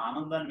తర్వాత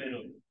ఆనందాన్ని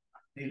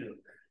మీరు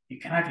you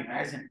cannot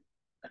imagine.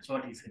 That's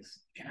what he says,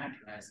 you cannot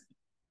imagine.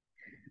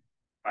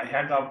 I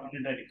had the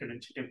opportunity ఇక్కడ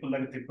నుంచి టెంపుల్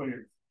దగ్గర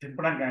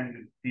తిప్పడానికి ఆయన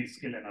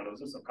తీసుకెళ్ళాను ఆ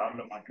రోజు. సో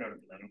కారులో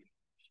మాట్లాడుతున్నారు.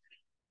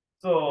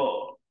 సో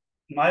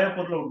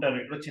మాయాపూర్లో ఉంటారు,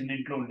 ఇక్కడ చిన్న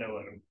ఇంట్లో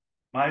ఉండేవారు.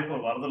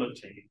 మాయాపూర్ వరదలు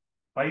వచ్చాయి.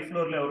 5th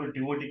ఫ్లోర్లో ఎవరో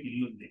డివోటీకి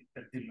ఇల్లు ఉంది,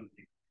 పెద్ద ఇల్లు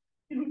ఉంది.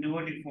 నేను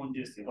డివోటీకి ఫోన్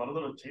చేసి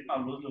వరదలు వచ్చాయి,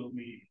 4 రోజులు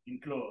మీ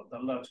ఇంట్లో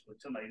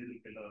తల్లార్చుకోవచ్చు, 5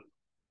 పిల్లలు.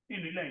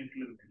 నేను ఇలా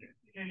ఇంట్లో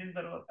వెళ్ళిన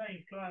తర్వాత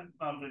ఇంట్లో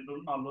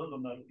 4 రోజులు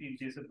ఉన్నారు. ఈయన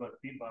చేసే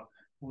భక్తి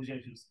పూజ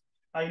చూసి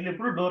ఆ ఇల్లు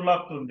ఎప్పుడు డోర్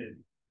లాక్తో ఉండేది.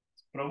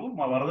 ప్రభు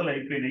మా వరదలు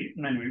అయిపోయినాయి,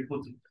 నేను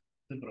వెళ్ళిపోతుంది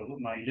ప్రభు,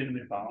 మా ఇల్లుని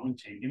మీరు పావనం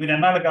చేయండి, మీరు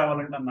ఎన్నాళ్ళు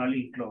కావాలంటే అన్నాళ్ళు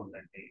ఇంట్లో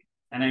ఉండండి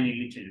అని ఆయన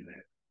ఇల్లు ఇచ్చేది.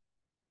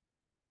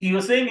 ఈ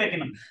విషయం లేక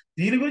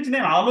దీని గురించి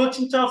నేను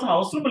ఆలోచించాల్సిన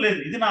అవసరం లేదు,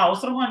 ఇది నా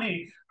అవసరం అని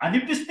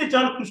అనిపిస్తే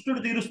చాలు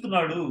కృష్ణుడు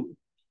తీరుస్తున్నాడు.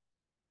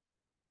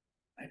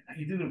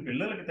 5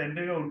 పిల్లలకి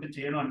తండ్రిగా ఉంటే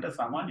చేయడం అంటే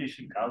సామాన్య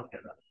విషయం కాదు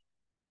కదా.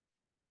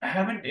 I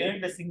haven't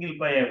earned a single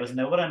pie. I was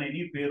never on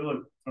any payroll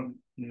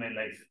in my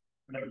life.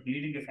 But I was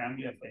leading a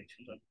family of 5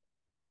 children.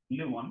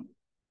 Only one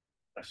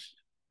trust.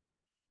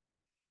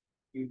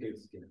 He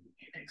takes care.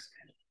 He takes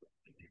care.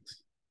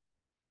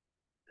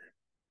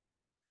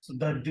 So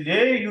the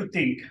day you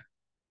think,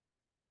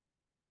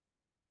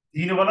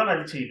 దీని వల్ల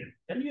అది చేయలేదు,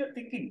 then you are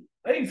thinking.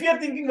 If you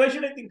are thinking, why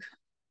should I think?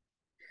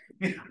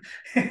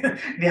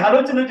 నీ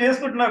ఆలోచన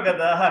చేసుకుంటున్నావు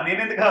కదా,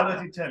 నేను ఎందుకు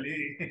ఆలోచించాలి?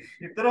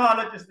 ఇద్దరు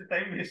ఆలోచిస్తే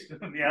టైం వేస్ట్.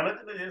 నీ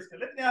ఆలోచన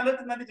చేసుకోలేదు, నీ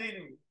ఆలోచన అన్ని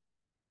చేయను.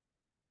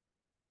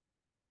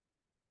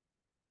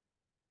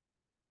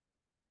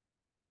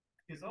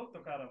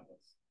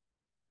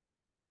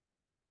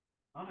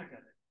 అవునా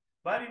కదా?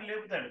 భార్యని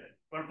లేపుతాడు,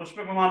 వాడు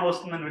పుష్పకుమార్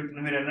వస్తుందని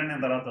వెళ్తుంది, మీరు వెళ్ళండి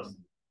నేను తర్వాత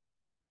వస్తుంది.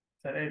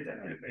 సరే అయితే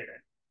వెళ్ళిపోయాడు.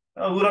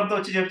 ఊరంతా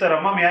వచ్చి చెప్తారు,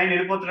 అమ్మ మీ ఆయన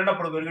వెళ్ళిపోతున్నాడు.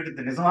 అప్పుడు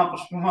పెరుగుతుంది, నిజమా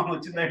పుష్పకుమార్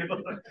వచ్చిందా?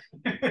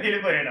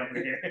 వెళ్ళిపోయాడు.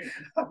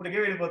 అప్పటికే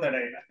వెళ్ళిపోతాడు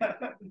ఆయన.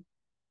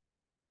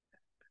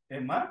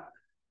 ఏమ్మా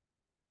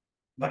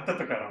భక్త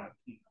తుకారం,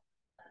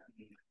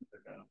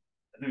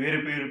 అది వేరే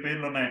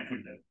పేర్లు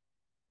ఉన్నాయనుకుంటారు.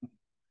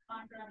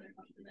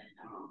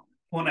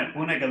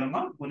 పూణే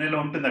కదమ్మా, పూణేలో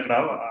ఉంటుంది. అక్కడ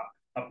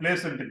ఆ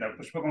ప్లేస్ ఉంటుంది, ఆ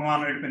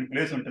పుష్పకుమార్ వెళ్ళిపోయిన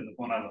ప్లేస్ ఉంటుంది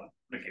పూనాలో.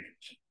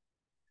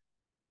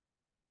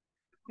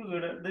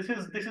 This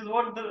is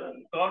what the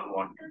God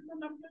wanted.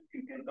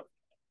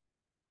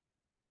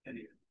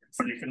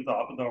 ఇక్కడితో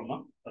ఆపుదామమ్మా.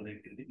 అదే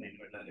నేను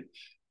వెళ్ళాలి.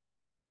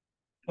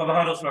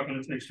 16వ శ్లోకం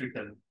నుంచి నెక్స్ట్ వీక్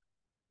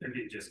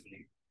కంటిన్యూ చేసుకుని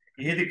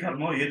ఏది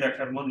కర్మో ఏది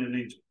అకర్మో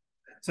నిర్ణయించు.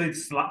 సో ఇది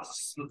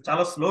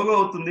చాలా స్లోగా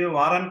అవుతుంది.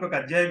 వారానికి ఒక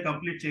అధ్యాయం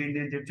కంప్లీట్ చేయండి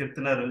అని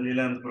చెప్తున్నారు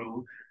లీలానంద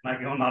ప్రభు.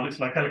 నాకేమో 4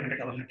 శ్లోకాల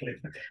కంటే కదలట్లేదు.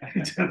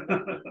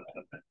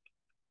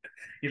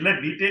 ఇలా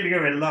డీటెయిల్ గా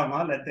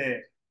వెళ్దామా, లేకపోతే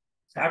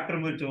చాప్టర్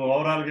గురించి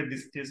ఓవరాల్ గా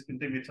డిస్కస్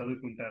చేసుకుంటే మీరు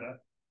చదువుకుంటారా?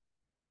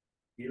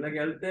 ఇలాగ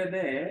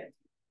వెళ్తేనే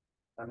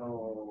తను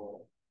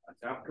ఆ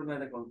చాప్టర్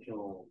మీద కొంచెం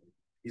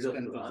ఇది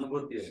వస్తుంది,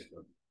 అనుభూతి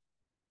వస్తుంది.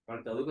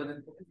 వాళ్ళు చదువుకునే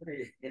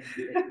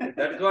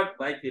that's what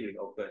my feeling.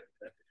 Okay,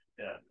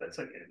 that's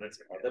okay.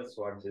 Others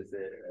what they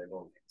say, I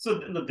don't. So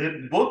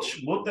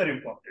both are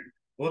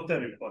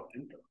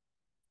important.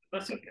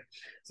 That's okay.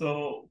 So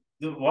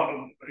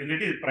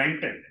it is prime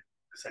time.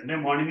 Sunday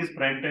morning is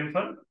prime time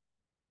for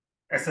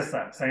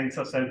SSR, science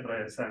of self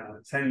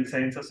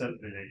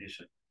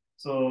realization.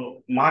 So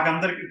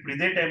మాకందరికి ఇప్పుడు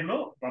ఇదే టైంలో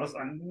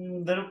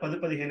అందరూ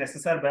 10-15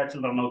 SSR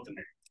బ్యాచ్లు run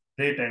అవుతున్నాయి.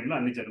 ఇదే టైంలో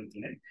అన్ని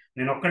జరుగుతున్నాయి.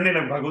 నేను ఒక్కడే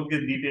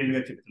భగవద్గీత డీటెయిల్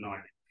గా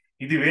చెప్తున్నామండి.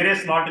 ఇది వేరే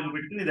స్లాట్కి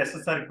పెట్టుకుని ఇది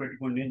SSRకి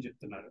పెట్టుకోండి అని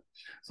చెప్తున్నారు.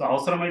 సో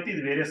అవసరమైతే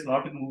ఇది వేరే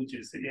స్లాట్కి మూవ్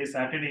చేసి ఏ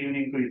సాటర్డే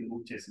ఈవినింగ్ ఇది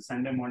మూవ్ చేసి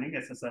సండే మార్నింగ్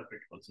SSR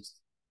పెట్టుకోవాల్సి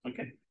వస్తుంది.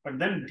 Okay, but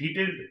then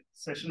detailed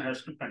session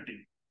has to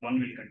continue. 1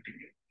 will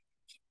continue.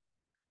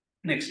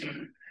 Next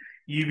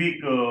ఈ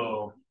week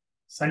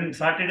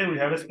Saturday we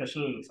have a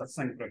special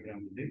satsang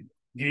programme ఉంది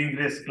గ్రీన్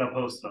గ్రేస్ క్లబ్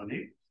హౌస్ లోని.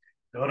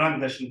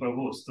 గౌరాంగ్ దర్శన్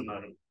ప్రభు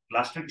వస్తున్నారు.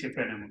 లాస్ట్ వీక్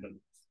చెప్పాను.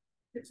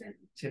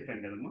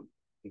 చెప్పాను కదమ్మా.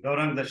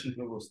 గౌరాంగ దర్శన్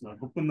ప్రభు వస్తున్నారు.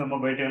 బుక్ ఉందమ్మా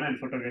బయట ఏమైనా ఆయన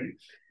ఫోటో కానీ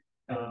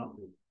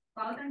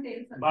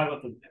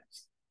భాగవతం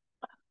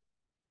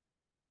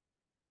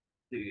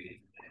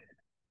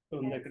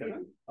ఉంది అక్కడ.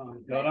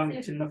 గౌరాంగ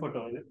చిన్న ఫోటో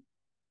అది.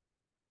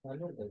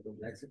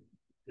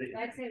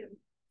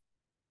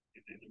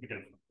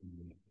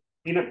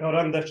 ఈయన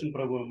గౌరాంగ దర్శన్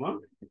ప్రభు అమ్మ.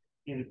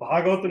 ఇది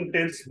భాగవతం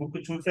టేల్స్ బుక్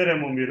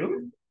చూసారేమో మీరు.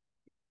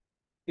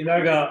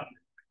 ఇలాగా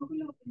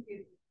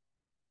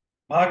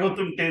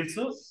భాగవతం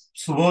టేల్స్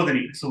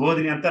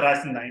సుబోధిని అంతా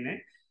రాసింది ఆయనే.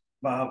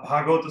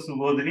 భాగవత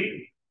సుబోధిని,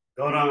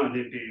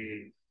 అదేంటి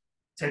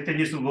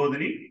చైతన్య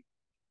సుబోధిని,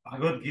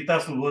 భగవద్గీత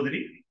సుబోధిని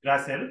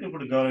రాశారు.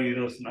 ఇప్పుడు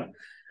ఇది వస్తున్నారు.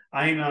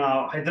 ఆయన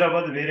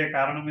హైదరాబాద్ వేరే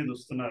కారణం మీద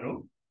వస్తున్నారు.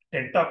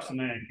 టెడ్ టాక్స్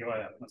ఉన్నాయి.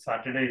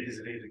 Saturday is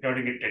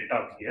recording a Ted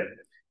talk here.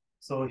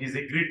 So he's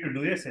agreed to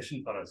do a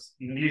session for us.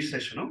 English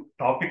session.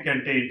 Topic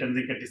అంటే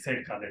ఏంటనేది ఇంకా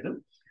డిసైడ్ కాలేదు.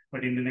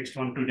 But in the next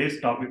 1-2 days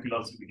topic will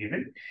also be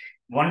given.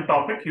 One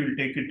topic he will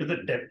take it to the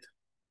depth.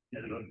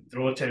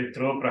 ధ్రువ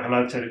చరిత్ర,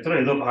 ప్రహ్లాద్ చరిత్ర,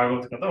 ఏదో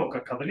భాగవత కథ, ఒక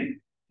కథని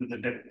టు ద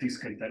డెప్త్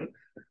తీసుకెళ్తారు.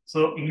 సో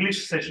ఇంగ్లీష్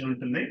సెషన్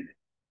ఉంటుంది.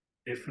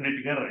 డెఫినెట్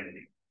గా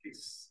రండి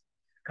ప్లీజ్.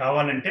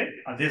 కావాలంటే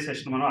అదే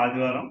సెషన్ మనం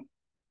ఆదివారం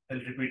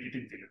రిపీట్ ఇట్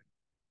ఇన్ తెలుగు.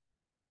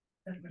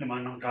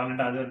 మనం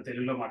కావాలంటే ఆదివారం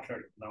తెలుగులో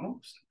మాట్లాడుకుందాము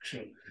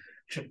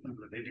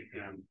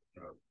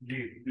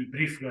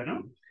బ్రీఫ్ గాను.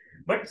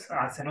 బట్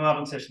ఆ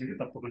శనివారం సెషన్ కి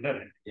తప్పకుండా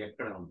రండి.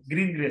 ఎక్కడ?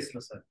 గ్రీన్ గ్రేస్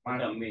లో సార్,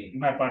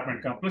 మా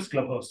అపార్ట్మెంట్ కాంప్లెక్స్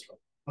క్లబ్ హౌస్ లో.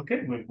 Okay,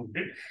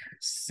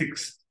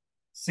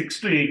 6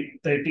 to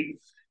 8:30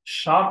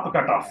 sharp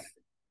cut off.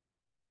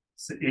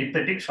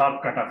 8:30 sharp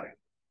cut off.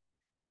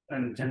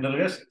 And general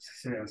గా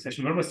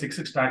సెషన్ కూడా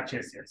 6 స్టార్ట్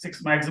చేసారు. 6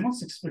 మాక్సిమం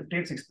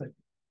 6:15, 6:30,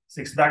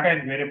 6 దాకా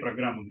ఆయనకి వేరే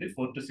ప్రోగ్రామ్ ఉంది.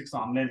 4 to 6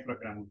 ఆన్లైన్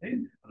ప్రోగ్రామ్ ఉంది.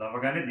 అది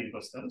అవ్వగానే దీనికి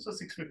వస్తారు. సో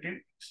 6:15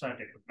 స్టార్ట్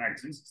అయిపోతుంది.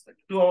 మాక్సిమం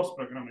 6:30, 2 hours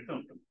ప్రోగ్రామ్ అయితే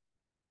ఉంటుంది.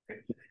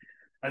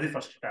 అది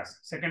ఫస్ట్ టాస్క్.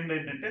 సెకండ్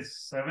ఏంటంటే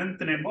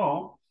 7th నేమో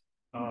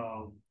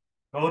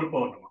గౌర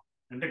పౌర్ణమ,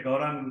 అంటే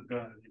గౌరాంగ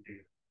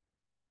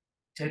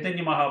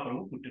చైతన్య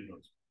మహాప్రభు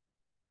పుట్టినరోజు.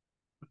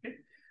 Okay,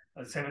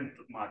 7th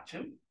March.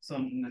 So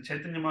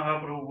Chaitanya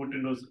Mahaprabhu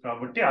పుట్టినరోజు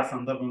కాబట్టి ఆ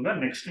సందర్భంగా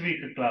నెక్స్ట్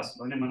వీక్ క్లాస్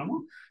లోనే మనము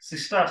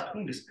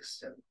శిష్టాష్టకం డిస్కస్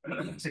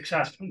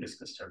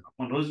చేద్దాం.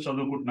 మన రోజు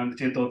చదువుకుంటున్నాను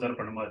చేతవుతారు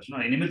పడమర్చును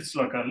 8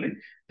 శ్లోకాలని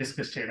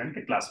డిస్కస్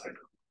చేయడానికి క్లాస్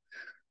పెట్టుకున్నాం.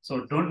 So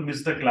don't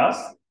miss the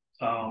class.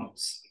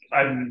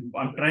 I'm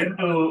trying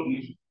to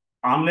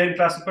online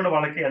class కూడా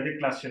వాళ్ళకి అదే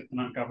క్లాస్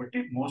చెప్తున్నాను కాబట్టి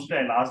mostly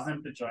I last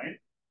them to join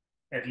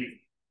early.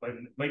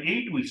 By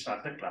 8 we'll start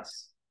the class.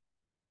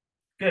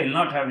 Okay, I will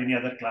not have any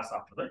other class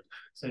after that.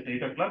 So at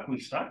 8 o'clock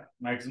we'll start.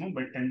 Maximum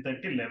by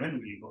 10:30, 11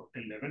 we'll go.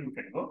 Till 11 we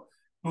can go.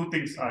 2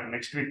 things are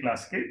next week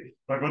class ki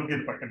Bhagavad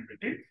Gita పక్కన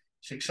పెట్టి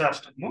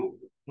శిక్షాష్టకము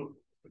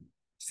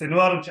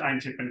శనివారం ఆయన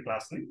చెప్పిన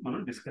class ని మనం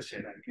discuss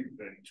చేయడానికి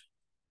ఉపయోగించు.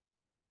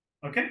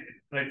 Okay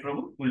right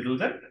Prabhu, will do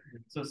that.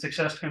 So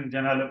Shikshashtakam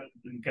జనాలు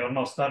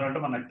ఇంకెవరన్నా వస్తారో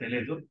అంటే మనకు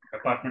తెలియదు.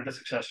 అపార్ట్మెంట్ లో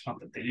శిక్షాష్టకం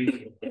అంత తెలియదు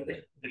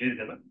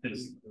కదా,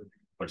 తెలుస్తుంది.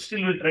 But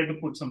still we'll try to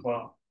put some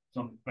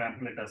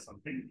pamphlet or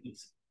something.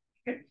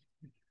 Okay.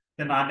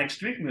 Then our next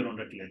week మీరు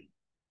ఉండట్లేదు.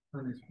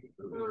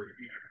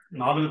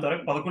 4వ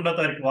తారీఖు 11వ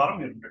తారీఖు వారం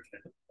మీరు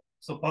ఉండట్లేదు.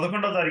 సో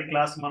 11వ తారీఖు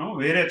క్లాస్ మనం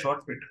వేరే చోట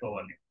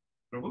పెట్టుకోవాలి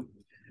ప్రభు.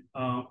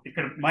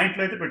 ఇక్కడ మా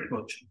ఇంట్లో అయితే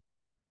పెట్టుకోవచ్చు.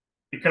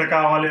 ఇక్కడ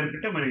కావాలి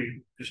అనుకుంటే మరి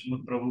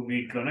కృష్ణమూర్తి ప్రభు మీ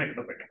ఇంట్లోనే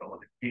ఎక్కడ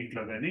పెట్టుకోవాలి. మీ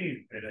ఇంట్లో కానీ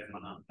వేరే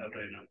మన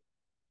ఎవరైనా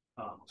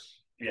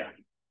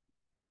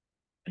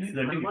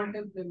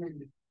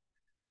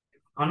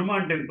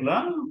హనుమాన్ టెంపుల్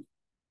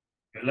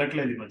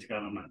వెళ్ళట్లేదు ఈ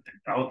మధ్యకాలం.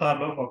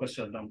 అవతార్లో ఫోకస్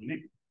చేద్దామని.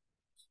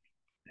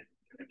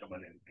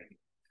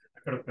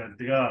 అక్కడ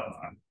పెద్దగా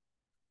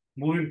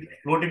మూవింగ్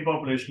ఫ్లోటింగ్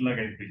పాపులేషన్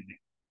లాగా అయిపోయింది.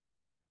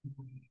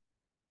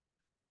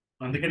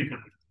 అందుకని ఇక్కడ.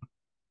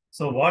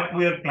 So what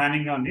we are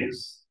planning on is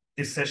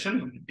this session,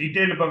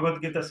 detailed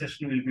Bhagavad Gita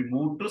session will be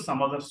move to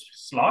some other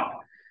slot.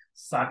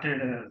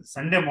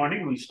 Sunday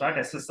morning will start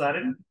SSR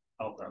in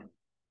Avatar,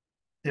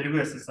 Telugu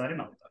SSR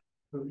in Avatar.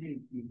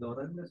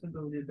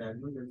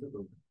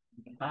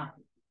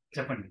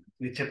 చెప్పండి,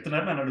 మీరు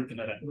చెప్తున్నారు నన్ను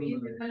అడుగుతున్నారా?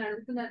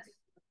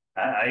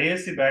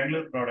 ఐఏఎస్సి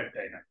బెంగళూరు ప్రోడక్ట్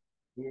అయినా.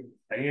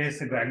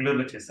 ఐఏఎస్సి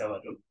బెంగళూరులో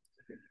చేసేవారు,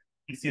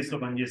 TCS లో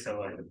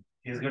పనిచేసేవారు.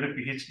 Is goat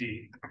PhD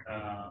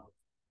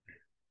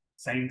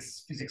science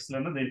physics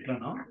లోనో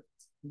దేంట్లోనో.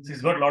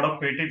 Is goat lot of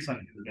patents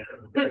అని.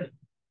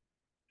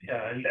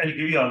 I'll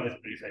give you all this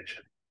brief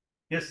action.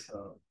 Yes,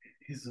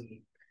 he's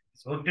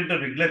worked in the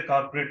regular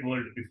corporate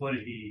world before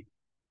he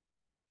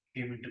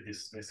came into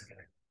this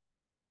basically.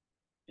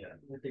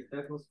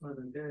 TikTok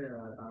వస్తున్నారంటే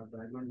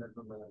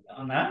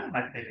అవునా,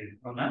 నాకు తెలియదు.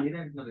 అవునా,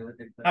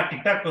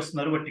 TikTok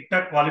వస్తున్నారు. But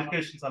TikTok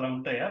qualifications అలా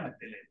ఉంటాయా నాకు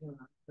తెలియదు.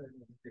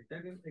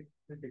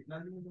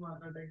 టెక్నాలజీ గురించి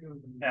మాట్లాడడానికి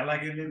ఉంటుంది.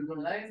 అలాగే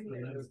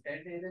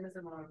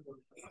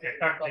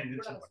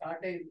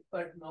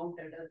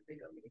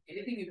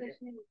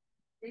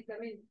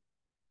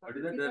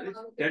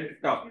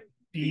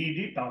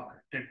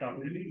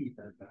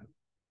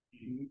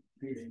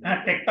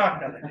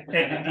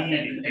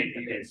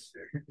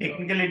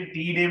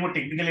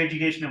టెక్నికల్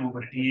ఎడ్యుకేషన్ ఏమో,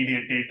 మరి TED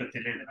అంటే ఏంటో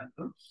తెలియదు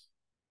నాకు.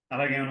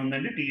 అలాగేమైనా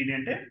ఉందండి. TED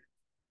అంటే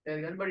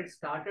but it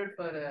started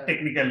for a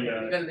Technical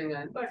thing,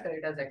 but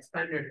it has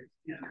expanded.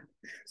 Yeah.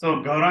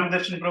 So Gaurang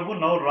Darshan Prabhu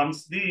now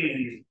runs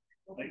the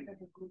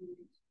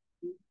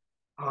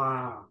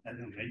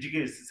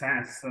education,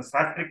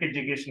 Sattvic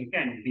education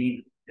and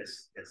dean.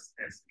 Yes.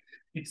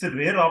 It's a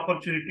rare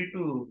opportunity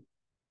to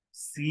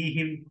see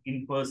him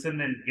in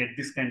person and get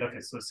this kind of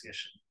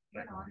association.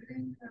 Right?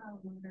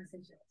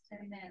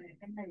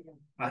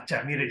 అచ్చా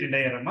మీరు attend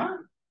అయ్యారమ్మా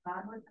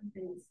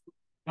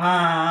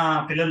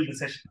పిల్లల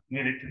session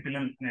మీరు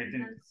పిల్లలు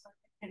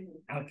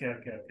okay.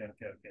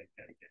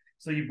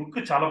 So ఈ book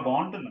చాలా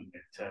బాగుంటుందండి.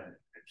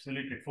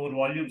 Absolutely 4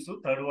 volumes,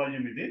 3rd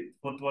volume ఇది,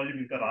 4th volume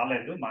ఇంకా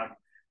రాలేదు, మా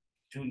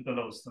జూన్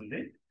కల్లా వస్తుంది.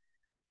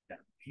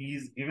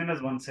 He's given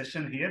us 1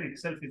 session here it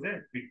self is a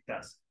big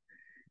task.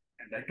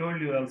 And I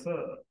told you also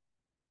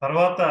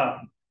తర్వాత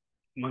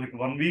మనకి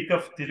 1 week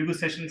off Telugu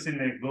sessions in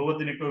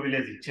గోవర్ధనికో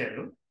village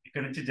ఇచ్చారు.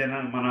 ఇక్కడ నుంచి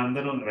మన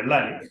అందరూ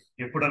వెళ్ళాలి.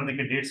 ఎప్పుడు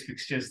అందుకే డేట్స్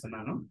ఫిక్స్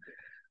చేస్తున్నాను.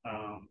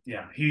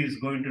 He is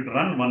going to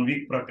run 1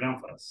 week programme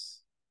for us.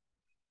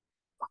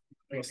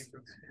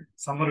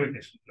 Summer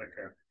vacation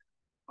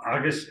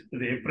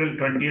April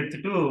 20th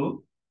to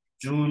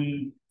June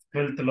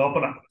 12th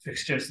లోపల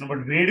ఫిక్స్ చేస్తున్నాం.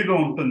 బట్ వేడిగా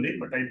ఉంటుంది.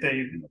 బట్ అయితే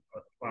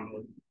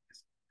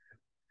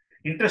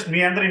ఇంట్రెస్ట్, మీ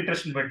అందరి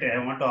ఇంట్రెస్ట్ బట్టి ఐ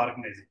వాంట్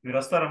ఆర్గనైజ్. మీరు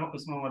వస్తారమ్మా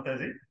కుసుమ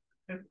మాతాజీ?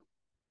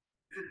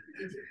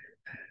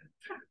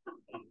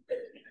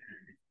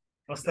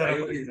 వస్తారా?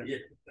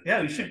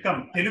 You should come.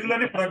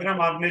 తెలుగులోనే ప్రోగ్రామ్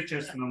ఆర్గనైజ్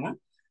చేస్తున్నాము.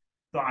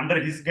 So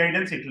under his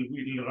guidance it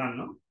will run.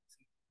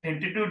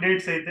 Tentative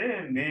dates అయితే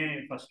May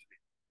 1st.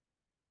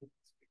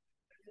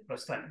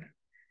 ప్రస్తుతానికి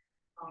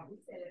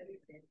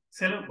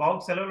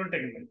సెలవులు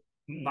ఉంటాయి కదా.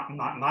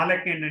 నా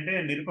లెక్క ఏంటంటే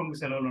నిరుపంకు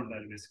సెలవులు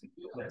ఉండాలి.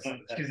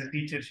 Basically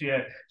teacher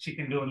she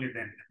can do only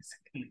then.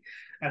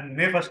 And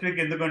May 1st week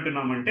ఎందుకు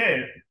అంటున్నామంటే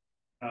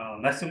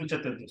నరసింహ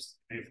చతుర్థి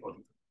వస్తుంది May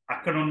 4th.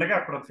 అక్కడ ఉండగా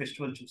అక్కడ ఒక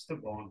ఫెస్టివల్ చూస్తే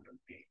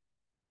బాగుంటుంది.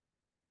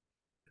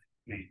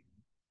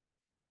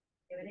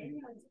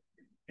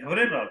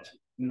 ఎవరైనా రావచ్చు,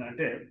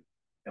 అంటే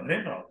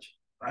ఎవరైనా రావచ్చు.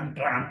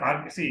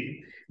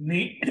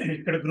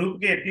 ఇక్కడ గ్రూప్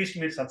కి అట్లీస్ట్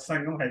మీరు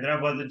సత్సంగం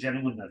హైదరాబాద్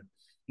జనం ఉన్నారు.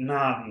 నా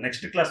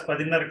నెక్స్ట్ క్లాస్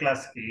 10:30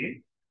 క్లాస్కి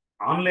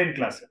ఆన్లైన్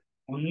క్లాస్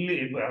ఓన్లీ.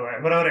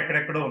 ఎవరెవరు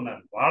ఎక్కడెక్కడో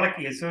ఉన్నారు,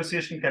 వాళ్ళకి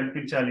అసోసియేషన్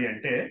కల్పించాలి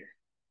అంటే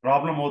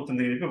ప్రాబ్లం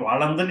అవుతుంది.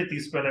 వాళ్ళందరినీ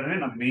తీసుకెళ్ళడమే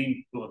నా మెయిన్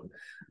గోల్.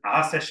 ఆ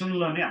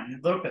సెషన్లోని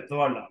అందరూ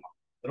పెద్దవాళ్ళు,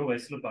 అందరూ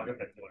వయసులో బాగా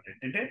పెద్దవాళ్ళు.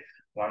 ఏంటంటే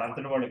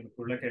వాళ్ళంతటి వాళ్ళకి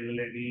గుళ్ళకి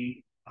వెళ్ళలేని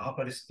ఆ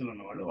పరిస్థితులు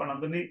ఉన్నవాళ్ళు,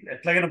 వాళ్ళందరినీ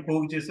ఎట్లాగైనా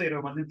పోగు చేసి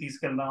 20 మందిని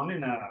తీసుకెళ్దామని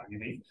నా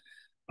ఇది.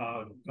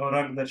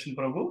 గౌరాంగ్ దర్శన్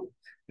ప్రభు,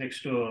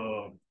 నెక్స్ట్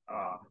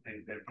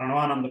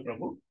ప్రణవానంద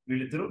ప్రభు,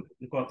 వీళ్ళిద్దరు.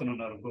 ఇంకో అతను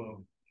ఉన్నారు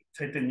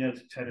చైతన్య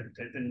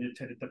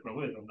చరిత్ర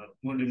ప్రభు ఏదో ఉన్నారు.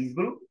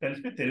 ముగ్గురు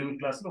కలిపి తెలుగు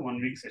క్లాస్లో 1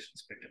 వీక్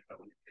సెషన్స్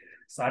పెట్టారు.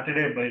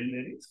 సాటర్డే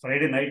బయలుదేరి,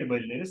 ఫ్రైడే నైట్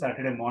బయలుదేరి,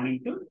 Saturday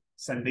morning to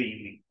Sunday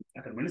evening.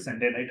 అక్కడ మళ్ళీ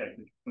సండే నైట్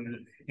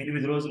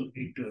 8 రోజులు,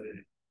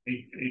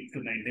 8 to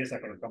 9 days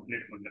అక్కడ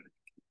కంప్లీట్ ఉంటుంది.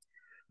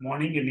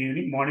 Morning and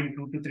evening, morning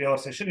 2 to 3 hour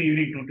session,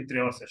 evening 2 to 3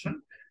 hour session.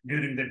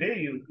 During the day,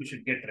 you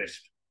should get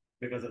rest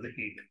because of the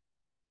heat.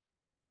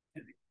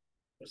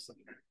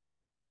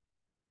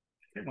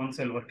 Okay, once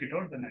I'll work it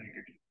out, then I'll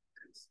get it.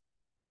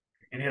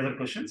 Any other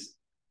questions?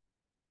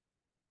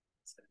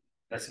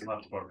 That's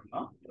enough for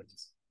now.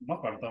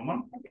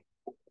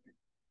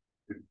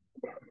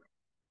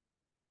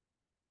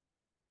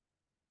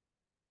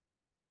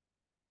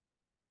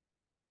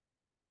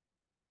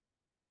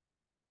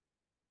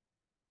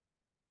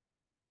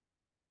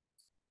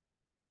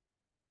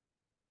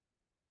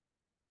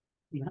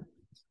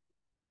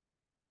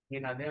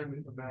 నేను అదే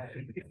అనుకుంటున్నా.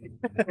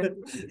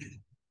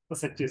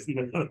 Set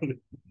చేసింది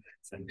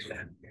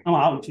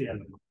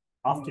చేయాలి,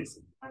 of చేసి.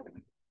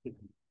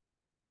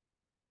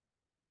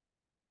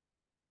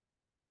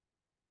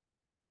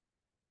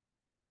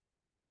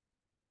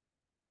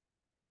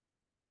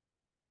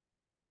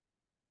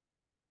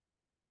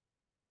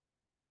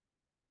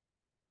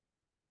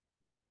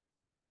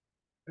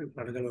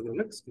 పడగలదు.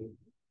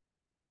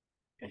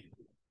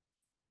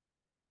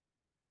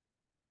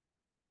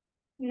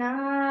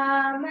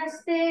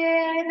 నమస్తే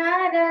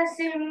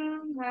నరసింహాయ.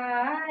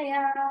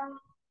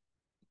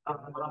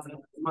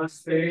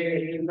 నమస్తే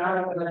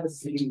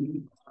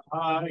నరసింహాయ.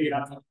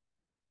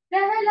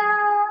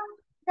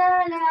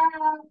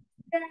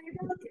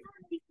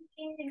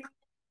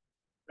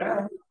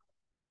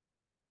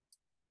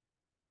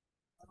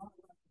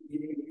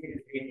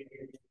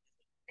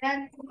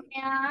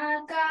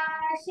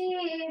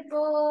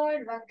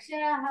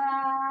 కాశీపూర్వక్షః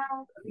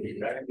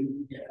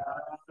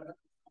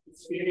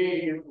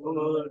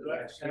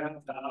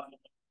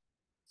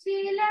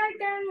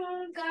శీలటంకాయ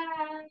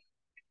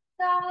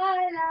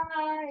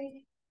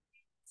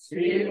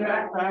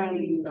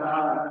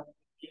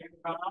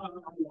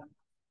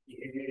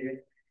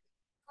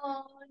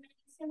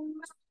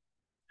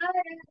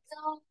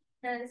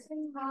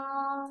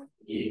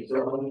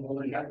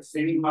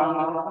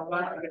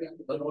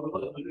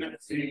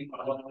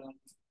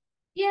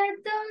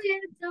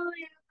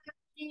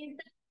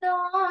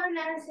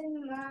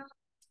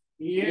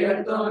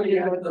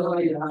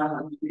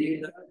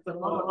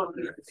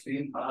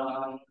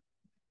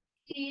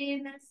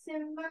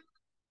నరసింహ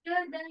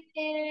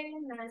హృదయే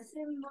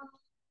నరసింహ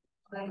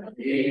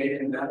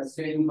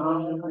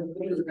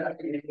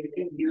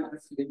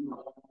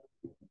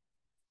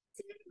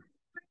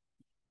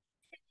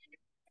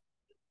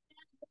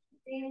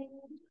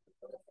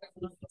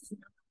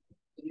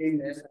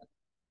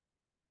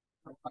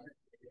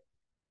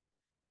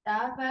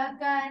తవ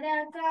కర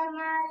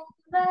కమల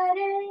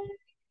వరే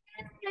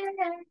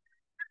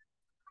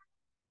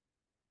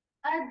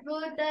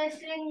అద్భుత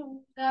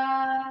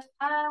శృంగార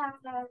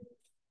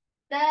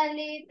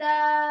దళిత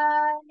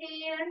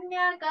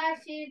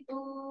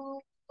హిరణ్యకశిపు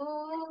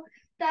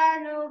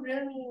తను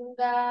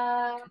భృంగా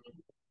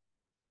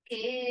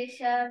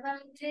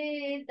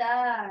కేశవంచిత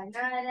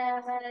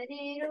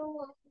నరహరి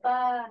రూప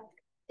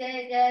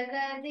జయ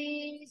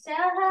జగదీశ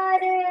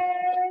హరే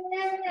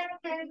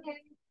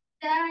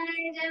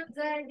జయ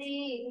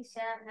జగదీశ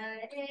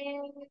హరే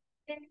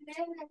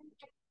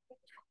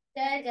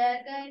జయ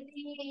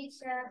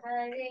జగదీశ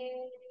హరే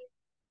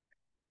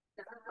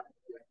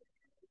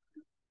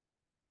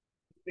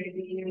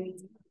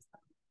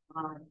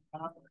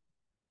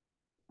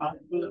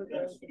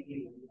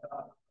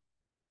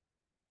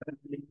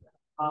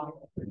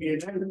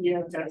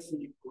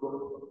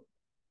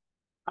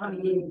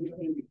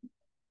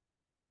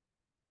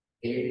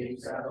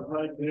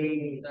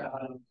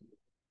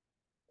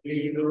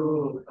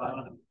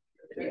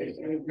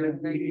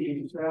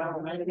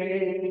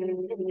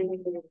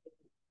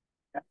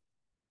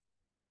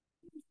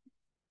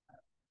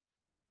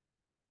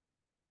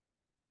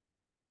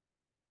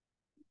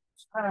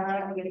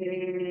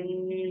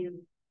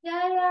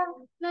జయ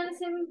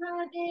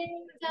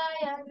నరసింహదేవ్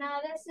జయ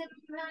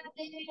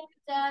నరసింహదేవ్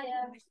జయ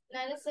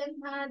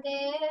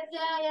నరసింహదేవ్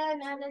జయ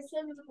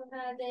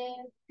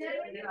నరసింహదేవ్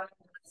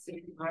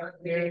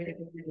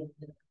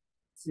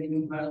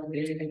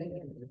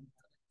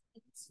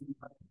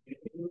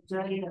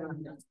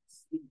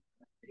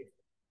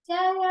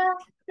జయ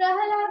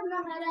ప్రహ్లాద్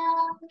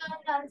మహారాజ్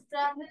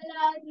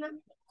ప్రహ్లాద్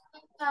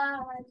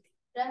మహారాజ్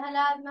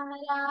ప్రహ్లాద్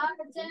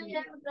మహారాజ్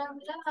జయ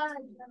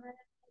ప్రహ్లాద్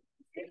మహారాజ్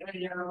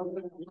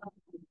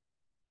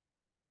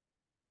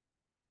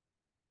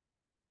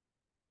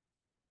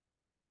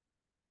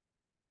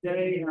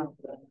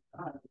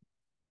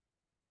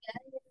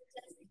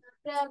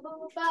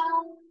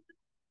ప్రభుపాల్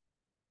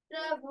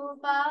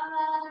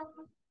ప్రభుపాల్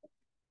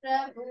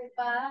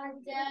ప్రభుపాల్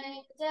జయ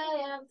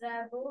జయ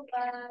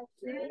ప్రభుపాల్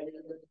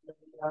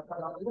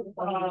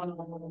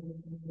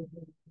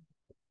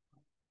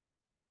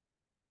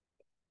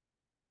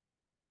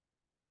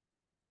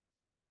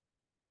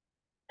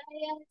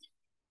జయ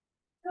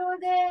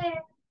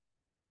గురుదేవ్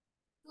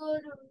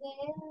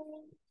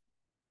గురుదేవ్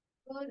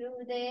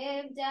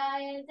गुरुदेव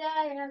जय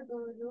जय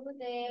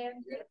गुरुदेव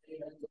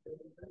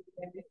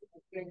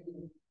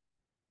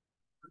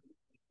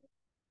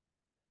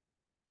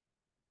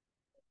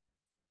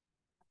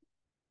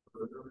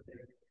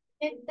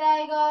नित्य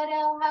गौर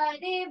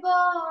हरि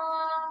बोल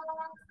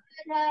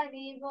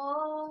हरि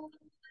बोल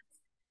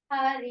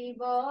हरि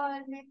बोल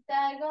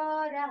नित्य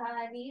गौर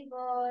हरि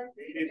बोल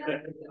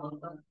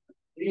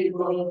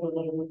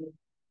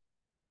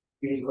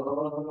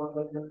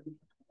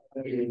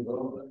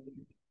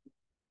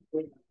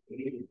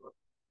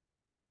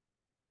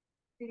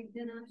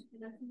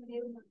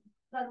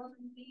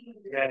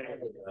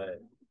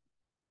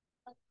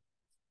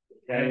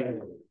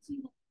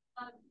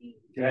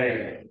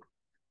जय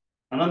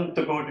अनंत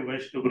कोटि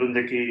वैष्णव वृंद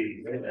की